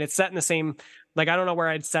about him. And it's set in the same, like, I don't know where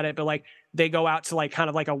I'd set it, but like they go out to like kind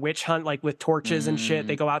of like a witch hunt, like with torches and shit.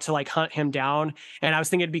 They go out to like hunt him down. And I was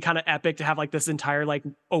thinking it'd be kind of epic to have like this entire like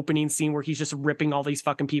opening scene where he's just ripping all these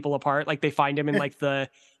fucking people apart. Like they find him in like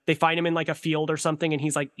they find him in like a field or something. And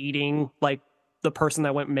he's like eating like the person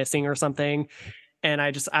that went missing or something. And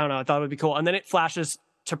I don't know, I thought it would be cool. And then it flashes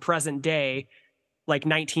to present day, like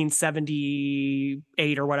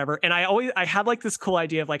 1978 or whatever. And I had like this cool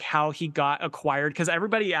idea of like how he got acquired, because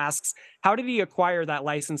everybody asks, how did he acquire that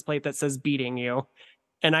license plate that says beating you?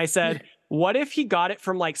 And I said, what if he got it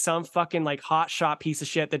from like some fucking like hot shot piece of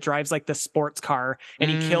shit that drives like the sports car,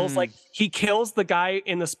 and he kills the guy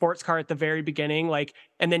in the sports car at the very beginning, like,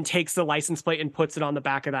 and then takes the license plate and puts it on the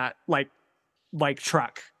back of that like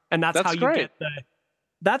truck. And that's how great. you get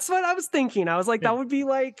that's what I was thinking. I was like, that would be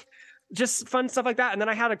like just fun stuff like that. And then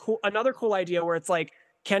I had another cool idea where it's like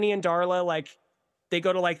Kenny and Darla, like they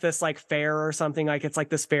go to like this like fair or something, like it's like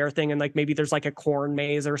this fair thing, and like maybe there's like a corn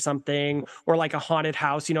maze or something, or like a haunted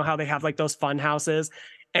house, you know how they have like those fun houses.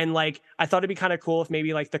 And like I thought it'd be kind of cool if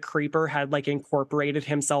maybe like the creeper had like incorporated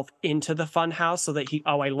himself into the fun house, so that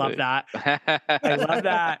I love that. I love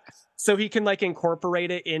that. So he can like incorporate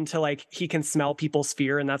it into like, he can smell people's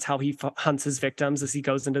fear, and that's how he hunts his victims, as he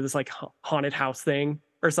goes into this like haunted house thing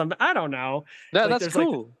or something. I don't know. That's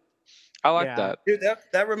cool. Like, I like that. Dude,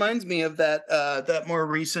 that reminds me of that more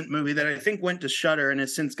recent movie that I think went to Shudder and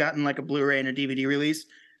has since gotten like a Blu-ray and a DVD release.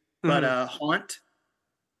 But Haunt.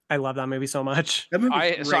 I love that movie so much. That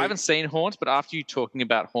so I haven't seen Haunt, but after you talking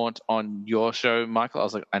about Haunt on your show, Michael, I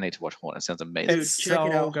was like, I need to watch Haunt. It sounds amazing. Dude, check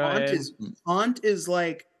it out. Good. Haunt is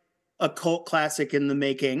like a cult classic in the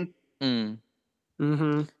making. So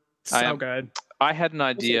good. I had an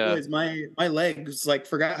idea. My legs like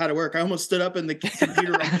forgot how to work. I almost stood up and the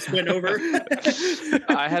computer almost went over.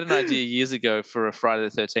 I had an idea years ago for a Friday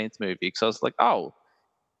the 13th movie, because I was like, oh,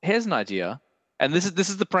 here's an idea. And this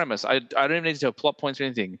is the premise. I don't even need to tell plot points or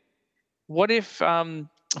anything. What if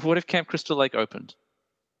Camp Crystal Lake opened?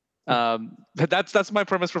 That's my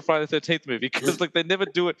premise for Friday the 13th movie, because like they never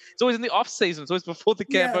do it. It's always in the off season. It's always before the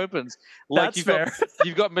camp opens. Like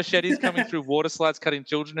you've got machetes coming through water slides, cutting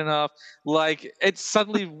children in half. Like it's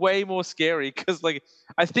suddenly way more scary, because like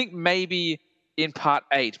I think maybe in part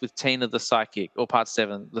 8 with Tina the Psychic, or part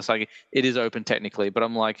 7 the Psychic, it is open technically. But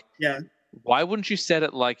I'm like, why wouldn't you set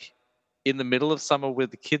it like in the middle of summer where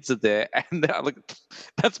the kids are there? And like,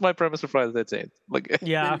 that's my premise for Friday the 13th. Like,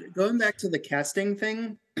 going back to the casting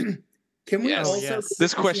thing, can we also?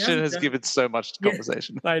 This question has given so much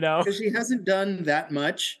conversation. I know, because she hasn't done that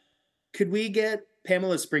much. Could we get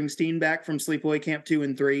Pamela Springsteen back from Sleepaway Camp 2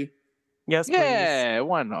 and 3? Yes, please. Yeah,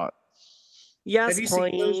 why not? Yes, have you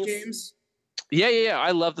seen those, James? Yeah.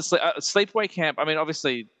 I love the Sleepaway Camp. I mean,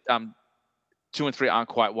 obviously, 2 and 3 aren't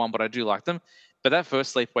quite one, but I do like them. But that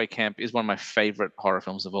first Sleepaway Camp is one of my favorite horror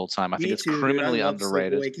films of all time. I think it's criminally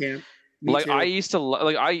underrated. Sleepaway Camp. I used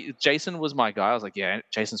to Jason was my guy. I was like, yeah,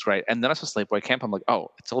 Jason's great. And then I saw Sleepaway Camp. I'm like, oh,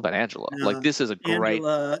 it's all about Angela. Like, this is a great.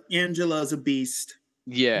 Angela's a beast.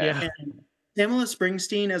 Yeah. And Pamela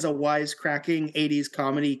Springsteen as a wisecracking 80s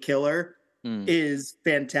comedy killer is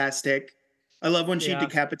fantastic. I love when she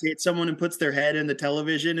decapitates someone and puts their head in the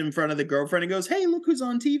television in front of the girlfriend and goes, "Hey, look who's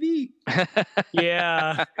on TV."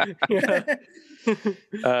 Yeah. That's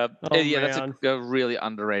a really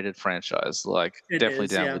underrated franchise. Like, definitely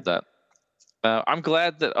down with that. I'm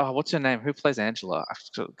glad that. Oh, what's her name? Who plays Angela? I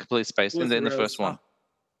completely spaced in the first one.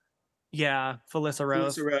 Yeah, Felissa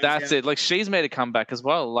Rose. That's it. Like, she's made a comeback as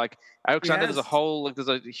well. Like, Alexander, there's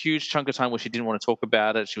a huge chunk of time where she didn't want to talk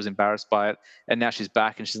about it. She was embarrassed by it, and now she's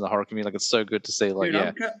back and she's in the horror community. Like, it's so good to see. Like,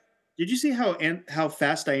 Dude, did you see how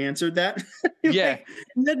fast I answered that? Yeah,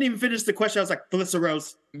 I didn't even finish the question. I was like, Felissa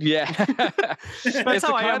Rose. Yeah, that's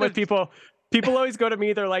how I am with people. People always go to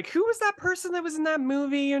me. They're like, "Who was that person that was in that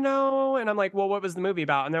movie?" You know, and I'm like, "Well, what was the movie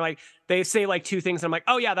about?" And they're like, they say like 2 things. And I'm like,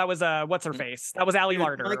 "Oh yeah, that was what's her face? That was Ali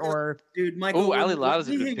Larter." Michael. Ali Larter's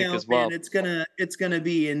a good pick as well. Man, it's gonna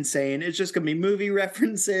be insane. It's just gonna be movie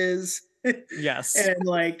references. Yes, and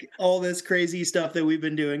like all this crazy stuff that we've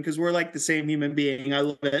been doing, because we're like the same human being. I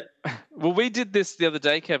love it. Well, we did this the other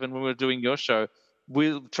day, Kevin, when we were doing your show.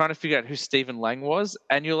 We were trying to figure out who Stephen Lang was,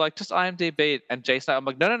 and you're like, just IMDb it. And Jason, I'm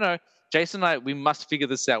like, no. Jason and I, we must figure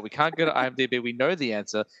this out. We can't go to IMDb. We know the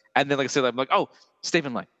answer. And then, like I said, I'm like, oh,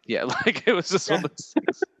 Stephen Lang. Yeah, like it was just one of those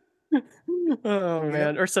things. Oh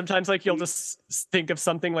man. Or sometimes like you'll just think of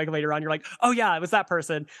something like later on, you're like, oh yeah, it was that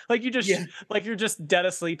person. Like you just like you're just dead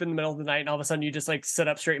asleep in the middle of the night, and all of a sudden you just like sit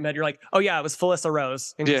up straight in bed. You're like, oh yeah, it was Felissa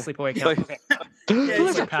Rose in Sleepaway Camp. Get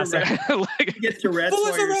to rest.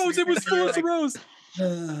 Felissa Rose. It was Felissa Rose.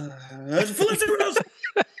 Felissa Rose.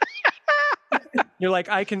 You're like,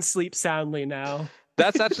 I can sleep soundly now.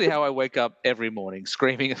 That's actually how I wake up every morning,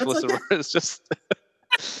 screaming at Felissa Rose. Just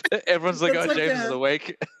everyone's like, "Oh, James is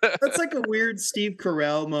awake." That's like a weird Steve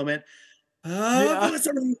Carell moment.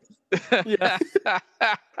 Felissa Rose. Yeah.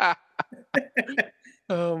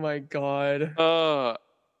 Oh my god.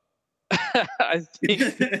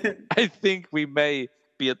 I think we may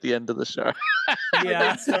be at the end of the show.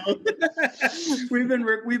 Yeah. So. we've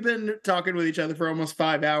been talking with each other for almost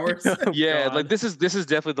 5 hours. Yeah, God. like this is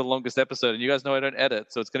definitely the longest episode, and you guys know I don't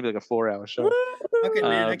edit, so it's gonna be like a 4-hour show. Okay,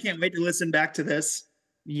 man, I can't wait to listen back to this.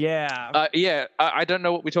 Yeah. I don't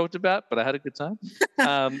know what we talked about, but I had a good time.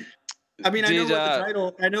 I mean, I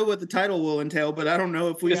know what the title will entail, but I don't know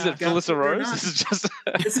if we. Is it Felissa Rose?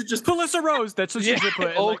 This is just Felissa Rose. That's what you should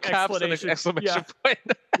put. All like, caps and exclamation point.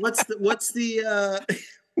 What's the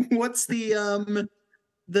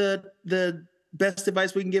best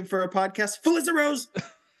advice we can give for a podcast? Felissa Rose.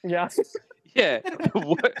 Yeah. Yeah.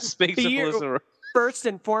 What speaks of Felissa Rose? First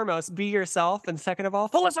and foremost, be yourself, and second of all,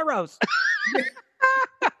 Felissa Rose.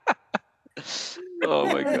 Oh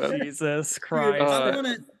my God. Jesus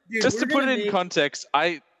Christ. Just to put it in context,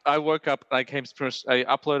 I woke up and I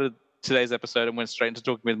uploaded today's episode and went straight into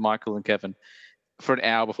talking with Michael and Kevin for an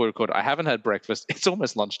hour before we recorded. I haven't had breakfast. It's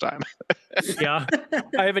almost lunchtime. Yeah.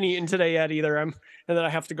 I haven't eaten today yet either. And then I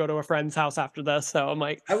have to go to a friend's house after this. So I'm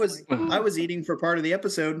like, I was eating for part of the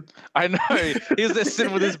episode. I know. He's there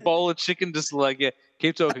sitting with his bowl of chicken, just like, yeah,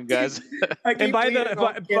 keep talking, guys. And by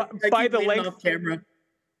the length off camera.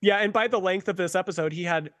 Yeah, and by the length of this episode, he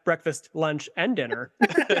had breakfast, lunch, and dinner.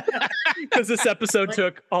 Because this episode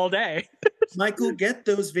took all day. Michael, get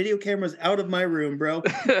those video cameras out of my room, bro.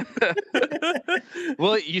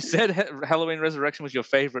 Well, you said Halloween Resurrection was your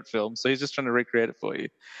favorite film, so he's just trying to recreate it for you.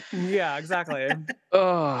 Yeah, exactly.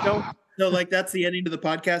 Oh. No, like that's the ending to the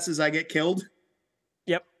podcast is I get killed.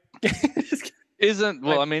 Yep. Isn't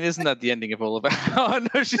that the ending of all of it? Oh,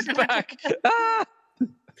 no, she's back. Ah!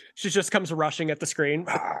 She just comes rushing at the screen.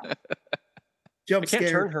 Jump I can't scare.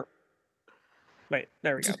 turn her. Wait,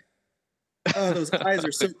 there we go. Oh, those eyes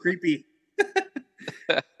are so creepy.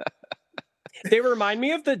 They remind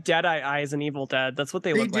me of the Deadeye eyes in Evil Dead. That's what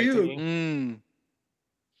they look like to me. Mm.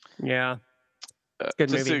 Yeah.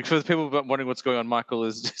 Good movie. For the people wondering what's going on, Michael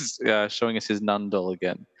is just showing us his nun doll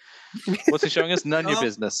again. What's he showing us? None of your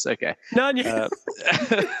business. Okay. None.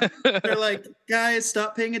 They're like, guys,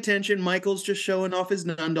 stop paying attention. Michael's just showing off his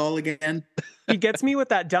nun doll again. He gets me with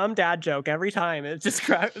that dumb dad joke every time. It just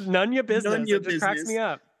none your business. None your it just cracks me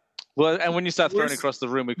up. Well, and when you start throwing across the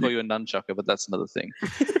room, we call you a nunchucker, but that's another thing.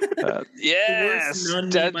 Yes,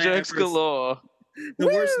 dad jokes galore. The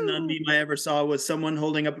worst nun meme I ever saw was someone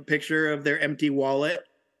holding up a picture of their empty wallet,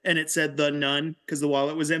 and it said "the nun" because the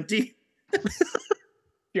wallet was empty.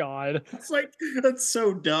 God, it's like that's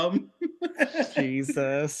so dumb.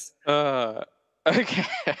 Jesus. Okay.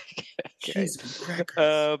 Jesus,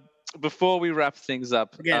 before we wrap things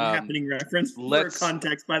up, again, happening reference for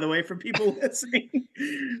context, by the way, for people listening.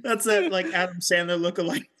 That's a like Adam Sandler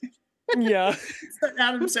lookalike. Yeah,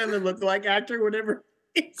 Adam Sandler lookalike actor, whatever.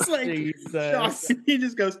 It's like he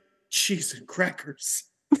just goes cheese and crackers.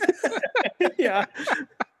 Yeah.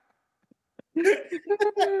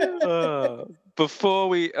 Before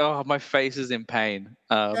we, my face is in pain.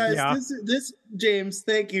 Guys, this James,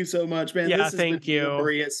 thank you so much, man. Yeah, this has thank been you,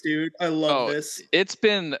 glorious, dude. I love this. It's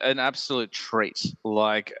been an absolute treat.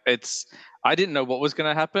 Like I didn't know what was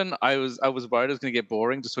going to happen. I was worried it was going to get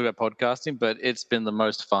boring just talking about podcasting, but it's been the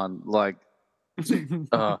most fun. Like,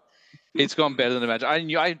 it's gone better than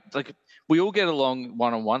imagined. We all get along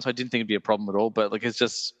one-on-one, so I didn't think it'd be a problem at all. But like, it's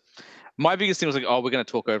just. My biggest thing was like, we're going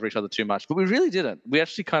to talk over each other too much, but we really didn't. We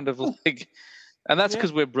actually kind of like, and that's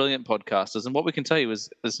because we're brilliant podcasters. And what we can tell you is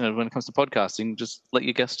when it comes to podcasting, just let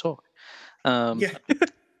your guests talk. There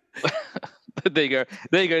you go.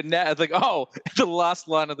 Now it's like, the last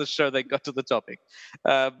line of the show, they got to the topic.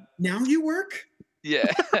 Now you work? Yeah.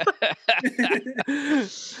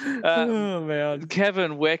 Oh man,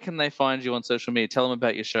 Kevin, where can they find you on social media? Tell them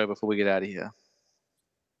about your show before we get out of here.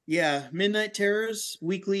 Yeah, Midnight Terrors,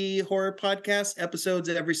 weekly horror podcast, episodes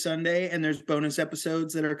every Sunday, and there's bonus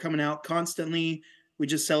episodes that are coming out constantly. We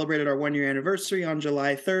just celebrated our 1-year anniversary on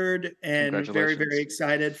July 3rd, and very, very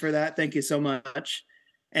excited for that. Thank you so much.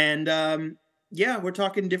 And we're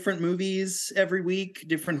talking different movies every week,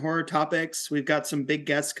 different horror topics. We've got some big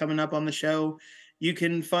guests coming up on the show. You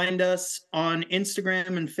can find us on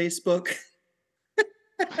Instagram and Facebook.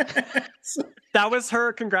 That was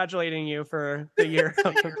her congratulating you for the year.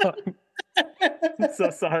 I'm so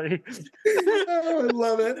sorry. Oh, I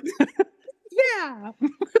love it. Yeah.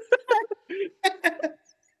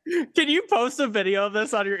 Can you post a video of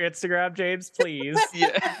this on your Instagram, James, please?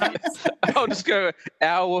 Yeah. I'll just go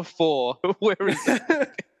hour 4. Where is it?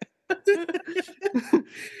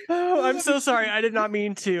 Oh, I'm so sorry. I did not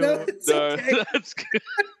mean to. No, okay. That's good.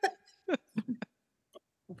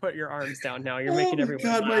 Put your arms down now. You're making everyone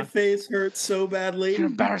laugh. My face hurts so badly. You're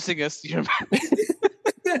embarrassing us.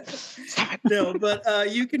 Stop No,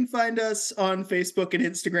 but you can find us on Facebook and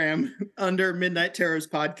Instagram under Midnight Terrors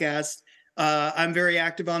Podcast. I'm very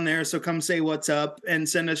active on there, so come say what's up and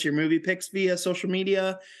send us your movie picks via social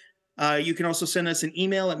media. You can also send us an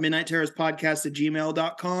email at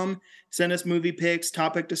midnightterrorspodcast@gmail.com. Send us movie picks,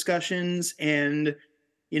 topic discussions, and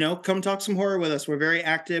come talk some horror with us. We're very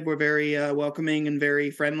active. We're very welcoming and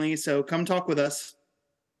very friendly. So come talk with us.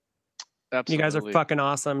 Absolutely. You guys are fucking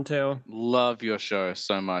awesome too. Love your show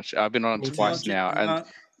so much. I've been on it twice now, and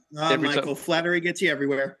Michael, flattery gets you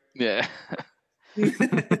everywhere. Yeah.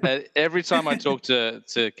 Every time I talk to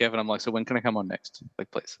Kevin, I'm like, so when can I come on next? Like,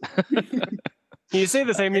 please. You say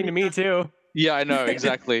the same thing to me too. Yeah, I know,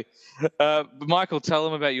 exactly. But Michael, tell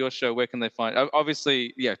them about your show. Where can they find?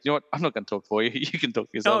 Obviously, yeah. You know what? I'm not going to talk for you. You can talk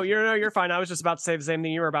for yourself. Oh, you're fine. I was just about to say the same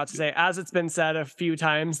thing you were about to say. As it's been said a few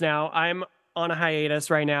times now, I'm on a hiatus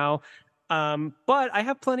right now. But I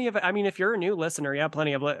have plenty of. I mean, if you're a new listener, you have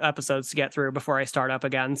plenty of episodes to get through before I start up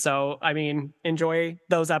again. So, I mean, enjoy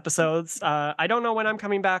those episodes. I don't know when I'm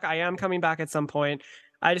coming back. I am coming back at some point.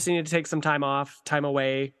 I just need to take some time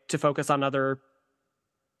away to focus on other.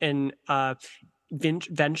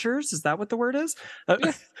 Ventures, is that what the word is?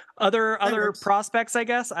 Other prospects, I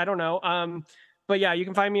guess. I don't know. But yeah, you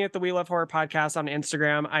can find me at the We Love Horror Podcast on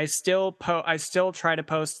Instagram. I still try to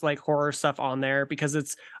post like horror stuff on there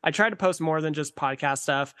because I try to post more than just podcast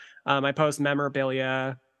stuff. I post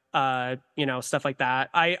memorabilia, stuff like that.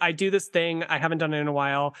 I do this thing, I haven't done it in a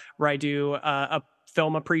while, where I do a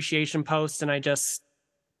film appreciation post, and I just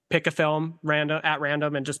pick a film at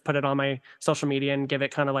random and just put it on my social media and give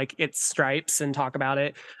it kind of like its stripes and talk about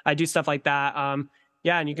it. I do stuff like that.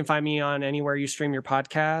 Yeah, and you can find me on anywhere you stream your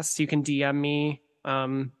podcasts. You can DM me.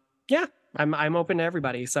 Yeah, I'm open to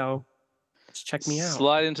everybody, so just check me out.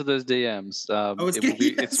 Slide into those DMs.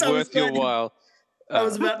 It's worth your while. I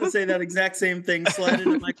was about to say that exact same thing. Slide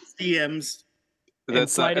into Michael's DMs. And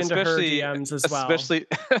slide into her DMs as well.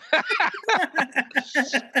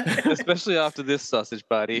 Especially after this sausage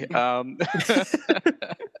party.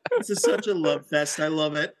 This is such a love fest. I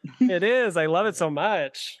love it. It is. I love it so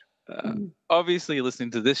much. Obviously, you're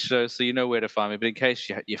listening to this show, so you know where to find me. But in case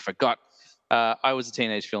you forgot, I was a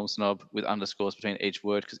teenage film snob with underscores between each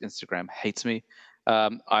word because Instagram hates me.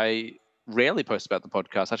 I rarely post about the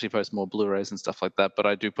podcast. I actually post more Blu-rays and stuff like that, but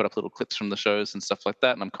I do put up little clips from the shows and stuff like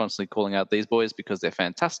that, and I'm constantly calling out these boys because they're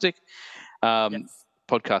fantastic. Yes.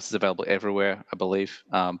 Podcast is available everywhere, I believe,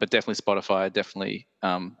 but definitely Spotify, definitely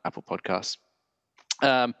Apple Podcasts.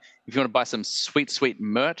 If you want to buy some sweet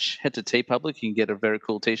Merch, head to TeePublic. You can get a very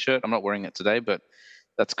cool T-shirt. I'm not wearing it today, but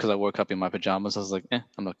that's because I woke up in my pajamas. I was like, I'm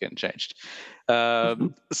not getting changed. But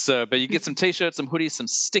you get some T-shirts, some hoodies, some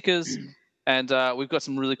stickers. And we've got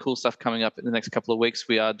some really cool stuff coming up in the next couple of weeks.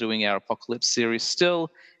 We are doing our Apocalypse series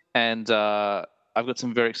still. And I've got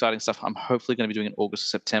some very exciting stuff I'm hopefully going to be doing in August or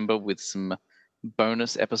September with some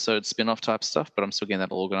bonus episode spin-off type stuff. But I'm still getting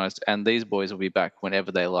that all organized. And these boys will be back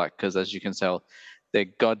whenever they like because, as you can tell, they're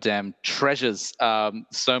goddamn treasures.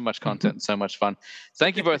 So much content, so much fun.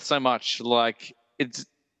 Thank you both so much.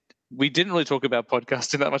 We didn't really talk about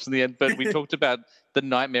podcasting that much in the end, but we talked about the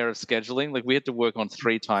nightmare of scheduling. Like we had to work on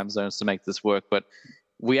 3 time zones to make this work, but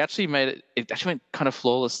we actually made it. It actually went kind of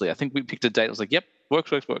flawlessly. I think we picked a date. It was like, yep,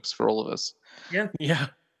 works for all of us. Yeah.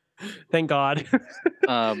 Thank God.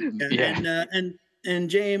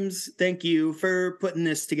 And James, thank you for putting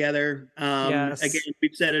this together. Yes. Again,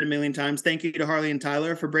 we've said it a million times. Thank you to Harley and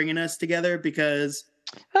Tyler for bringing us together because.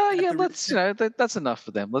 That's enough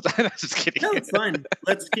for them. Just kidding. No, it's fine.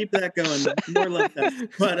 Let's keep that going. More love fest.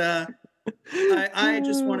 But I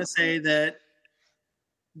just want to say that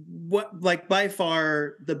by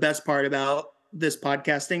far the best part about this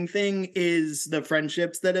podcasting thing is the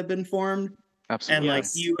friendships that have been formed. Absolutely. And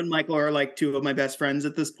you and Michael are like 2 of my best friends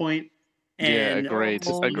at this point. And agreed.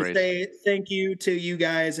 Say thank you to you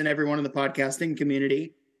guys and everyone in the podcasting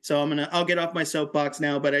community. So I'll get off my soapbox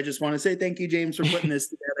now, but I just want to say thank you, James, for putting this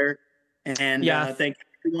together. And thank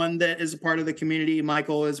everyone that is a part of the community,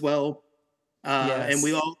 Michael as well. Yes. And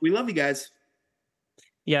we love you guys.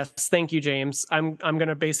 Yes, thank you, James. I'm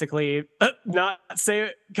gonna basically not say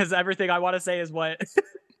it because everything I want to say is what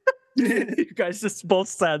you guys just both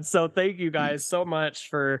said. So thank you guys so much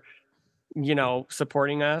for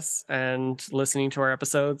supporting us and listening to our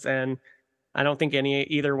episodes. And I don't think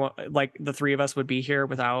either one, like the 3 of us, would be here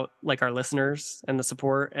without our listeners and the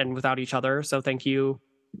support and without each other. So thank you,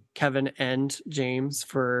 Kevin and James,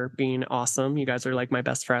 for being awesome. You guys are like my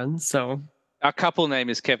best friends. So our couple name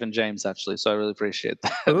is Kevin James, actually. So I really appreciate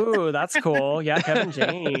that. Ooh, that's cool. Yeah, Kevin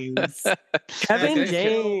James. Kevin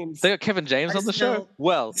James. They got Kevin James on the show?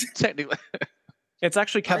 Well, technically. It's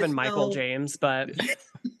actually Kevin Michael James, but...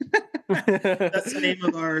 That's the name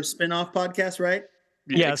of our spin-off podcast, right?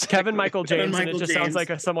 Yes, exactly. Kevin Michael James, and it Michael just sounds James.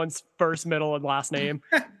 like someone's first, middle, and last name.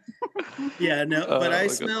 Yeah, no, Oh, but my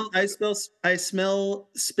I smell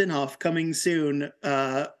spin-off coming soon.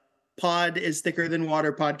 Pod is thicker than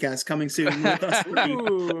water podcast coming soon with us.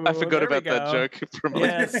 Ooh, I forgot there we about that go. joke from like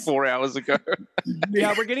Yes. 4 hours ago.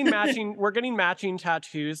 Yeah, we're getting matching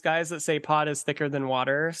tattoos, guys, that say "pod is thicker than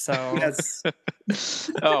water." So Yes,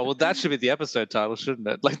 Oh, well, that should be the episode title, shouldn't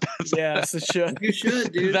it? Like that's yes, it should. you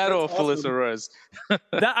should, dude. that or That's awesome. Felissa Rose.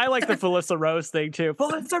 That I like the Felissa Rose thing too.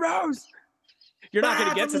 Felissa Rose. You're not going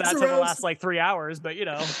to get to that Felissa till the Rose. last like 3 hours, but you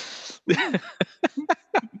know.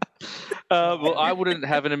 Well, I wouldn't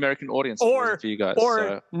have an American audience if it wasn't for you guys. Or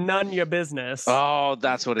so. none your business. Oh,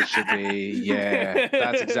 that's what it should be. Yeah,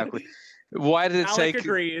 that's exactly. Why did it Alec take?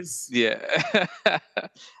 agrees. Yeah.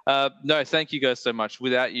 No, thank you guys so much.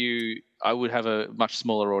 Without you, I would have a much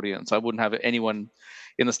smaller audience. I wouldn't have anyone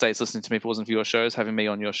in the States listening to me if it wasn't for your shows, having me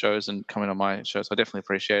on your shows and coming on my shows. I definitely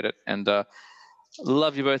appreciate it. And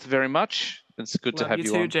love you both very much. It's good to Love have you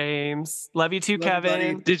you too, on. James. Love you too, Love you,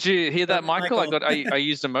 Kevin. buddy. Did you hear that, Love you, Michael? Michael. I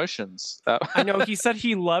used emotions. I know he said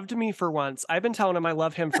he loved me for once. I've been telling him I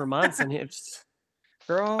love him for months, and it's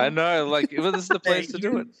girl. I know. Like, well, this is the place Hey, to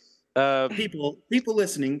do it. People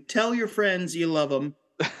listening, tell your friends you love them.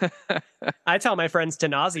 I tell my friends to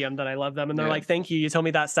nauseum that I love them, and they're Yeah. like, "Thank you. You told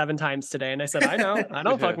me that 7 times today." And I said, "I know. I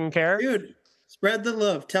don't Yeah. fucking care." Dude, spread the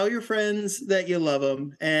love. Tell your friends that you love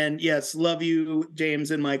them. And yes, love you,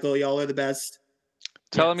 James and Michael. Y'all are the best.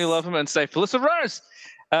 Tell them you Yes. love him and say, Felissa Rose.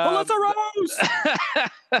 Felissa Rose.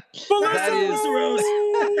 That Felissa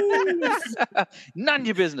is none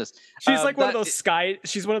your business. She's like one of that- those sky.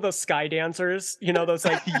 She's one of those sky dancers. You know those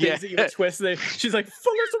like Yeah. things that you would twist. She's like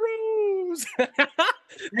Felissa Rose.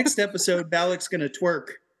 Next episode, Balak's gonna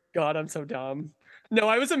twerk. God, I'm so dumb. No,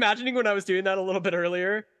 I was imagining when I was doing that a little bit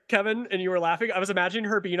earlier, Kevin, and you were laughing. I was imagining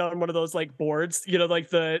her being on one of those like boards, you know, like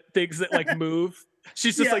the things that like move.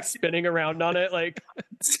 She's just Yeah. like spinning around on it, like.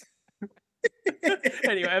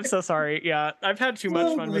 Anyway, I'm so sorry. Yeah, I've had too much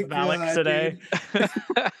Oh fun my with Valak God, today.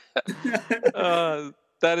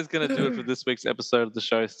 That is going to do it for this week's episode of the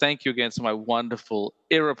show. Thank you again to my wonderful,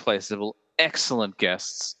 irreplaceable, excellent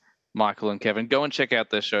guests, Michael and Kevin. Go and check out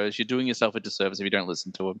their shows. You're doing yourself a disservice if you don't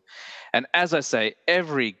listen to them. And as I say,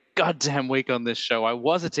 every goddamn week on this show, I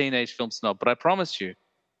was a teenage film snob, but I promise you,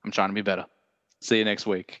 I'm trying to be better. See you next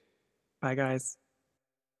week. Bye, guys.